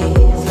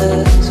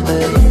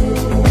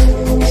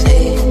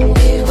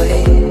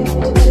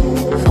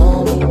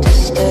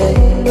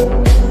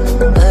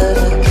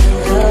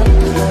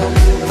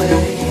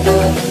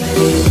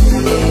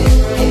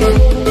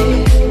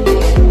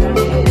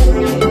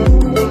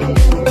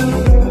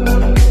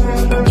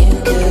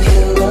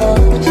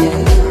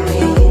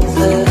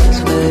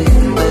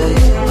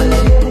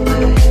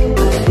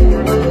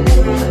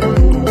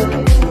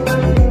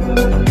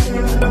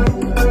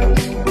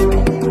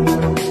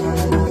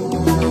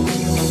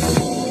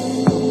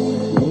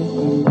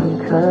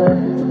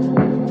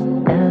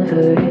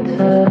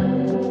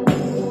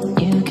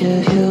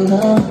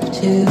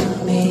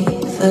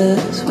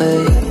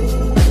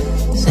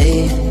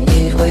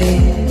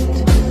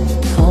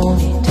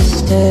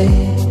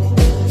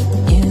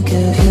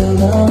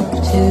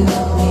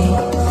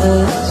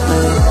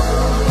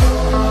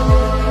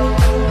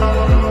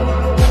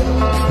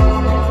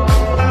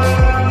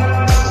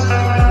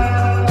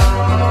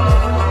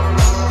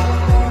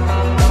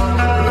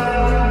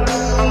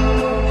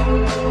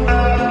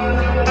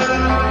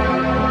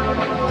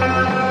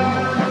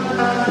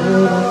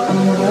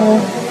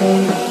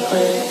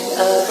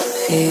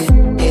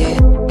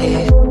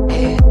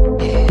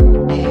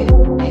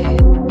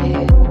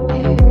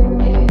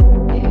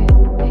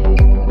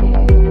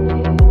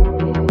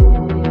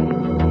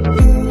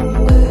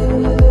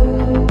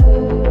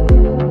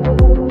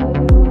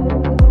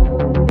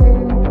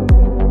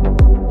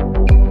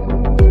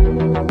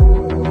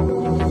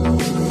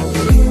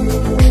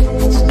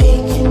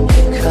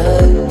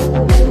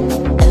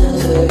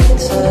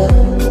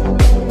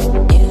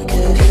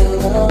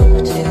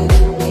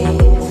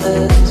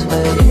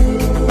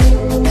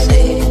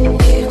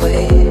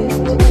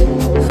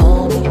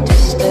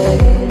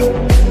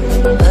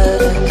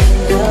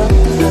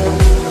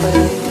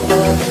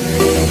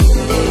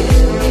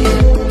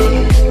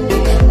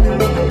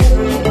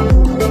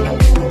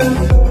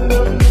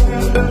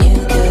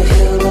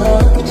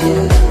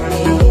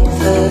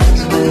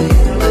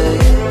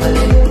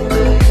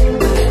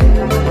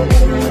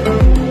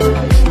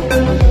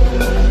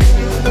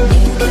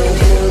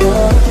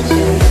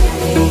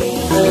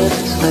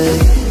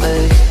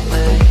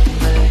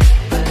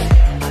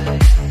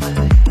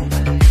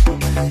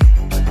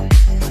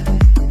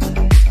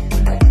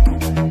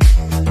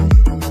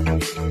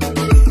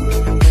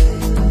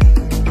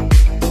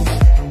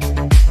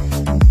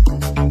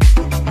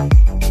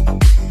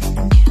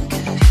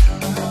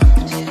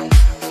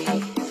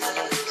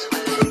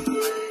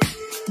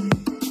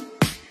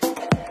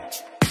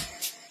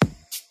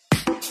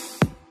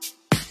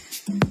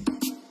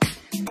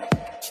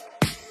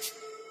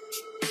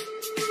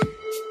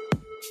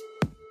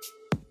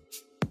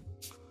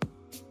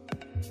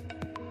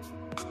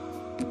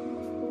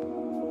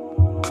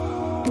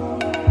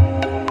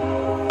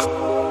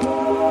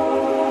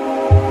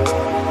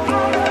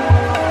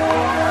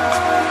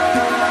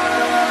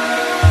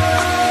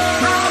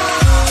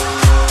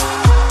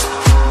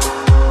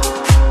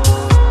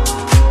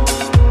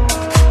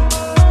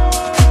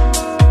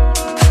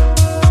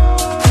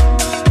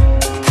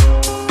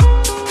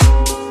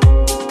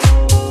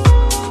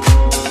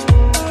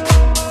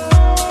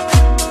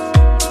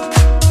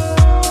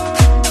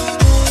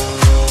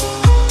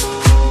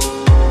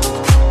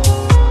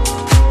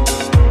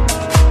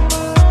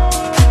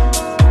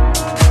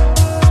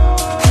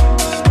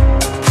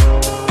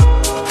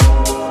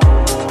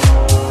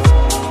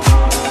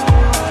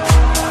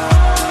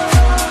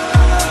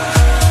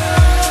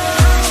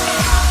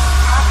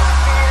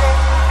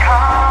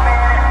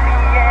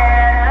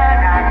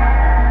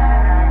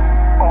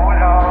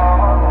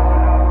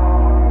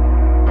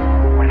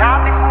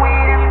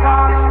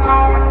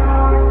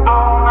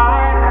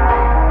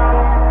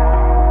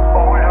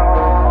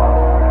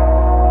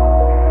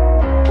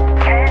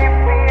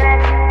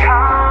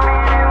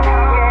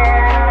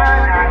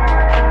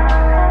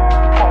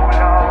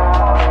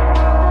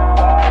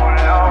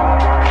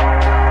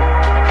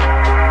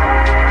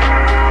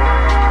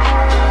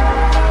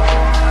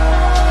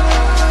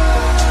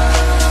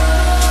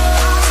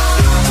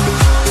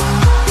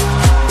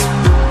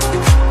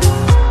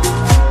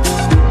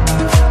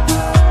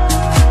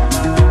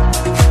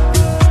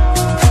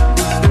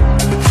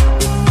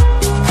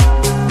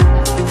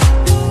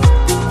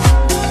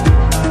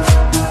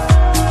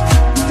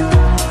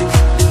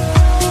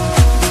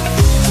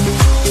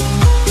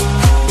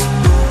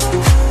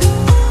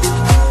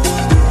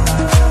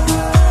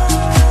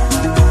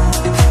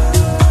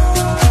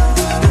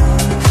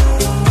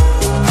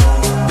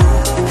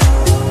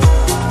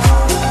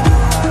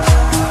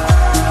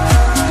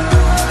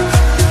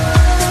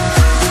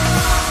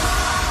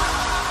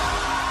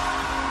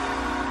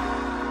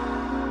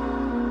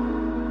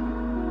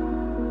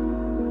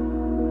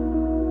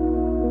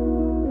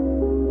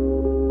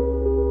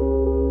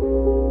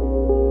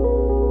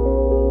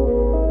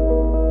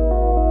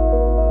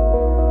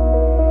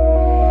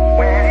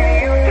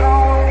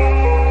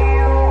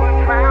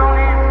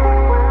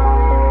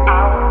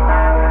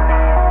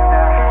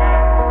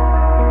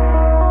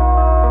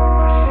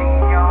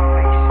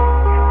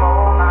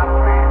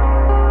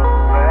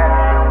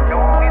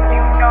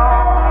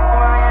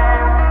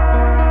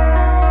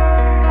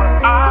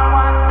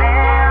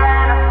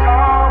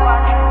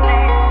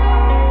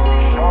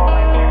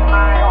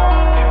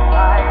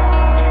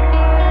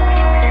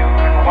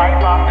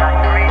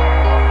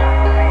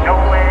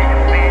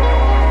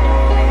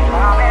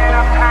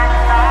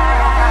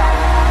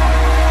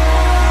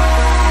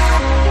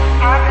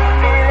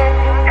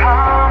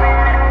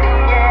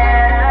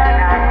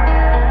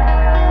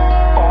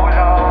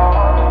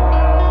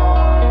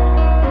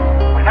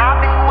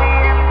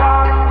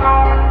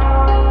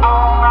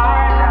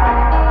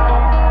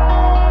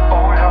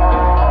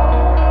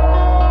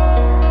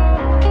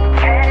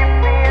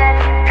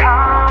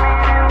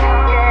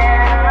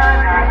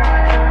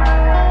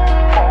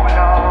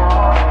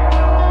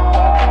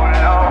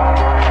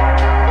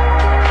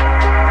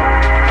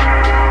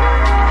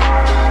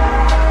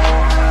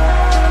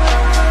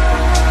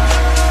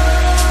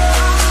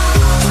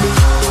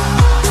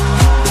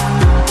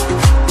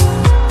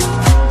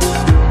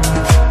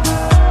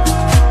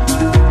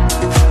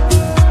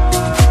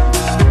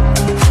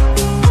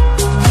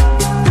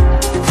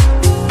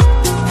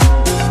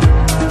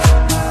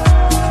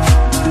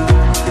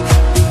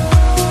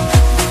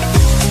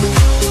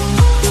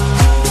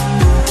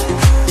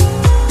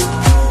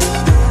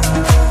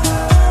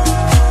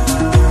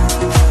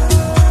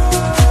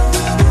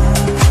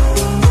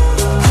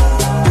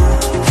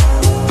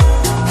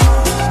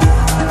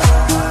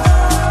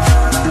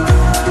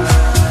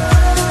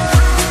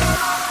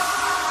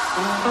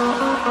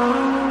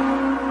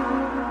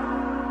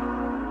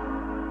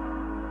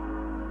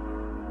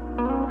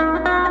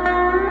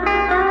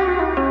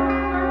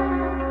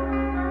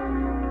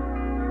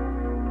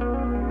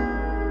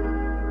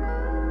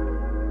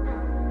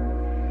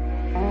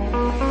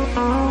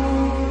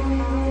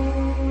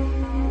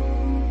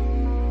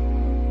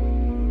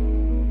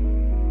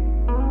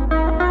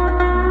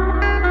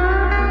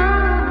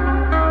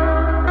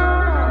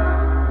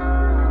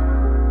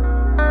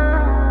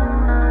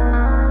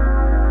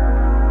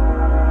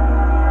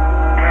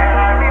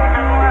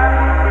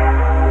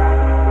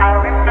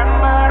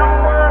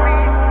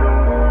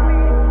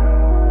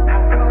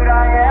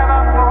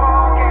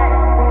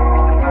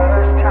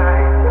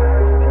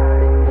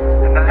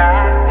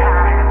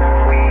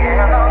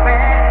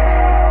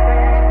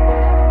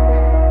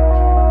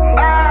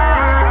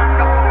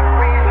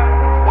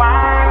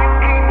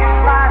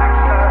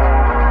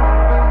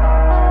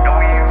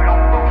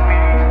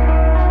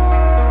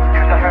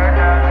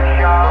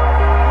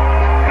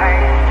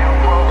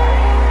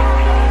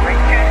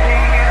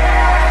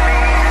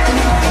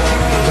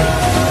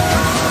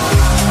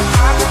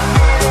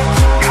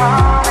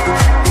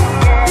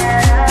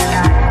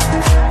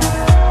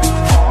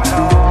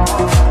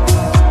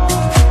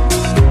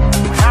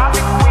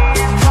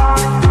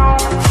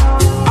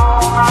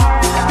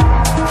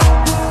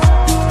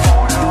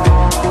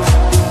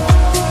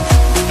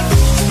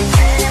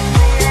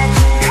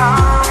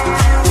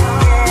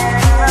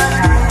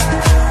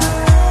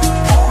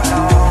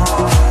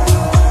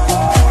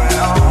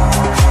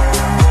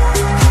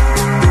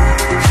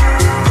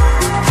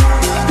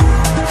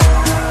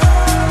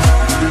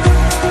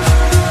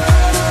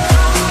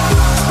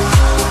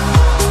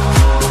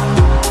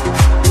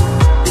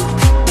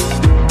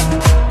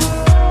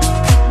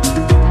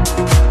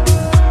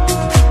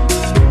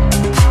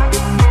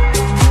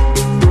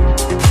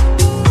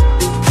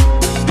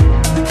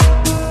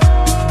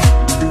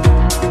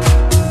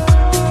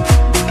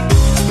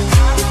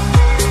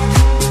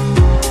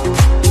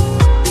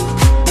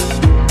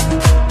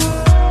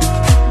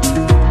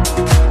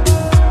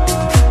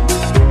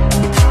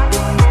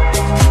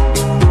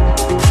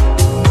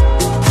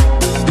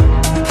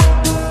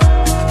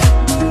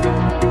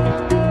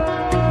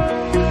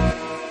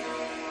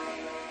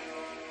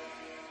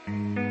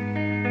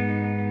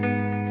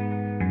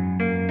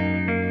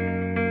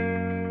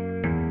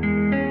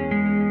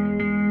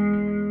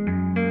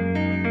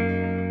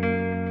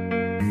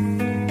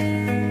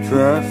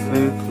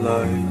Traffic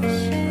lights,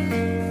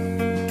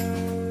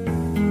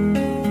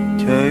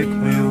 take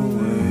me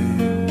away.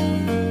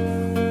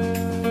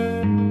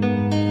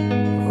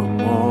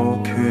 I'm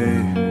okay,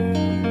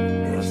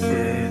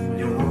 nothing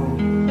new.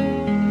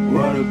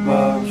 What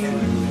about you?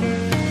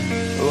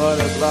 What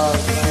about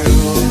you?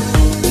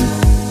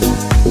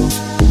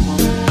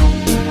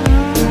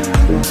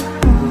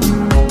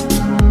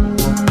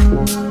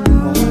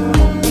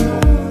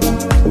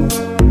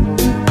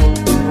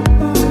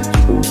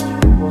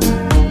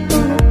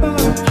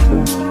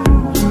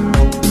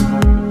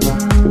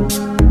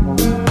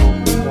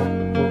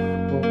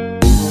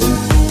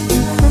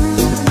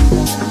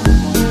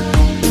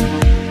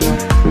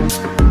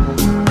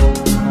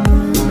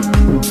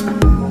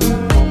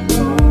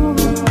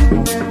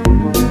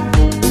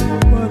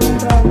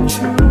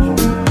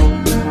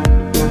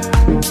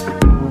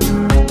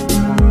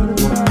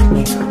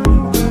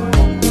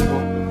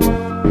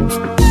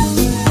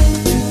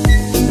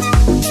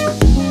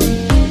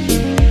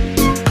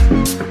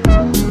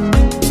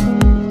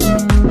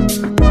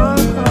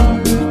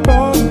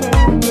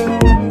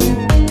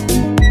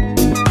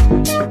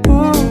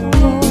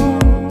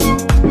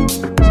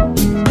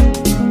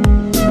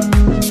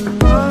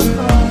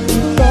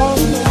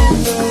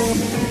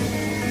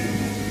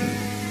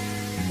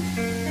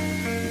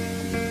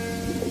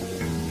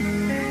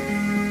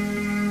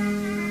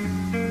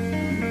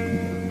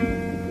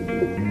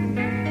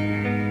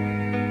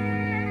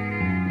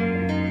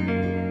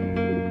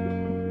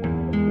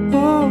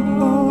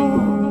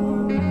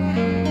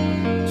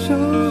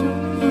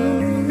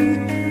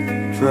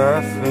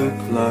 Traffic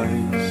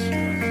lights,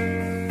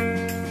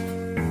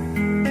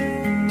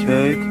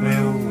 take me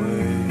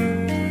away.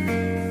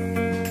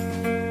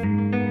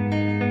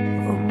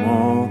 I'm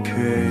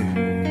okay,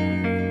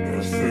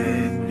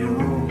 nothing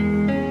new.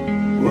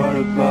 What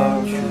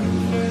about you?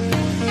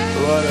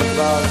 What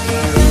about you?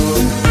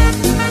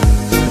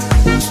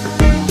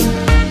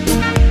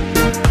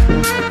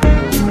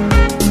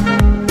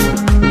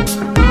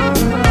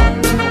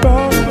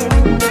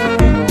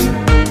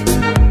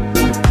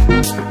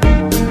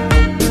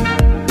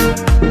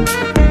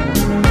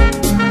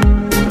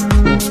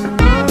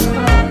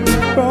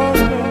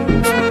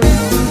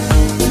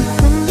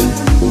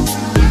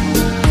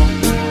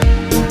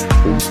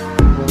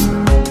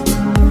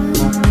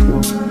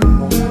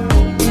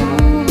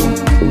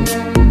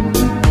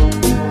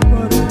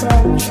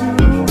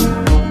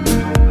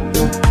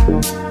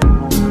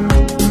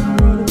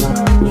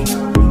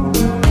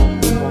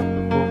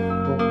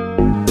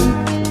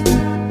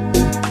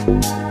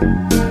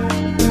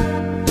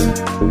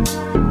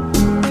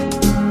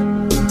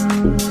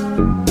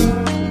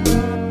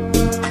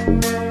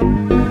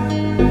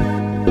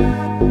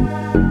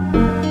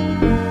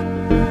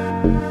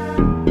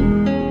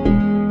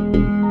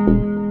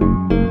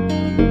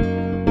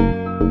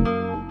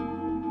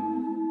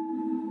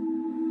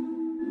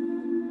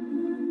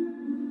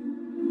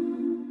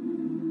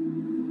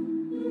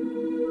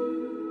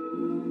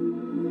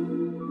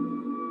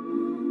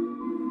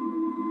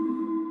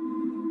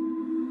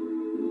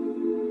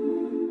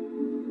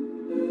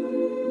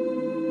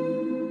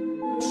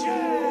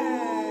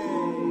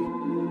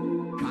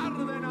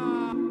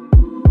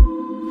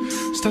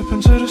 Step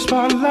into the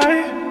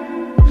spotlight,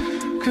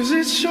 cause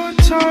it's your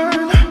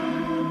turn.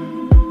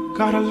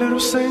 Got a little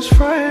stage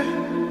fright,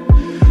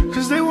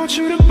 cause they want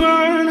you to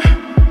burn.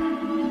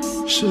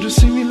 Should've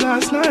seen me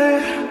last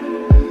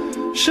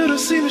night, should've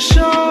seen the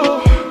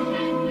show.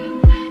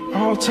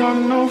 All talk,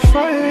 no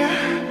fight.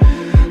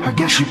 I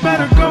guess you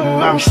better go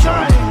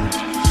outside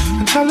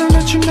and tell them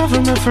that you never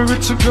meant for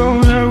it to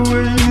go that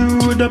way.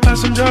 You were the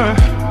passenger.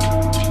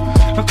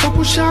 A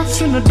couple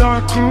shots in the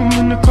dark room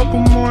and a couple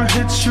more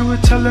hits, you were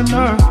telling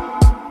her.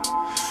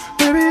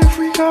 Maybe if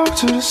we go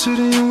to the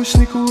city and we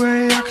sneak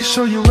away, I can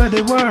show you where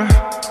they were.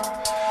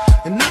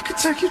 And I could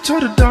take you to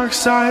the dark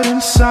side,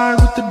 inside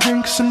with the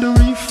drinks and the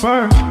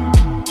reefer.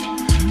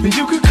 And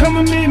you could come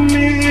and meet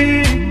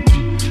me,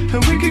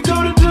 and we could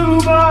go to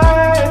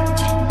Dubai,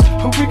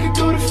 or we could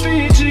go to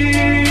Fiji,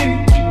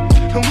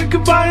 and we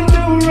could buy a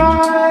new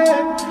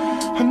ride.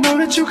 I know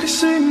that you can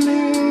see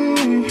me,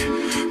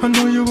 I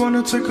know you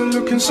wanna take a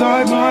look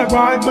inside my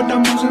ride, but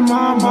I'm losing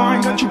my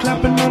mind. Got you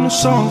clapping on a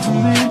song for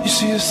me. You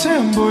see a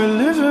sand boy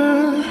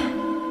living,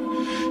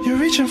 you're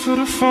reaching for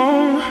the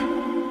phone.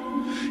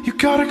 You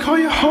gotta call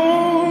your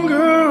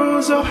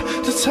homegirls up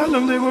to tell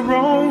them they were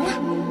wrong.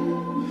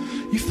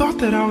 You thought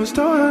that I was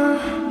done,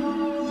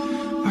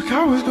 like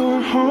I was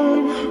going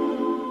home.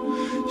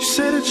 You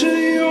said that you're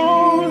the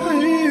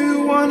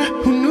only one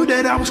who knew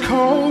that I was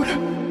cold.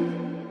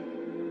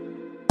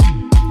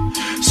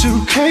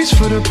 Suitcase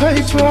for the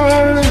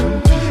paper,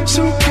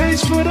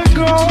 suitcase for the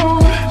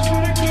gold.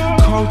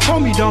 Cole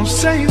told me don't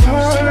save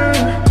her,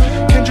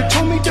 Kendrick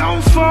told me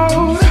don't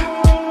fold.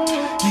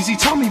 Easy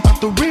told me about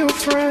the real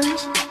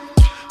friends,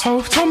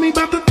 Hope told me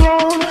about the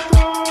throne.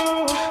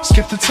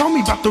 Skepta told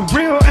me about the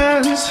real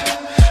ends,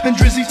 and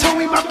Drizzy told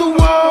me about the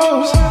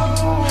woes.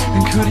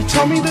 And Cudi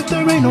told me that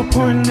there ain't no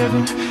point in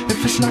living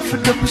if it's not for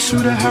the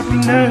pursuit of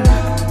happiness.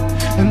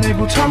 And they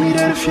will tell me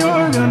that if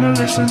you're gonna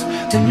listen,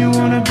 then you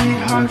wanna be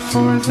hot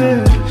for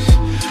this.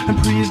 And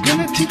Pri is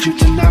gonna teach you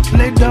to not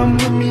play dumb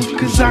with me,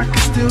 cause I can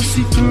still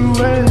see through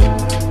it.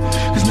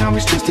 Cause now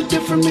it's just a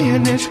different me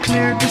and it's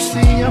clear to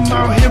see I'm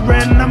out here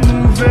and I'm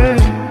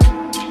moving.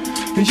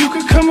 And you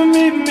could come and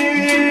meet me,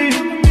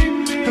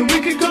 and we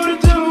could go to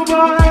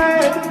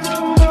Dubai,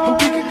 or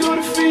we could go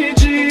to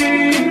Fiji,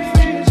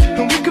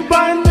 and we could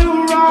buy a new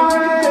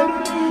ride.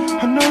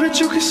 I know that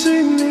you can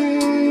see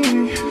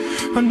me,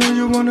 I know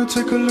you wanna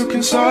take a look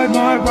inside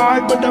my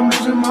ride, but I'm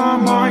losing my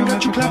mind.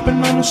 Got you clapping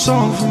on a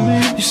song for me.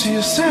 You see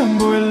a sand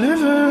boy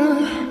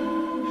living,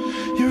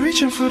 you're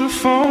reaching for the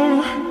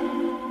phone.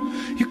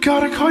 You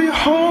gotta call your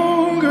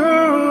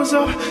homegirls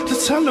up to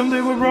tell them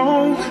they were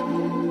wrong.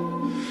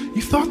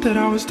 You thought that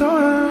I was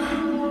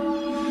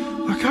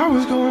done, like I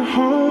was going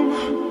home.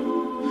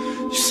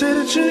 You said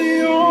that you're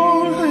the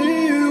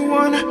only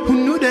one who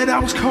knew that I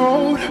was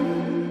cold.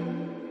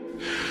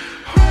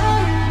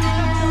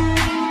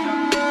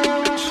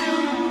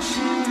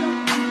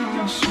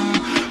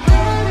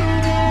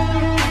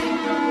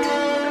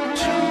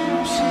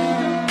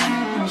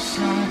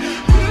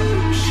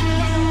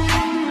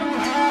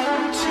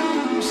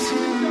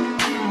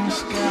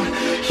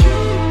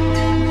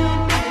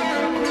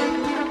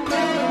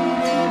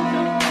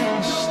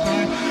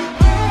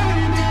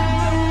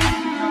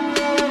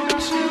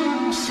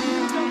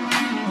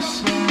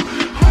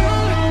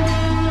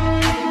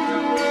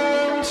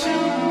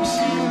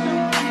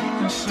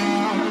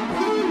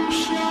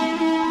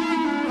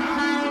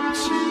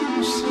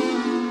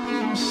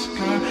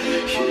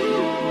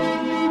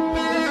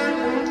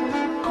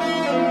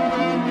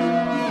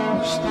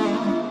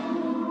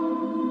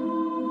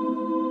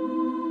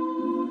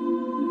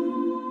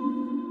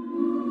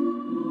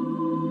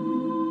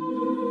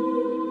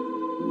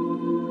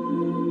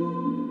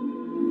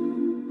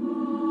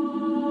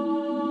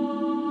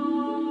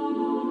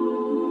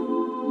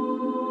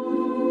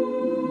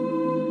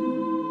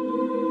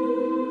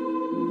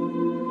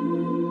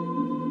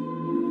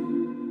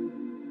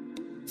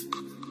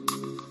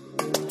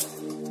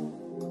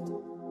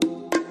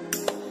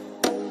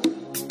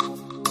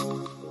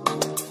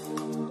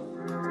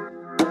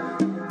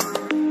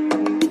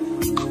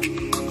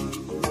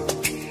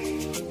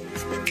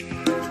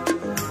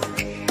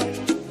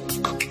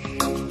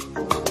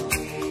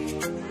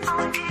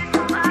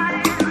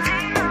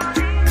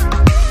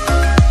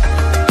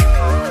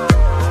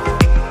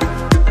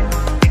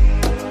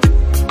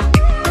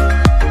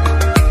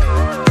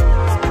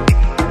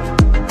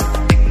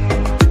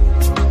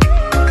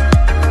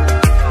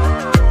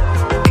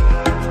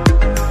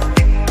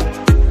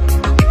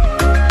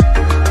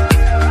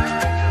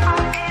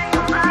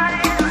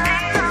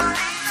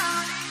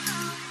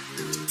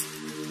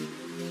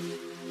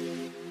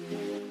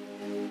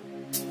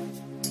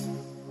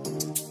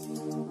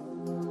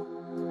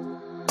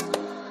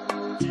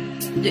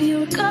 Do you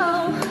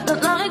recall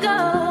not long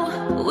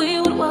ago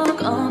we would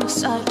walk on the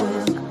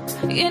sidewalk,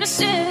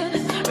 innocent?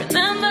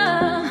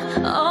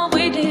 Remember, all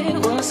we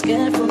did was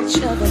scared from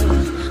each other,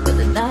 but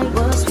the night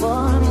was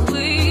warm.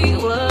 We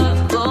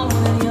were born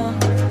and young.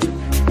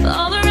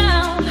 All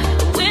around,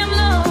 the wind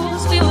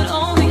blows. We would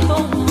only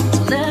hold on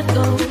to let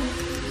go.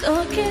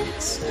 Blow a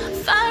kiss,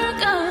 fire a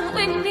gun.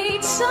 We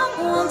need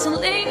someone to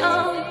lean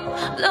on.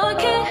 Blow a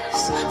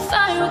kiss,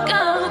 fire a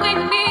gun. We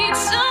need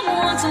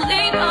someone to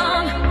lean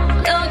on.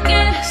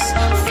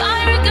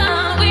 Fire a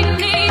gun, we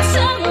need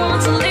someone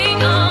to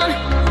lean on.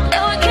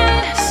 Blow a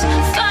kiss,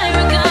 fire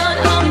a gun,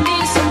 oh, we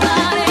need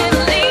somebody to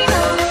lean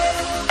on.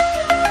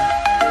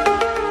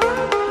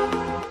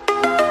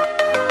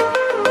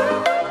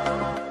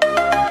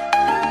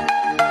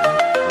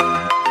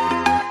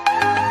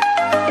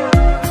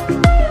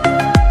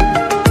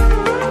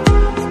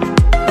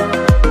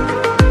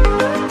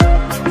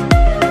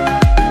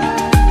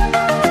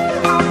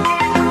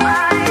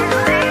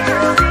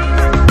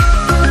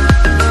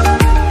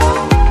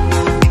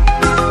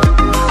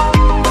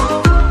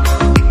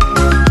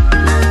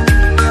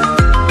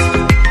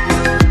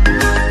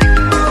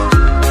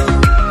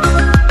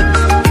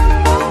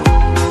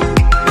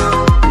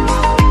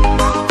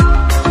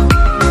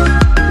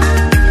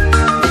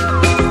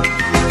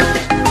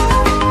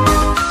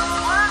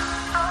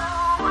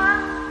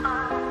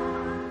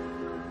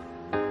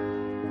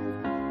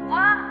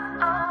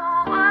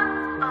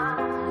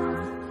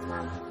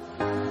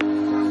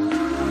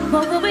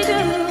 What will we do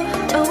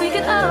a week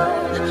ago?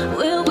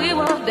 Will we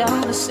walk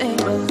down the same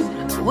road?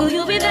 Will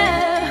you be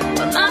there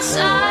by my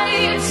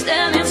side,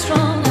 standing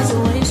strong as the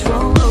waves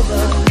roll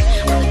over?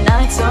 When the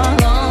nights are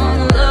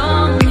long,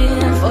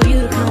 longing for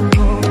you to come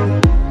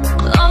home.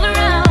 All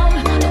around,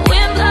 the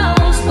wind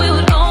blows. We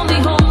would only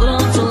hold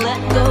on to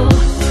let go.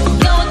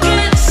 Blow a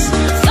kiss,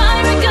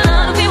 fire a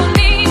gun. We would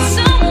need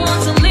someone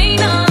to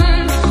lean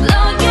on.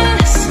 Blow a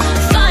kiss,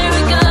 fire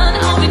a gun.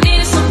 All we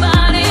need is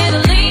somebody to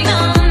lean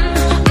on.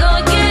 Blow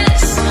a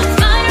kiss,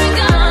 fire a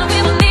gun. We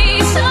would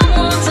need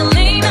someone to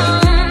lean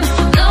on.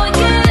 Blow a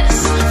kiss,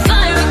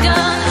 fire a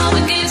gun. All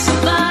we need is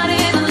somebody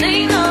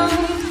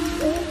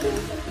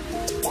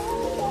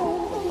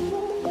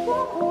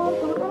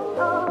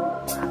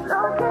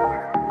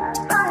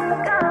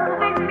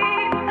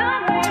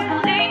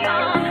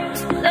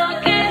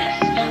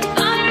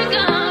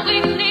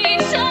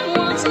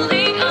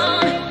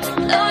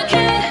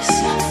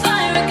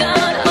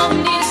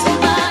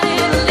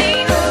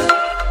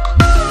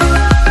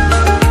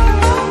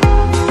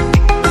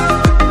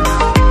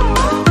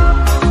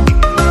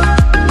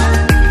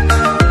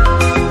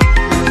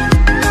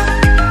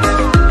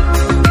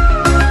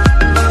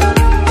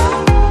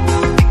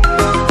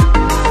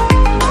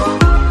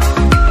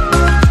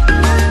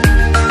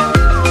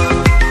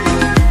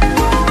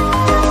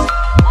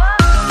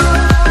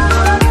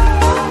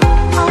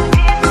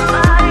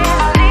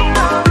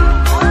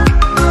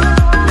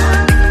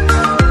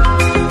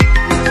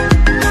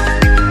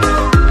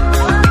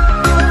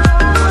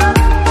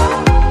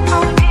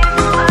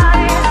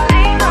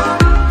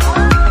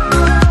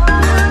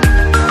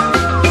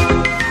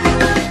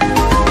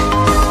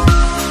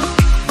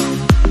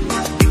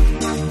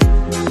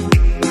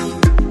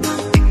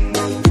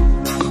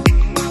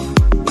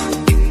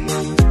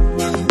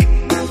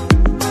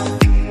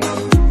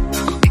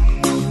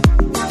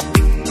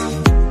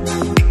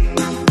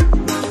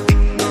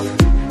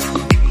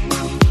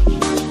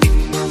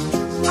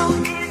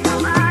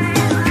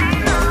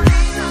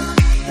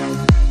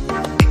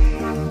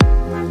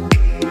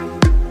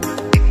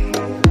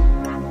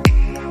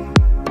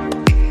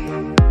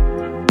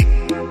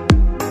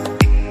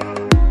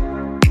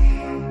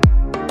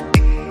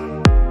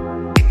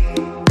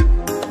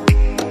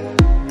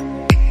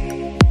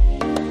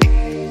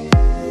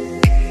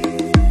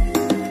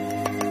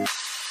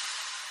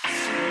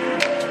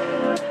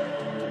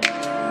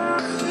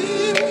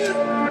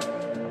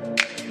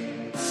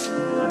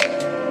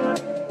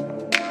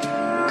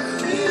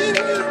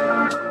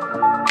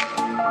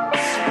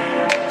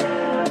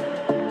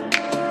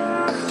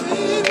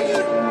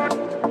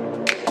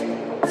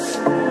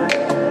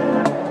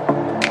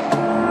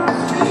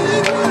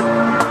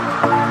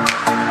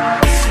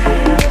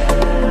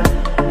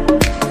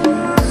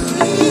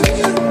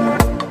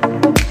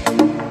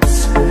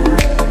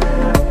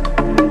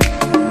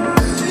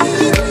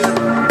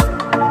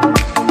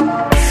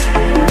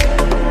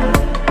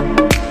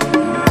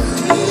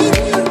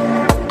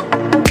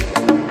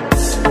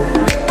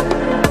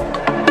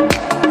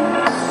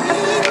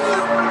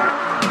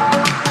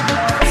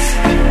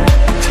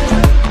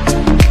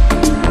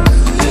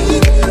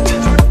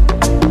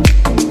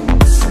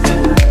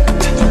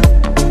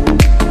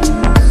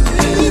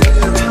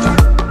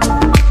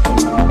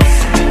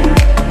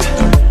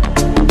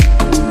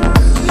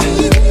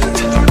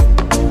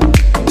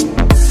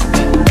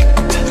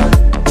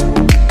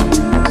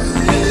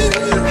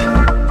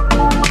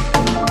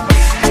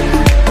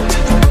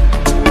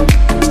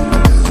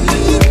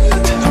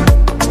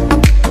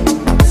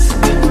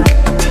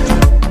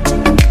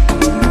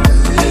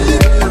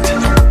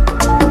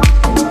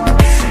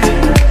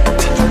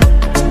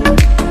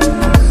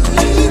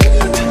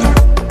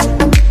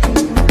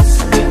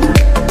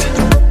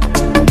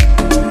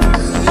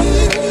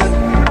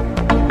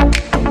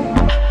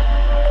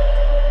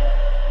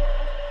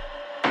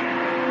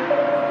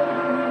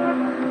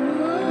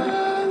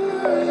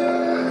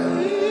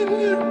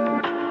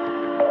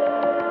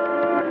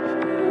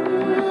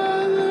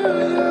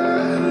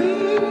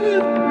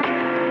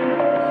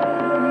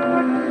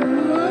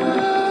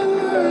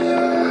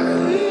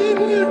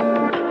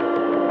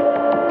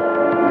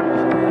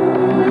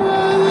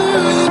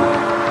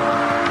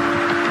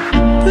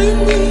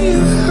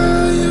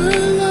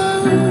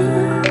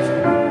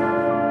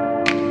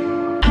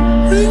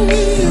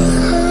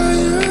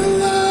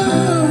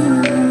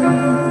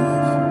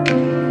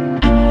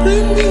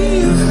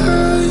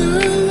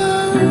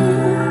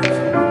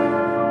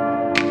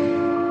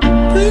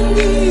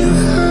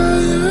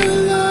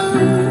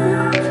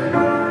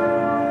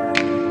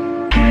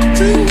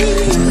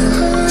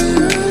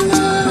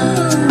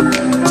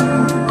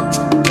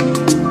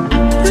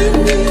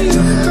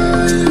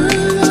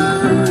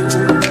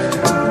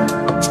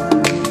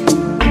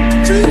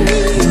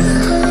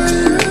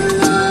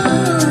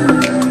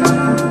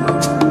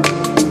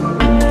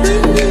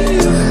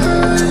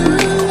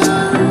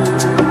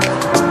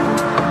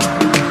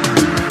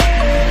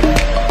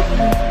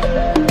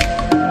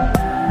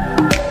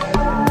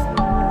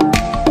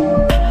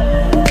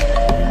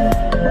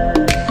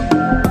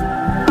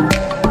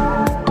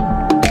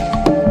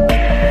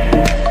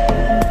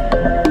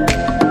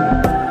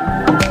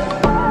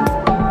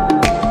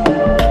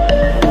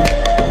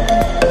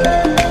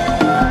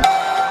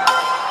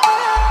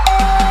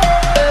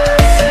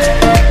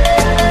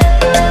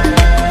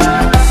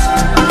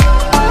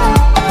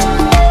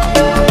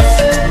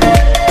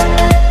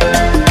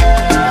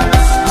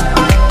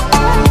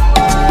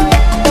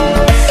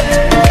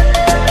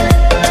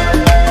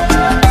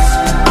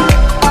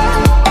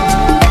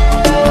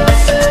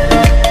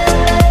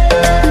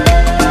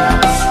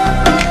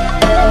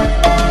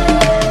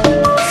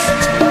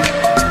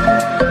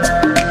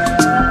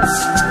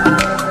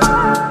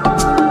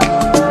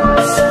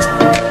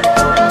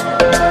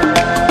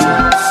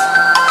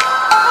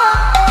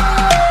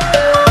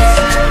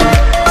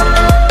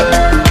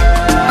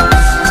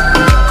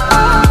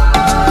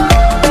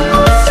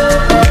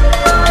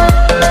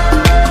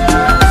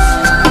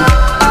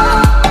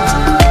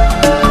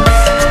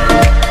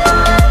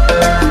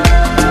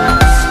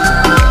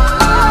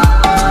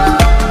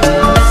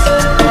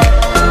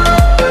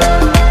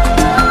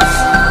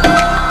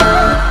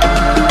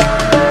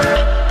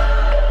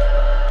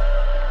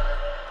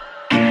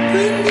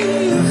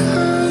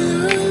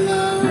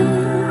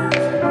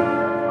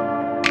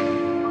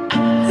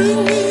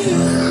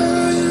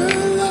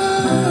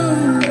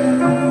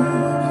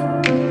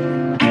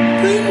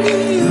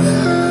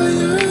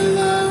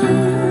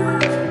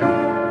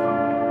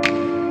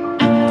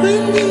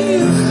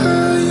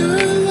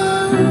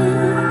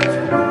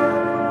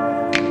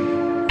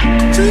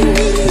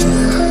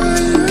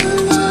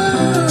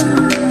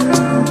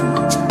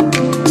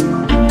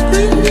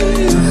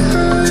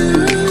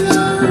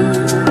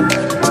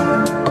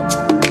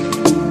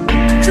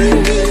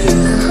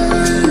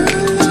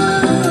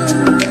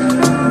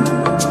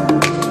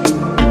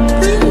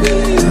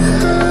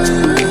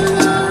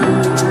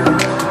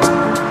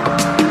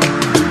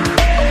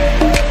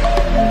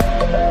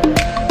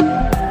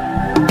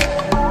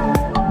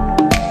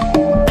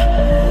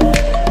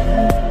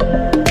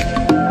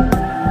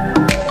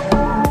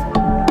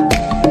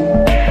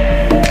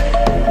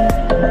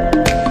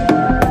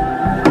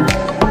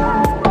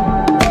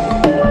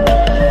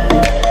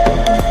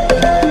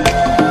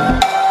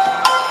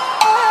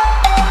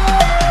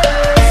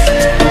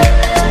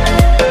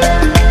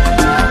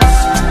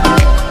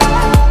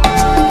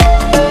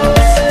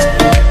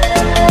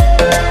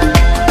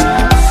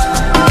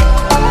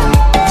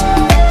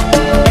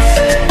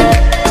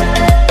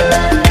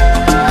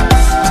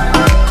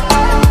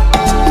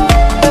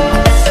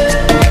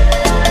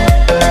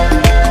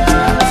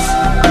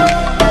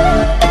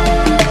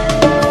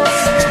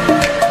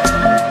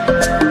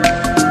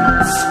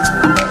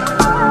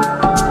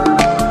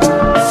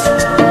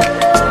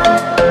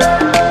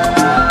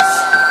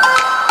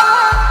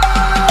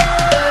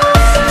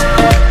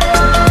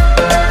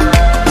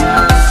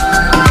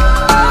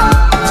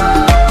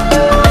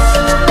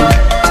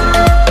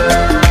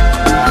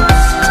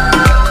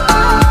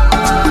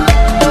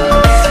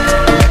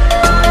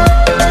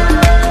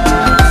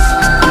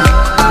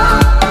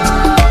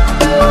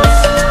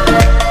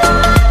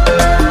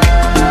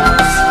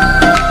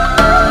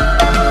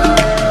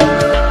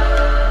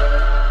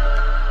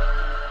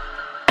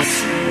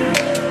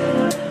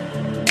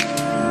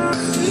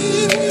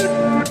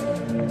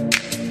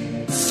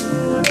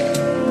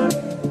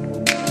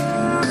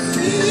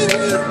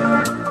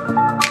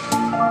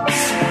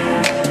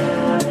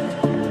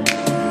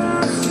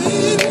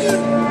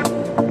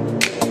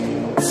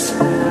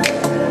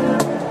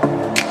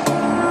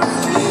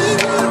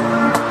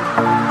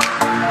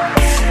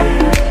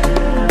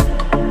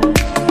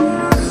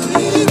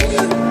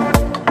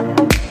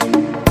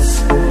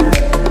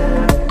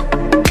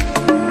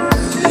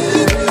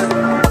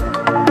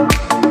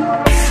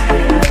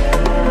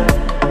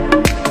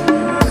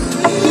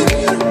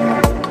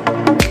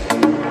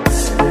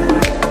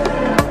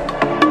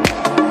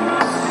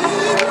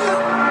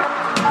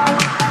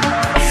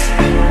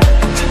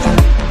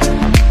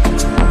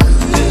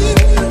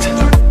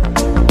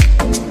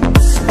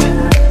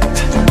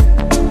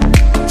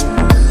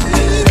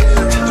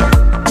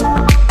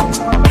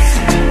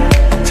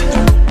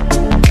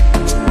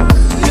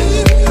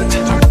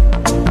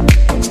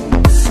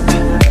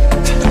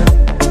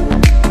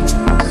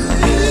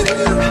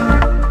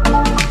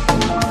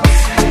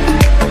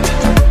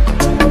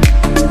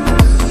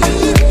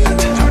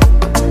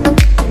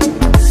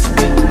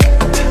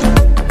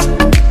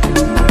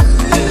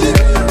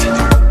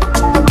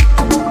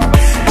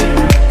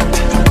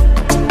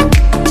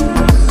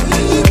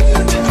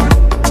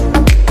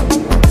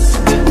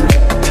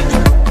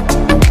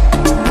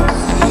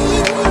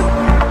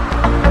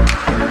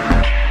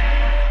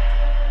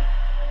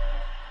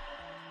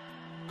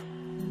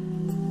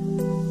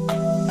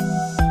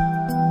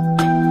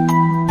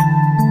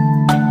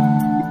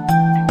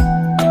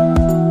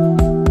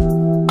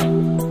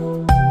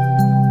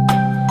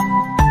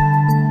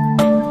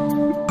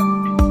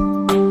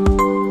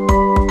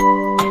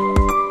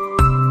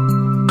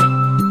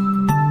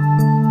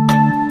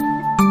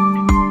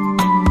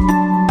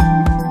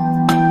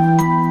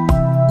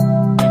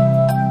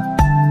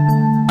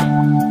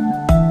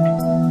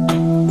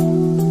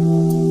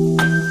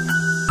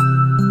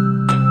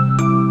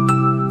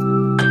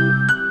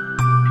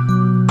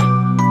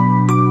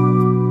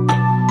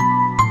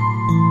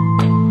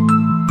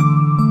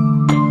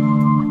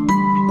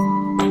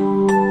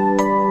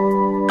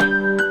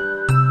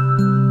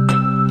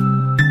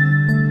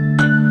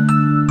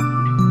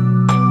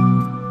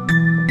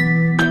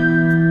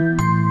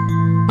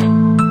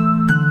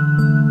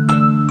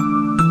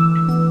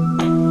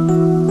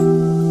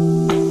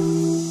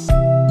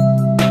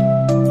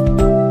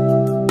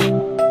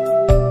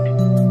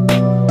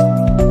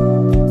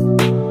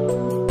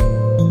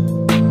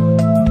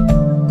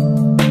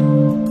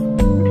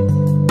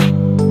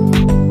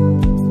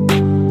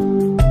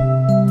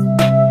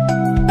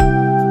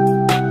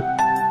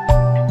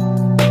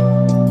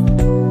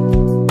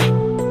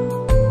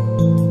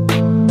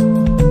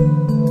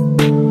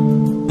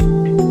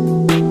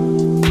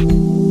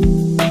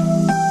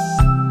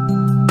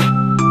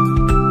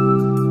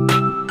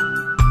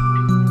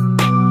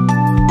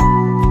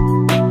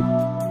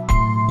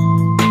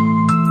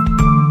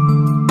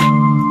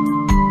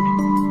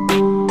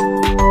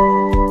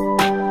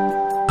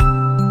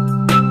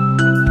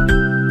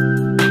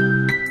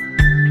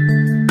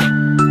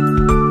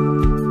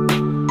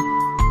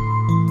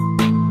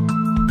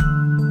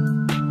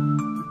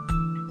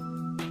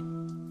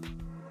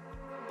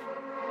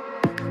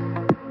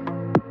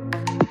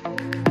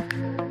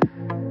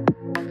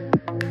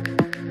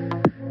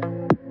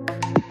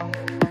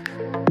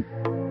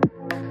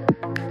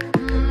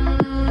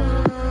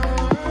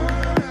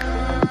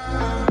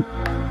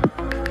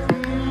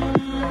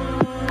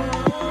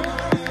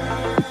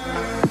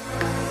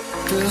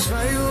Feels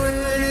right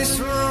when it's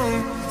wrong.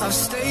 I've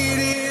stayed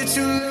here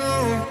too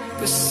long,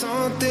 but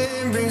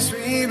something brings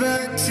me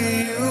back to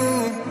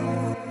you.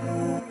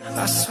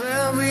 I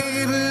swear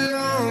we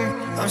belong.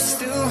 I'm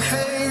still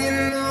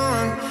hanging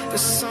on, but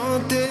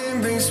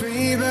something brings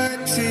me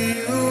back to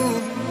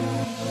you.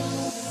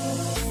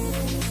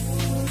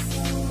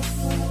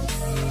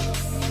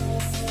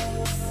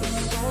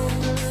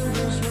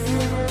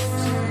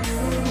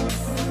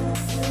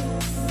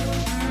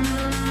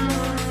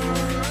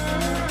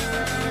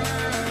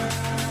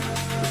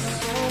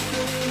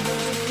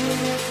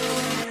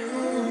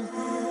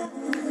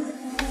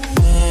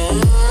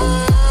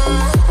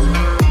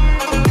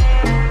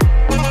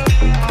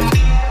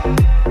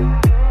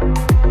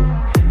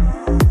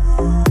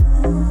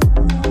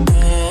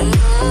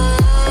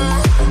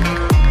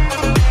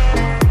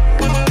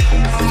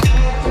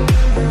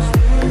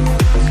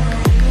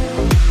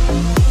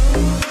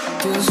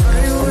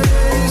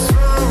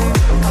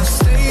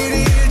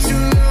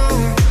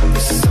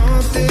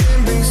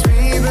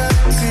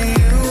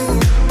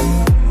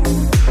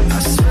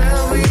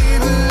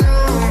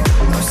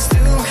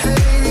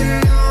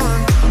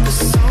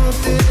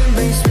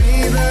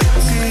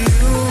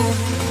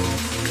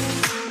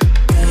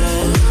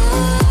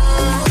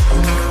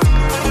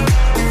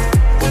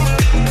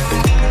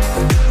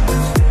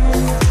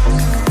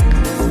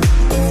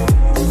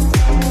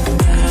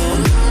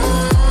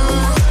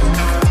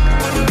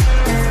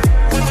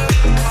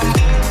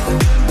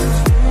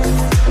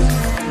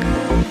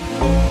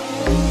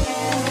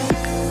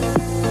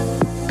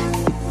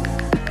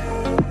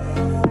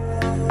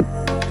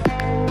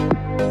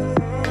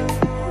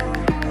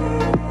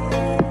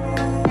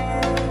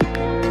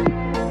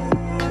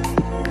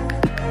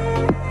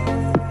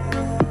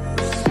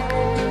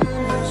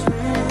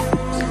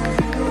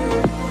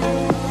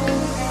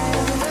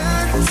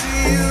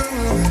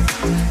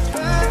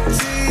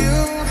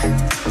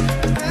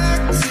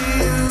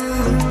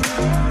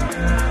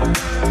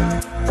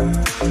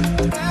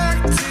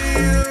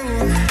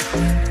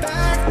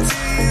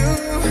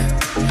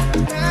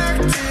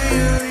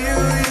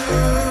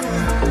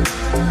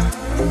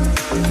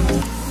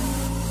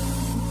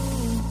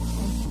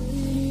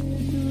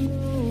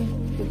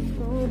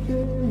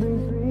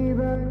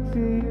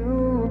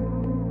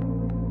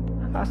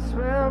 I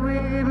swear we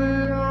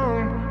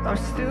belong. I'm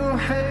still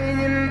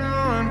hanging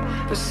on,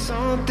 but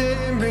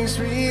something brings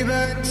me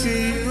back to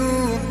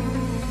you.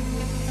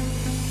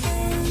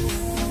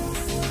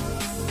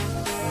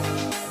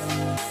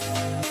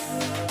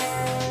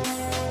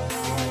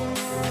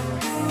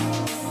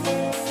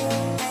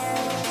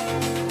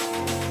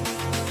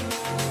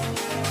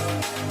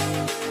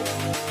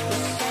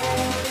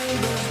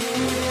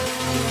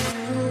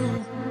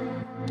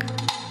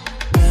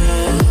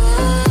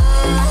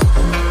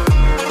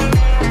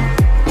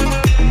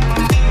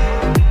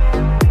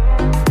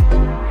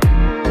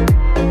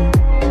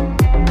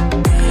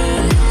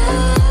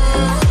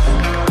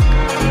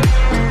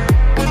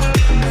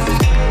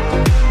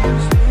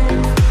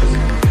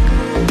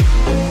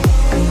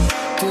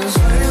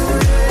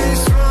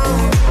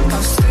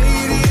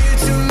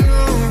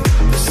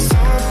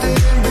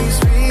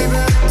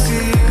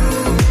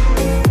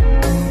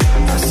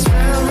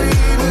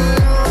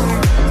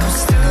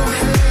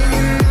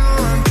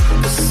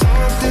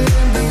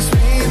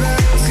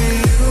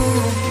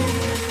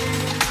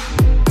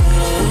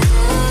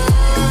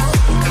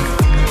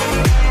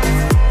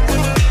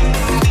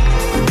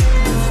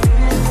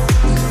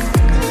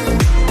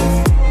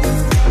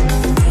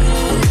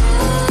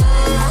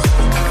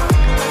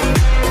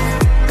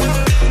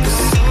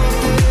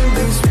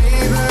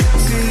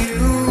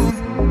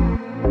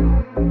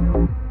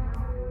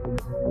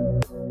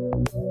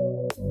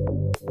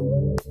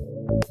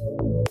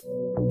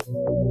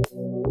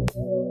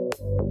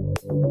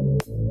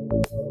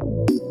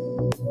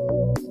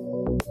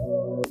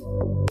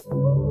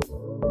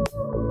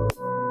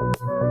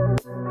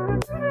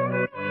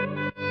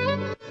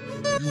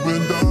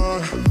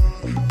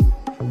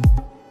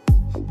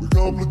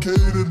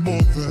 Complicated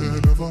more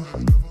than ever.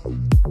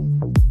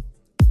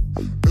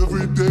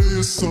 Every day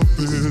is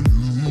something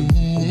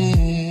new.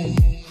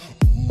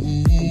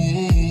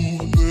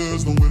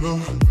 There's no winner.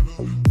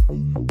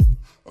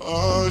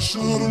 I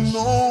should've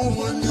known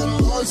when you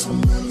lied to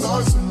me,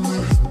 lied to me.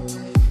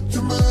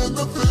 You made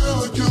me feel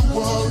like you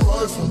were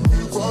right for me,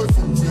 right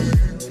for me.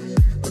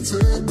 And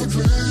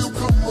technically you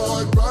come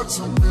right back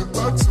to me,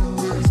 back to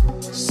me.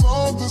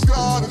 Something's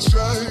gotta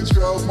change,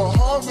 girl. My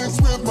heart beats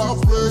with my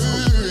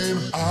brain.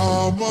 I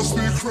must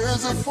be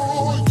crazy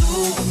for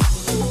you.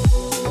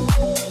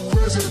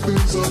 Crazy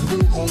things I do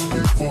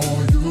only for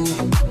you.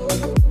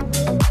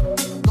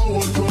 No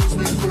one drives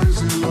me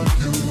crazy like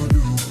you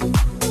do.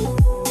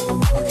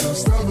 I can't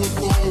stand the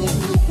thought of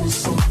you with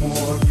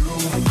someone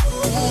new.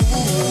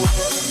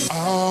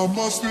 I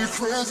must be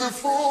crazy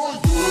for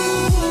you.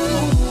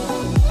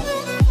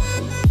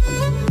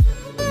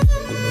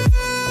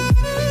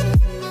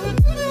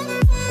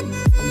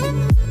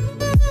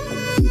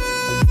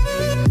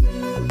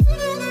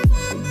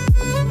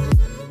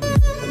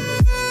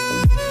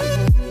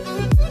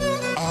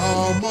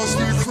 I must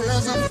be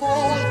crazy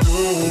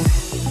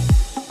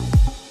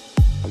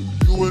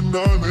and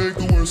I make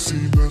the worst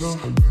seem better.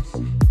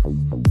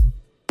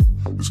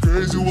 It's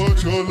crazy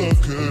what your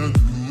love can do.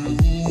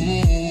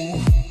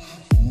 Ooh,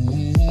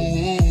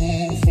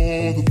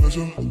 for the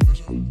pleasure.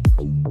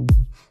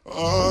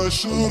 I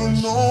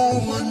should've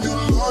known when you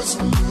lied to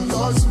me,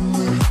 lied to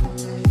me.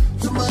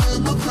 You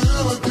made me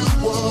feel like you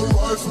were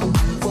right for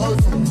me, right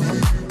for me.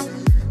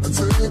 And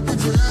take me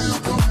till you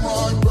come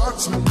right back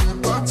to me,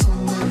 back to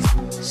me.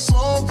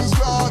 Something's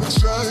gotta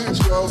change,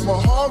 yeah, my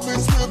heart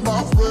beats with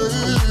my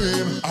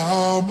brain.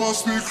 I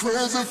must be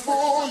crazy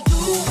for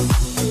you.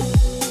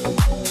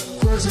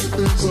 Crazy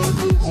things I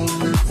do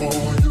only for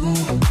you.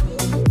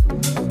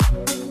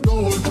 No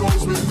one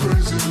drives me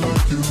crazy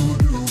like you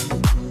do.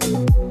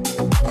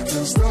 I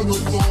can't stand the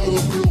thought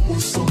of you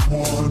with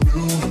someone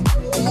new.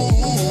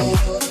 Ooh,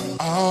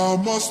 I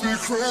must be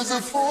crazy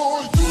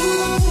for you.